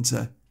blower, wouldn't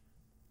he?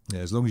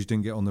 Yeah, as long as you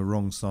didn't get on the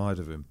wrong side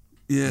of him.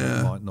 Yeah,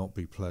 it might not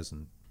be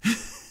pleasant.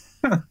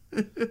 But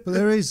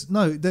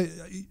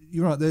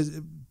you're right.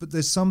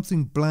 There's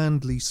something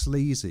blandly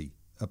sleazy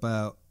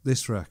about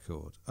this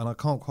record, and I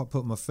can't quite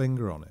put my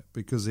finger on it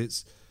because I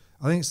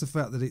think it's the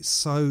fact that it's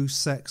so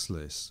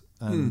sexless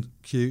and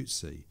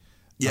cutesy.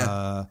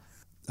 Yeah,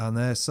 and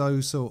they're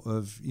so sort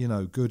of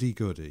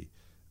goody.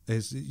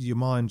 Your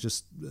mind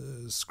just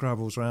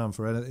scrabbles around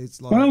for it.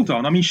 It's like, well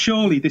done. I mean,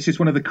 surely this is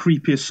one of the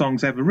creepiest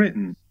songs ever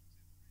written.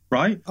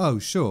 right? Oh,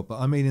 sure, but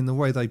I mean, in the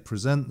way they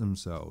present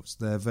themselves,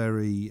 they're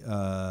very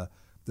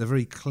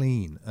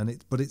clean,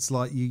 but it's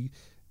like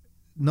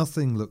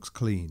nothing looks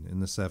clean in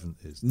the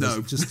 70s.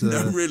 No, just no,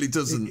 it really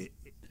doesn't.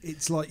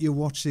 It's like you're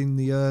watching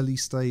the early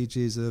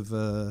stages of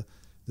the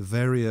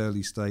very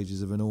early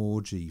stages of an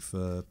orgy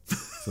for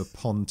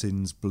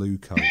Pontin's Blue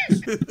Coats.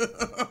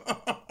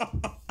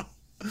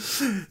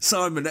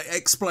 Simon,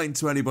 explain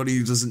to anybody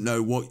who doesn't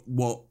know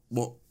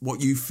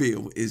what you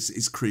feel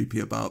is creepy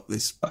about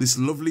this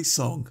lovely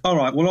song. All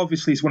right. Well,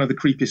 obviously, it's one of the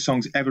creepiest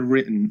songs ever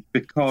written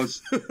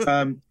because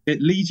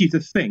it leads you to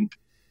think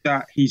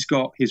that he's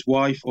got his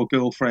wife or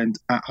girlfriend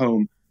at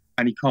home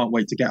and he can't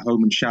wait to get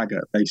home and shag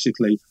her,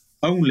 basically,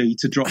 only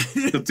to drop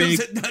the big...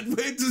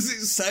 Where does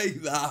it say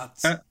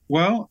that?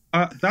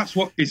 That's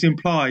what is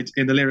implied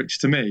in the lyrics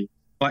to me.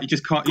 Like, you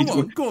just can't...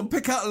 Go on,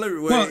 pick out a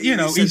lyric where well, you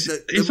know, it's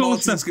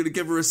Martin's going to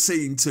give her a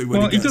scene to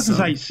when he doesn't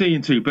say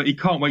scene to, but he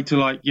can't wait to,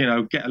 like, you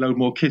know, get a load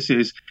more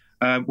kisses.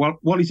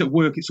 While he's at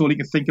work, it's all he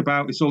can think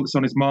about. It's all that's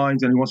on his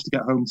mind, and he wants to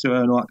get home to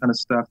her and all that kind of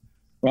stuff,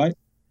 right?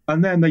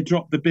 And then they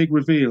drop the big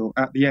reveal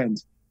at the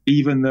end,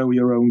 even though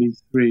you're only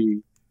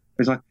 3.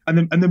 It's like, and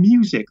the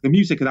music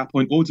at that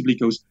point audibly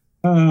goes,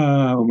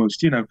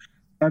 almost, you know.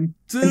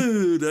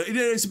 Dude,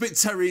 it's a bit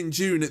Terry and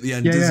June at the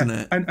end, isn't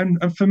it?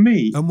 And for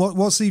me... And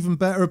what's even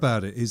better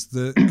about it is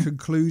the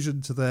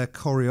conclusion to their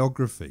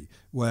choreography,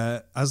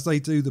 where as they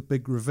do the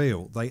big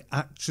reveal, they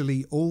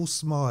actually all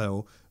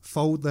smile,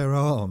 fold their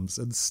arms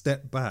and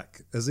step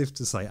back as if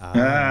to say, you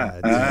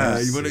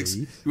weren't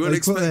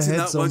expecting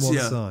that much,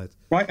 side.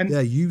 Right, and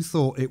you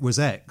thought it was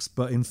X,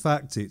 but in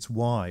fact it's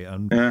Y,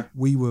 and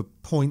we were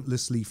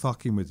pointlessly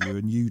fucking with you,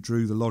 and you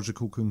drew the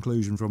logical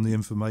conclusion from the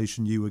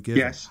information you were given.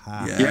 Yes.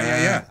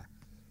 Yeah.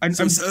 And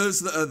so it's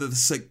us that are the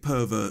sick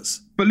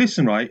perverts. But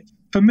listen, right,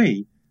 for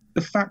me,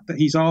 the fact that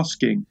he's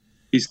asking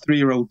his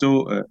 3-year-old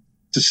daughter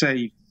to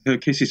save her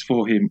kisses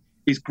for him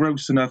is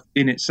gross enough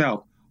in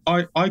itself.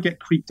 I get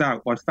creeped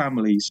out by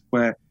families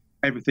where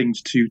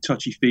everything's too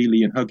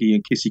touchy-feely and huggy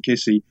and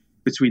kissy-kissy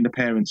between the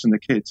parents and the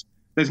kids.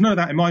 There's none of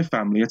that in my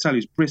family. I tell you,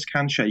 it's brisk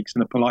handshakes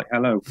and a polite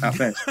hello at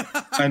best.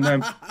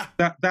 And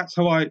that's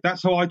how I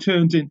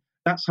turned into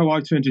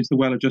the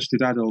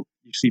well-adjusted adult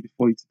you see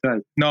before you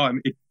today. No,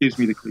 it gives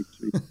me the creeps.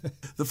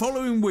 The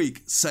following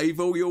week, Save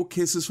All Your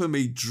Kisses for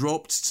Me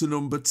dropped to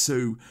number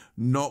 2,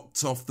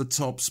 knocked off the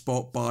top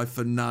spot by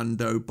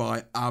Fernando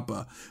by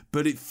ABBA,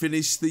 but it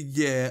finished the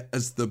year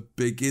as the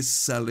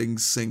biggest selling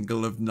single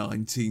of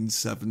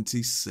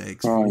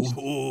 1976. Right.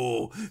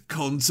 Oh,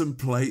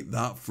 contemplate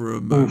that for a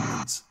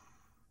moment.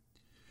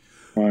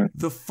 Right.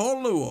 The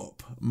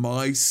follow-up,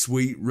 My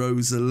Sweet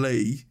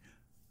Rosalie,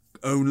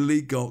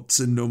 only got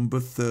to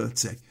number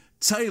 30.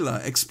 Taylor,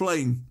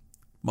 explain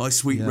My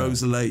Sweet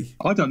Rosalie.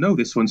 I don't know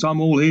this one, so I'm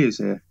all ears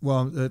here.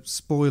 Well,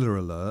 spoiler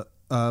alert,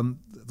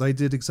 they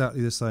did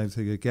exactly the same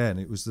thing again.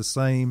 It was the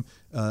same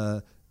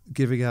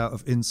giving out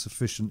of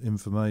insufficient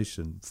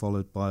information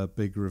followed by a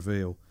big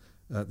reveal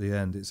at the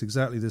end. It's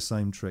exactly the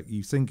same trick.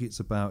 You think it's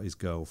about his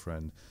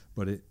girlfriend,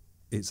 but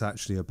it's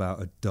actually about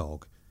a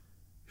dog.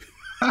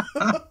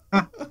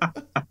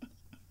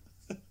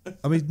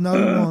 I mean,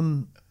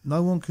 no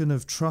one can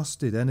have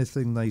trusted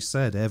anything they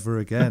said ever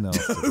again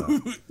after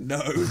that.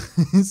 No.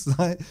 It's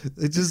like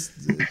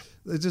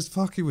they're just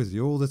fucking with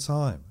you all the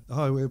time.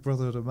 Oh, we're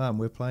Brotherhood of Man,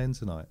 we're playing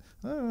tonight.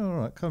 Oh, all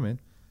right, come in.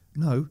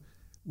 No,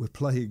 we're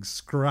playing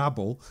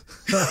Scrabble.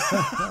 Do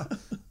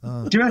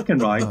you reckon,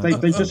 right,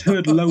 they just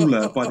heard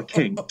Lola by the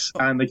Kinks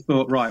and they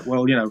thought, right,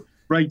 well, you know,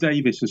 Ray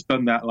Davies has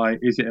done that, like,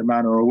 is it a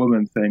man or a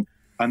woman thing?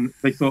 And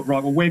they thought,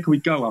 right, well, where can we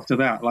go after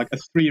that? Like a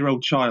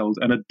 3-year-old child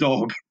and a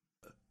dog.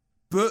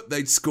 But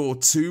they'd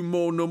scored 2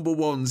 more number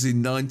ones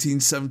in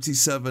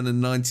 1977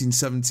 and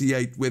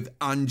 1978 with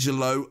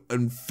Angelo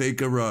and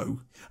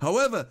Figaro.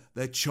 However,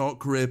 their chart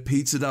career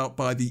petered out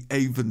by the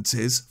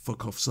Aventies,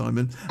 fuck off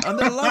Simon, and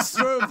their last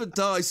throw of the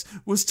dice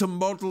was to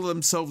model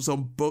themselves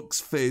on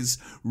Bucks Fizz,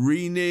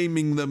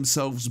 renaming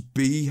themselves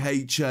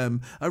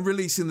BHM and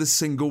releasing the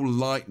single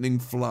Lightning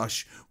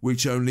Flash,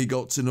 which only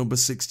got to number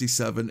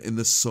 67 in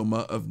the summer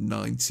of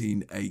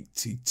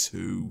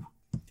 1982.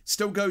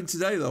 Still going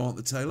today though, aren't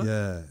they,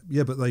 Taylor?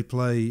 Yeah, but they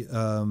play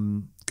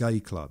gay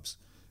clubs.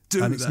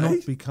 And it's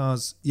not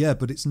because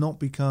it's not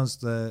because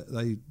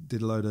they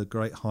did a load of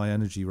great high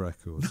energy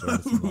records or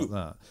anything like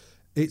that.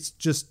 It's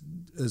just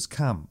as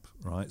camp,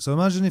 right? So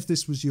imagine if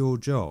this was your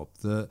job,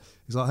 that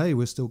it's like, hey,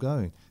 we're still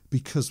going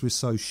because we're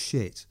so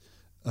shit,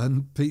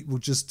 and people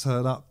just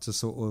turn up to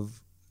sort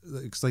of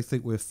because they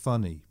think we're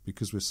funny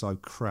because we're so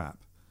crap.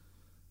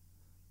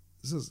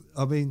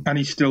 And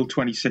he's still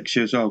 26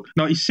 years old.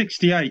 No, he's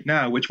 68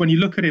 now, which when you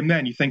look at him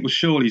then, you think, well,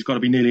 surely he's got to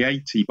be nearly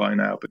 80 by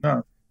now, but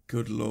no.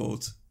 Good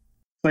Lord.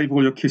 Save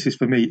all your kisses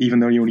for me, even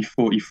though you're only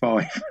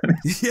 45.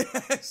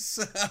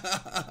 Yes.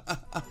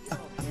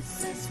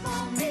 Kisses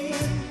for me.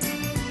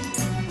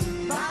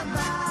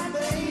 Bye-bye,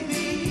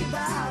 baby,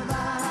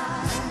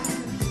 bye-bye.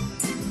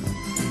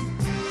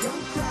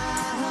 Don't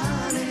cry,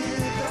 honey,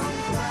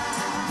 don't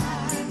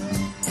cry.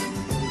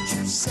 Won't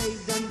you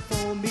save them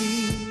for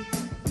me,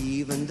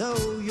 even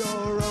though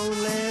you're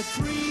only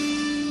 3?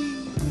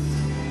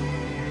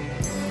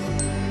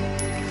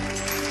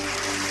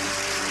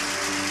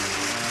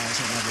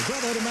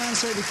 episode of Man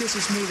Say the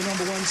Kisses Me, the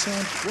number one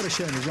sound. What a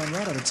shame we've run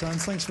right out of time.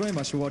 Thanks very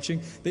much for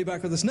watching. Be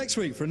back with us next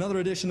week for another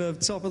edition of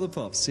Top of the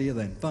Pops. See you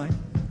then. Bye.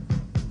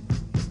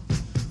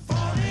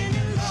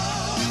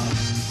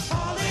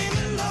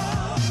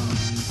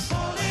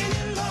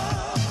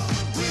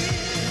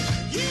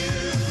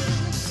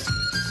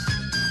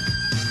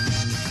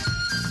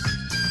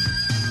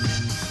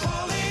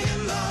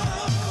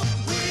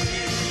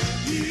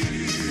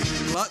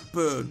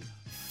 Blackburn,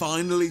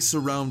 finally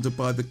surrounded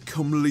by the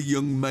comely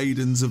young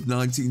maidens of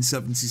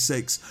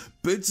 1976,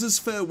 bids us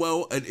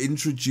farewell and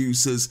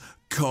introduces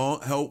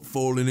Can't Help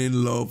Falling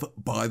in Love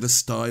by the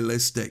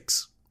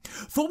Stylistics.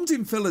 Formed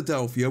in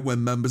Philadelphia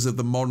when members of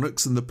the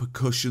Monarchs and the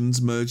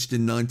Percussions merged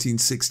in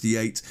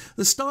 1968,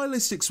 the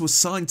Stylistics were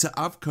signed to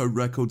Avco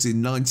Records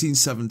in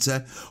 1970,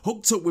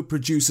 hooked up with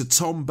producer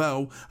Tom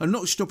Bell, and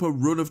notched up a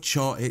run of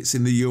chart hits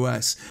in the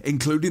US,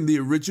 including the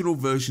original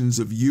versions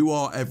of You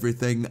Are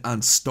Everything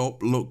and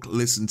Stop, Look,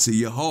 Listen to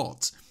Your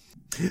Heart.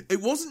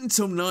 It wasn't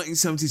until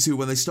 1972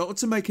 when they started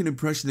to make an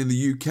impression in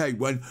the UK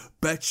when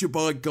Betcha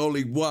By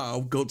Golly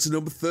Wow got to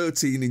number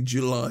 13 in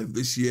July of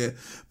this year.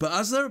 But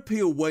as their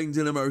appeal waned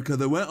in America,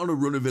 they went on a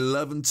run of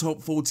 11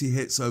 top 40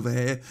 hits over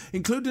here,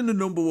 including a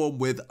number one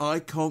with I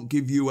Can't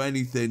Give You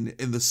Anything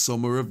in the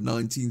summer of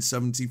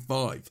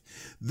 1975.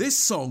 This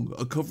song,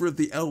 a cover of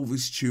the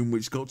Elvis tune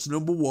which got to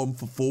number one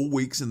for 4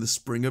 weeks in the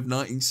spring of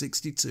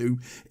 1962,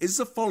 is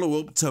the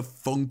follow-up to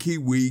Funky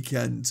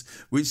Weekend,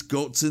 which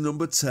got to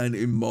number 10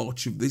 in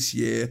March of this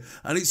year,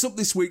 and it's up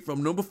this week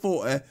from number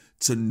 40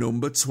 to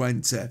number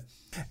 20.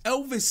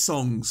 Elvis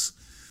songs,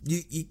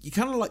 you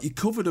kind of like you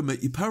covered them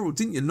at your peril,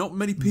 didn't you? Not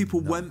many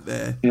people went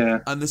there,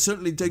 and they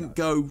certainly didn't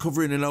go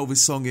covering an Elvis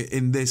song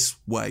in this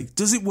way.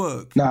 Does it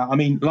work? No, I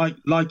mean,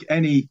 like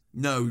any...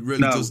 No, it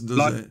really doesn't,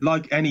 does it?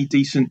 Like any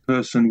decent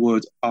person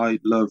would, I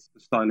love the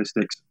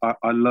Stylistics.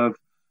 I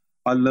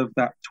love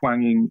that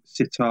twanging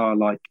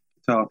sitar-like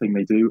guitar thing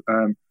they do.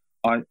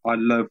 I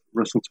love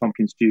Russell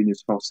Tompkins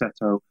Jr.'s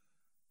falsetto.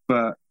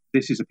 But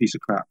this is a piece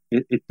of crap.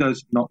 It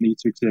does not need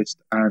to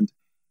exist, and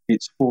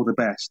it's for the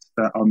best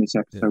that on this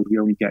episode we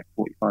only get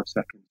 45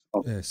 seconds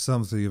of it. Yeah,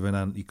 something of an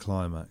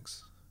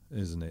anticlimax,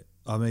 isn't it?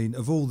 I mean,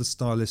 of all the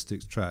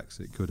Stylistics tracks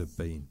it could have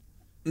been,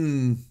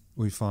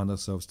 we find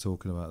ourselves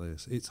talking about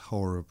this. It's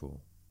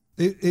horrible.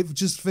 It would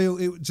just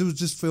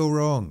feel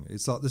wrong.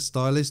 It's like the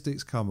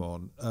Stylistics come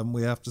on and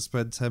we have to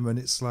spend 10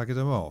 minutes slagging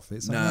them off.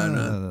 It's like,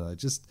 no.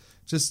 Just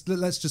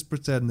let's just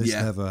pretend this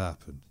never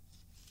happened.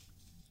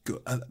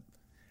 Good.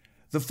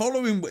 The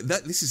following...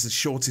 this is the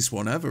shortest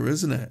one ever,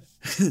 isn't it?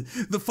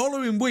 The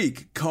following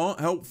week, Can't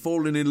Help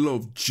Falling in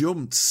Love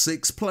jumped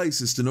 6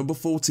 places to number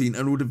 14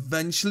 and would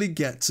eventually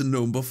get to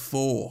number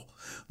 4.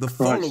 The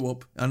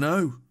follow-up... I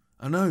know.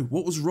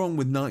 What was wrong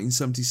with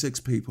 1976,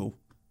 people?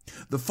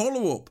 The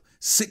follow-up,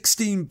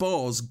 16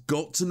 Bars,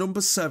 got to number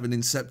 7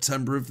 in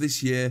September of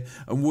this year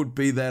and would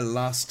be their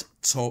last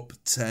top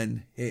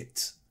 10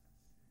 hit.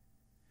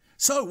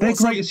 So their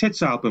greatest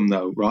hits album,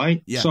 though,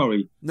 right? Yeah.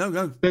 Sorry. No.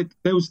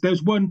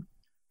 There's one...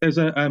 There's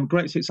a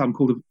greatest hits album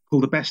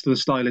called The Best of the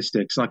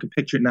Stylistics. I can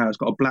picture it now. It's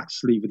got a black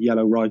sleeve with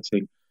yellow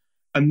writing.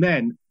 And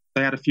then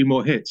they had a few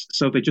more hits.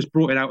 So they just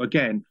brought it out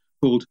again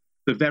called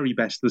The Very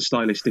Best of the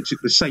Stylistics.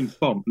 It's the same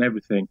font and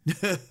everything.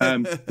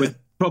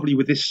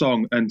 with this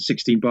song and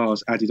 16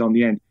 Bars added on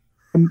the end.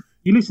 And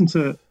you listen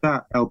to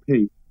that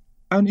LP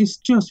and it's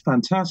just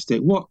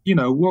fantastic. What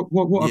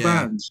a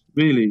band,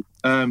 really.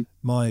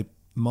 My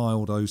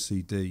mild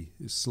OCD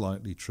is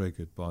slightly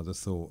triggered by the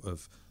thought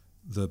of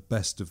the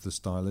best of the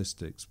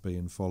Stylistics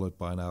being followed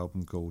by an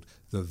album called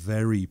The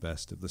Very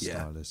Best of the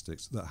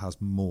Stylistics that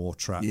has more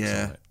tracks on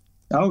it.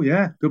 Oh,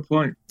 yeah, good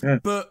point. Yeah.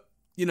 But,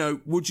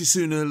 would you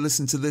sooner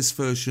listen to this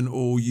version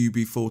or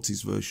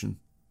UB40's version?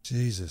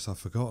 Jesus, I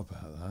forgot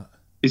about that.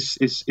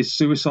 Is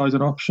suicide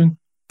an option?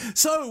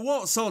 So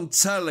what's on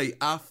telly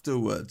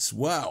afterwards?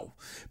 Well,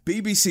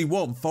 BBC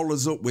One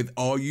follows up with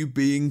Are You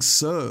Being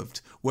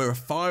Served?, where a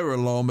fire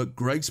alarm at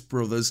Grace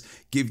Brothers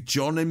give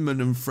John Inman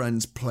and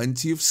friends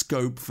plenty of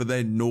scope for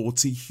their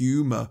naughty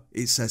humour,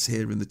 it says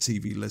here in the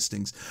TV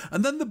listings.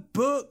 And then the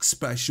Burke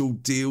special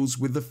deals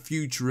with the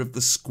future of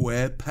the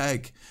square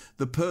peg,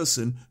 the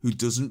person who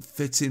doesn't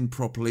fit in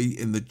properly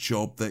in the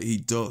job that he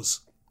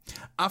does.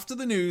 After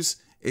the news,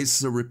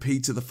 it's a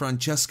repeat of the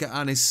Francesca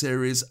Annis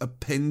series, A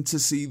Pin to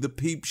See the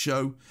Peep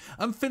Show,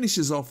 and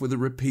finishes off with a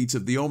repeat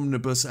of the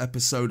omnibus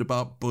episode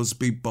about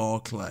Busby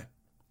Barclay.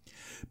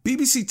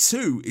 BBC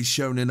Two is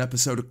shown an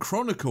episode of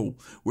Chronicle,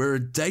 where a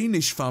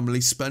Danish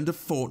family spend a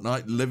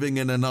fortnight living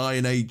in an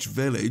Iron Age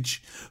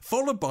village,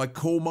 followed by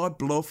Call My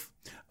Bluff,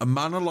 a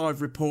Man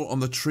Alive report on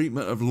the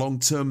treatment of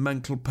long-term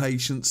mental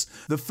patients,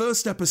 the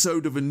first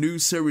episode of a new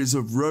series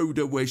of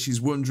Rhoda where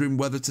she's wondering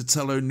whether to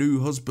tell her new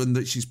husband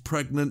that she's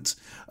pregnant,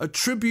 a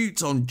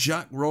tribute on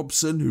Jack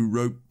Robson who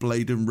wrote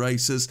Blade and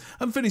Racers,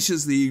 and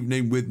finishes the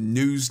evening with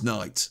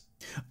Newsnight.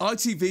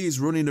 ITV is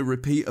running a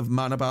repeat of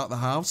Man About the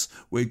House,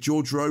 where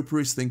George Roper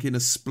is thinking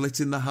of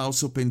splitting the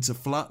house up into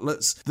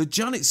flatlets. The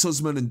Janet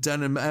Sussman and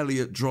Denham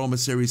Elliott drama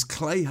series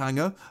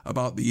Clayhanger,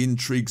 about the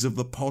intrigues of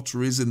the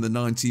Potteries in the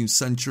 19th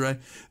century.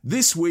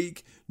 This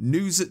week,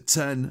 News at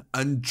 10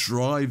 and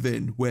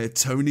Drive-In, where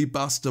Tony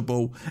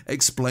Bastable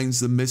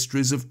explains the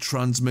mysteries of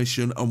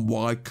transmission and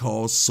why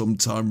cars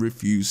sometimes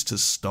refuse to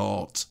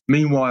start.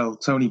 Meanwhile,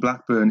 Tony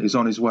Blackburn is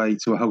on his way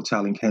to a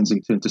hotel in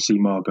Kensington to see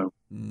Margot.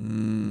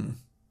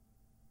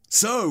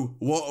 So,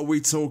 what are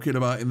we talking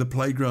about in the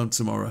playground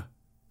tomorrow?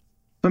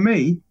 For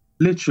me,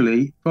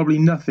 literally, probably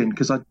nothing,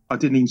 because I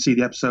didn't even see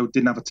the episode,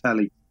 didn't have a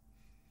telly.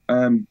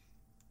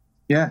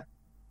 Yeah.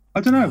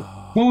 I don't know.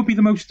 What would be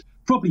the most...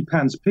 Probably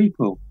Pan's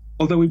People.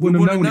 Although we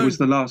wouldn't have known it was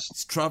the last...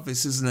 It's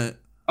Travis, isn't it?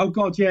 Oh,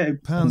 God, yeah.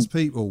 Pan's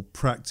People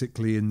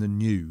practically in the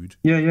nude.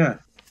 Yeah.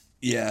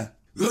 Yeah.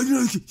 You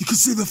can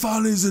see the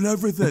fannies and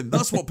everything.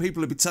 That's what people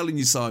would be telling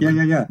you,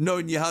 Simon. Yeah.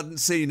 Knowing you hadn't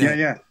seen it.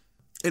 Yeah.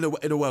 In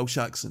a Welsh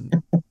accent.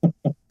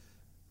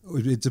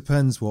 It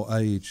depends what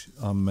age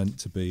I'm meant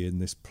to be in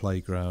this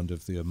playground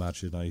of the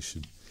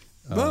imagination.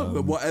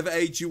 Well, whatever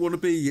age you want to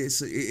be,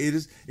 it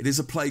is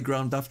a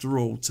playground after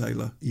all,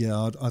 Taylor.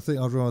 Yeah, I think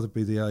I'd rather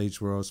be the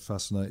age where I was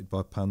fascinated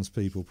by Pan's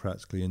People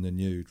practically in the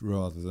nude,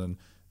 rather than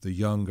the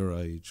younger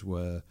age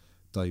where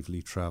Dave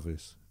Lee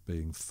Travis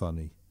being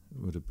funny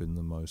would have been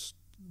the most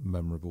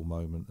memorable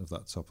moment of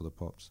that Top of the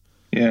Pops.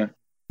 Yeah.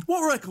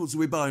 What records are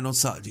we buying on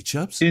Saturday,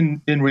 chaps?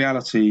 In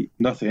reality,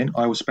 nothing.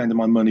 I was spending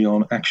my money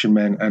on Action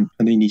Men and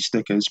Panini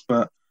stickers,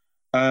 but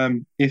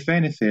if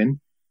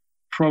anything,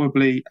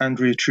 probably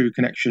Andrea True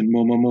Connection,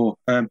 more.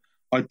 I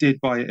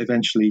did buy it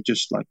eventually,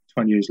 just like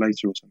 20 years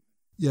later or something.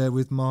 Yeah,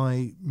 with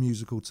my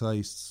musical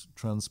tastes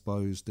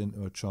transposed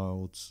into a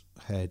child's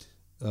head.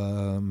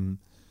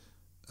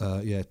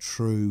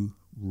 True,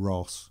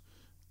 Ross,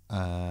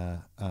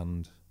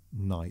 and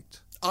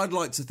Night. I'd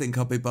like to think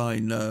I'll be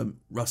buying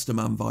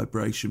Rastaman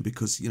Vibration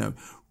because,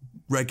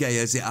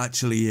 reggae as it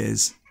actually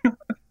is.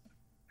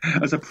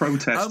 As a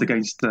protest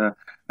against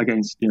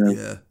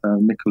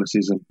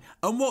Nicholasism.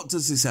 And what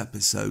does this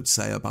episode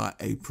say about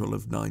April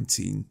of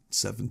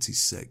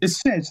 1976? It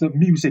says that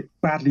music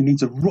badly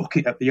needs a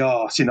rocket up the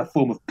arse in a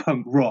form of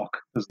punk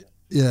rock.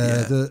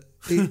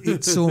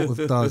 It sort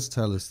of does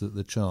tell us that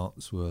the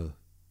charts were,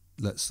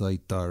 let's say,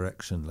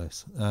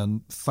 directionless,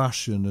 and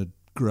fashion had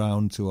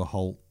ground to a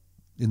halt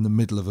in the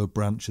middle of a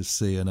branch of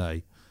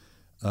C&A.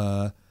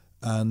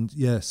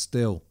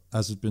 Still,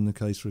 as has been the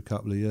case for a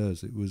couple of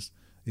years,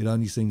 it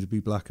only seemed to be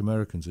black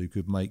Americans who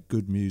could make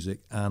good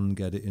music and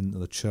get it into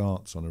the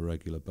charts on a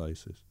regular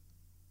basis.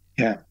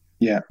 Yeah.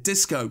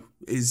 Disco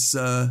is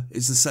the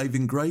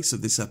saving grace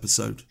of this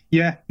episode.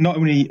 Yeah, not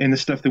only in the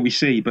stuff that we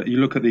see, but you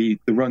look at the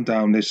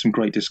rundown, there's some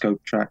great disco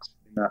tracks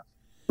in that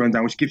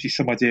rundown, which gives you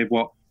some idea of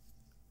what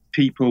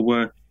people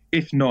were,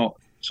 if not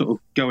sort of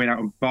going out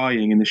and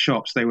buying in the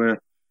shops, they were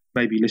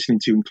maybe listening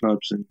to in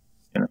clubs and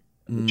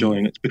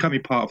enjoying it. It's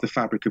becoming part of the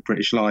fabric of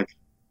British life.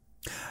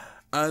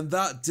 And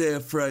that, dear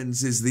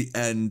friends, is the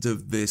end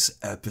of this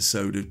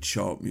episode of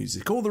Chart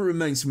Music. All that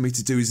remains for me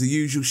to do is the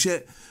usual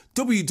shit.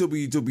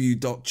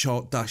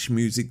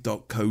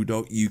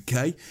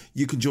 www.chart-music.co.uk.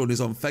 You can join us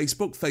on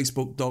Facebook,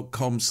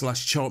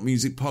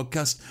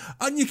 facebook.com/chartmusicpodcast.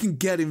 And you can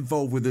get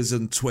involved with us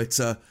on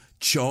Twitter,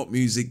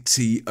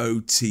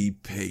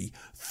 ChartMusicTOTP.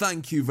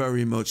 Thank you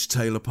very much,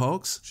 Taylor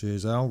Parks.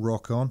 Cheers, Al.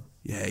 Rock on.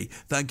 Yay.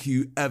 Thank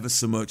you ever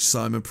so much,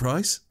 Simon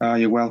Price.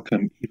 You're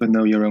welcome, even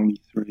though you're only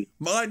 3.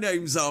 My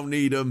name's Al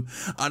Needham,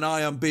 and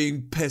I am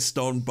being pissed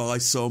on by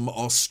some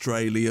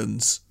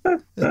Australians.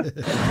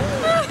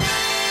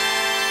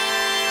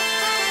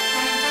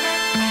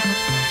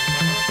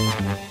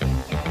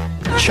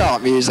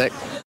 Chart music.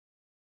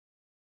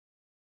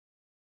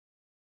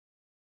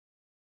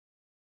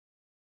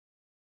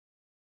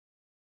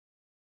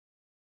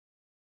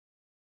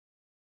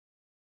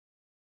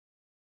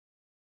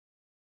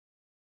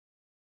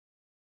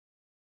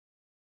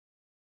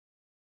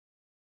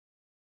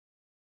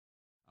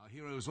 Our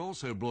heroes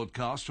also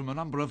broadcast from a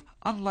number of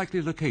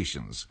unlikely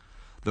locations.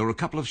 There were a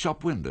couple of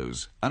shop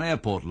windows, an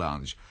airport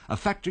lounge, a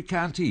factory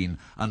canteen,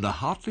 and a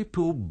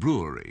Hartlepool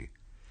brewery.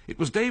 It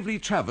was Dave Lee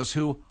Travis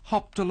who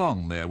hopped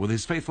along there with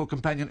his faithful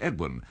companion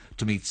Edwin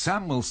to meet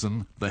Sam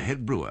Wilson, the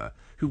head brewer,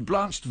 who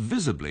blanched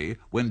visibly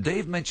when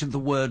Dave mentioned the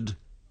word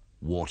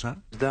water.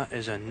 That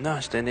is a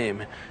nasty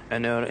name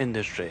in our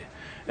industry.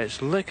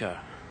 It's liquor.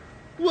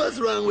 What's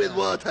wrong with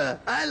water?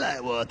 I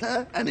like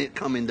water, and it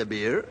come in the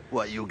beer.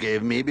 What you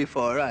gave me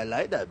before, I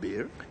like that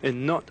beer.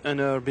 And not in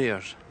our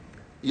beers.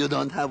 You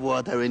don't have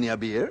water in your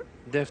beer?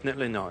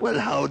 Definitely not. Well,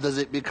 how does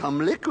it become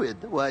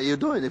liquid? What are you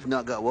doing if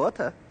not got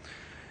water?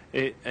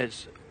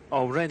 It's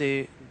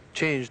already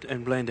changed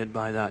and blended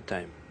by that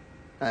time.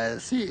 I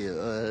see.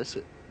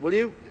 Will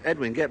you,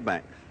 Edwin, get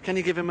back? Can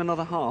you give him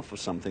another half or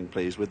something,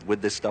 please,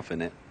 with this stuff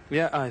in it?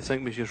 Yeah, I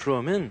think we should throw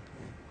him in.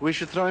 We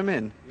should throw him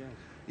in? Yes.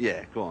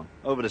 Yeah, go on.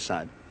 Over the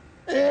side.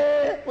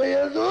 Hey, what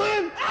are you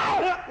doing?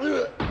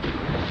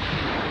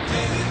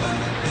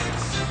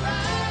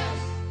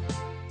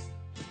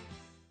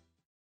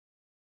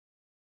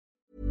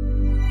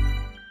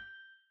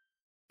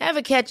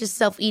 Ever catch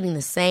yourself eating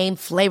the same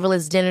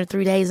flavorless dinner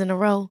 3 days in a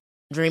row?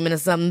 Dreaming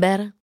of something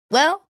better?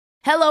 Well,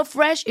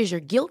 HelloFresh is your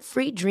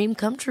guilt-free dream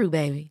come true,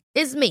 baby.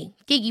 It's me,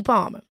 Keke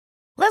Palmer.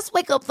 Let's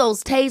wake up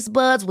those taste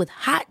buds with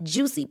hot,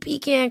 juicy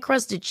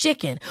pecan-crusted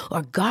chicken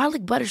or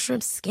garlic butter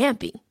shrimp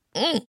scampi.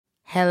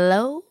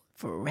 Hello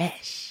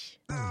Fresh.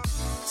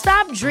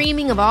 Stop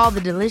dreaming of all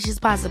the delicious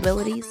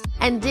possibilities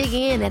and dig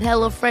in at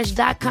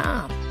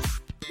HelloFresh.com.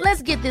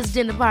 Let's get this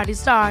dinner party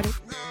started.